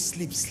those who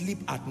sleep, sleep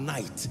at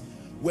night.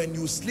 When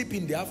you sleep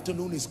in the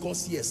afternoon, it's called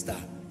siesta.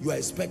 You are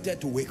expected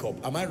to wake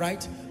up. Am I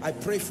right? I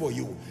pray for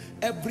you.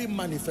 Every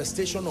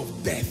manifestation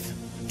of death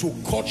to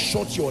cut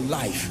short your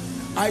life,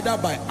 either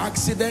by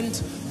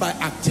accident, by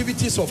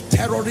activities of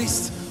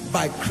terrorists,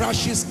 by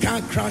crashes,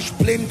 car crash,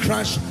 plane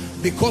crash,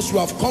 because you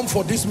have come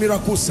for this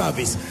miracle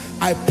service,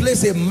 I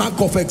place a mark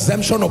of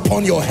exemption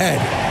upon your head.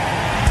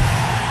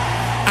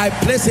 I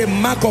place a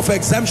mark of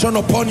exemption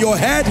upon your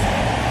head.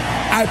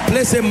 I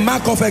place a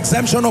mark of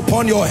exemption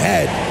upon your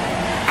head.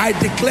 I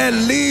declare,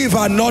 live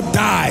and not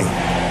die.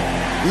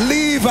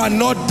 Live and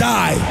not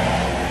die.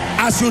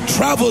 As you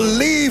travel,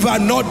 live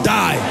and not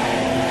die.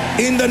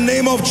 In the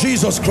name of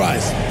Jesus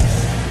Christ.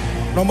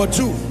 Number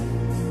two,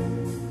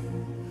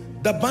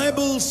 the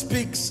Bible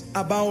speaks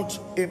about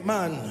a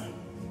man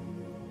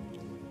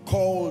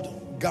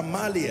called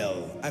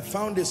Gamaliel. I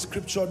found a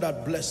scripture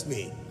that blessed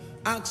me.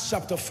 Acts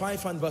chapter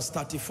 5 and verse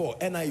 34,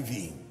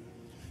 NIV.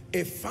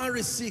 A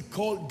Pharisee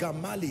called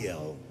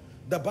Gamaliel.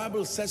 The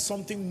Bible says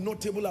something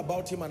notable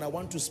about him, and I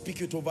want to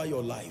speak it over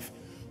your life.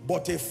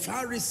 But a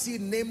Pharisee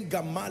named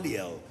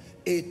Gamaliel,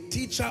 a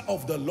teacher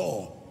of the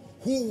law,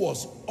 who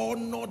was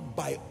honored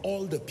by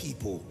all the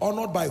people.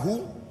 Honored by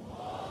who?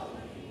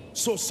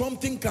 So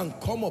something can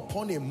come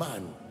upon a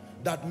man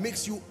that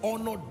makes you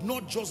honored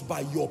not just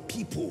by your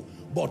people,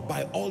 but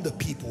by all the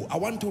people. I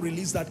want to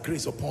release that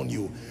grace upon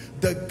you.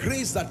 The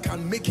grace that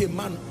can make a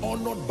man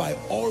honored by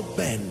all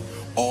men,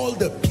 all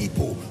the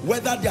people,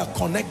 whether they are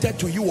connected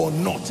to you or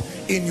not,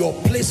 in your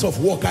place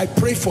of work. I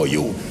pray for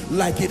you,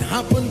 like it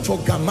happened for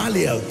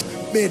Gamaliel.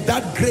 May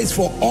that grace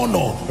for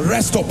honor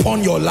rest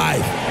upon your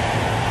life.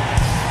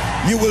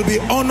 You will be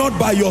honored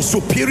by your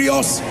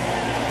superiors.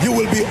 You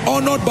will be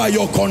honored by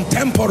your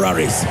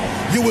contemporaries.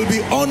 You will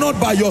be honored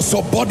by your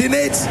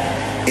subordinates,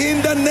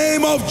 in the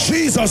name of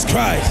Jesus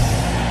Christ.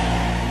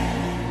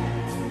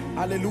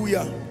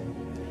 Hallelujah.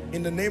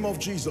 In the name of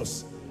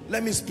Jesus.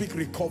 Let me speak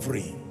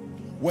recovery.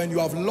 When you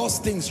have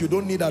lost things, you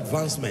don't need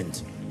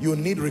advancement. You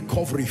need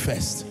recovery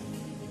first.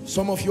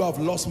 Some of you have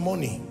lost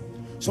money.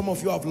 Some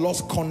of you have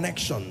lost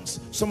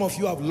connections. Some of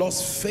you have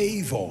lost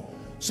favor.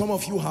 Some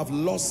of you have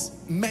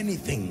lost many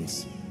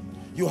things.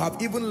 You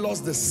have even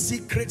lost the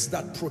secrets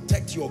that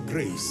protect your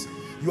grace.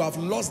 You have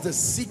lost the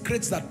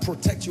secrets that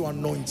protect your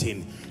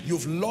anointing.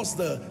 You've lost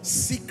the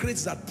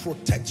secrets that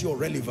protect your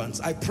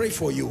relevance. I pray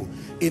for you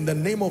in the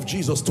name of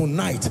Jesus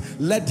tonight.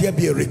 Let there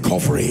be a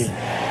recovery.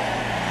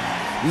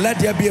 Let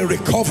there be a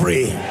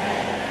recovery.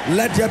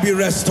 Let there be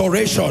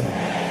restoration.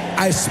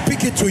 I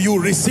speak it to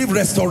you. Receive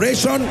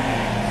restoration.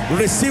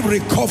 Receive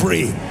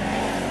recovery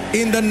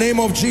in the name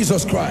of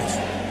Jesus Christ.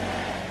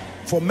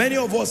 For many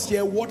of us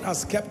here, what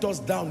has kept us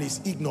down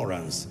is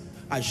ignorance.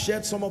 I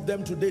shared some of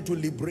them today to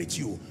liberate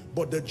you,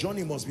 but the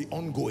journey must be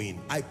ongoing.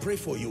 I pray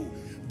for you.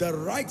 The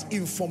right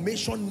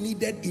information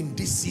needed in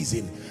this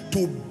season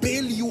to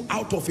bail you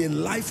out of a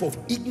life of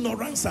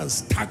ignorance and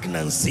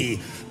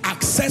stagnancy.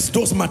 Access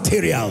those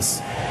materials.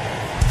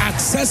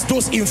 Access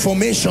those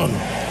information.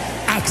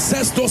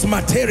 Access those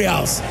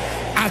materials.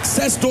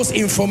 Access those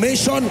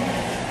information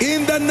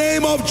in the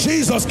name of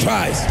Jesus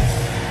Christ.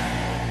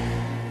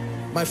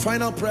 My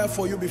final prayer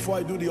for you before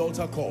I do the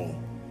altar call.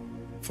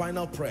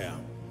 Final prayer.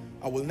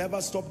 I will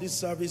never stop this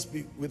service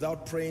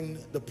without praying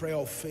the prayer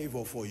of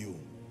favor for you.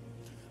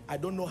 I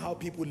don't know how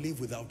people live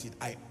without it.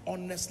 I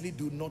honestly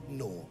do not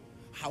know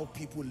how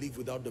people live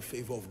without the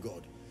favor of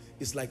God.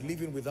 It's like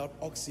living without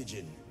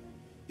oxygen.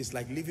 It's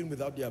like living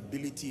without the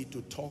ability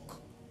to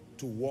talk,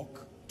 to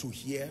walk, to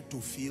hear,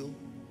 to feel.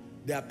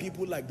 There are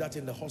people like that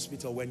in the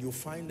hospital. When you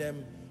find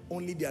them,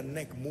 only their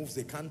neck moves.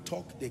 They can't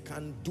talk. They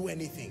can't do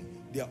anything.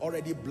 They are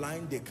already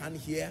blind. They can't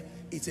hear.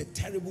 It's a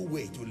terrible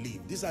way to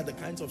live. These are the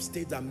kinds of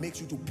states that makes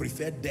you to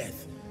prefer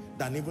death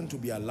than even to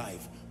be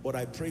alive. But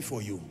I pray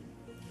for you.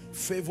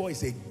 Favor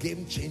is a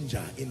game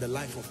changer in the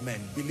life of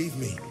men. Believe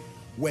me,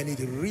 when it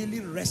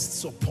really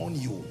rests upon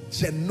you,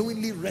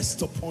 genuinely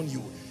rests upon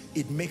you,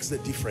 it makes the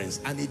difference,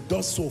 and it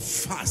does so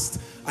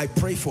fast. I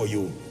pray for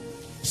you.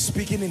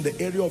 Speaking in the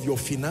area of your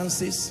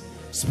finances,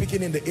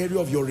 speaking in the area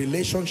of your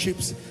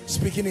relationships,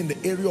 speaking in the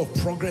area of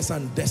progress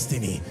and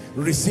destiny,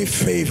 receive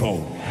favor.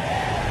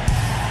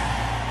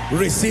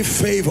 Receive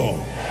favor.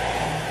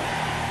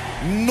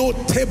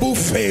 Notable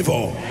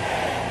favor.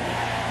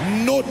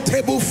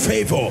 Notable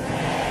favor.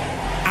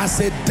 As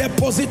a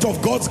deposit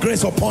of God's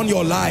grace upon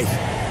your life,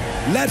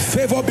 let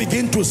favor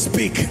begin to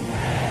speak.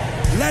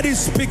 Let it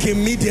speak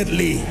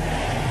immediately.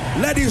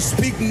 Let it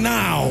speak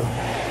now.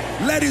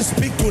 Let it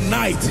speak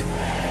tonight.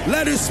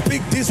 Let it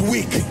speak this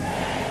week.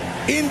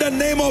 In the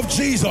name of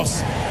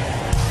Jesus.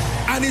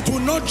 And it will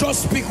not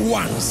just speak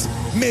once.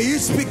 May it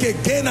speak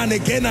again and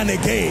again and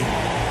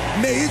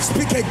again. May it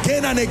speak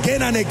again and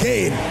again and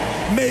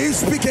again. May it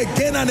speak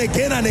again and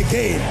again and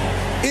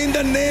again. In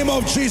the name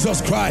of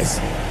Jesus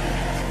Christ.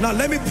 Now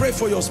let me pray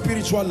for your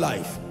spiritual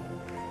life.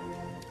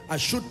 I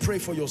should pray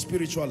for your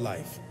spiritual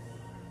life.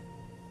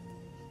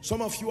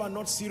 Some of you are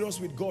not serious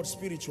with God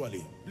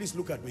spiritually. Please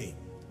look at me.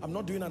 I'm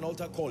not doing an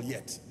altar call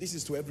yet. This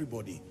is to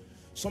everybody.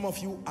 Some of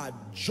you are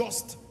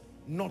just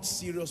not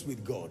serious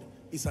with God.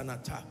 It's an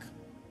attack.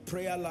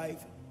 Prayer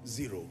life,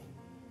 zero.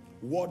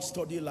 Word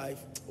study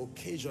life,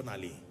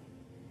 occasionally.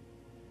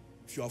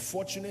 If you are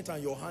fortunate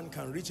and your hand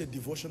can reach a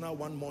devotional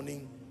one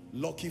morning,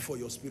 lucky for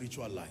your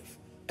spiritual life.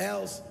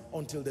 Else,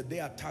 until the day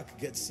attack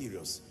gets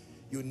serious,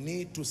 you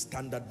need to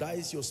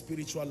standardize your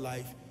spiritual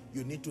life.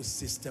 You need to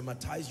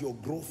systematize your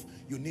growth.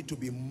 You need to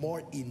be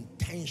more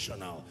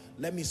intentional.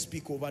 Let me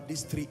speak over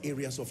these three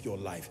areas of your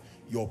life: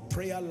 your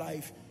prayer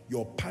life,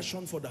 your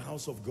passion for the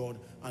house of God,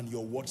 and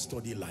your word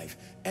study life.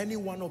 Any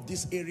one of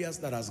these areas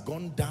that has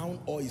gone down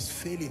or is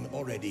failing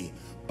already,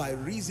 by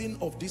reason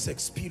of this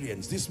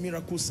experience, this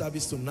miracle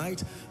service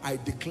tonight, I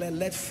declare,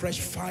 let fresh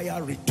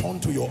fire return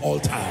to your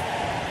altar.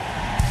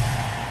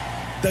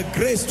 The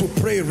grace to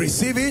pray,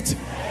 receive it.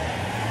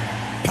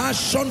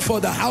 Passion for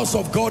the house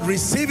of God,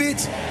 receive it.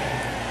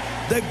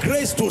 The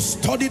grace to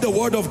study the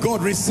word of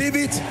God, receive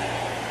it.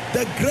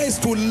 The grace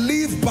to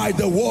live by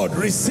the word,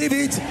 receive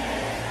it.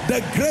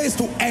 The grace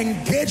to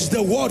engage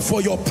the word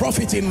for your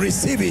profit in,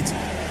 receive it.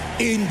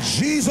 In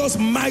Jesus'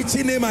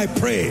 mighty name I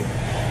pray.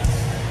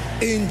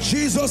 In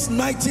Jesus'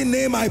 mighty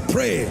name I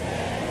pray.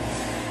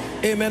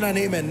 Amen and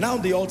amen. Now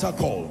the altar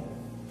call.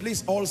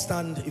 Please all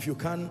stand if you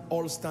can.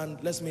 All stand.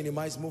 Let's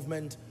minimize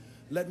movement.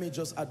 Let me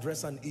just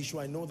address an issue.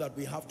 I know that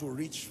we have to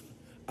reach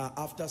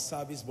after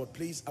service, but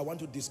please, I want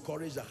to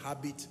discourage the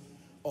habit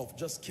of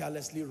just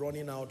carelessly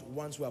running out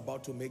once we're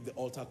about to make the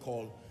altar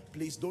call.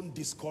 Please don't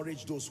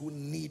discourage those who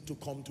need to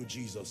come to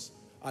Jesus.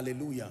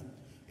 Hallelujah.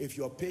 If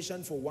you're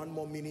patient for one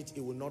more minute,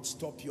 it will not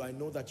stop you. I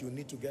know that you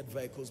need to get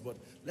vehicles, but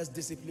let's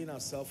discipline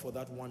ourselves for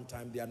that one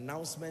time. The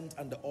announcement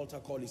and the altar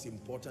call is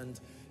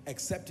important.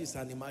 Except it's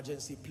an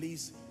emergency,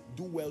 please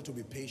do well to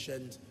be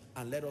patient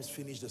and let us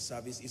finish the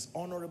service. It's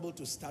honorable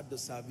to start the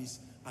service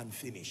and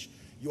finish.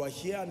 You are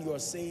here and you are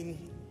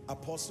saying,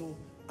 Apostle,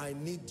 I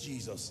need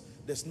Jesus.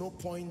 There's no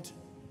point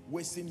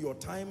wasting your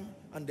time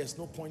and there's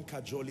no point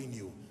cajoling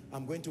you.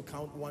 I'm going to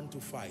count 1 to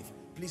 5.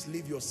 Please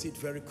leave your seat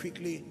very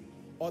quickly.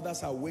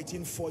 Others are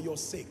waiting for your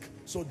sake,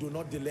 so do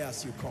not delay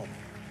as you come.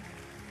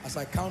 As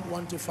I count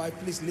 1 to 5,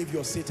 please leave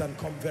your seat and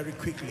come very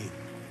quickly.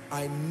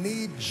 I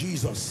need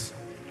Jesus.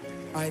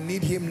 I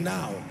need him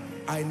now.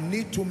 I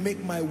need to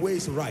make my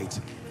ways right.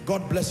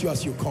 God bless you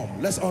as you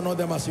come. Let's honor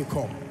them as you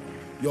come.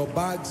 Your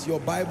bags, your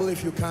Bible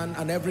if you can,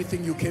 and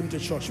everything you came to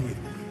church with.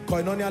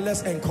 Koinonia,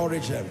 let's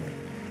encourage them.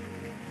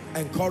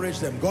 Encourage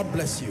them. God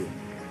bless you.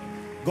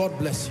 God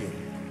bless you.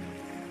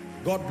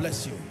 God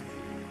bless you.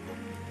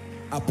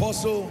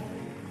 Apostle,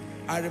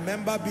 I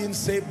remember being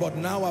saved, but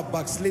now I've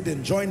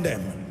backslidden. Join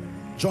them.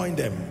 Join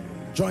them.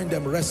 Join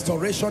them.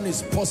 Restoration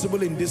is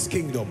possible in this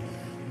kingdom.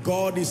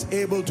 God is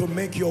able to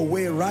make your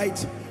way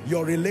right.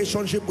 Your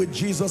relationship with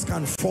Jesus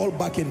can fall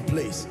back in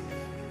place.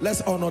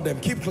 Let's honor them.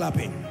 Keep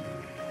clapping.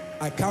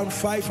 I count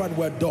 5 and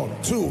we're done.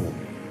 2,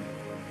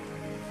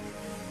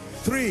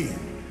 3.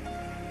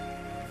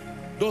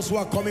 Those who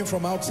are coming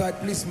from outside,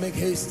 please make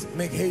haste.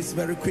 Make haste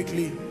very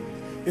quickly.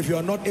 If you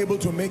are not able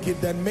to make it,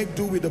 then make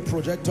do with the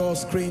projector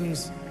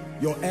screens,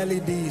 your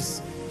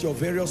LEDs, your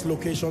various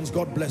locations.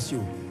 God bless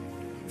you.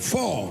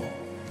 4.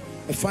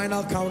 A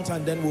final count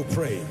and then we'll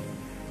pray.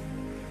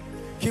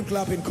 Keep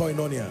clapping,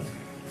 Koinonia.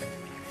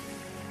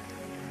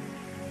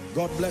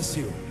 God bless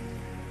you.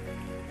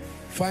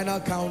 Final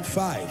count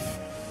 5.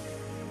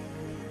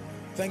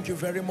 Thank you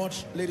very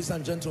much, ladies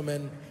and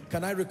gentlemen.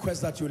 Can I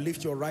request that you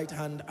lift your right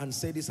hand and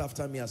say this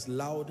after me as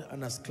loud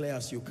and as clear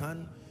as you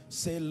can?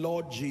 Say,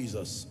 Lord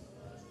Jesus,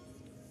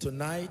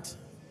 tonight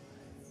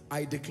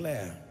I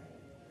declare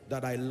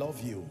that I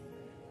love you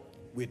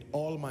with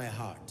all my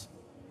heart.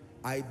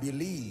 I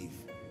believe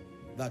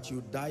that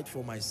you died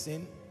for my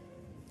sin.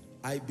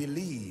 I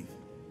believe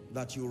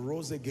that you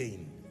rose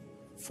again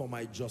for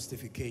my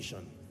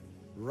justification.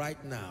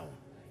 Right now,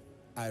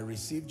 I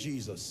receive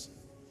Jesus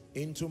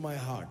into my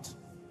heart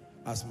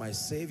as my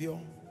Savior,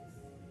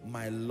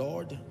 my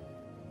Lord,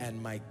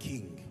 and my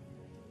King.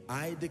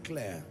 I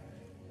declare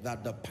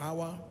that the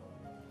power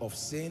of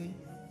sin,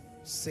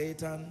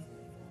 Satan,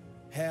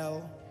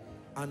 hell,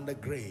 and the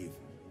grave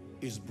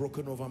is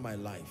broken over my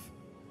life.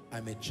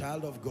 I'm a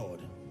child of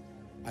God.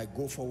 I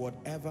go forward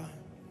ever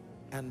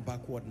and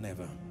backward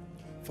never.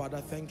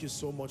 Father, thank you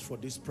so much for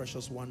these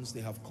precious ones.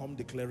 They have come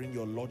declaring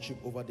your lordship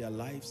over their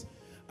lives.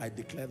 I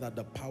declare that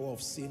the power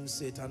of sin,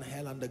 Satan,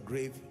 hell, and the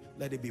grave,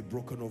 let it be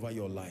broken over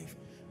your life.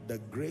 The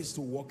grace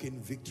to walk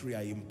in victory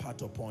I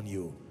impart upon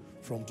you.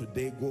 From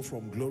today, go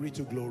from glory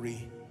to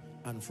glory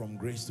and from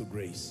grace to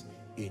grace.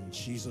 In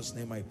Jesus'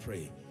 name I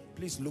pray.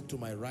 Please look to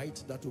my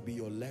right. That will be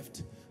your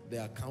left.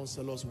 There are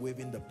counselors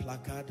waving the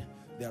placard.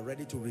 They are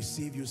ready to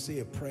receive you. Say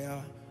a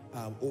prayer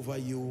over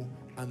you,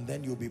 and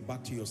then you'll be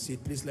back to your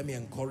seat. Please let me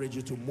encourage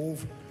you to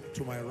move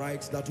to my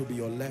right. That will be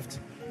your left.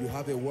 You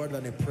have a word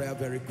and a prayer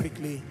very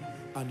quickly,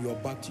 and you're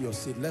back to your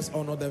seat. Let's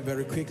honor them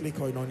very quickly,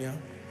 Koinonia.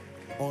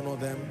 Honor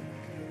them.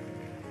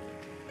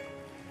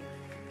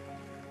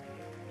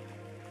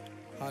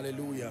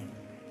 Hallelujah.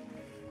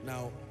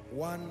 Now,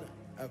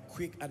 a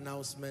quick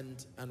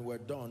announcement and we're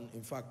done.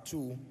 In fact,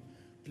 2.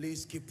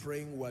 Please keep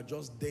praying. We're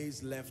just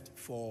days left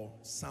for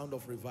Sound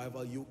of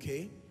Revival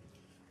UK.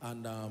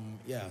 And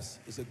yes,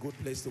 it's a good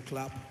place to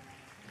clap.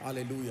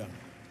 Hallelujah.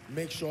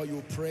 Make sure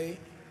you pray.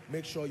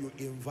 Make sure you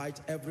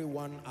invite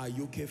everyone, our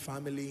UK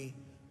family.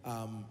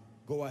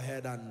 Go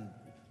ahead and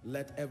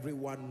let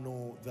everyone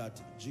know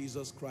that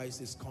Jesus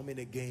Christ is coming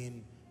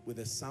again with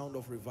a sound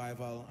of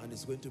revival, and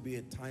it's going to be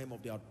a time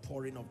of the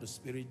outpouring of the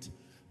Spirit.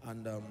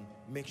 And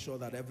make sure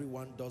that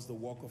everyone does the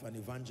work of an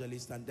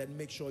evangelist, and then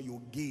make sure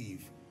you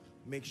give.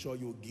 Make sure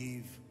you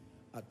give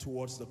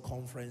towards the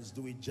conference.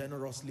 Do it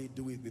generously,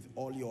 do it with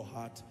all your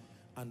heart,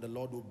 and the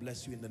Lord will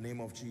bless you in the name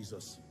of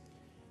Jesus.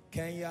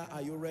 Kenya,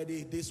 are you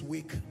ready? This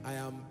week I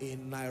am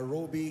in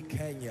Nairobi,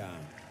 Kenya.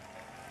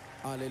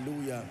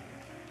 Hallelujah.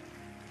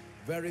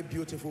 Very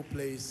beautiful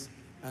place,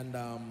 and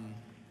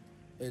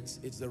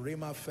It's the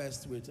Rhema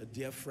Fest with a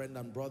dear friend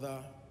and brother,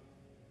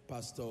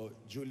 Pastor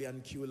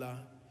Julian Kula.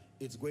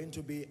 It's going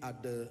to be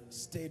at the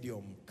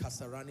stadium,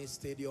 Kasarani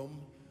Stadium,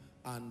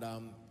 and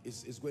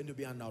it's going to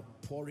be an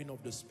outpouring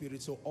of the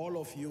Spirit. So all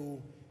of you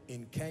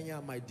in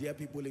Kenya, my dear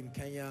people in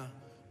Kenya,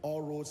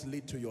 all roads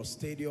lead to your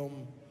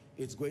stadium.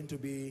 It's going to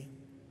be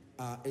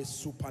a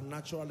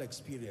supernatural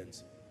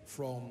experience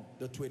from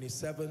the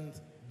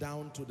 27th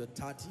down to the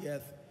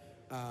 30th.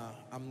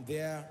 I'm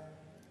there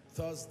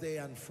Thursday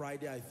and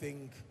Friday, I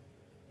think,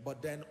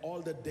 but then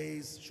all the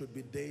days should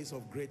be days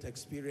of great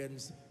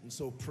experience. And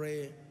so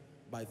pray.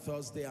 By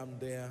Thursday I'm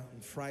there,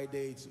 and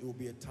Friday it will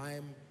be a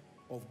time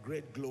of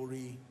great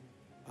glory,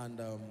 and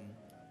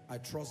I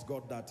trust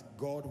God that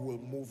God will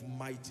move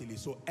mightily.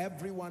 So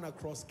everyone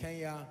across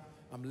Kenya,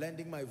 I'm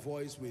lending my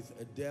voice with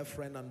a dear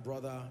friend and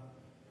brother,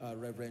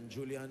 Reverend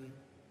Julian,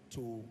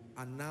 to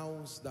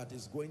announce that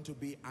it's going to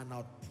be an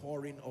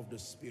outpouring of the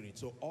Spirit.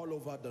 So all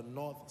over the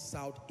north,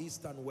 south,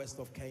 east and west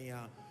of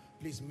Kenya,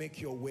 please make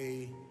your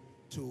way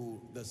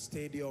to the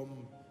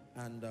stadium,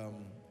 and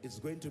it's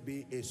going to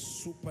be a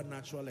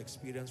supernatural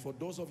experience. For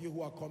those of you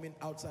who are coming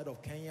outside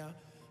of Kenya,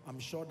 I'm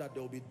sure that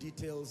there will be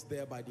details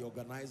there by the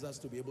organizers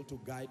to be able to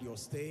guide your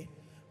stay.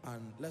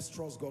 And let's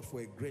trust God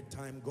for a great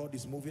time. God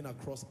is moving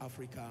across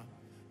Africa,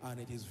 and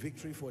it is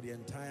victory for the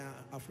entire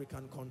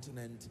African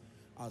continent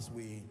as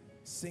we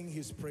sing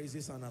his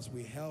praises and as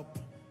we help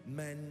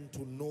men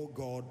to know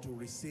God, to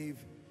receive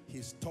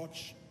his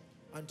touch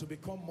and to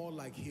become more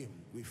like him.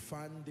 We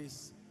fan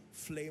this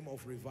flame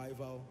of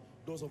revival.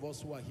 Those of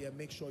us who are here,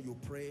 make sure you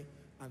pray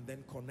and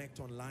then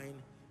connect online.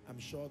 I'm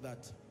sure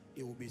that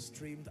it will be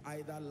streamed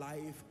either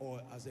live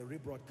or as a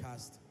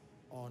rebroadcast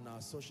on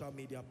our social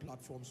media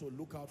platforms. So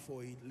look out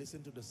for it,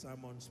 listen to the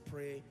sermons,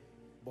 pray,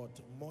 but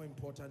more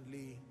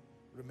importantly,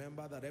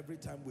 remember that every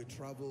time we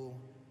travel,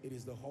 it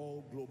is the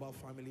whole global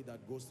family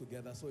that goes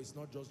together. So it's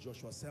not just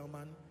Joshua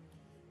Selman.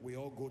 We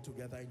all go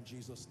together in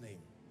Jesus' name.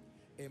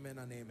 Amen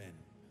and amen.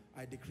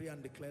 I decree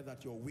and declare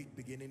that your week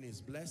beginning is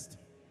blessed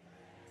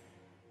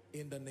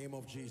in the name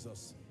of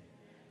Jesus.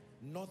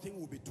 Nothing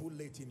will be too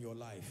late in your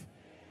life.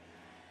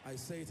 I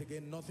say it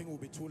again, nothing will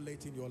be too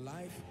late in your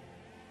life.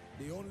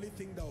 The only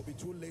thing that will be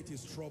too late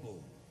is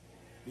trouble.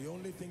 The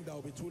only thing that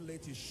will be too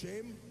late is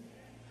shame.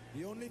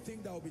 The only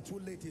thing that will be too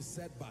late is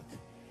setback.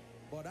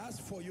 But as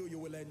for you, you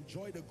will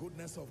enjoy the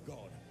goodness of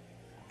God.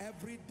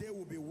 Every day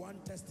will be one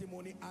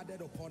testimony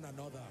added upon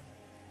another.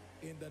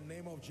 In the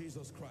name of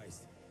Jesus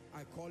Christ,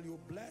 I call you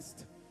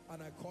blessed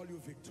and I call you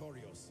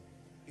victorious.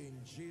 In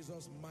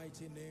Jesus'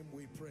 mighty name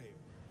we pray.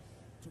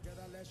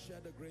 Together let's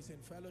share the grace in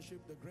fellowship.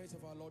 The grace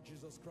of our Lord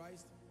Jesus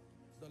Christ,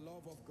 the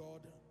love of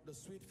God, the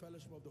sweet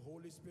fellowship of the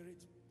Holy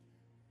Spirit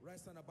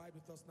rest and abide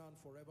with us now and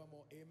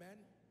forevermore. Amen.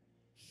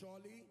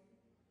 Surely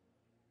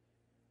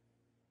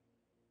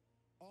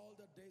all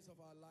the days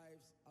of our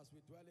lives as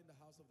we dwell in the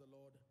house of the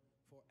Lord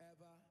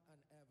forever and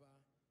ever.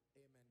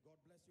 Amen. God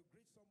bless you.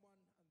 Greet someone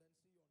and then see you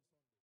on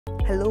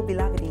Sunday. Hello,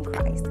 beloved in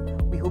Christ.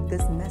 We hope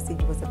this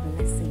message was a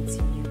blessing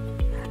to you.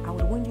 I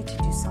would want you to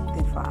do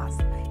something for us.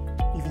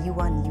 If you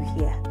are new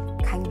here,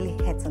 kindly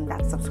hit on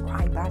that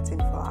subscribe button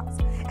for us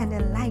and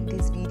then like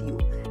this video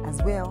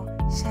as well.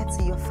 Share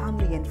to your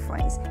family and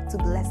friends to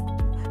bless them,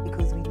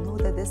 because we know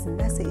that this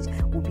message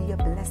will be a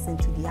blessing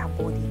to their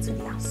body, to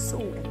their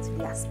soul, and to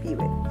their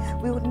spirit.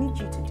 We would need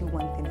you to do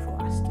one thing for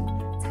us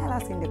too. Tell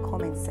us in the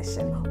comment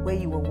section where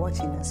you were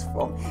watching us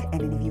from,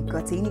 and then if you've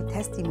got any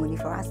testimony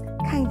for us,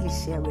 kindly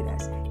share with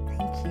us.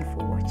 Thank you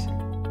for watching.